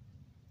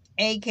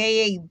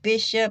 aka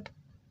bishop,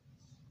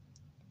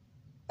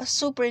 a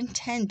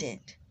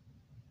superintendent,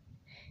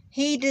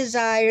 he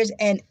desires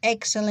an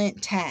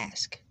excellent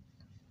task.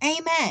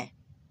 Amen.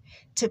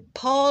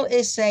 Paul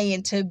is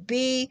saying to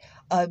be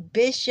a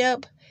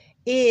bishop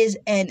is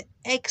an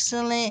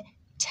excellent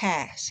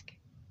task.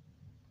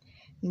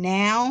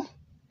 Now,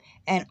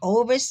 an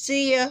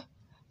overseer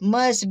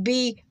must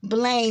be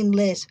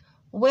blameless.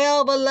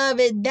 Well,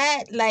 beloved,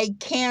 that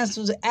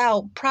cancels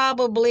out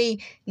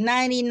probably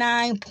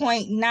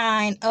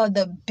 99.9 of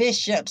the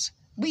bishops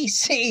we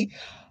see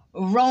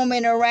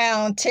roaming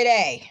around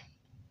today.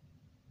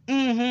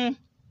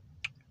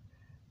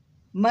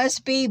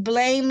 Must be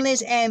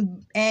blameless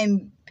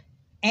and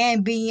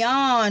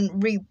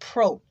beyond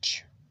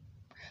reproach.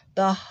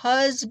 The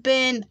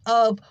husband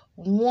of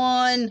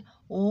one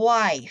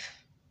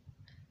wife.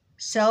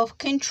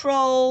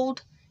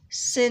 Self-controlled,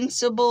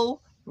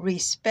 sensible,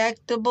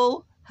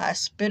 respectable,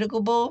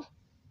 hospitable,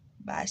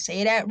 if I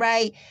say that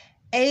right,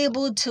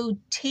 able to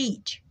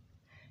teach,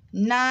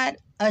 not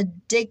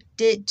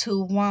addicted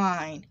to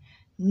wine,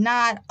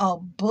 not a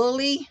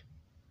bully.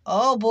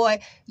 Oh boy,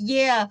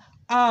 yeah,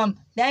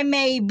 that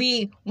may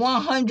be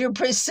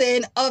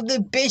 100% of the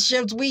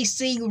bishops we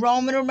see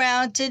roaming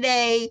around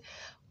today,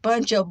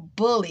 bunch of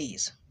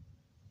bullies.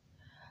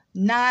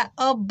 Not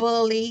a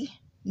bully,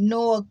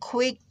 nor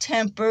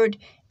quick-tempered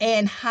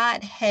and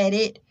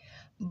hot-headed,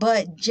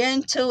 but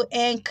gentle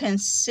and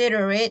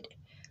considerate,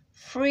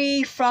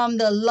 free from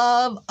the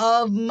love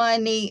of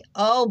money.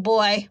 Oh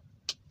boy.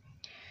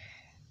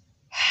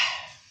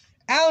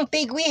 I don't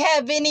think we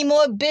have any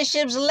more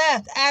bishops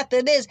left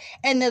after this,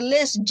 and the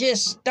list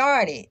just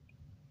started.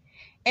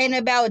 And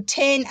about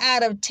 10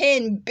 out of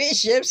 10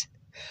 bishops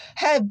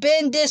have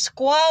been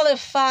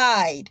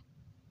disqualified.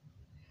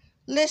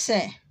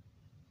 Listen,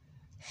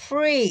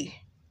 free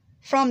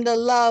from the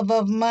love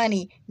of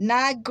money,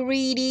 not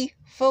greedy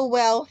for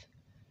wealth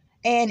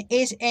and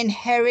its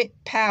inherent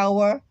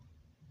power,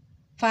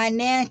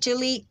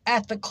 financially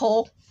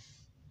ethical.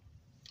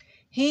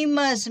 He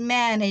must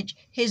manage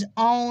his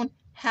own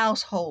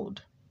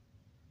household.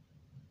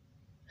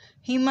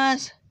 He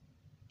must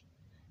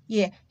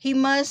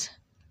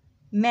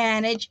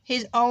manage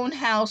his own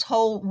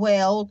household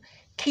well,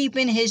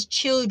 keeping his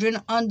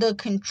children under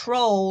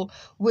control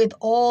with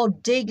all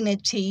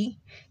dignity,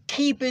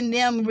 keeping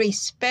them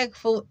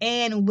respectful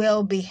and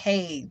well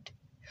behaved.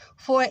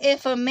 For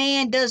if a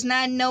man does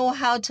not know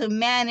how to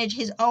manage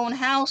his own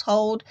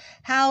household,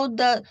 how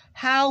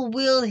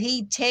will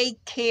he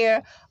take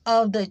care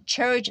of the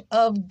church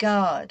of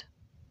God?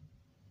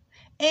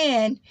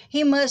 And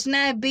he must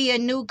not be a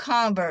new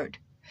convert,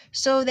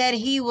 so that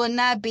he will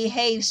not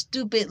behave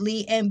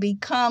stupidly and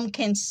become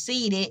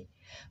conceited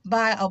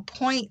by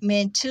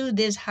appointment to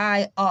this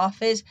high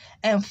office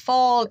and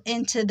fall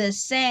into the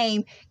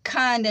same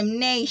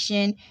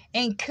condemnation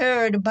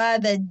incurred by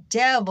the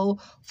devil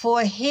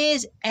for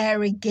his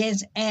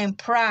arrogance and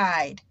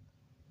pride.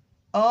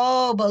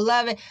 Oh,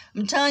 beloved,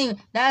 I'm telling you,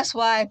 that's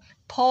why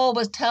Paul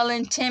was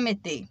telling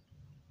Timothy,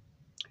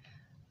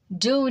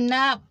 do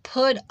not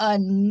put a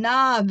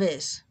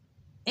novice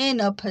in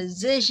a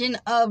position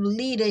of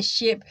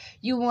leadership.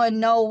 You want to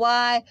know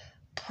why?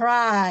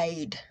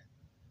 Pride.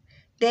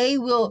 They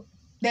will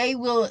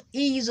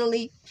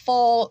easily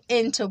fall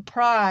into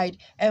pride.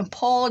 And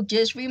Paul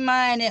just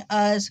reminded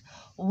us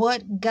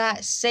what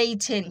got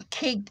Satan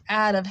kicked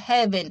out of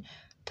heaven.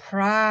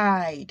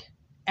 Pride,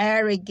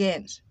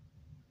 arrogance.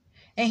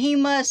 And he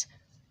must,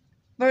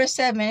 verse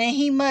 7, and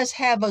he must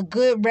have a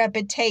good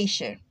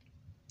reputation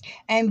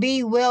and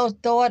be well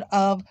thought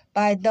of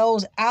by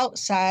those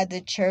outside the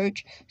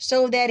church,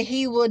 so that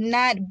he will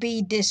not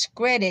be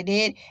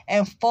discredited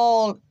and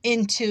fall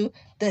into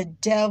the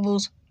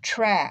devil's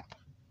trap.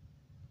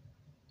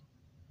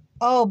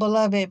 Oh,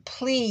 beloved,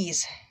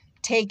 please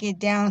take it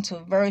down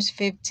to verse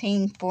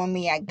 15 for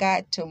me. I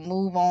got to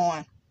move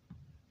on.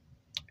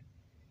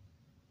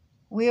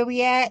 Where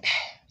we at?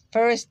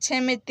 1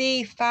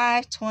 Timothy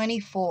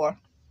 5:24.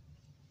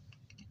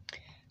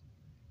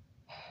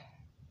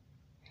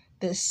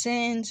 The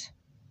sins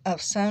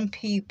of some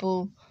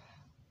people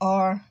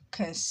are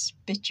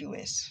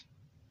conspicuous.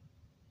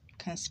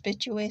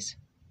 Conspicuous?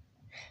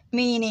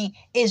 Meaning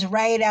it's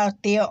right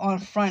out there on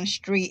Front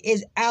Street.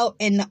 It's out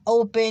in the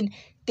open.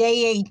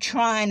 They ain't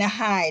trying to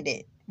hide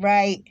it,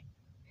 right?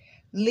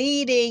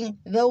 Leading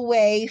the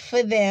way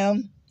for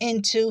them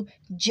into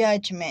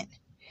judgment,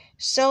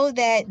 so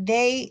that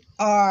they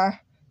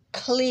are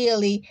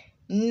clearly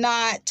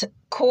not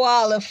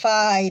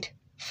qualified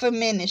for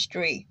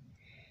ministry.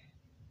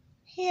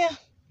 Yeah.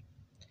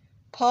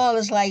 Paul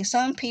is like,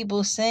 some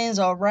people's sins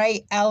are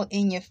right out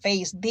in your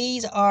face.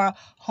 These are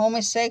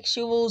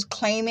homosexuals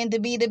claiming to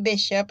be the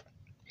bishop.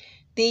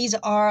 These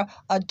are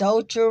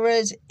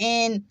adulterers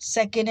in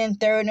second and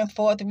third and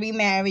fourth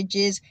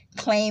remarriages,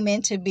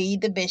 claiming to be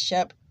the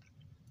bishop.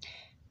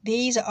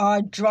 These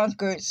are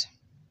drunkards.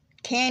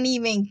 Can't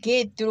even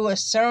get through a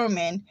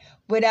sermon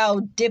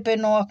without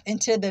dipping off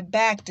into the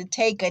back to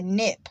take a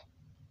nip.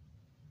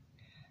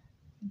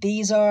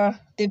 These are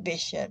the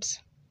bishops,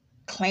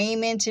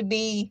 claiming to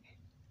be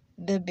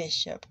the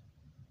bishop.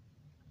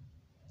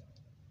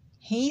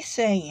 He's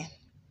saying,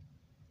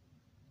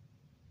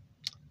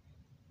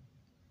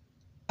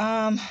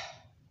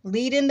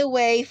 leading the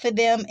way for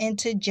them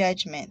into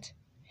judgment,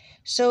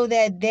 so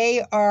that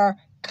they are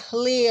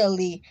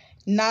clearly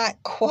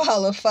not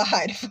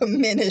qualified for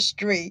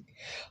ministry,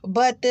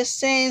 but the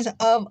sins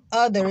of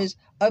others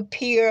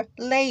appear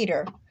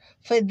later,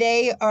 for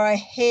they are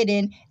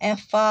hidden and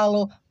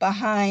follow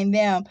behind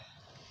them.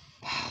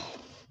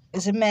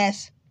 It's a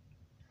mess.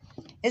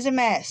 It's a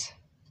mess.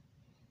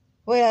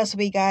 What else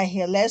we got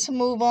here? Let's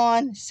move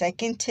on.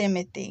 2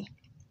 Timothy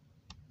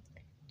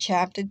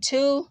chapter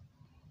 2,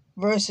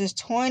 verses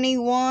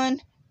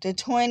 21 to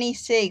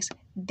 26.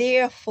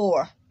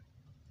 Therefore,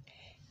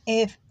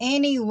 if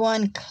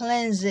anyone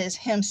cleanses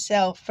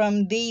himself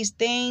from these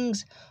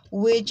things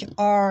which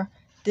are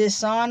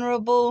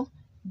dishonorable,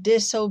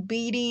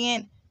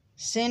 disobedient,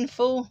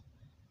 sinful,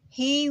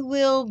 he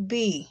will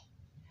be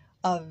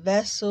a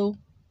vessel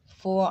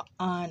for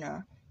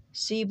honor.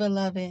 See,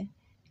 beloved,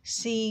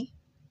 see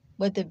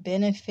what the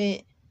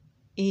benefit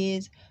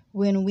is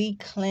when we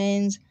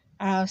cleanse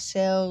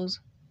ourselves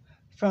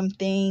from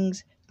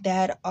things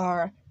that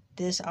are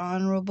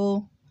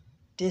dishonorable,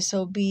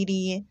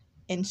 disobedient,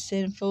 and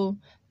sinful,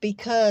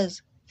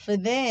 because for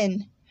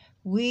then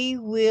we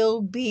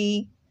will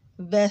be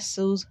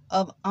vessels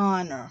of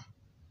honor,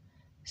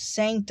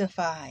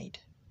 sanctified,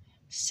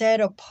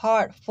 set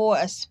apart for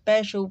a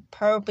special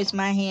purpose.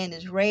 My hand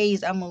is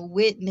raised. I'm a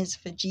witness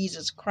for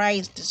Jesus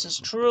Christ. This is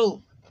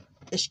true.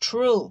 It's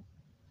true.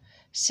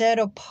 Set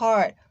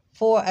apart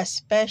for a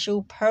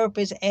special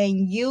purpose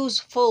and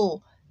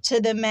useful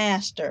to the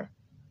master,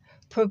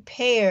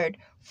 prepared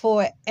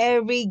for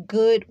every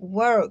good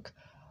work.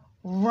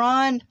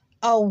 Run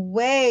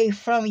away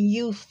from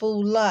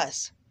youthful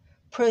lust.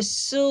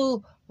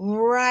 Pursue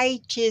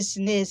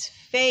righteousness,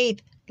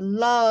 faith,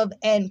 love,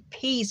 and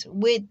peace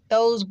with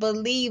those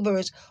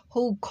believers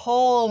who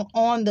call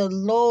on the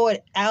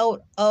Lord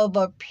out of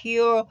a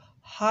pure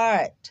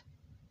heart.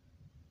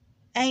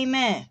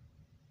 Amen.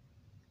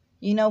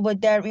 You know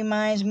what that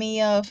reminds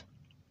me of?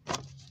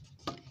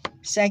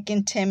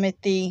 2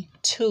 Timothy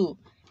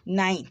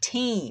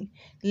 2:19.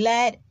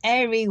 Let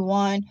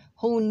everyone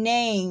who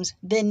names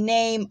the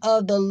name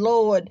of the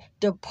Lord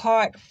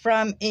depart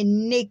from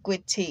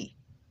iniquity.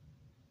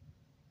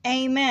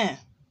 Amen.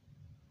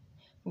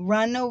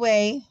 Run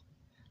away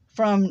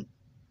from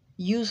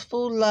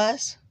youthful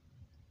lust.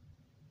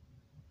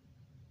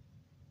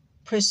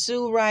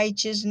 Pursue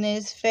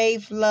righteousness,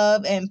 faith,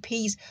 love, and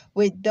peace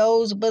with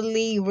those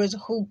believers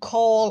who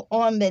call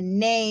on the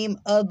name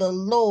of the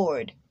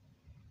Lord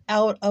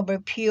out of a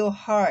pure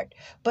heart,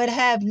 but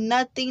have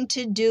nothing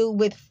to do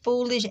with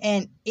foolish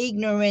and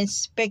ignorant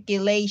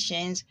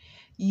speculations,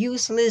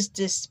 useless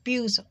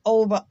disputes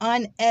over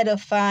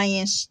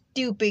unedifying,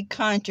 stupid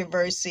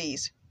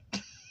controversies.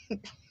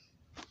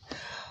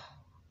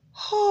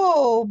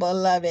 Oh,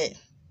 beloved.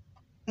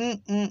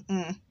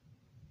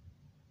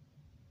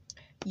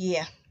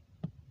 Yeah.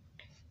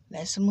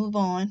 Let's move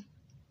on.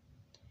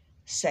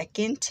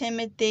 2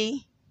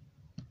 Timothy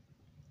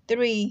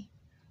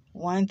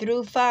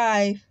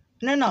 3:1-5.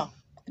 No.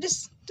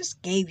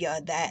 Just gave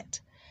y'all that.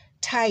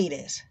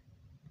 Titus.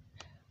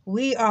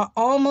 We are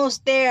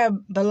almost there,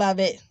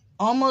 beloved.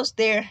 Almost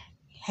there.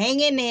 Hang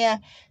in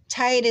there.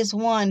 Titus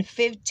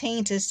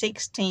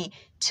 1:15-16.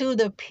 To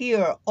the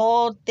pure,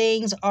 all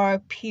things are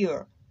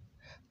pure.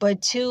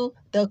 But to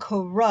the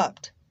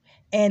corrupt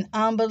and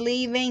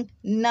unbelieving,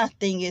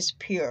 nothing is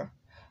pure.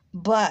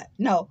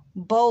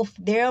 Both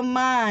their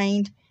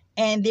mind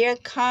and their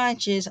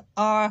conscience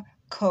are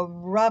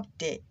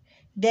corrupted.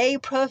 They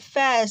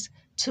profess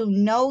to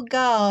know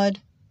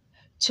God,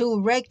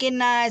 to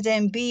recognize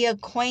and be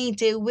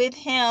acquainted with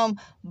Him,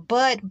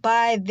 but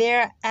by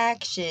their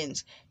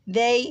actions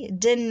they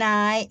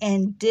deny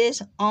and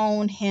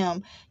disown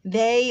Him.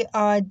 They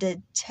are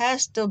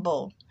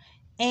detestable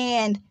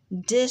and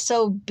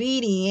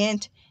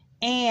disobedient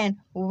and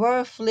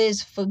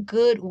worthless for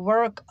good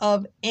work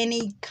of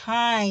any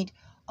kind.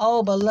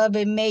 Oh,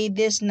 beloved, may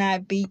this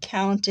not be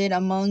counted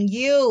among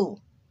you.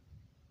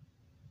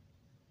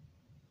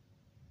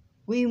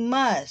 We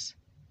must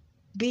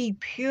be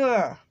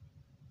pure,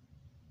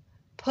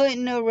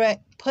 putting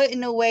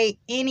away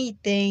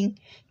anything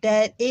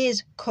that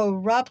is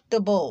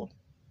corruptible.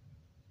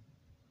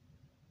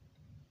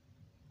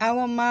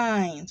 Our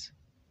minds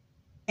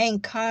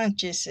and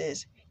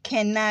consciences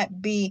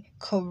cannot be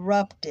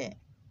corrupted.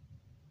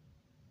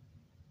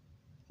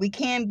 We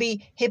can't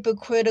be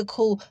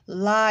hypocritical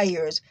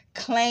liars,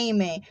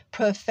 claiming,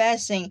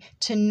 professing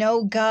to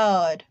know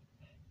God,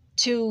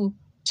 to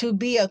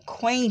be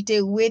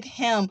acquainted with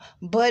Him,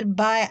 but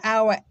by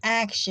our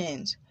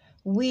actions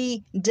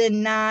we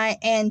deny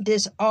and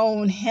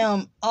disown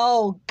him.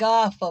 Oh,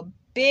 God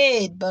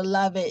forbid,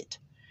 beloved.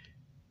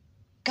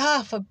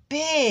 God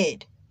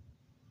forbid.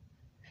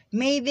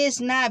 May this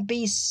not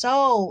be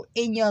so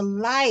in your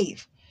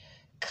life,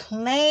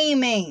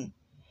 claiming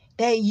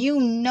that you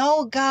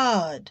know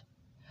God,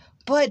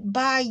 but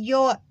by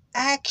your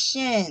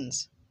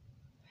actions,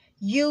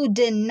 you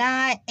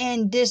deny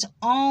and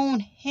disown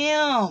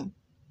him.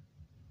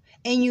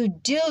 And you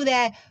do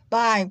that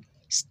by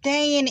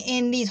staying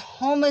in these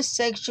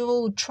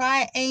homosexual,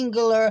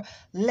 triangular,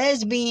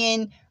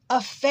 lesbian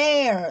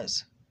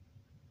affairs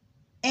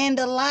and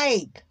the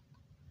like.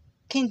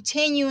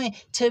 Continuing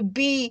to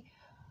be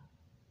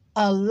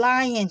a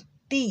lying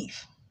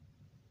thief.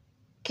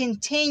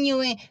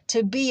 Continuing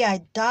to be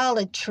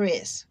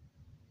idolatrous.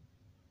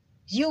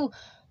 You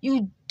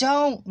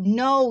don't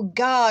know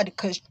God,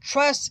 because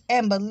trust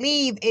and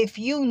believe, if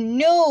you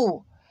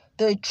knew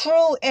the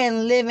true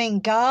and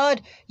living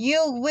God,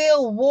 you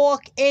will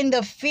walk in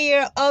the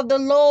fear of the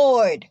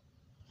Lord.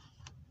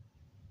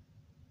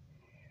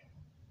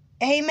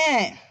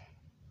 Amen.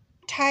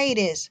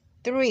 Titus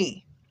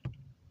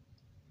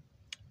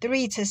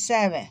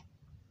 3:3-7.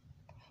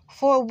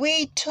 For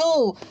we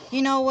too,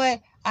 you know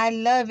what? I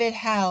love it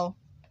how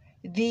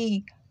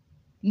the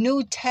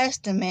New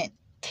Testament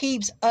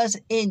keeps us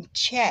in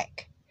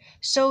check,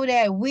 so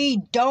that we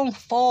don't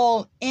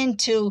fall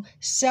into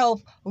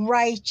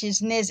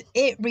self-righteousness.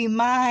 It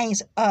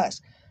reminds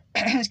us,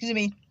 excuse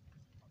me,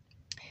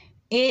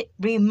 it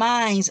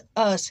reminds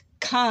us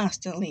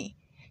constantly,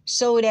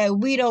 so that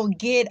we don't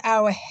get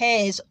our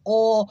heads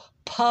all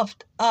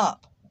puffed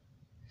up.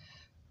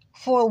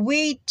 For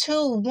we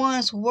too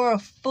once were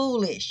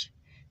foolish,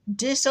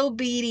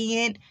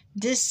 disobedient,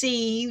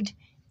 deceived,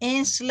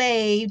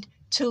 enslaved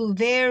to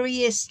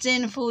various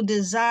sinful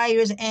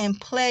desires and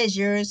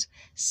pleasures,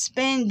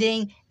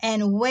 spending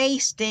and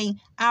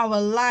wasting our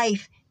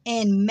life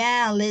in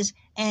malice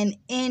and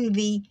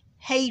envy,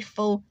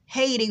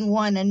 hating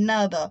one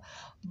another.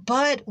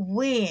 But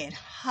when,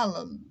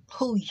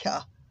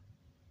 hallelujah,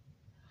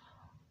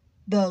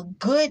 the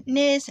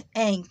goodness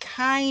and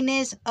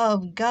kindness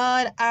of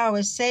God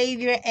our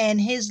Savior and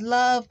his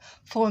love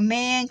for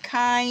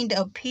mankind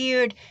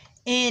appeared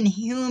in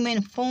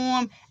human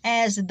form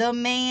as the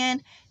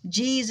man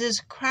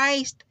Jesus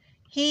Christ,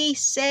 he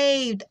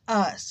saved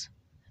us,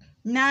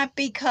 not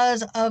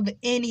because of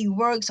any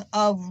works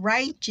of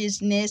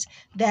righteousness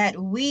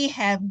that we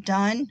have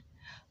done,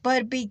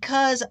 but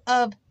because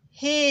of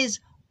his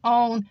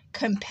own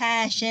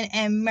compassion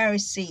and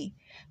mercy,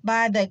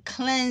 by the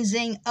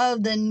cleansing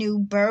of the new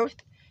birth,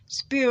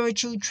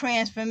 spiritual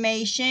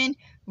transformation,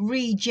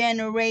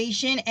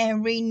 regeneration,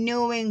 and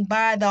renewing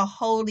by the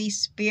Holy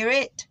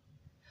Spirit,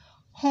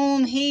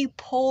 whom he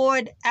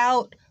poured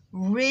out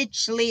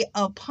richly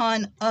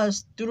upon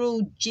us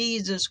through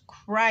Jesus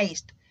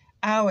Christ,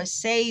 our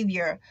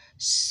Savior,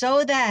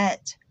 so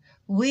that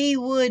we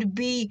would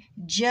be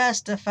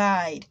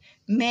justified,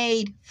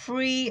 made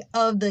free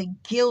of the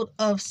guilt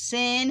of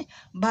sin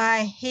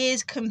by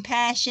his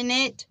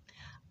compassionate,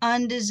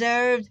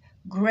 undeserved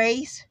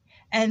grace,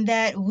 and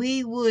that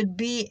we would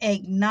be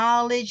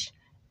acknowledged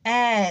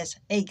as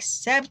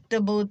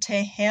acceptable to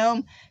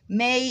him,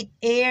 made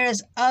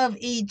heirs of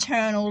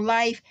eternal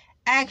life,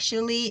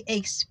 actually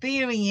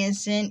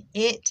experiencing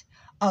it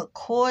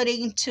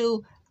according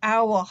to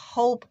our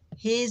hope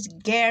is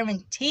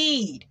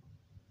guaranteed.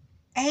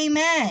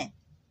 Amen.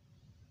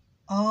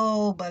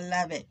 Oh,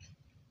 beloved,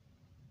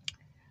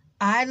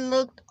 I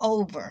looked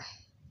over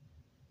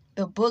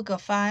the book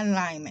of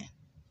Philemon,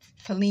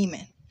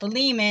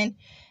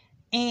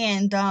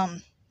 and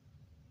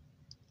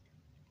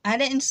I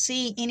didn't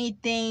see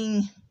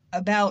anything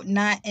about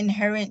not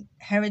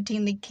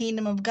inheriting the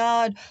kingdom of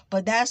God,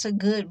 but that's a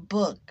good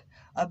book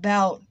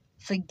about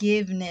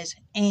forgiveness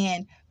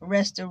and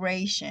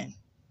restoration.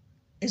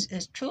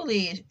 It's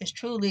truly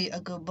a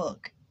good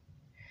book.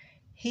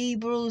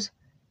 Hebrews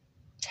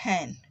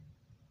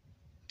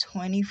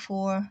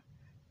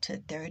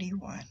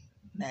 10:24-31.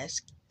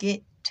 Let's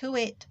get to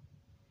it.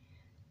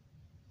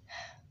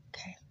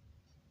 Okay.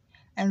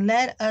 And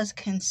let us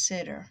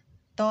consider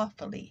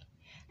thoughtfully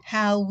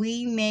how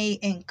we may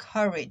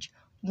encourage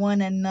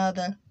one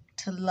another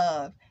to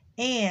love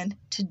and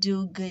to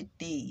do good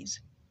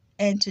deeds,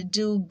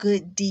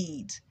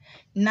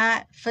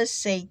 not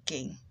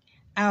forsaking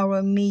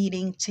our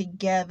meeting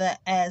together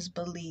as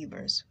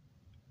believers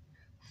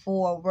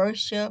for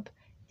worship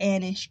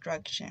and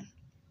instruction.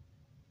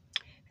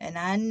 And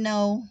I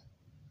know,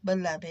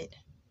 beloved,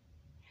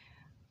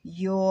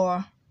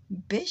 your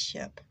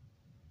bishop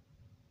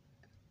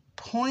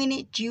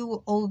pointed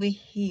you over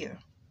here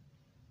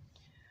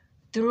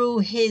through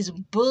his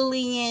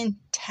bullying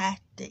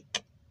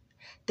tactic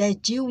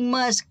that you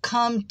must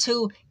come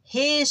to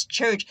his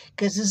church,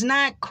 because it's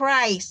not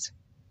Christ.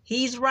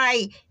 He's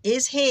right.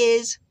 It's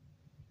his.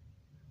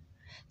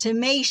 To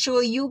make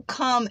sure you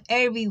come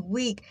every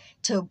week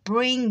to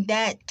bring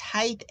that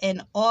tithe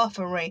and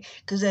offering.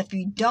 Because if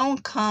you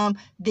don't come,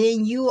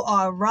 then you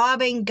are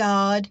robbing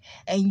God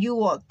and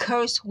you are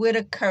cursed with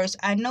a curse.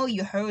 I know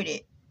you heard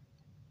it.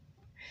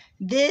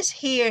 This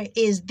here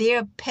is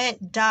their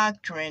pet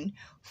doctrine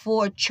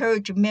for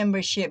church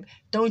membership.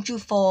 Don't you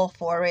fall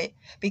for it,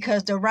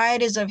 because the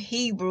writers of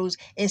Hebrews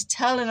is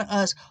telling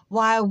us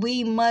why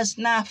we must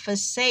not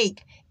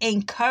forsake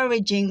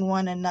encouraging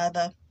one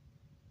another,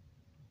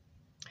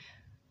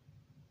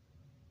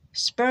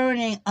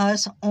 spurring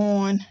us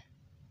on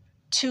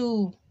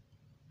to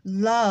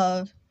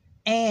love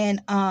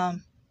and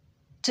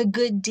to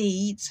good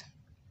deeds,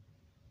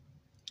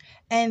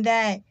 and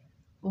that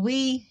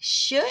we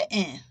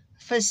shouldn't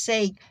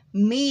forsake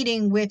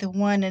meeting with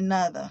one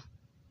another.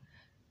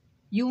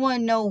 You want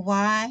to know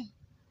why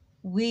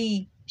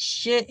we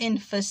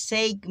shouldn't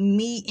forsake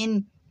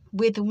meeting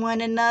with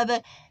one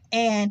another?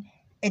 And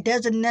it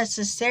doesn't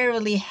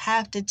necessarily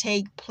have to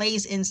take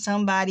place in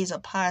somebody's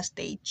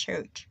apostate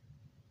church.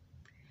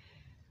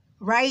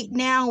 Right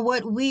now,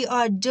 what we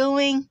are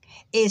doing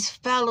is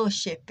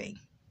fellowshipping.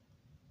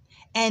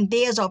 And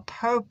there's a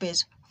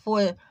purpose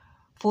for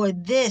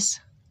this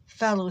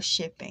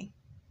fellowshipping.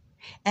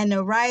 And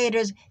the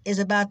writers is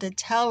about to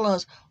tell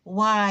us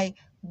why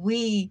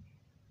we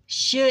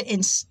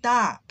shouldn't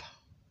stop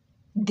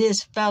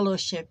this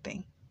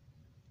fellowshipping.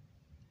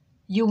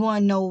 You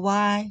want to know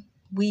why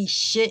we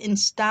shouldn't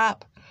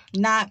stop?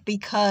 Not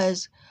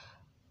because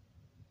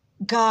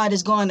God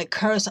is going to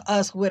curse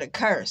us with a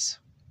curse.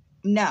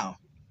 No.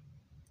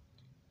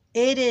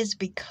 It is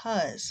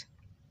because,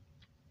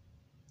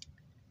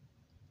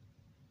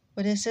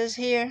 what it says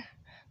here,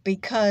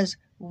 because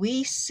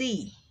we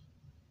see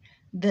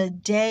the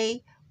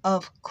day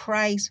of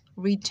Christ's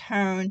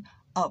return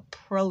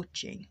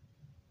approaching.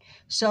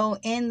 So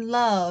in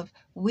love,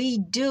 we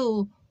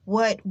do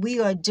what we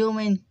are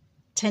doing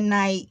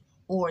tonight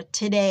or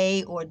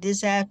today or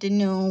this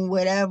afternoon,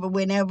 whatever,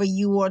 whenever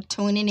you are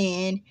tuning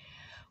in.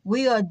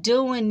 We are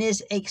doing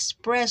this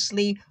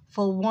expressly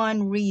for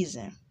one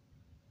reason: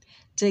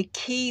 to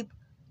keep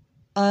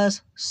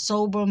us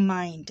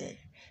sober-minded,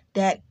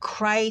 that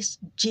Christ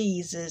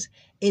Jesus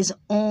is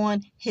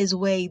on his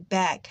way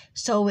back.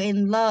 So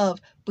in love,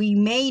 we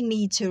may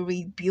need to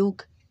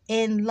rebuke.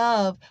 In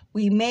love,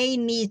 we may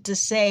need to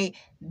say,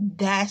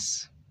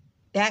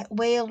 that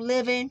way of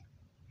living,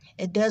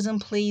 it doesn't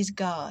please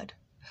God.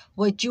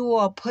 What you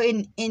are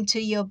putting into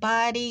your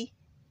body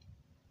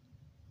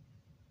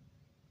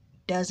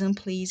doesn't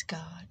please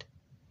God.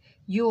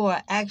 You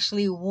are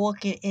actually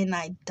walking in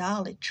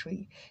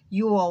idolatry.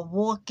 You are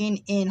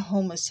walking in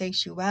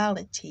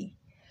homosexuality.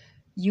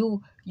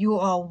 You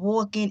are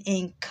walking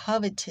in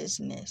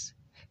covetousness.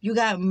 You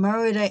got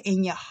murder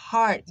in your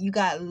heart. You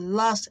got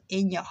lust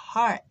in your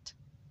heart.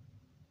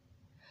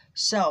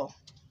 So,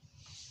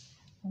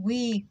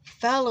 we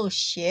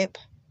fellowship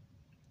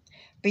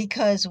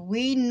because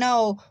we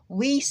know,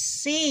 we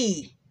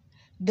see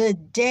the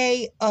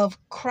day of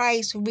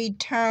Christ's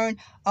return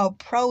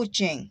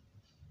approaching.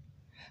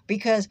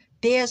 Because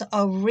there's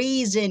a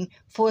reason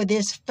for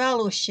this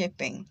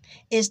fellowshipping,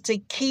 is to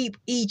keep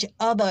each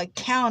other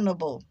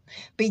accountable.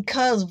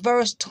 Because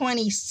verse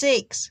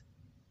 26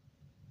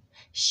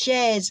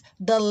 sheds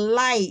the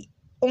light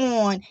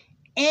on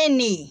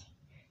any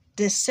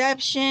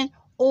deception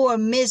or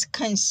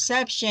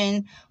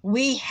misconception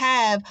we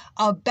have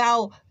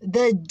about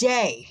the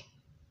day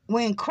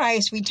when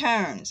Christ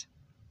returns.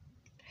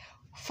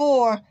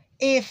 For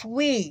if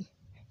we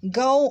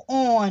go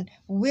on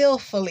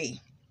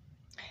willfully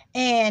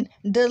and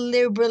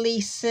deliberately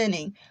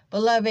sinning,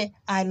 beloved,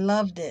 I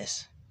love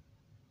this.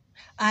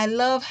 I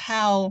love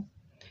how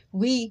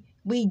we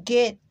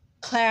get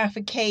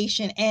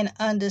clarification and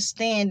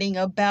understanding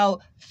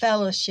about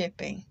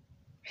fellowshipping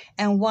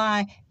and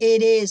why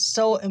it is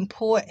so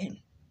important,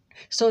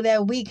 so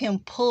that we can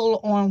pull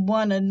on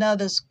one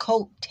another's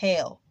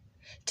coattail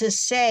to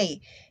say,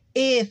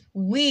 if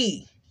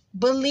we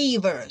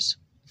believers,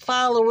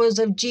 followers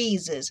of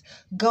Jesus,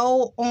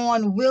 go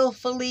on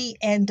willfully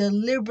and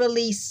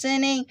deliberately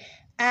sinning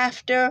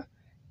after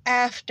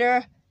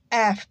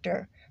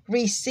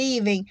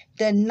receiving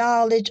the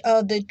knowledge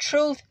of the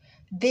truth,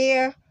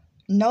 there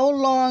no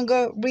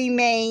longer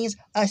remains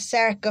a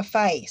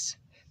sacrifice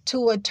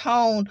to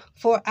atone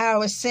for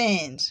our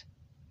sins.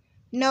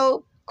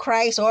 No,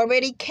 Christ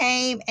already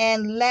came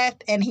and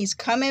left, and he's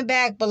coming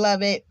back,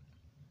 beloved.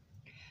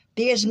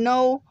 There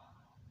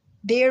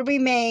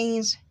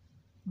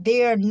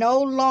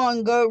no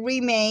longer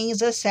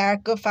remains a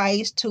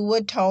sacrifice to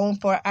atone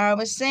for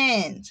our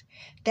sins.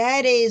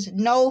 That is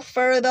no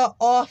further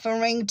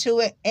offering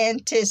to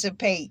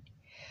anticipate,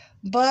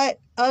 but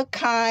a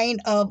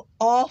kind of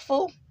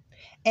awful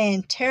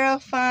and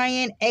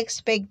terrifying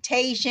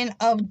expectation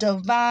of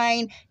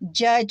divine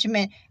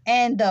judgment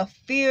and the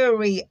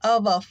fury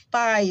of a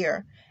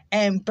fire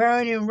and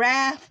burning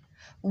wrath,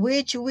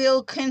 which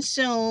will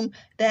consume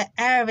the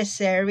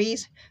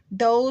adversaries,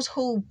 those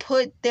who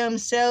put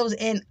themselves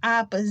in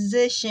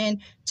opposition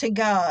to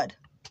God.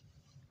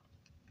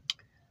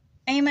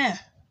 Amen.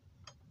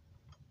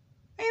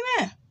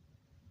 Amen.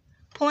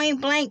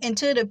 Point blank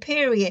into the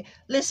period.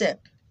 Listen,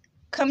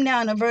 come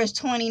down to verse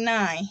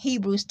 29,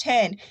 Hebrews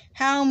 10.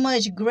 How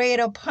much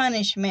greater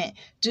punishment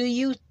do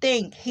you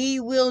think he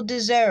will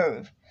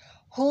deserve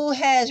who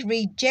has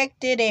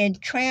rejected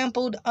and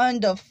trampled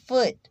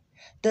underfoot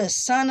the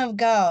Son of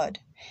God,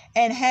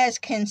 and has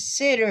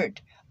considered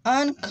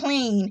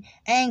unclean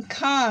and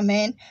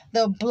common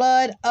the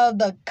blood of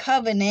the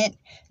covenant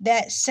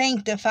that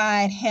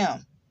sanctified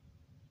him.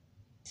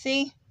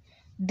 See,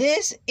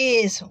 this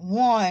is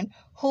one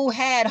who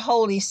had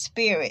Holy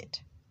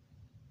Spirit.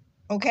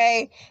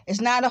 Okay?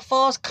 It's not a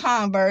false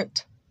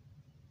convert.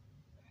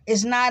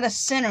 It's not a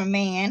sinner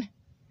man.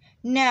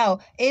 No,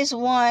 it's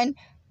one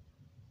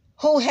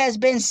who has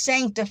been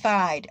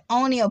sanctified.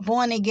 Only a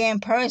born-again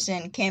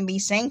person can be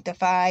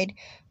sanctified.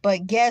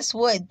 But guess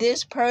what?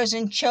 This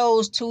person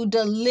chose to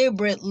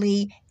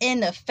deliberately,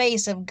 in the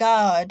face of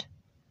God,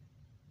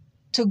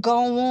 to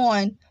go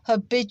on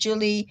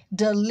habitually,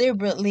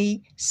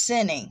 deliberately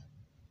sinning.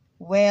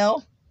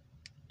 Well,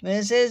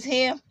 this is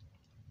here.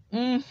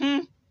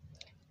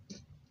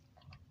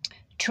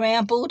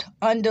 Trampled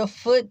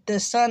underfoot the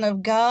Son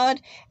of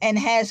God, and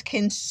has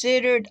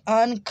considered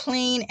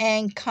unclean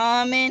and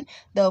common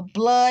the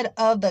blood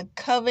of the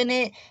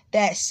covenant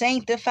that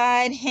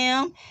sanctified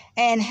him,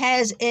 and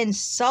has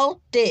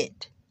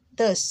insulted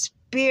the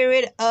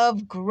Spirit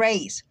of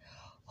grace,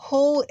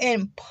 who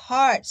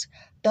imparts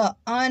the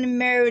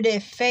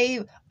unmerited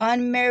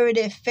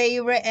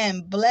favor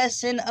and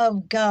blessing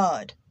of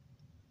God.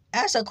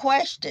 That's a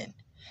question.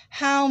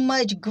 How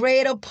much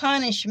greater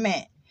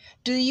punishment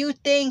do you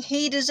think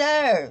he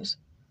deserves?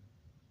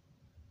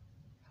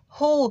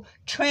 Who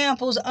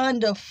tramples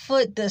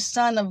underfoot the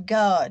Son of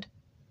God,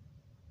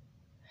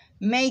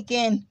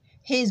 making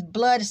his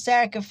blood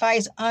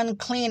sacrifice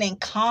unclean and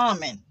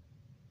common?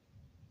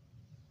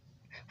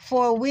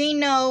 For we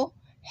know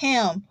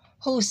him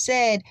who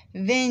said,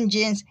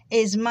 "Vengeance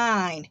is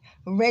mine,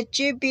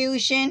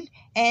 retribution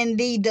and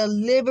the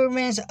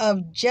deliverance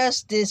of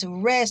justice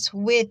rests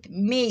with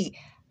me.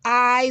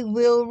 I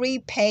will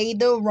repay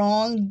the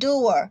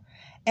wrongdoer."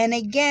 And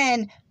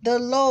again, the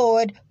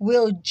Lord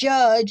will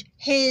judge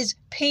his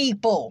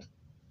people.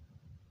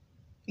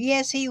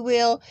 Yes, he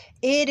will.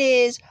 It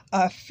is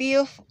a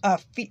fearful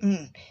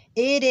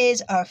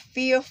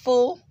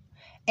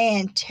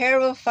and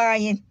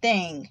terrifying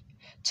thing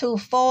to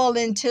fall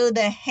into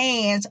the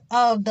hands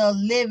of the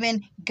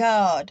living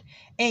God,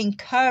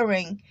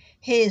 incurring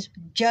his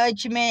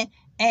judgment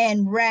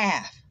and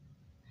wrath.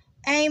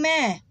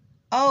 Amen.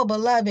 Oh,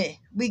 beloved,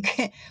 we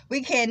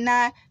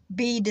cannot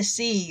be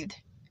deceived.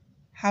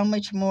 How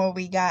much more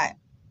we got?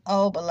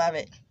 Oh,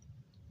 beloved.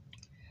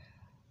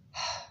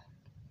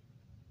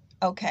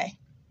 Okay.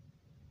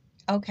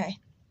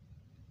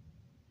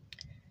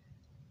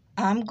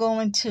 I'm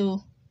going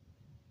to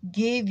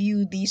give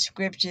you these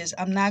scriptures.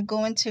 I'm not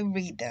going to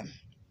read them.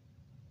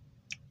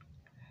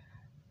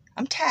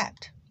 I'm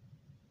tapped.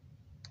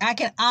 I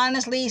can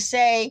honestly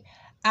say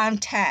I'm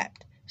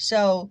tapped.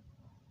 So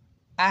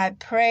I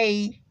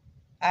pray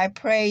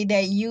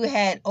that you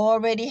had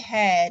already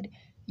had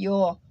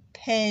your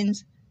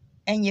pens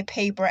and your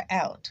paper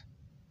out.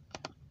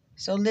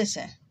 So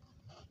listen.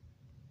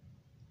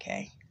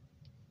 Okay.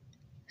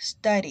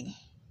 Study,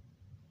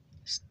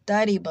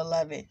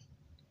 beloved.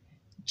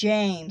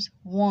 James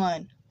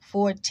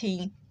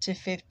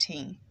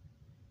 1:14-15.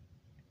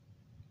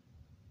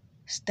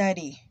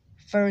 Study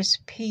 1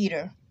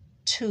 Peter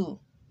 2,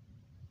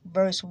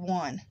 verse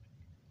 1.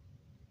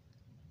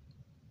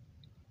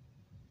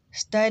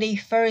 Study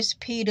 1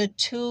 Peter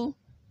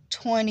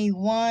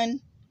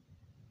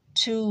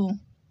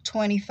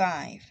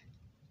 2:21-25.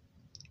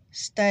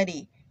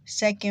 Study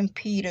 2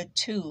 Peter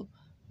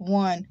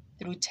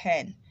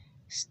 2:1-10.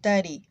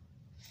 Study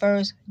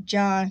 1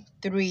 John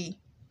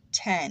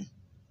 3:10.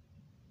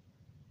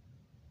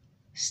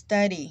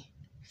 Study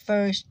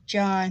 1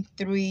 John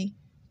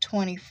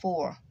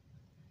 3:24.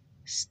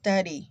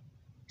 Study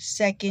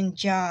 2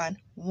 John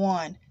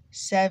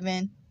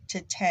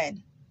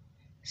 1:7-10.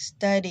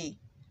 Study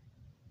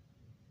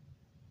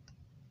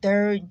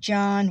 3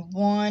 John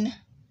 1,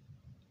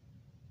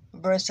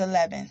 verse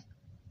 11.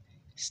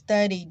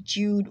 Study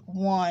Jude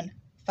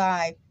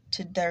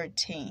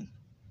 1:5-13.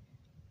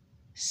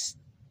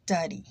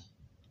 Study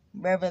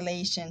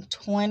Revelation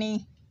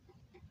 20,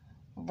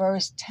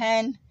 verse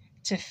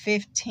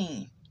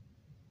 10-15.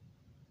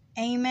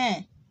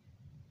 Amen.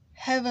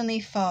 Heavenly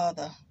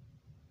Father,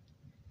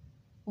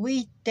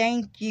 we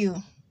thank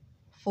you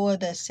for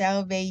the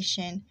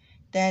salvation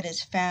that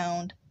is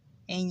found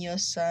in your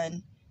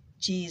Son,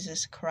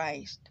 Jesus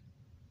Christ.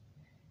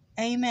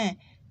 Amen.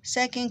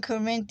 2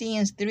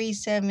 Corinthians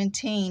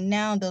 3:17.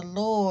 Now the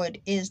Lord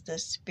is the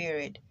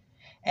Spirit,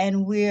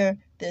 and where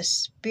the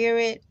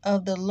Spirit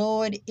of the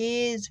Lord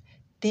is,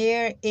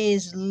 there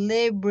is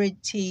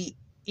liberty,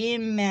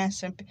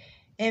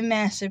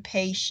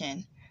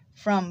 emancipation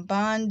from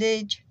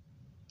bondage,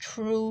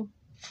 true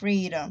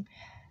freedom.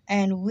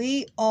 And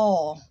we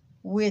all,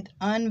 with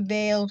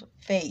unveiled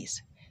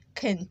face,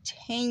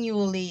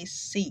 continually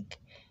seek,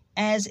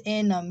 as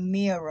in a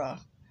mirror,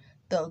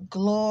 the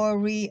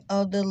glory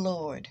of the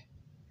Lord,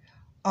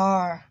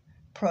 are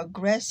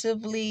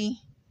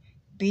progressively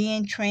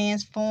being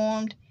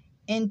transformed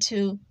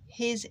into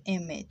his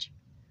image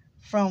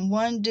from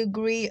one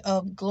degree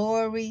of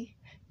glory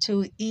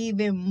to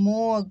even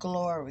more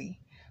glory,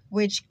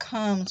 which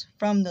comes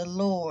from the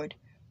Lord,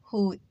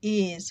 who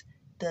is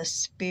the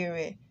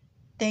Spirit.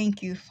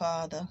 Thank you,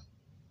 Father,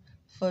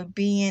 for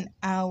being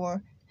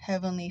our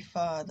Heavenly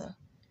Father.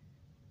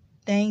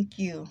 Thank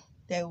you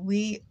that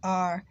we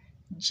are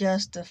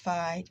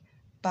justified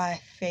by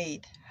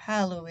faith.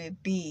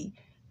 Hallowed be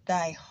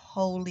thy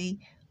holy,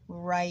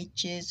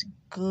 righteous,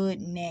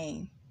 good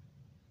name.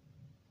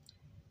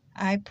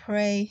 I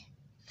pray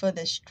for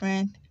the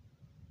strength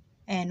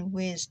and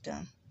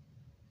wisdom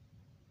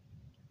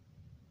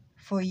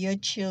for your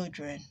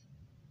children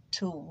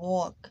to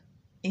walk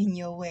in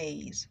your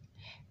ways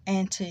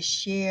and to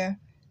share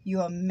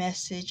your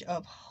message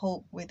of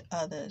hope with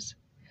others.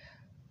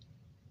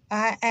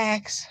 I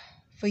ask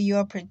for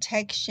your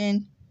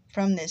protection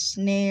from the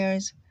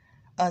snares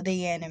of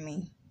the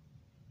enemy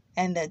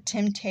and the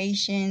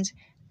temptations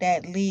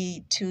that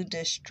lead to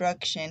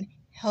destruction.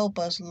 Help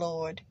us,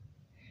 Lord,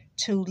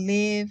 to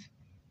live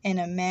in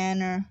a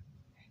manner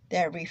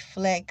that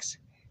reflects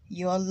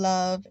your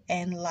love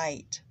and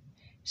light,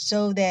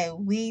 so that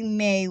we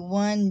may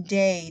one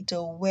day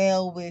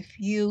dwell with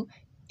you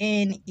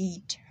in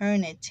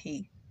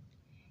eternity.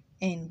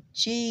 In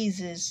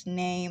Jesus'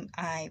 name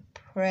I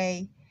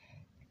pray.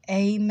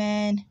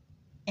 Amen.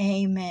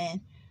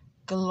 Amen.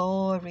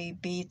 Glory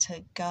be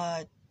to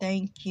God.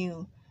 Thank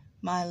you,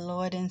 my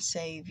Lord and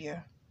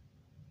Savior.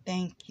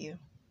 Thank you.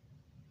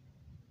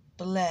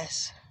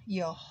 Bless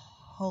your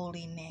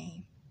holy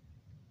name.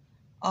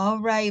 All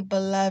right,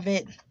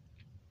 beloved.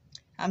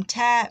 I'm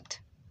tapped.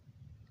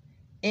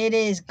 It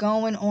is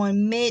going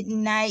on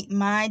midnight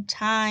my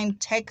time,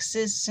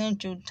 Texas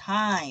Central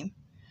Time.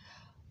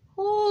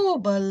 Ooh,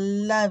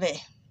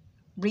 beloved.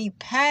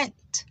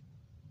 Repent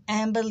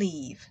and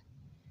believe.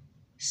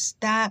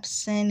 Stop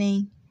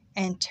sinning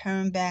and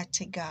turn back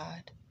to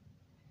God.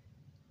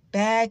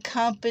 Bad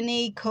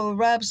company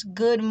corrupts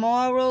good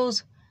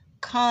morals.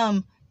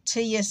 Come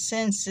to your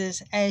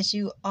senses as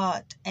you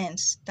ought and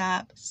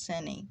stop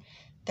sinning.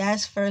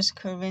 That's 1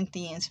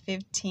 Corinthians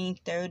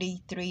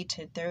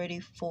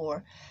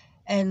 15:33-34.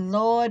 And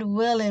Lord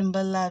willing,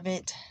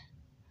 beloved,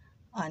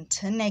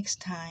 until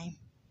next time,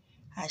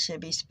 I shall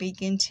be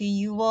speaking to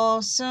you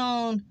all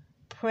soon.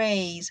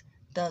 Praise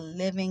the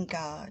living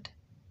God.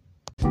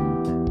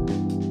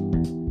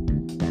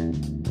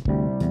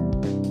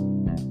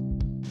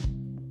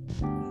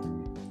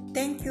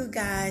 Thank you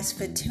guys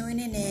for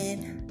tuning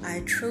in.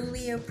 I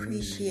truly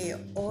appreciate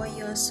all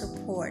your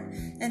support.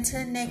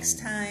 Until next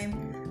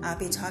time, I'll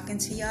be talking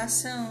to y'all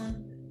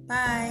soon.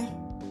 Bye.